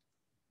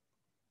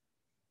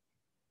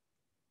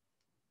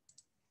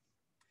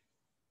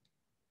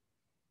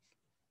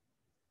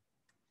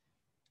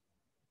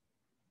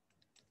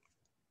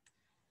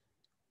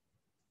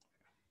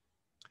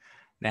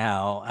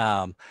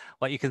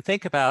 what you can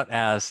think about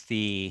as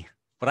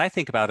what I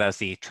think about as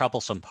the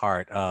troublesome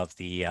part of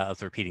the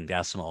repeating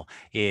decimal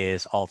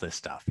is all this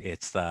stuff.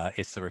 It's the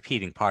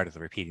repeating part of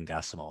the repeating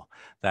decimal.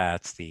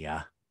 That's the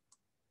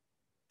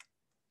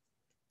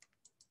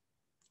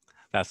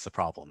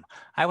problem.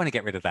 I want to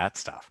get rid of that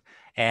stuff.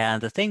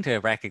 And the thing to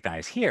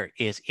recognize here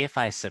is if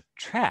I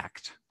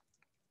subtract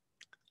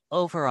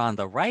over on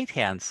the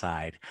right-hand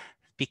side,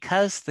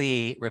 because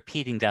the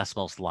repeating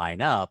decimals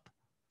line up,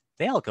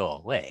 they'll go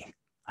away.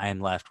 I'm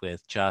left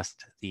with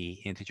just the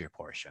integer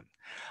portion.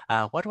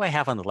 What do I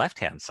have on the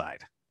left-hand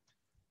side?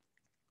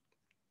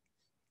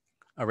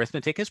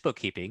 Arithmetic is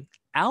bookkeeping.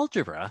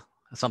 Algebra,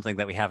 something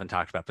that we haven't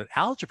talked about, but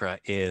algebra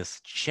is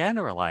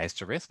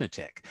generalized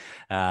arithmetic.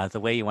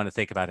 The way you want to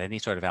think about any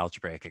sort of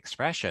algebraic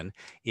expression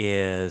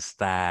is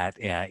that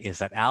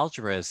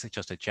algebra is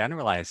just a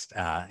generalized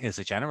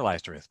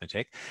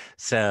arithmetic.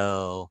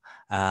 So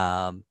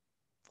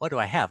what do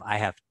I have? I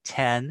have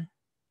 10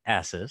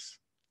 S's.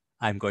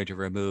 I'm going to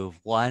remove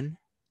one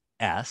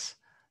S.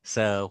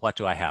 So what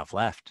do I have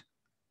left?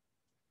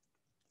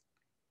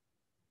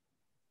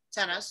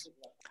 10S.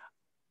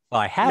 Well,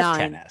 I have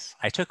 10S.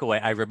 I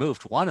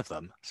removed one of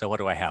them. So what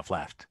do I have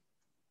left?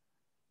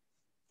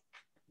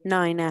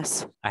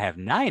 9S. I have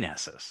 9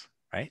 S's,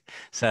 right?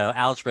 So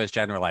algebra is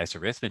generalized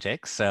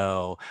arithmetic.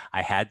 So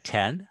I had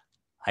 10.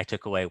 I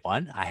took away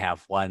 1. I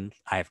have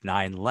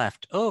 9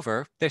 left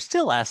over. They're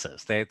still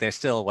S's. They're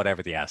still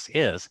whatever the S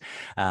is.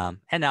 And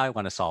now I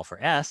want to solve for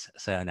S.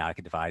 So now I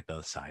can divide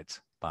both sides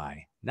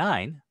by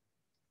 9.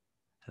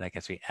 And that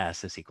gets me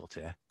S is equal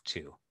to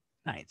 2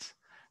 ninths.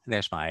 And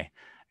there's my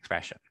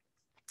expression.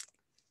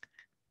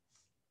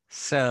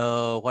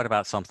 So what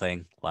about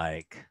something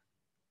like,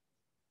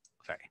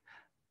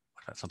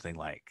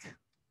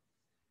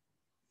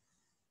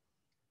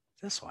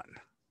 this one?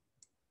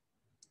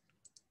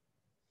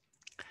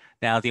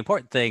 Now, the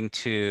important thing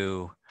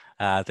to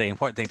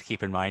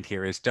keep in mind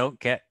here is don't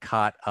get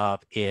caught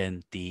up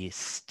in the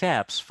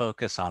steps,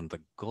 focus on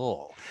the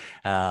goal.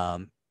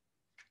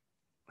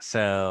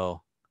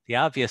 So the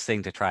obvious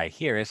thing to try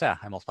here is, I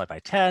multiply by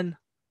 10.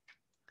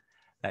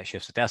 That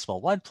shifts the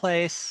decimal one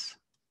place.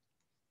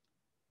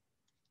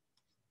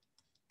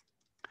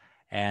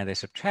 And I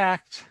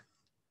subtract.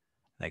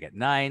 I get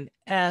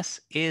 9S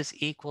is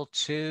equal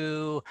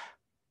to,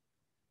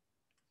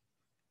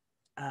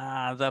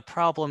 the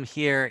problem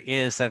here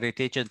is that our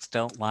digits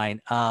don't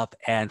line up.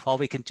 And while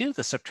we can do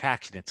the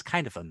subtraction, it's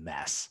kind of a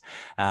mess.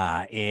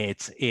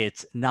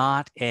 It's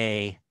not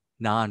a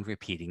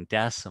non-repeating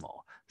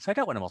decimal. So I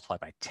don't want to multiply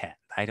by 10.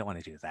 I don't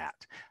want to do that.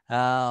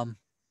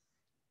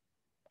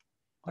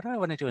 What do I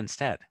want to do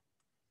instead?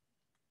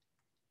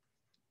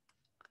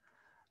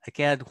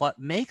 Again, what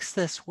makes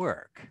this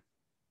work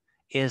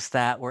is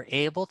that we're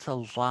able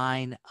to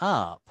line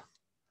up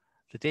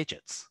the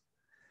digits.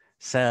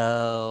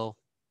 So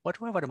what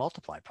do I want to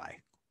multiply by?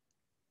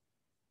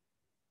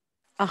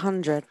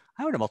 100.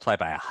 I want to multiply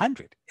by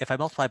 100. If I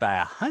multiply by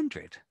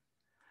 100,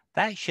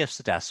 that shifts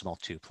the decimal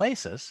 2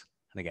 places,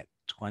 and I get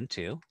 1,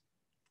 2,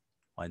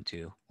 1,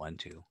 2, 1,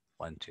 2,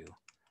 1, 2,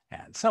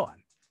 and so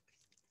on.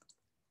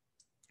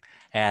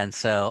 And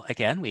so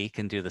again, we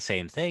can do the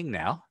same thing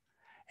now.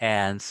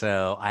 And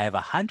so I have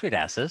 100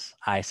 S's.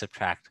 I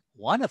subtract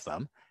one of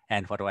them.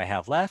 And what do I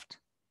have left?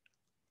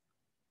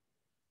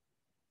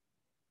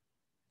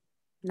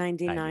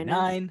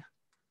 99.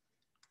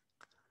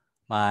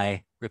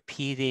 My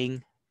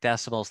repeating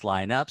decimals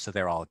line up, so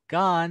they're all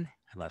gone.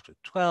 I'm left with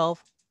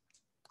 12.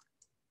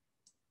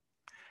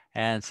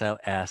 And so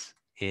S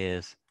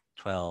is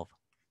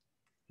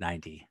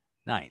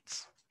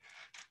 12/99.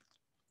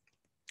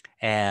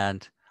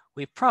 And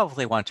we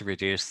probably want to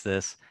reduce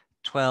this.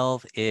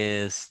 12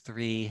 is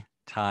 3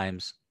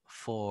 times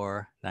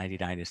 4.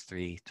 99 is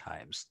 3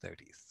 times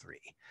 33.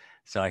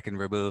 So I can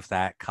remove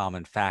that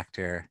common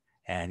factor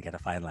and get a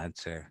final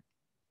answer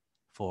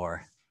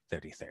for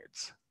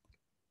 33rds.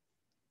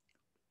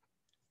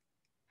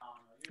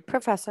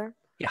 Professor?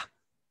 Yeah.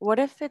 What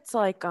if it's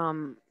like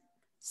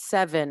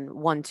 7,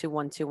 1, 2,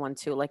 1, 2, 1,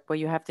 2, like where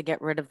you have to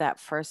get rid of that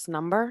first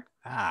number?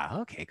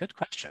 Okay, good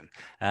question.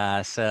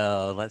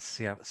 So let's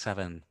see,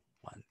 7,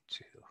 1,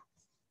 2.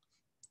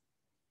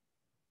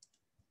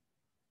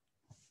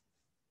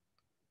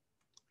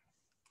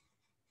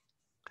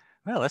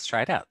 Well, let's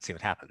try it out, see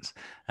what happens.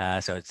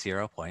 So it's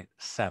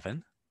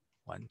 0.7121212.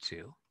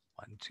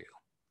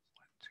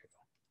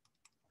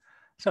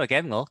 So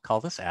again, we'll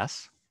call this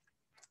S.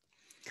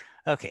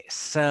 Okay,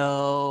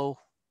 so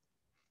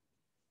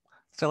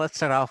let's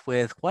start off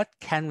with what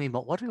do we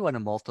want to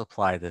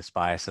multiply this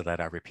by so that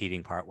our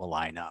repeating part will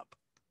line up?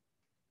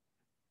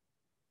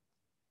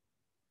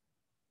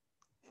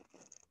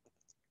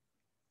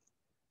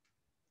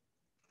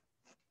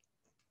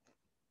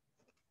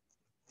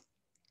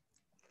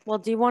 Well,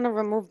 do you want to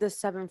remove the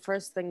 7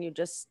 first, then you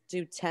just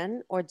do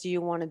 10, or do you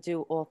want to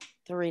do all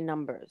 3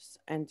 numbers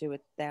and do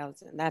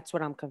 1,000? That's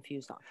what I'm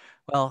confused on.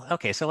 Well,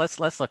 okay, so let's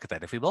look at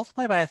that. If we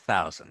multiply by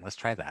 1,000, let's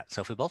try that. So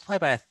if we multiply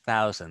by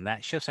 1,000,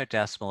 that shifts our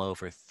decimal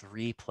over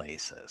 3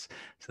 places.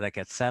 So that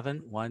gets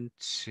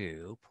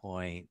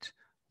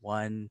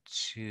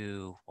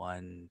 712.121212,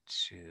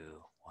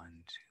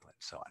 and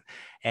so on.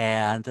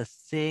 And the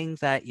thing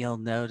that you'll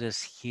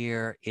notice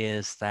here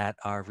is that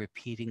our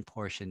repeating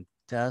portion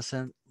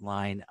doesn't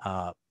line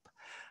up.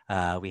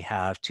 We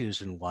have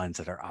 2s and 1s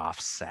that are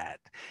offset.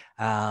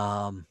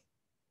 And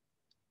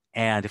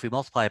if we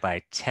multiply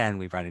by 10,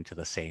 we run into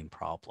the same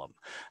problem.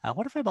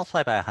 What if I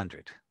multiply by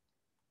 100?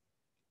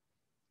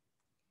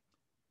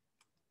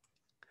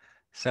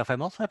 So if I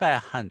multiply by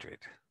 100,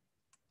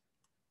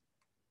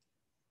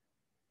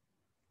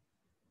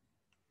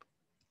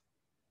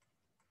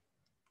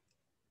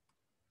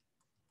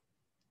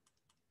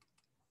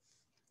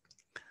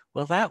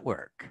 will that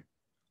work?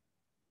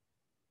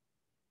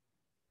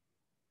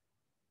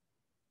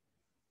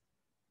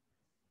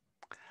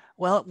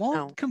 Well, it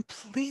won't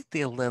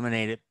completely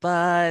eliminate it,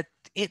 but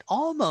it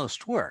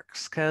almost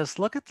works, because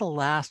look at the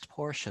last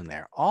portion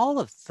there. All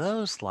of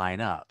those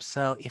line up.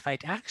 So if I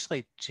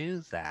actually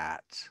do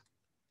that,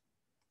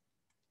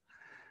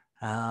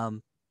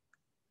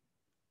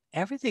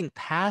 everything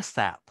past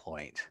that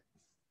point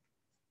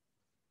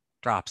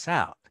drops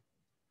out.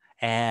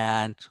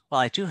 And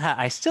well,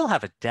 I still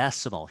have a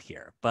decimal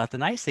here, but the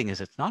nice thing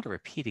is it's not a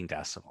repeating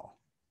decimal.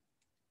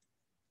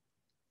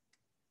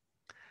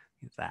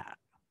 That.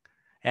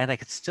 And I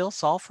could still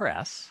solve for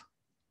S.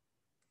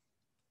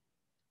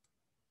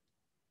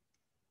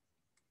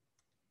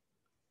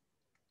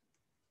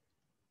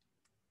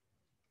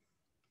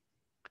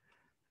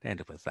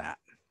 End up with that.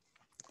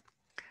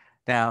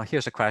 Now,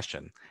 here's a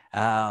question.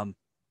 2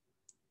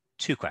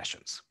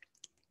 questions.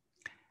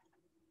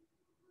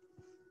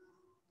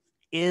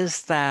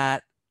 Is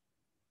that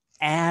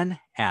an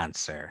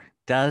answer?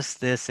 Does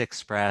this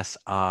express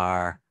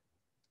our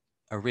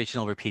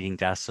original repeating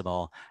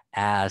decimal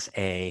as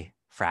a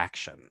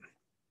fraction?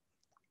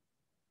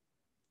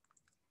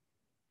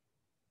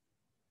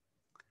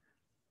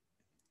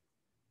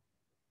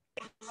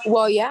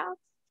 Well, yeah.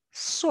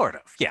 Sort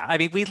of, yeah. I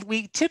mean,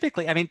 we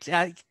typically,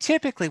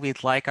 typically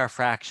we'd like our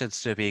fractions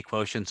to be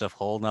quotients of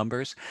whole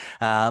numbers,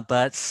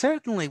 but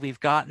certainly we've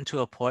gotten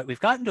to a point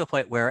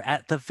where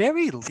at the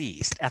very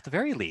least,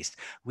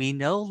 we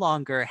no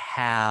longer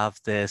have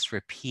this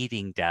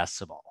repeating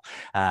decimal.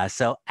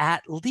 So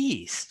at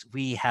least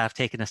we have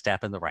taken a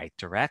step in the right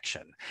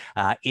direction.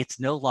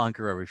 It's no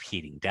longer a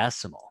repeating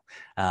decimal.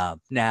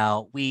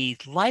 Now, we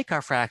like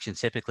our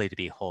fractions typically to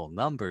be whole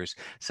numbers.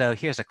 So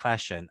here's a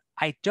question.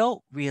 I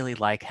don't really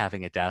like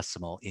having a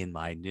decimal in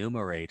my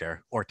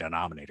numerator or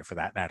denominator for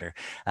that matter.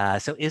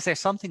 So is there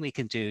something we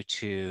can do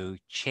to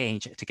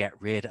get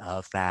rid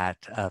of that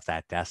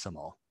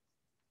decimal?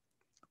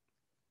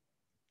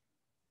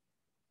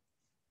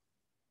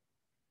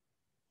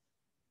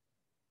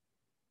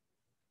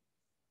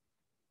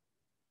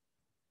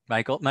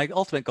 My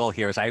ultimate goal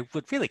here is I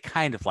would really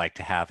kind of like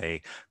to have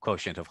a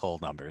quotient of whole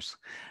numbers.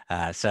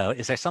 So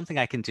is there something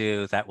I can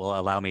do that will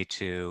allow me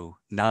to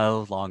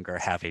no longer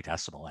have a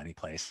decimal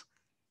anyplace?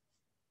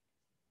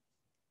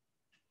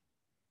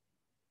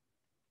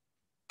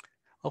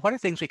 Well, what are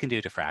things we can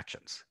do to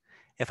fractions?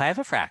 If I have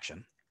a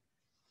fraction,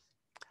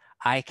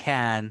 I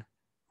can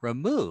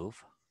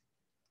remove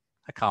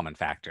a common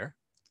factor,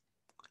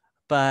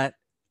 but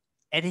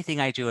anything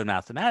I do in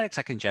mathematics,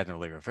 I can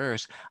generally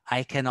reverse.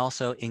 I can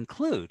also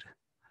include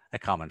a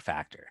common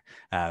factor.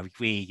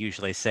 We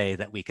usually say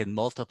that we can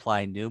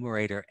multiply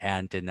numerator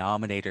and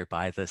denominator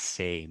by the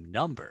same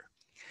number.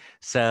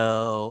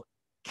 So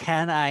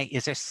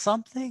is there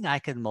something I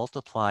can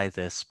multiply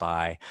this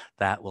by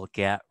that will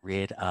get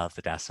rid of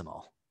the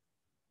decimal?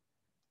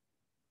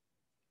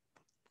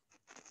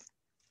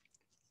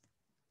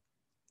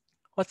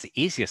 What's the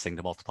easiest thing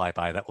to multiply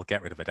by that will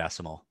get rid of a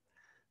decimal?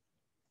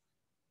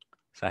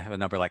 So I have a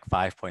number like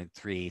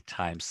 5.3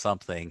 times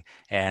something,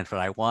 and what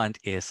I want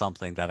is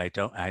something that I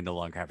no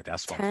longer have a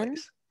decimal 10?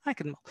 place. I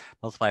can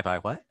multiply by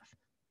what?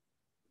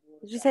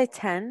 Did you say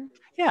 10?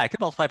 Yeah, I could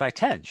multiply by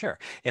 10, sure.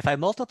 If I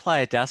multiply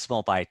a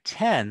decimal by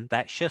 10,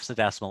 that shifts the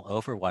decimal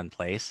over 1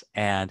 place,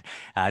 and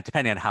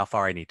depending on how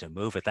far I need to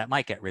move it, that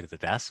might get rid of the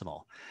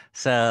decimal.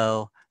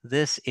 So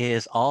this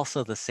is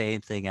also the same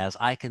thing as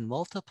I can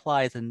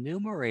multiply the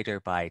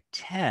numerator by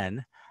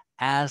 10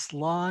 as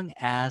long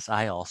as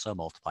I also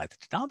multiply the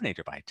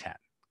denominator by 10.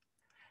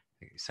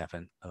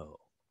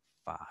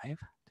 705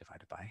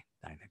 divided by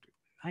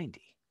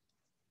 90.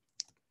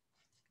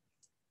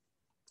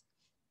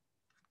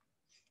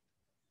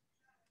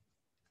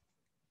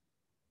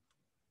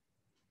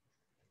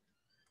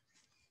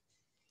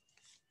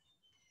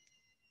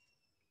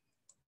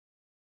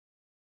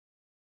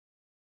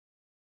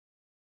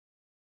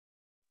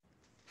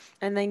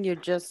 And then you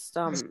just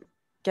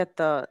get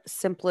the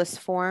simplest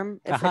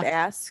form if it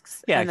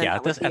asks. Yeah, and then yeah.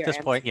 that would be At your this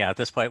answer. point, yeah, at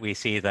this point we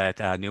see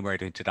that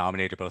numerator and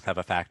denominator both have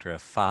a factor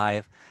of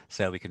 5,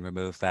 so we can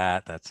remove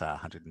that. That's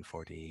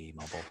 140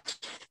 mobile.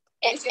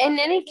 In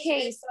any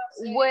case,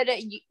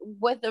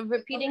 with the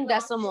repeating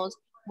decimals,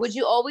 would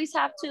you always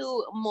have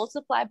to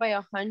multiply by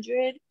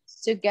 100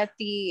 to get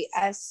the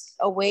S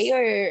away,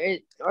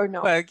 or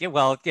no?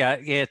 Well, yeah,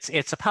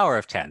 it's a power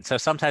of 10. So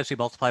sometimes we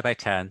multiply by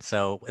 10.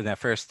 So in the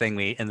first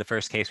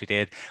case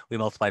we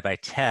multiplied by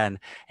 10,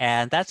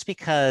 and that's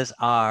because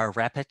our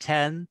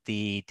repeten,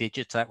 the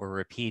digits that were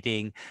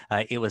repeating,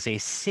 it was a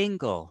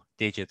single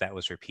digit that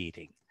was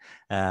repeating.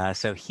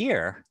 So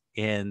here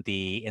in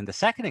the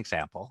second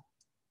example.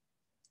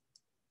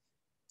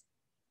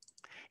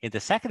 In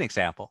the second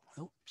example,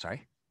 oh,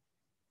 sorry.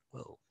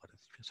 Whoa, what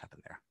just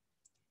happened there?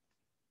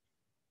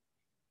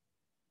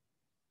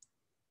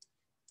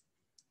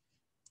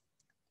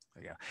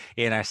 There you go.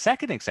 In our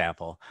second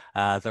example,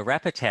 the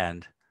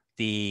repetend,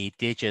 the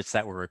digits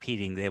that were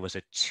repeating, there was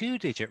a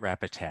 2-digit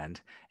repetend,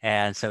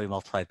 and so we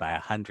multiplied by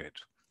 100.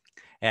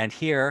 And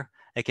here,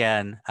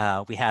 again,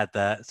 we had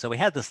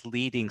this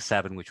leading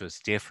 7, which was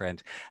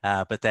different,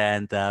 but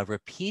then the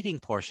repeating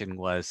portion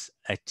was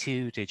a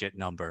 2-digit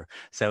number,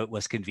 so it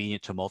was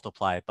convenient to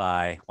multiply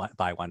by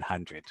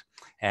 100.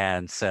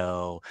 And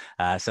so,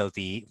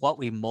 what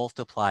we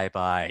multiply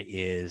by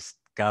is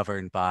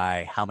governed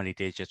by how many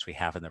digits we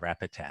have in the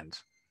repetend.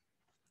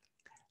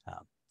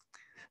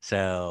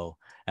 So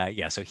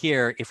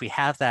here, if we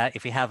have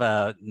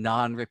a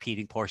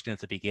non-repeating portion at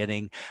the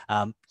beginning,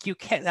 you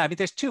can,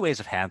 there's 2 ways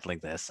of handling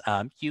this.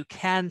 You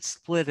can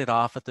split it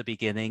off at the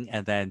beginning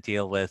and then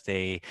deal with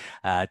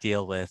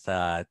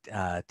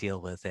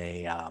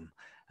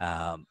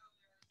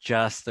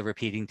just the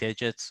repeating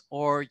digits,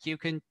 or you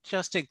can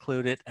just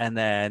include it and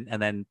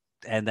then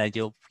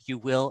you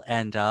will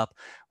end up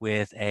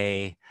with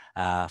a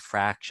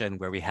fraction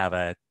where we have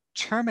a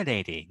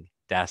terminating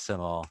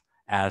decimal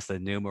as the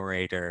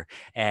numerator,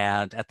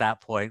 and at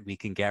that point we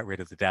can get rid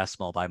of the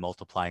decimal by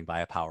multiplying by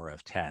a power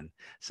of 10.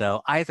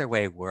 So either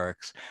way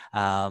works.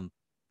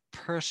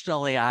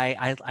 Personally,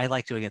 I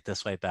like doing it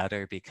this way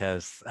better,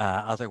 because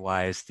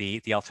otherwise the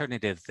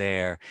alternative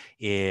there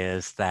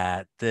is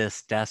that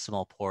this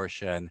decimal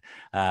portion,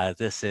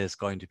 this is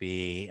going to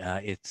be,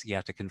 you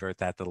have to convert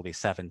that, that'll be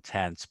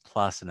 7/10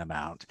 plus an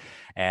amount.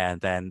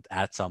 And then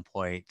at some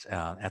point,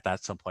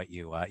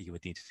 you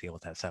would need to deal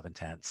with that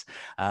 7/10.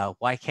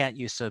 Why can't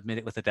you submit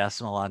it with a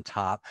decimal on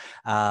top?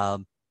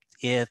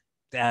 It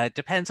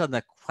depends on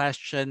the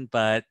question,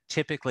 but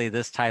typically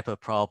this type of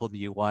problem,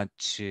 you want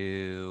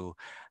to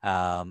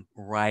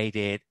write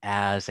it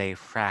as a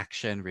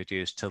fraction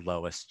reduced to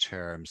lowest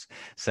terms.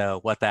 So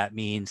what that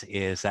means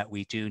is that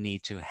we do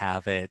need to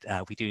have it,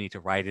 we do need to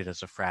write it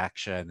as a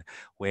fraction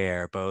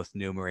where both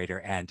numerator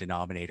and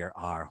denominator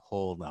are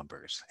whole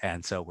numbers.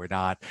 And so we're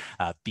not,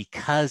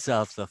 because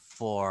of the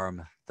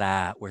form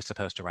that we're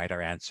supposed to write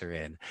our answer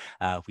in,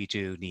 we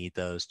do need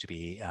those to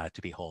be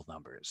whole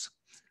numbers.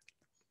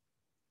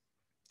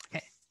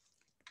 Okay.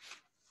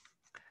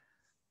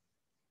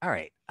 All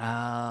right.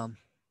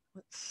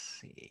 Let's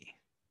see.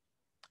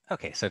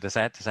 Okay, so does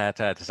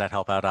that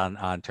help out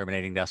on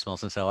terminating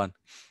decimals and so on?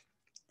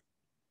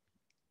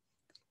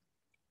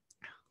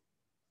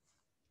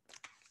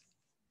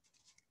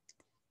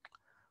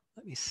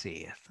 Let me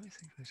see if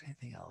there's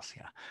anything else.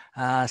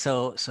 Yeah.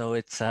 So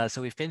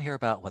we've been here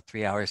about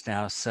 3 hours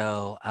now.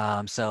 So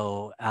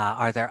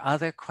are there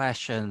other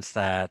questions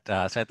that?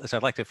 So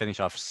I'd like to finish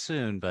off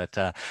soon, but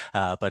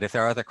if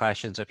there are other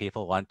questions that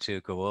people want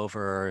to go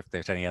over, or if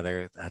there's any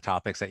other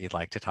topics that you'd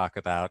like to talk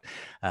about,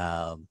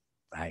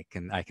 I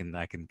can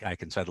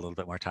spend a little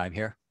bit more time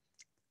here.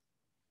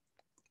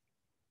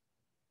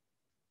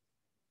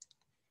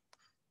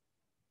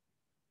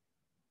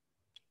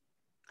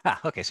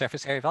 Okay,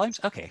 surface area volumes.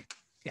 Okay,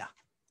 yeah.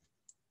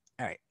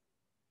 All right.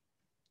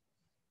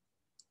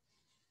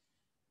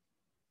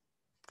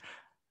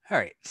 All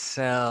right,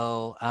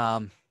 so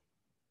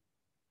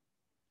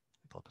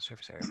pull up a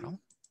surface area problem.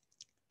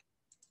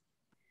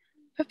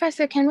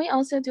 Professor, can we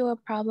also do a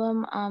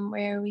problem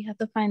where we have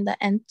to find the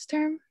nth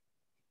term?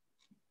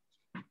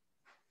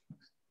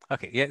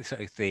 Okay, yeah, so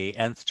the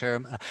nth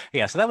term.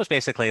 Yeah, so that was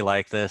basically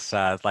like this,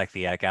 like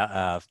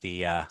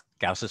the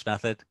Gauss's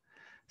method.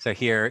 So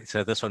here,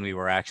 so this one we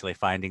were actually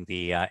finding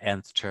the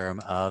nth term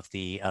of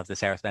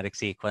this arithmetic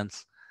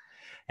sequence.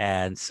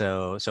 And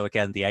so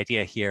again, the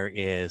idea here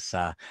is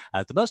the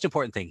most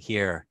important thing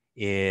here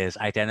is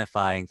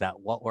identifying that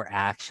what we're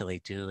actually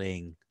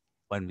doing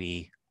when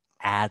we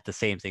add the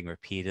same thing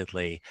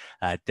repeatedly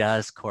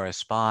does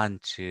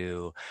correspond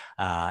to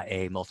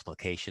a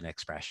multiplication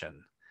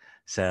expression.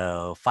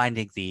 So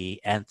finding the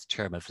nth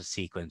term of a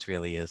sequence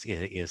really is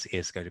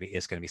going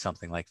to be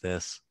something like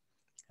this.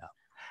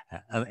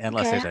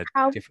 unless Okay, there's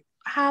a different.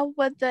 How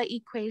would the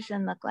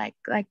equation look like?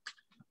 Like,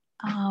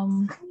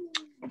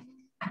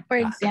 for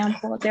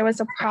example, there was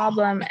a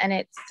problem and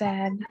it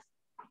said,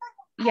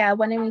 yeah,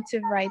 wanted me to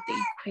write the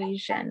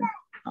equation.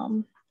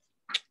 Let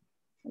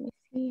me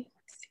see.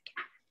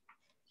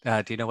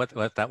 Do you know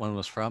what that one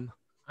was from?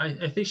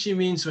 I think she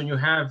means when you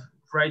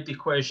write the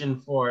equation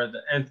for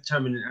the nth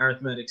term in an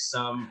arithmetic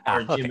sum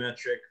or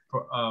geometric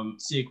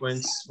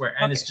sequence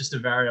where n is just a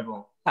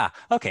variable.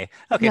 Okay.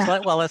 Yeah.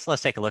 So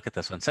let's take a look at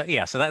this one. So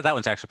yeah, so that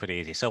one's actually pretty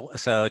easy.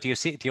 So do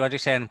you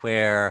understand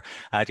where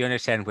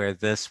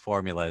this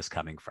formula is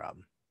coming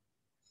from?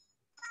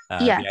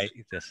 Yeah.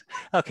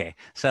 Okay.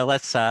 So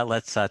let's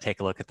take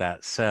a look at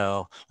that.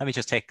 So let me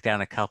just take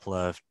down a couple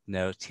of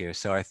notes here.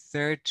 So our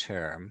third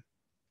term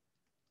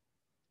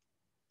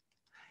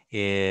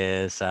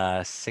is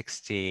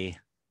 60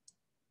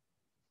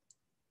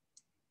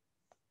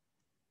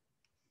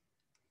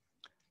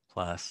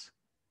 plus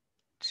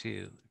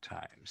 2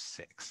 times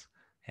 6,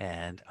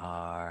 and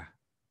our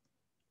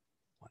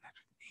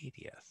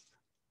 180th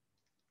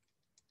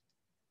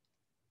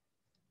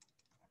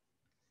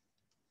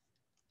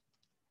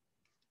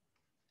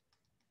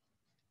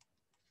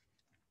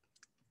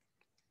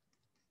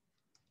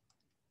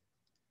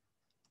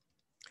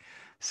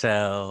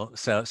So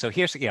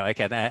here's,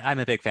 again, I'm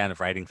a big fan of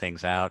writing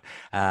things out.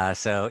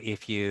 So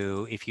if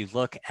you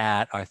look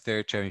at our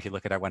third term, if you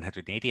look at our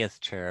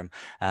 180th term,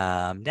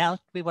 now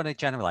we want to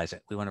generalize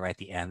it. We want to write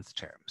the nth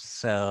term.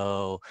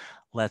 So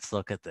let's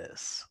look at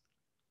this.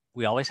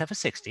 We always have a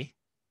 60.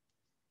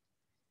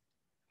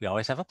 We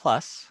always have a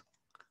plus.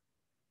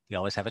 We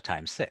always have a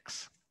times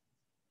 6.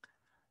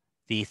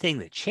 The thing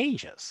that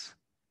changes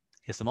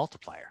is the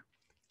multiplier.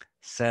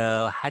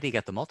 So how do you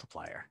get the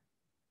multiplier?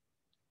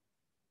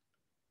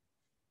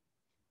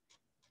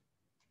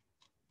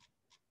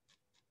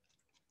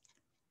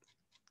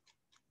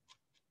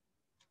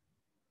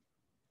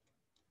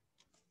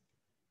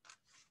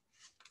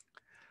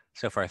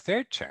 So for our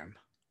third term,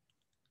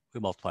 we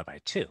multiply by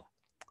 2.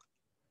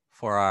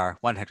 For our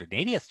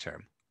 180th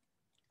term,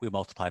 we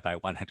multiply by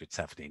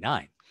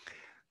 179.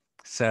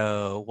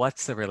 So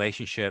what's the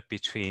relationship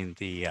between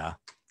the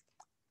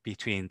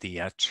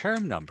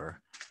term number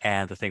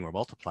and the thing we're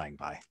multiplying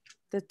by?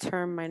 The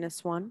term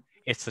minus 1.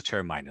 It's the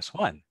term minus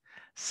 1.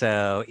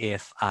 So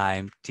if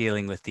I'm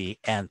dealing with the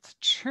nth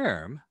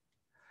term,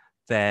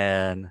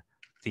 then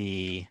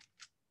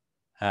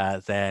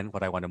then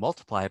what I want to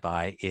multiply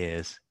by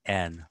is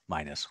n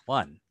minus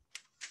 1.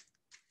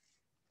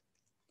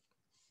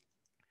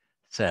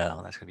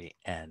 So that's going to be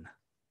n.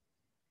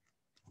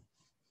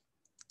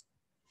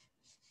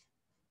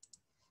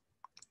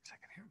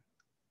 Second here.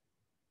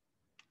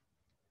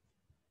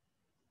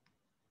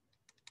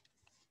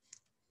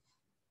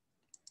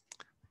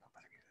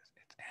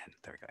 It's n.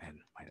 There we go.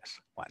 N minus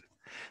 1.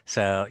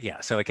 So yeah.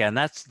 So again,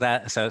 that's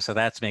that. So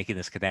that's making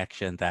this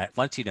connection that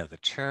once you know the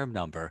term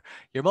number,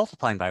 you're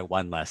multiplying by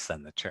 1 less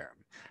than the term.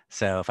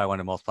 So if I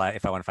want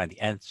to find the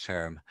nth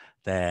term,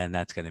 then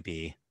that's going to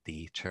be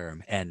the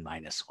term n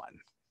minus 1.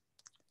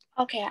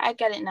 Okay, I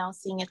get it now,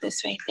 seeing it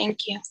this way.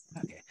 Thank you.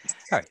 Okay.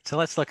 All right. So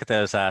let's look at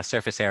those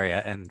surface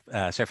area and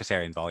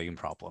volume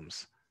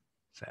problems.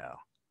 So.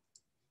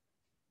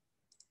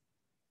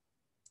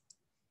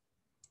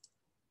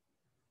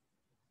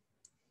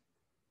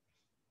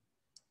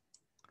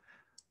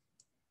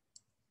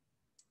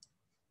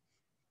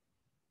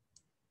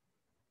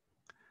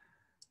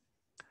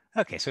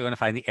 Okay, so we want to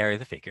find the area of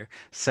the figure.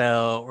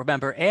 So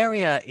remember,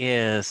 area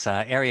is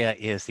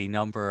the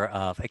number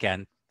of,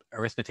 again,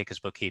 arithmetic is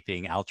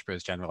bookkeeping, algebra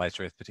is generalized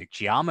arithmetic,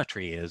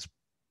 geometry is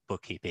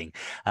bookkeeping.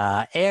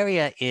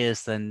 Area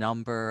is the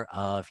number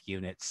of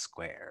unit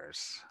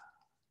squares.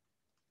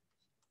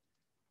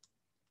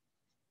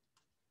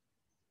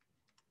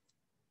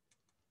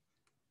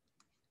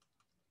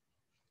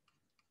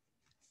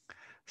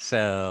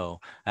 So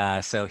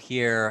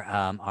here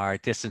our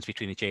distance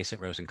between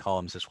adjacent rows and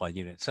columns is 1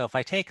 unit. So if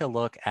I take a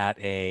look at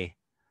a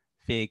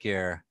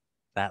figure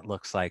that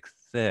looks like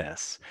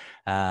this,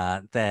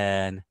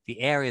 then the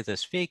area of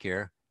this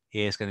figure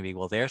is going to be,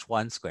 well, there's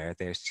 1 square,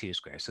 there's 2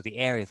 squares. So the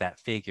area of that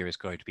figure is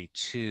going to be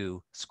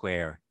 2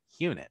 square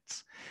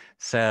units.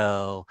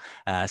 So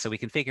we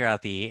can figure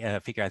out the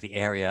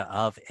area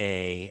of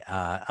a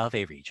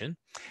region.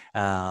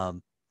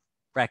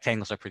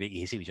 Rectangles are pretty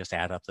easy. We just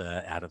add up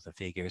the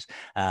figures.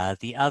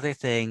 The other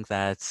thing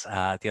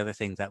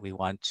that we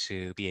want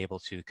to be able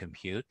to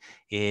compute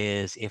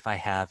is if I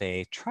have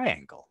a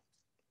triangle.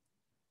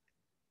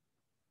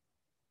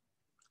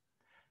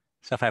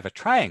 So if I have a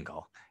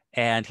triangle,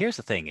 and here's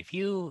the thing, if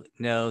you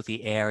know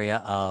the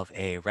area of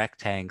a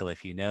rectangle,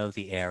 if you know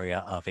the area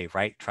of a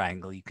right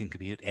triangle, you can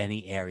compute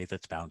any area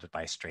that's bounded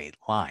by straight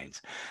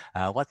lines.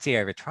 What's the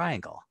area of a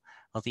triangle?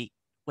 Well, the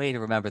way to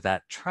remember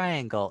that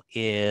triangle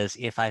is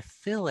if I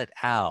fill it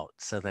out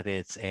so that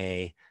it's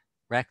a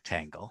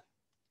rectangle.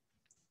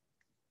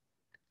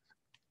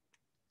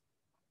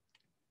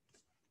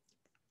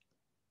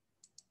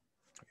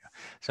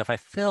 So if I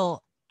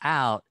fill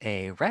out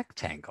a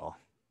rectangle,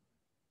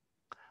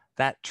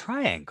 that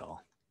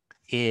triangle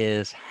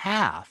is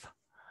half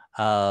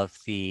of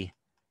the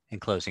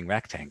enclosing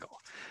rectangle.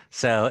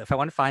 So if I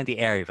want to find the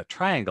area of a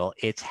triangle,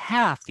 it's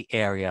half the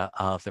area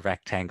of the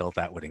rectangle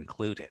that would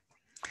include it.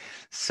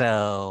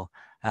 So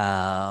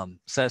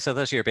so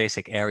those are your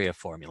basic area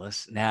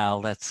formulas. Now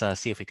let's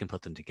see if we can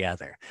put them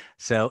together.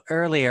 So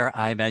earlier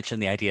I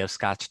mentioned the idea of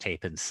Scotch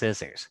tape and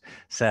scissors.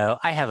 So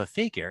I have a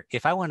figure.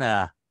 If I want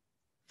to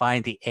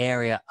find the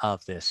area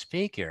of this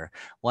figure,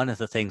 one of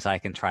the things I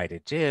can try to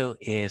do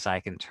is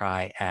I can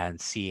try and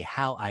see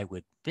how I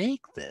would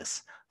make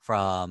this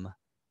from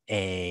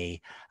a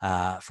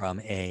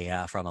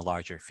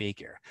larger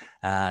figure.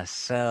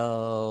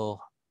 So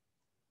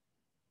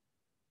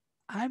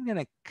I'm going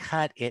to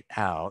cut it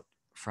out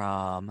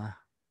from,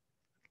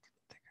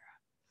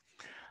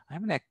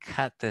 I'm going to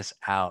cut this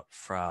out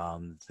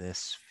from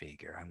this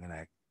figure. I'm going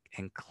to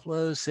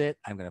enclose it.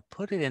 I'm going to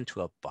put it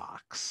into a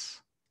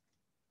box.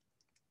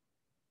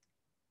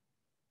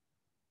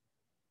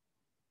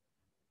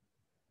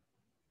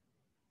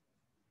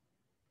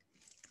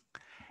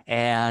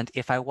 And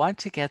if I want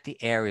to get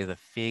the area of the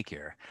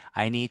figure,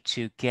 I need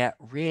to get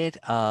rid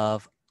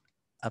of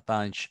a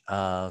bunch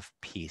of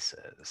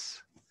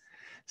pieces.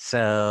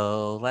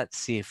 So let's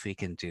see if we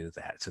can do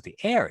that. So the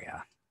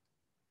area.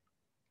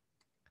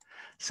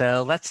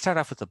 So let's start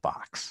off with the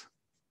box.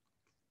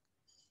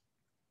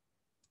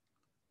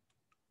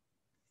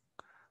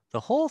 The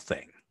whole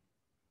thing.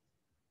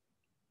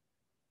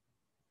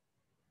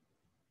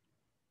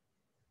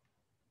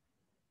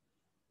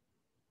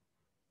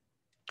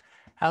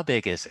 How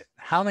big is it?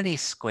 How many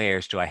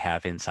squares do I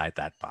have inside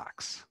that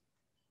box?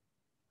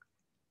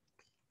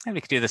 And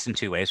we can do this in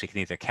two ways. We can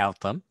either count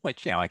them,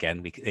 which, you know,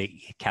 again,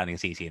 counting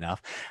is easy enough.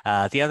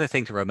 The other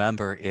thing to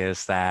remember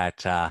is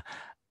that,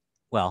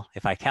 well,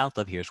 if I count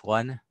them, here's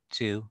 1,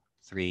 2,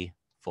 3,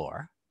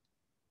 4.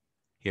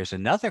 Here's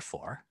another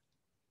 4.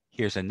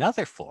 Here's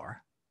another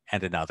 4,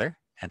 and another,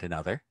 and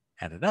another,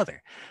 and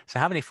another. So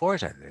how many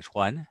 4s are there? There's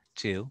 1,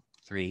 2,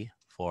 3,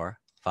 4,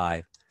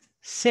 5,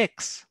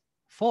 6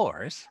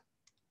 4s.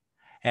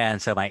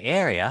 And so my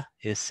area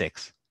is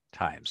 6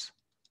 times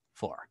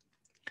 4.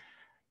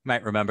 You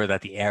might remember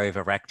that the area of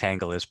a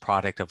rectangle is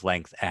product of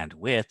length and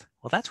width.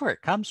 Well, that's where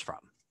it comes from.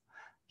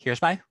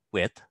 Here's my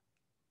width,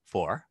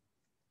 4.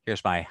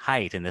 Here's my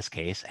height in this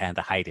case, and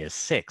the height is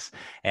 6.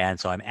 And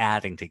so I'm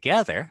adding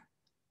together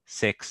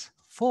 6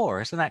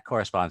 4s, and that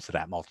corresponds to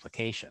that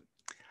multiplication.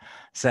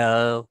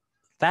 So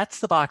that's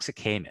the box it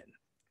came in.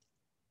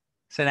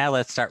 So now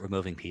let's start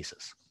removing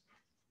pieces.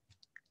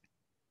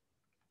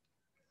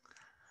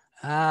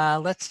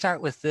 Let's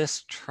start with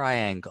this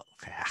triangle.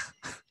 That's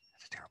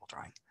a terrible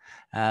drawing.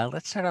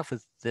 Let's start off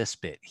with this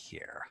bit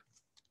here.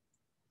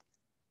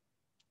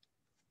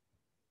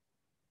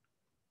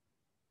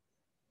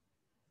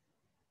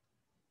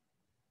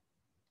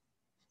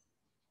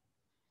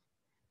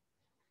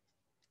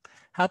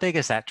 How big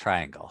is that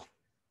triangle?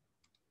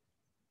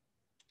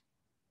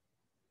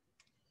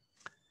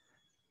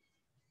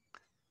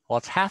 Well,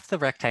 it's half the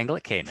rectangle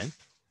it came in.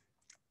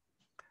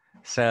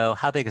 So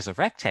how big is the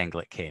rectangle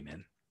it came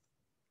in?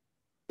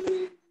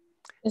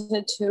 Is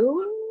it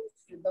 2?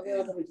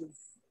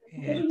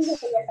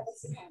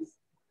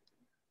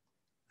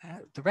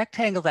 The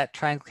rectangle that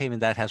triangle came in,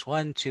 that has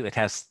 1, 2, it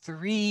has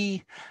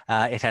 3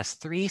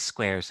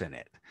 squares in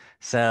it.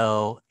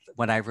 So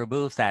when I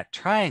remove that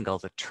triangle,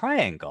 the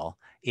triangle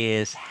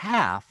is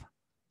half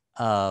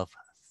of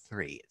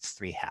 3. It's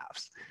 3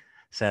 halves.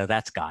 So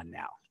that's gone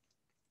now.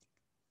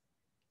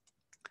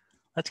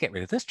 Let's get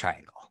rid of this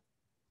triangle.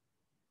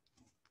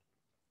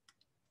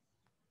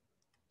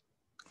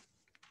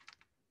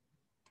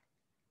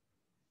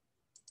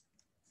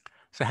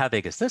 So how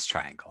big is this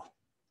triangle?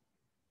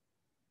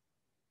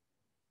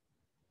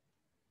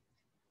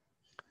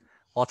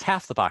 Well, it's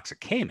half the box it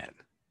came in.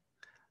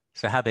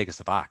 So how big is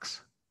the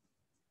box?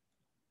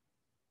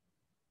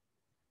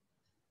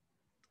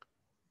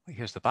 Well,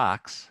 here's the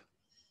box.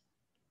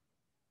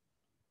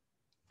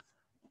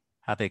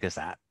 How big is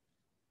that?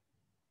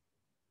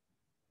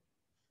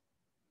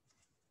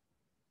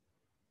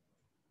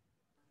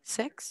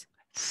 Six.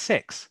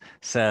 6.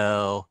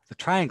 So the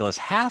triangle is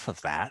half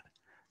of that.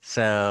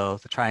 So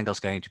the triangle is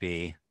going to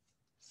be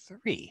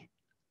 3.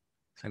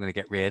 So I'm going to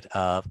get rid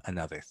of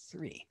another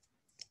 3.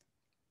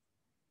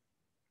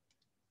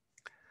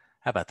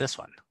 How about this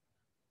one?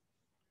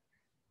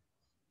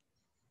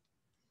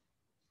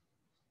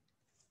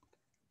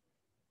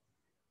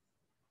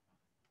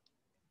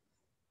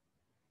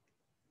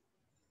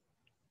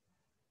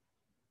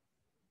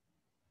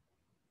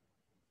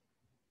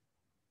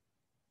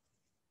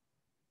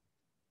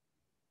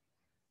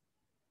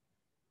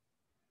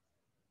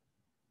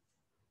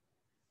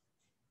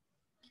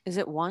 Is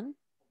it 1?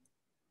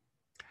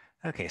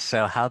 Okay,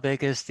 so how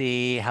big is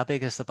the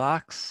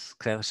box?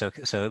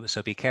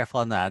 So be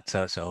careful on that.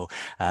 So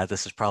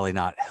this is probably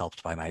not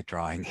helped by my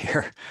drawing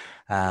here.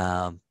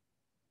 Clean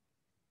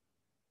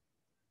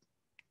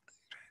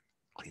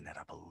that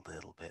up a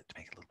little bit to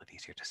make it a little bit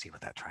easier to see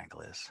what that triangle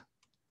is.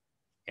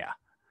 Yeah,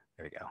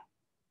 there we go.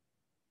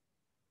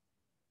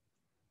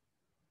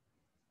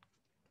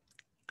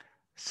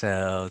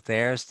 So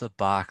there's the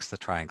box the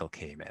triangle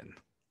came in.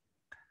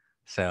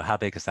 So how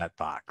big is that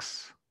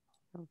box?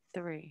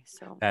 3.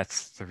 So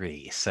that's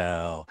 3.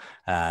 So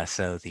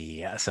so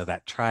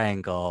that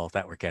triangle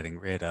that we're getting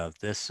rid of,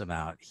 this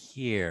amount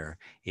here,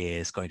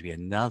 is going to be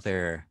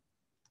another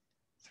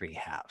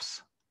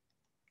 3/2.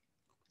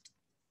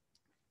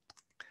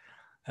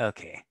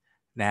 Okay,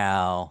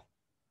 now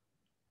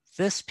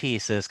this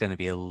piece is going to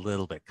be a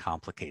little bit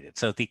complicated.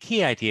 So the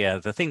key idea,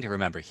 the thing to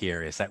remember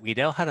here, is that we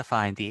know how to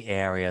find the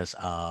areas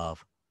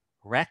of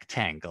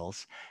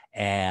rectangles,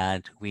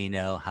 and we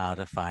know how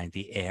to find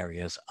the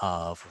areas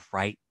of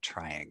right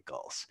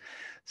triangles.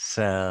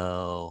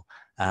 So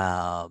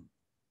the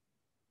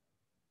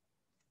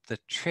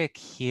trick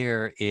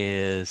here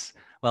is,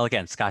 well,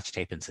 again, Scotch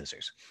tape and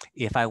scissors.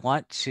 If I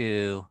want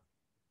to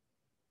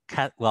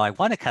cut, well, I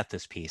want to cut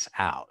this piece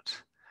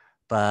out,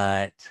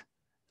 but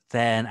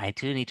then I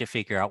do need to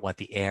figure out what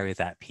the area of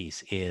that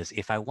piece is.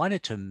 If I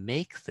wanted to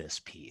make this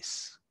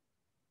piece,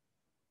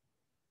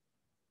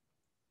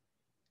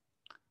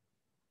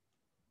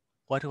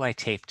 what do I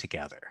tape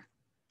together?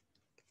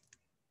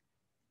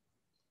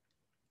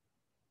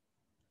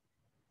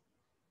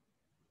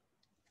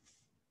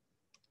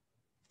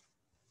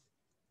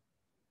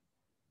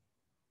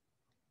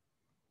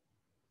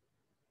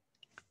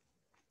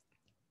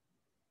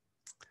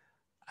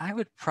 I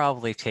would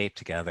probably tape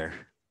together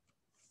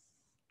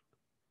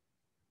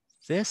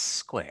this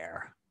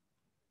square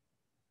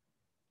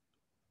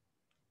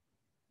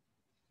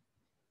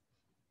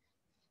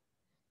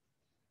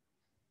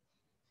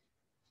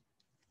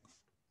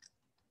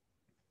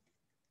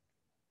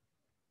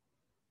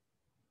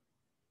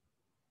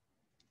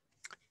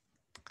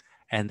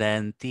and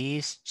then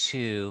these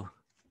 2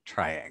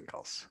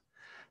 triangles.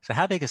 So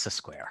how big is a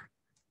square?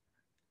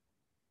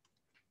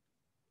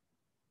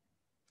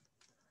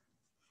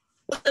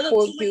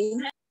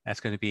 That's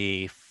going to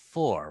be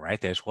 4, right?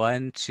 There's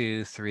 1,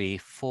 2, 3,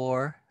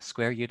 4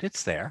 square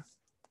units there.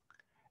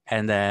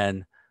 And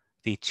then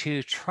the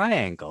 2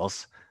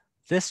 triangles,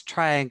 this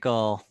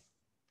triangle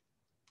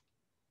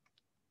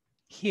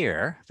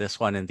here, this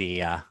one in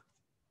the,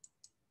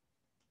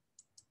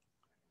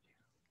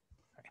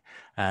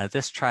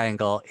 this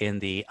triangle in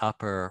the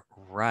upper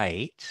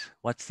right,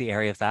 what's the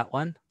area of that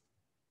one?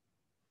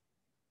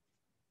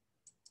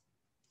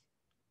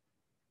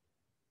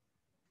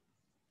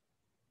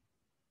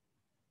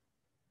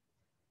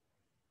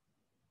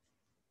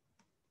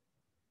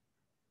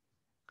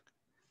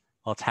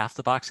 Well, it's half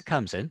the box it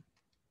comes in.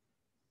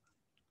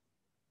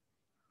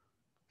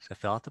 So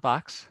fill out the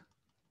box.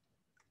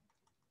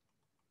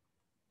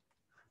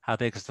 How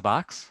big is the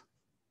box?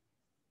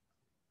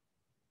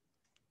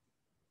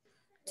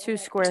 2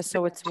 squares,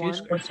 so it's 1. 2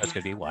 squares, so it's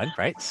going to be 1,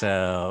 right?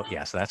 So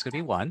yeah, so that's going to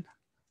be 1.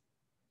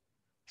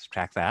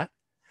 Subtract that.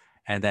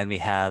 And then we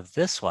have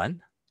this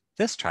one,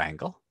 this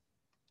triangle.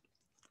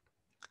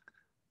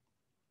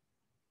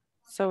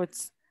 So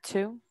it's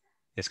 2?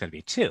 It's going to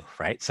be 2,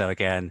 right? So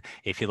again,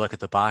 if you look at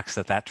the box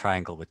that that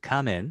triangle would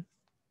come in,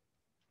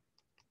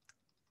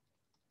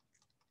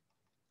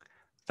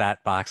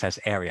 that box has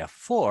area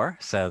 4,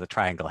 so the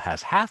triangle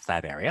has half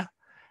that area,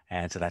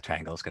 and so that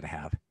triangle is going to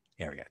have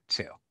area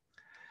 2.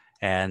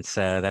 And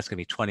so that's going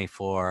to be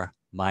 24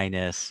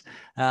 minus,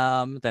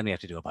 then we have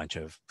to do a bunch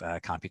of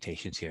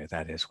computations here.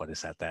 That is, what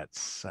is that?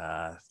 That's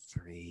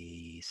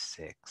 3,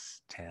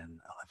 6, 10, 11,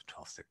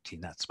 12,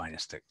 13. That's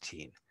minus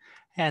 13.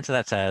 And so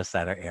that says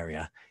that our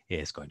area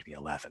is going to be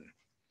 11.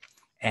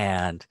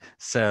 And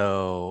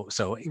so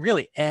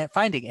really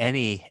finding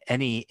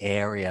any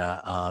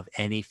area of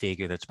any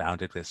figure that's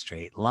bounded with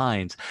straight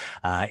lines,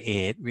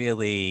 it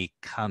really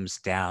comes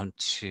down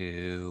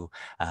to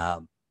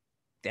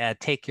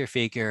take your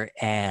figure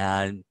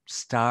and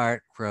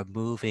start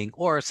removing,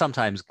 or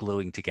sometimes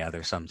gluing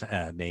together, some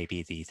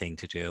maybe the thing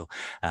to do,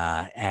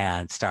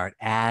 and start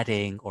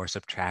adding or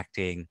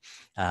subtracting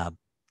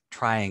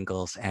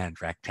triangles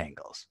and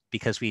rectangles,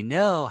 because we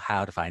know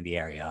how to find the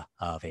area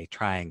of a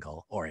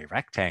triangle or a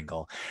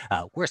rectangle.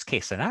 Worst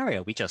case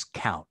scenario, we just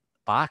count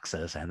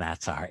boxes and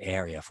that's our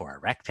area for a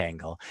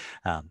rectangle.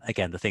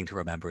 Again, the thing to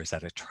remember is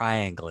that a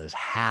triangle is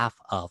half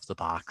of the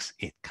box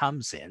it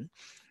comes in.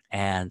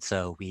 And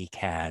so we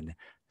can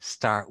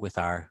start with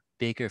our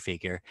bigger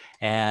figure,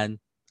 and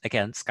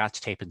again,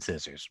 Scotch tape and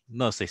scissors,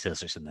 mostly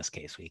scissors in this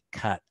case. We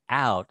cut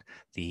out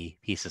the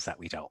pieces that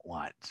we don't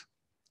want.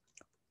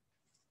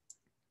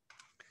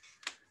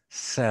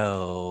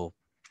 So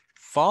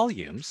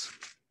volumes.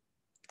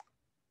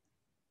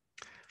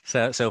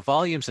 So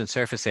volumes and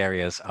surface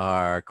areas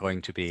are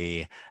going to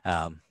be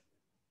the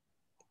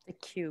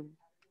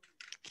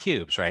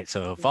cubes, right?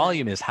 So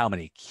volume is how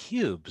many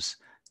cubes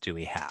do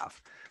we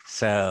have?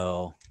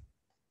 So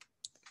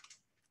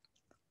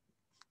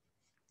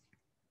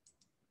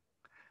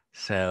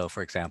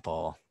for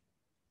example,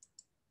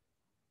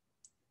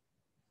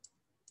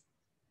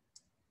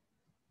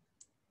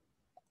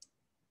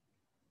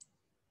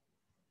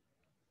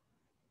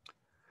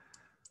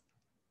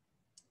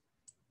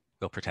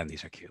 we'll pretend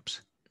these are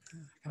cubes.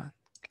 Come on,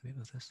 can we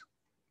move this?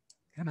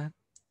 Come on.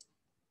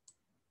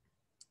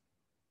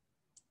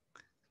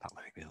 not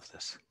letting me move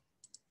this.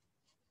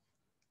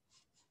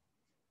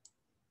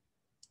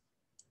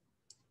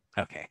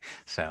 Okay,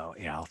 so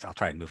yeah, I'll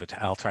try and move it.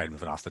 I'll try and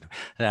move it off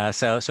the.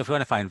 So if we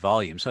want to find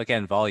volume, so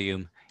again,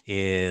 volume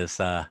is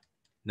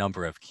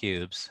number of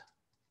cubes,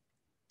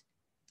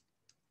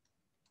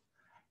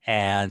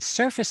 and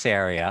surface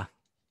area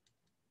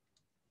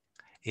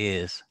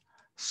is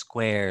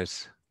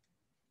squares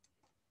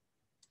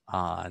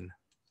on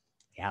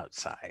the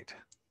outside.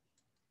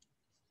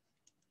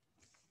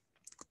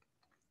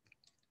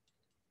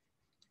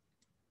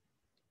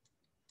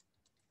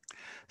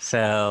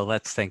 So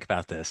let's think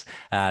about this.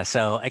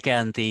 So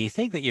again, the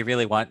thing that you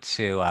really want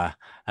to, why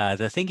is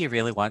this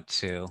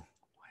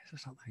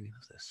not letting me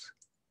move this?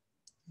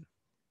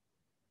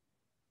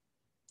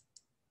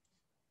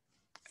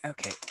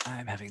 Okay,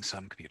 I'm having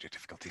some computer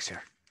difficulties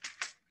here.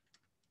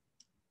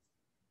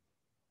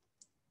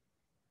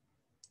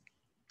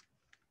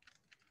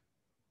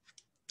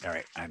 All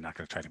right, I'm not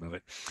going to try to move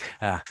it.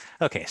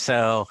 Okay,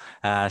 so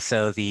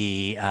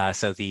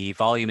the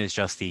volume is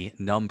just the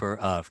number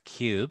of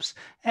cubes,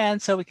 and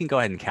so we can go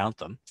ahead and count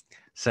them.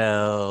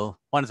 So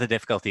one of the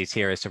difficulties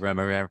here is to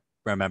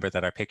remember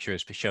that our picture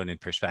is shown in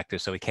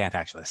perspective, so we can't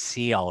actually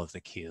see all of the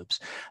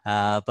cubes.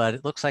 But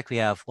it looks like we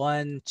have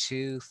 1,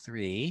 2,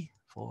 3,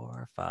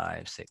 4,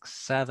 5, 6,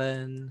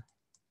 7.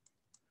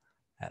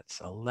 That's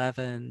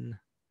 11.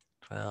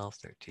 12,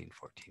 13,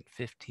 14,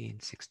 15,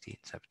 16,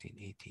 17,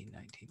 18,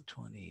 19,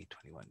 20,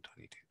 21,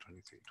 22,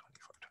 23,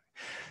 24,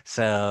 20.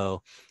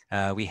 So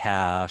we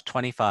have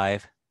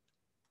 25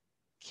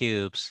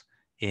 cubes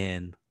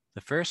in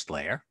the first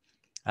layer.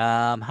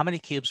 How many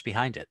cubes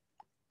behind it?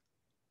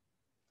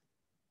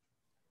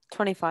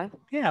 25.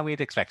 Yeah, we'd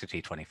expect it to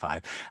be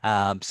 25.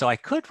 So I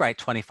could write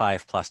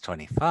 25 plus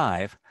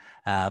 25,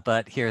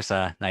 but here's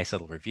a nice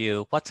little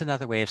review. What's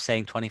another way of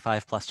saying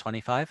 25 plus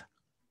 25?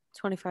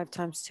 25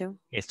 times 2.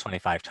 It's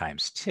 25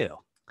 times 2.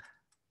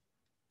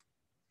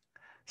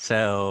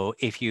 So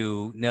if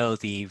you know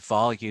the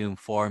volume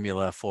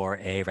formula for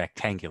a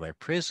rectangular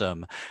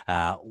prism,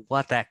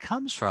 what that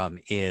comes from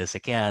is,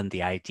 again,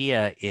 the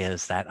idea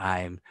is that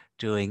I'm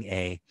doing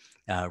a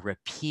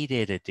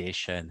repeated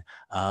addition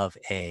of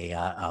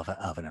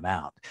an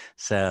amount.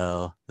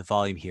 So the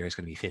volume here is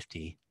going to be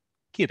 50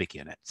 cubic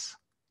units.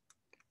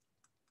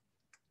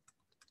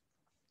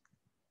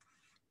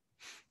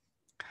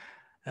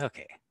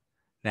 Okay.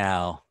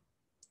 Now,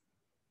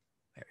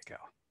 there we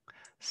go.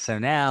 So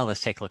now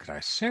let's take a look at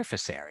our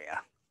surface area.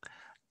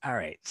 All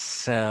right,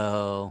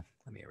 so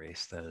let me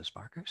erase those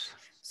markers.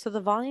 So the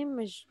volume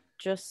is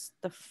just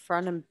the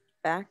front and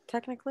back,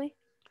 technically?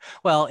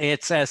 Well,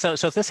 it's so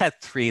if this had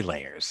 3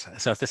 layers.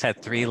 So if this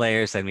had 3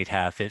 layers, then we'd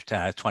have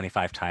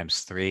 25 times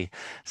 3.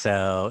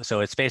 So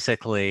it's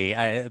basically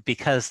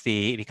because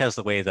the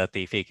way that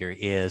the figure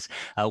is,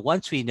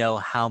 once we know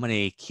how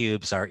many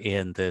cubes are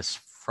in this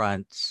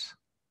front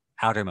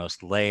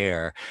outermost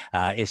layer,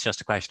 it's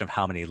just a question of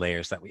how many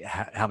layers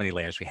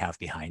we have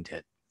behind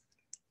it.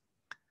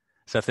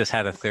 So if this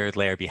had a 3rd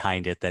layer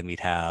behind it, then we'd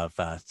have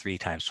 3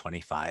 times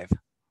 25.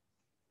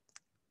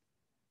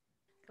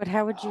 But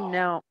how would you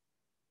know?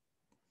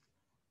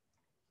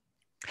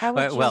 How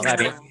would well, I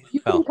mean,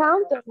 you can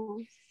count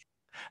them.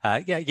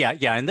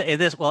 Yeah. In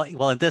this,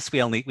 in this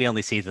we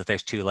only see that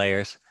there's 2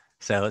 layers.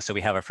 So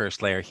we have our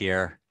first layer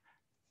here.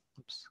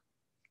 Oops.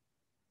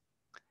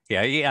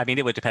 Yeah, I mean,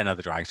 it would depend on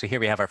the drawing. So here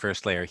we have our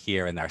first layer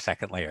here and our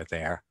second layer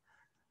there.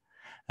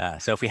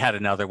 So if we had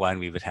another one,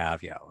 we would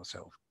have,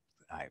 so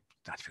I'm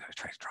not even going to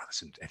try to draw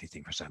this in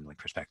anything resembling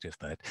perspective,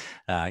 but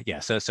yeah,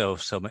 so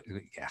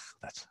yeah,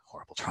 that's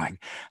horrible drawing.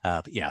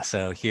 But yeah,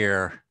 so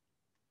here,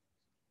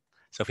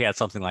 so if we had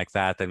something like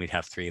that, then we'd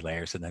have 3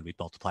 layers and then we'd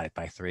multiply it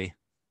by 3.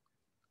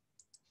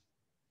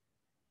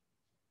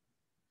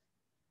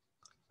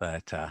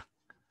 But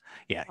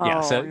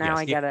yeah. So now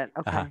I get it.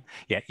 Okay.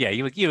 Yeah.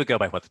 You would go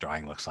by what the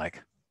drawing looks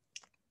like.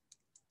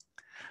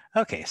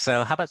 Okay.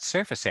 So how about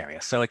surface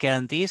area? So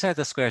again, these are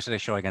the squares that are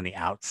showing on the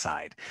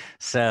outside.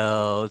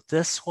 So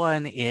this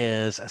one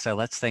is. So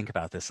let's think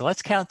about this. So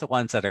let's count the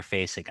ones that are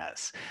facing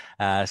us.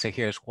 So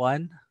here's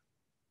 1.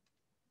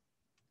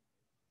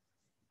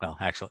 Well,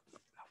 actually.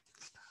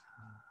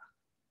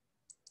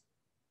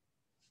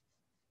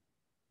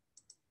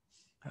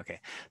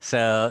 Okay,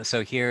 so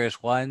here is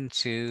 1,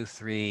 2,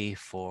 3,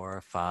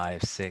 4,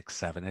 5, 6,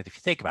 7. And if you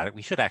think about it,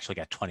 we should actually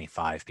get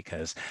 25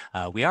 because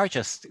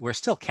we're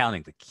still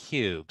counting the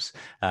cubes.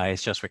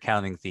 It's just we're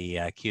counting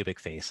the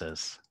cubic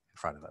faces in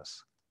front of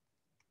us.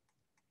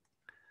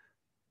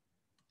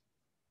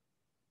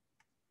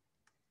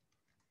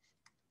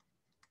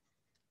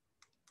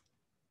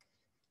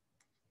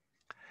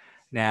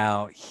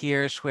 Now,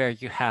 here's where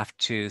you have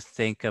to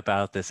think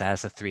about this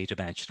as a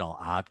 3-dimensional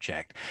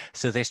object.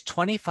 So there's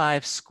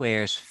 25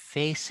 squares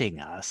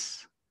facing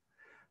us.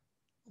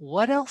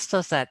 What else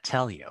does that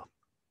tell you?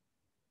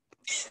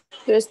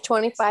 There's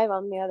 25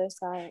 on the other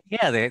side.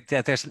 Yeah,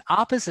 there's an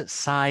opposite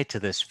side to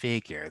this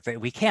figure.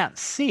 We can't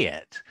see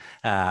it.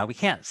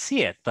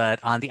 But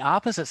on the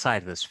opposite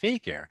side of this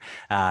figure,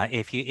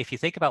 if you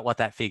think about what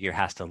that figure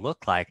has to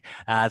look like,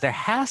 there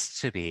has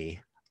to be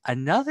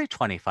another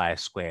 25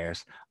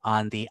 squares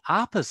on the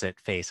opposite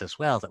face as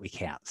well that we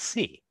can't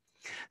see.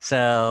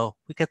 So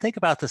we could think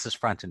about this as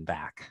front and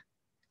back.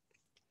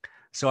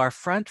 So our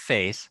front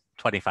face,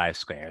 25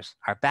 squares.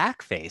 Our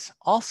back face,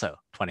 also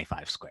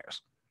 25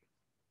 squares.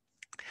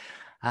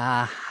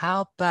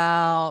 How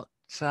about,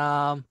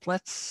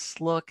 let's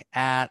look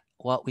at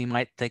what we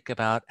might think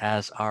about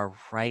as our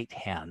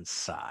right-hand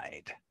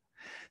side.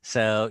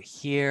 So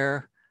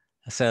here,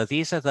 so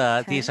these are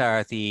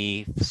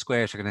the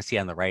squares we're going to see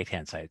on the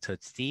right-hand side. So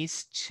it's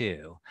these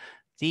two.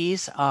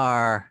 These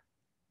are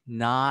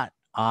not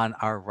on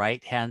our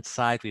right-hand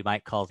side. We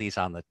might call these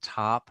on the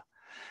top.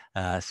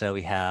 So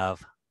we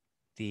have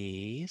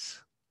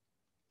these.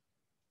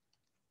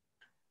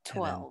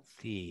 12.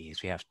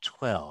 These, we have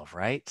 12,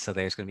 right? So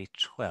there's going to be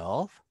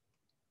 12.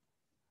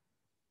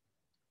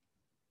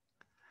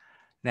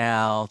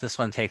 Now, this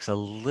one takes a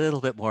little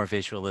bit more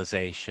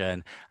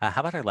visualization.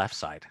 How about our left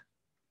side?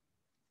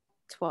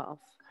 12.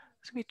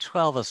 It's gonna be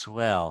 12 as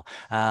well.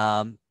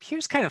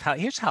 Here's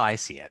how I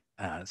see it.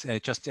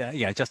 Just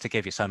to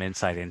give you some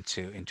insight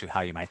into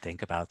how you might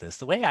think about this.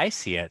 The way I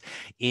see it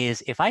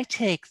is if I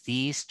take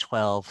these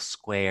 12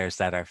 squares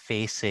that are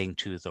facing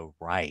to the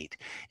right,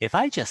 if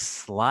I just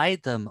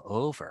slide them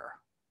over,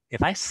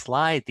 if I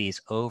slide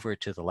these over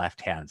to the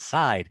left-hand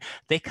side,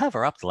 they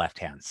cover up the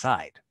left-hand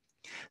side.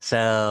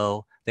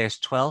 So there's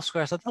 12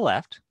 squares on the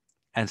left,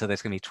 and so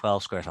there's gonna be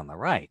 12 squares on the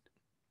right.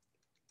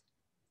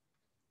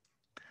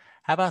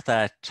 How about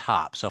the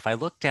top? So if I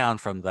look down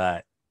from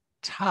the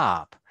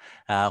top,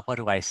 what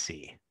do I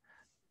see?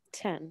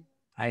 10.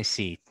 I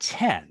see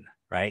 10,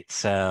 right?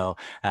 So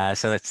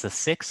it's the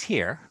 6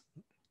 here.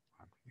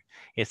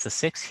 It's the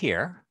 6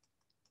 here.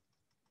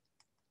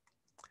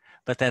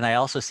 But then I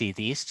also see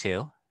these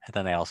two, and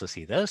then I also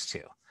see those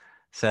two.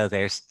 So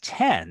there's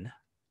 10 on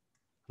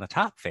the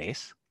top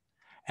face.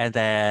 And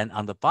then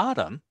on the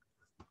bottom,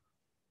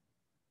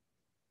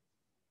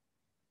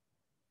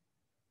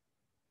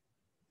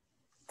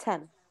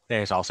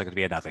 there's also going to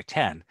be another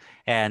 10.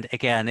 And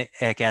again,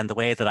 the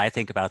way that I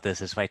think about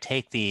this is if I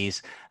take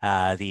these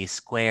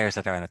squares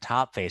that are in the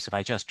top face, if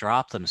I just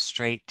drop them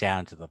straight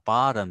down to the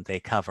bottom, they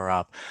cover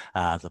up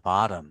the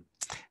bottom.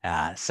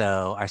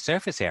 So our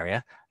surface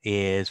area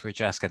is we're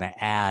just going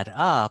to add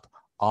up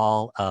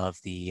all of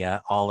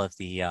the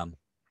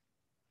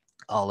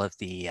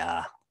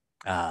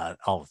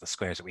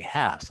squares that we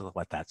have. So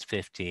what that's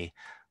 50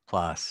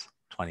 plus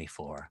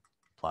 24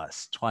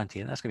 plus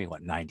 20, and that's going to be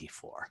what,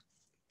 94.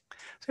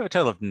 So we have a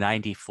total of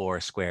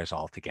 94 squares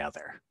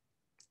altogether.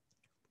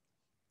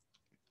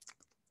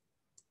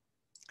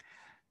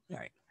 All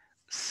right.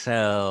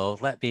 So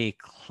let me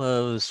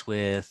close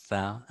with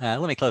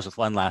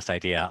one last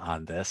idea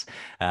on this.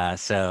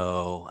 What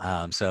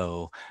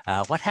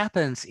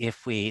happens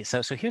if we?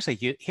 So here's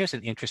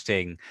an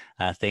interesting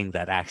thing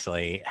that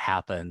actually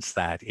happens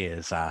that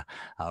is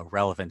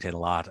relevant in a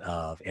lot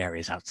of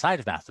areas outside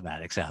of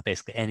mathematics.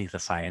 Basically, any of the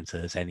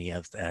sciences, any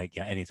of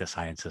the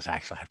sciences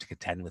actually have to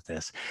contend with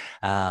this.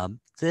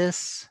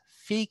 This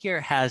figure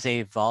has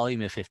a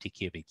volume of 50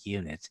 cubic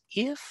units.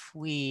 If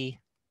we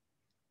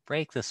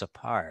break this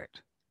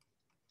apart,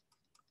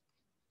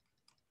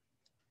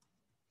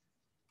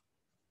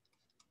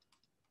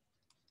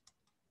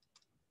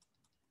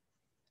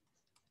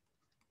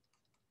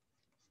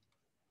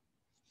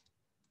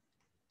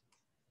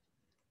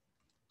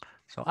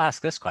 so I'll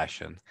ask this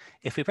question.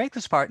 If we break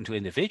this apart into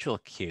individual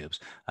cubes,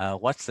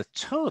 what's the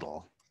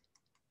total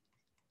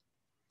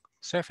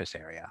surface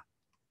area?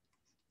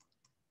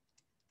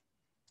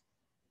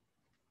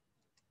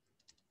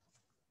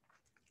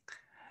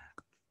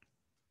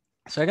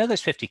 So I know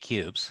there's 50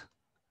 cubes.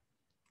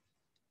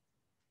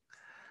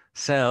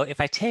 So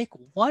if I take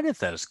one of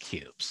those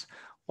cubes,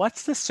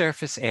 what's the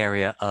surface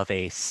area of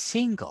a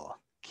single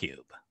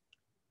cube?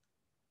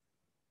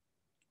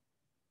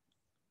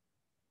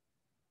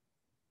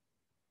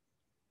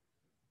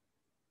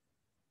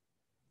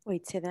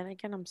 Wait, say that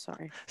again. I'm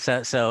sorry.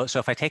 So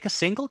if I take a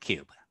single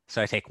cube,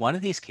 so I take one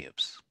of these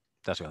cubes,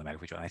 doesn't really matter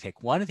which one, I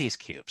take one of these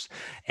cubes,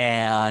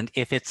 and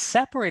if it's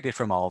separated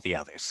from all the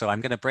others, so I'm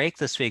going to break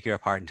this figure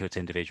apart into its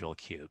individual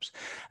cubes,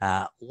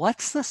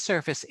 what's the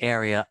surface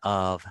area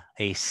of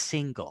a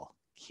single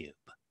cube?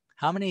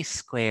 How many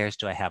squares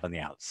do I have on the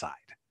outside?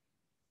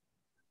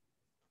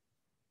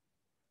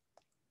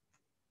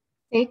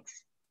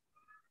 6.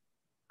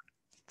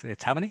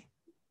 It's how many?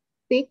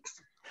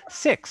 6.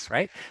 6,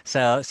 right?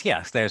 So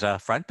yes, there's a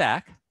front,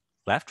 back,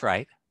 left,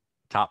 right,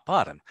 top,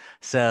 bottom.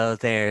 So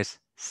there's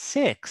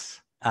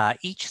 6.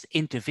 Each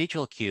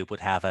individual cube would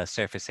have a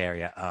surface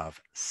area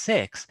of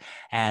 6.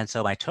 And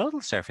so my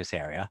total surface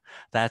area,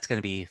 that's going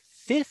to be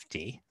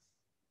 50.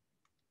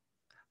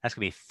 That's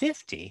going to be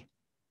 50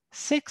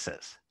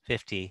 sixes,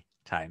 50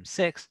 times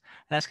 6.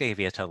 And that's going to give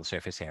you a total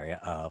surface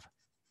area of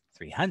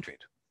 300.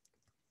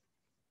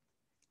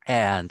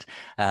 And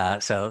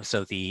so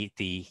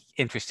the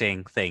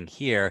interesting thing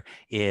here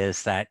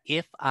is that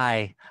if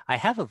I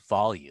have a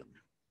volume,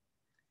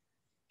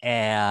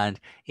 and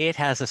it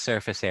has a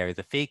surface area.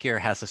 The figure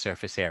has a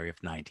surface area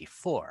of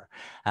 94.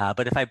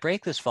 But if I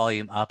break this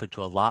volume up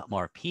into a lot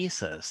more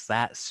pieces,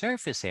 that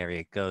surface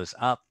area goes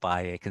up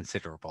by a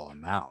considerable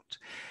amount.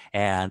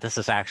 And this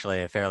is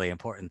actually a fairly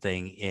important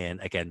thing in,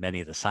 again,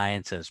 many of the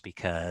sciences,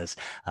 because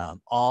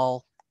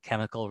all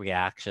chemical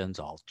reactions,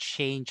 all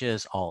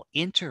changes, all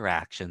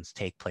interactions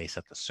take place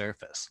at the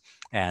surface.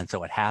 And so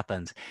what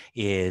happens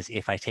is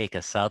if I take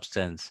a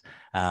substance,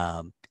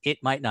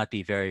 it might not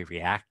be very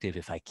reactive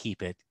if I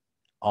keep it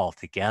all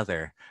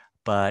together,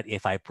 but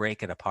if I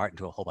break it apart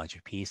into a whole bunch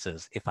of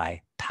pieces, if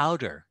I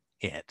powder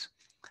it,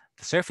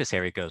 the surface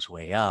area goes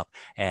way up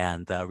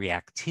and the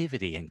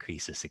reactivity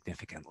increases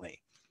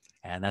significantly.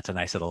 And that's a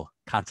nice little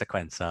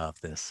consequence of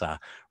this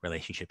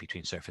relationship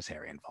between surface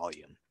area and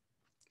volume.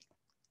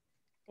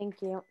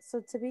 Thank you.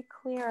 So to be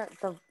clear,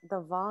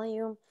 the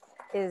volume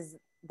is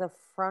the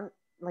front,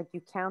 like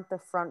you count the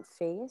front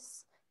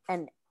face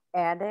and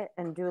add it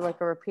and do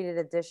like a repeated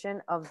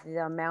addition of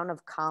the amount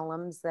of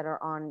columns that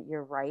are on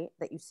your right,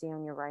 that you see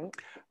on your right?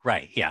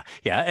 Right, yeah.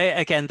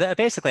 Again,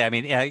 basically, I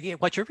mean,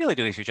 what you're really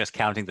doing is you're just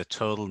counting the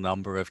total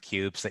number of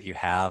cubes that you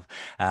have.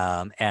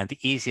 And the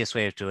easiest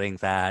way of doing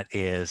that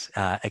is,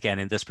 again,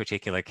 in this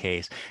particular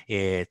case,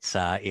 we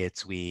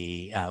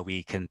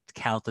can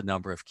count the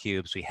number of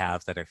cubes we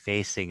have that are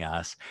facing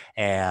us.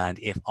 And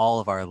if all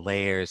of our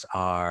layers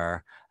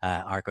are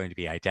going to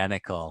be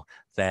identical,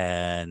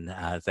 then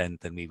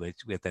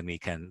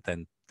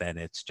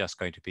it's just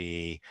going to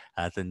be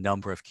the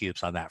number of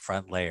cubes on that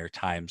front layer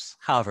times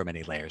however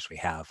many layers we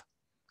have.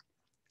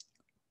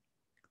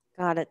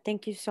 Got it.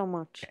 Thank you so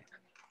much.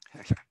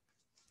 Okay.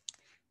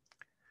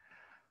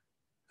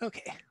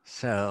 Okay.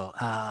 So,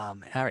 all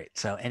right.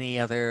 So, any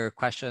other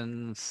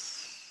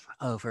questions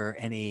over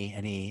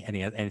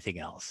anything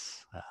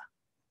else?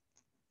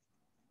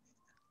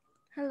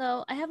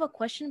 Hello, I have a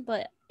question,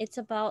 but it's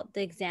about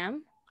the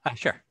exam.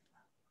 Sure.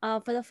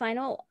 For the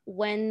final,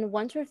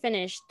 once we're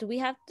finished, do we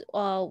have to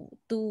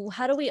do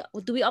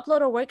we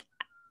upload our work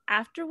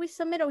after we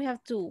submit, or we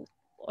have to,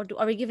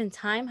 are we given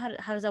time?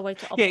 How does that work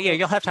to upload? Yeah,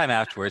 you'll have time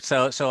afterwards.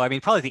 So I mean,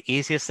 probably the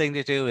easiest thing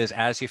to do is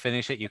as you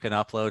finish it, you can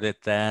upload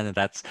it then, and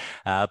that's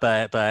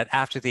but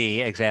after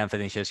the exam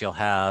finishes, you'll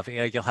have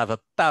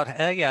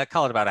about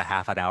call it about a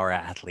half an hour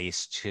at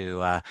least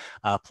to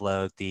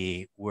upload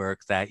the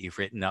work that you've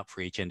written up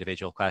for each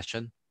individual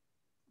question.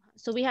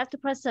 So we have to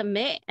press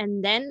submit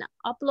and then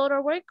upload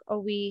our work, or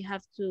we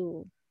have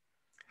to?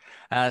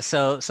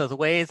 So the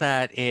way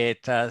that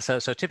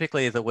so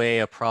typically the way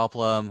a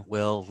problem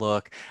will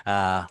look,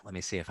 let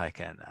me see if I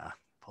can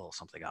pull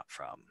something up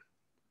from,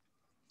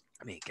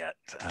 let me get,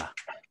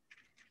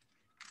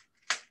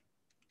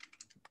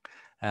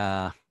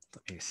 let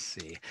me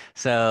see.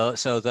 So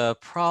the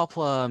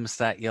problems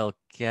that you'll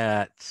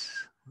get,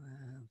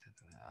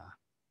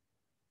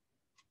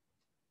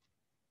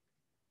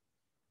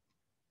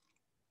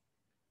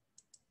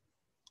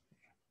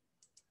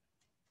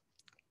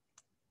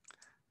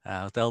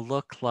 they'll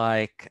look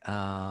like,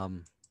 so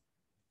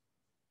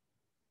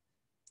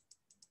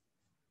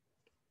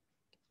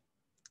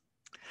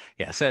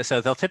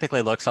they'll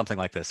typically look something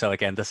like this. So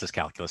again, this is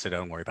calculus, so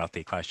don't worry about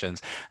the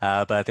questions,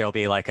 but there'll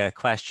be like a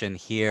question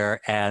here,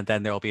 and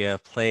then there'll be a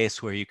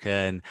place where you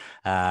can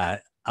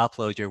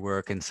upload your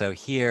work. And so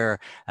here,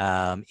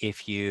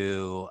 if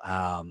you've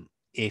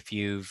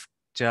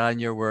done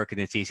your work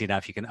and it's easy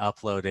enough, you can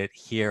upload it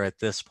here at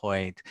this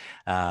point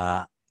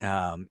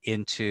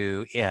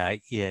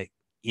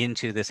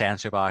into this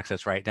answer box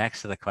that's right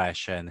next to the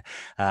question.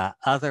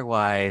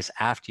 Otherwise,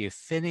 after you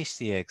finish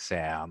the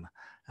exam,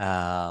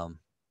 let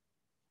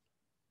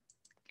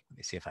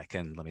me see if I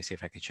can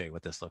show you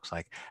what this looks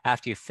like.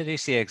 After you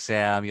finish the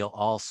exam, you'll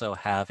also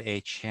have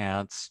a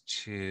chance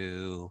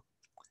to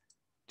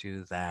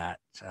do that.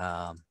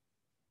 I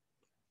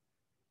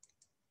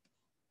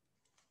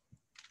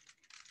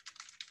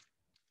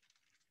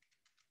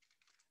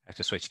have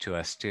to switch to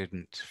a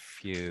student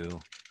view.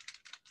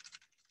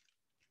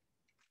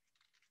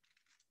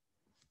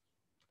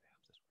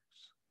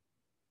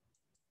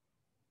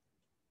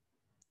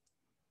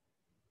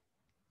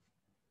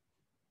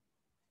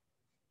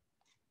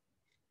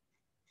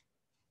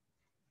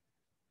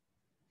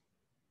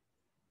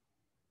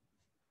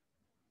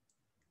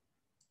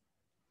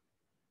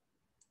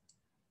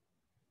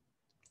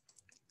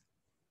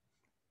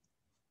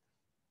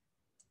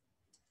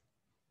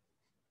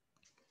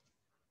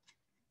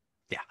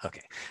 Yeah,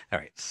 okay. All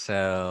right.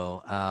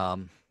 So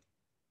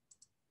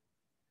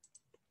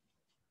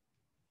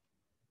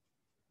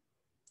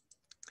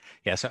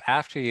so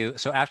after you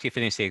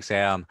finish the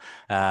exam,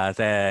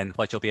 then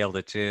what you'll be able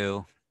to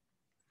do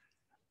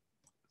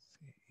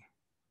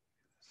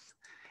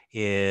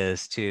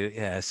is to,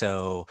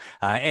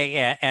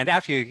 and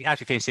after you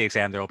finish the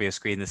exam, there will be a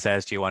screen that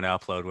says, do you want to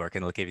upload work?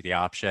 And it'll give you the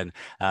option.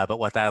 But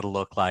what that'll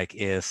look like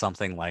is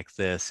something like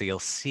this. So you'll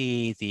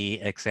see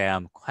the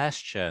exam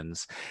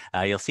questions.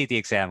 You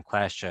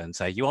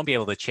won't be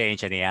able to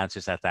change any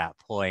answers at that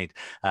point,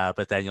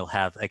 but then you'll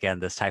have, again,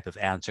 this type of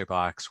answer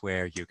box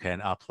where you can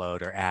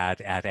upload or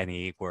add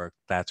any work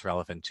that's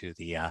relevant to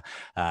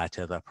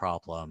the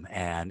problem,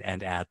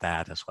 and add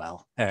that as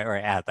well, or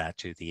add that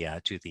to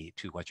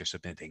what you're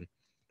submitting.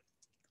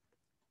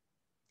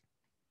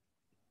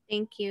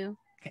 Thank you.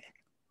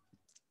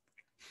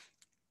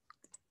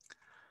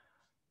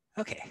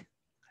 Okay.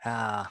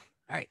 All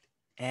right.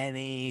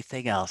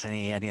 Anything else?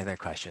 Any other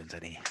questions?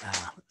 Let's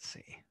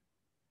see.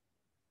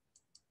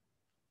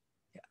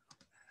 Yeah.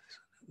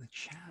 The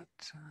chat.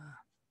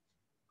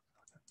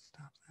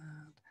 Stop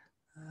that.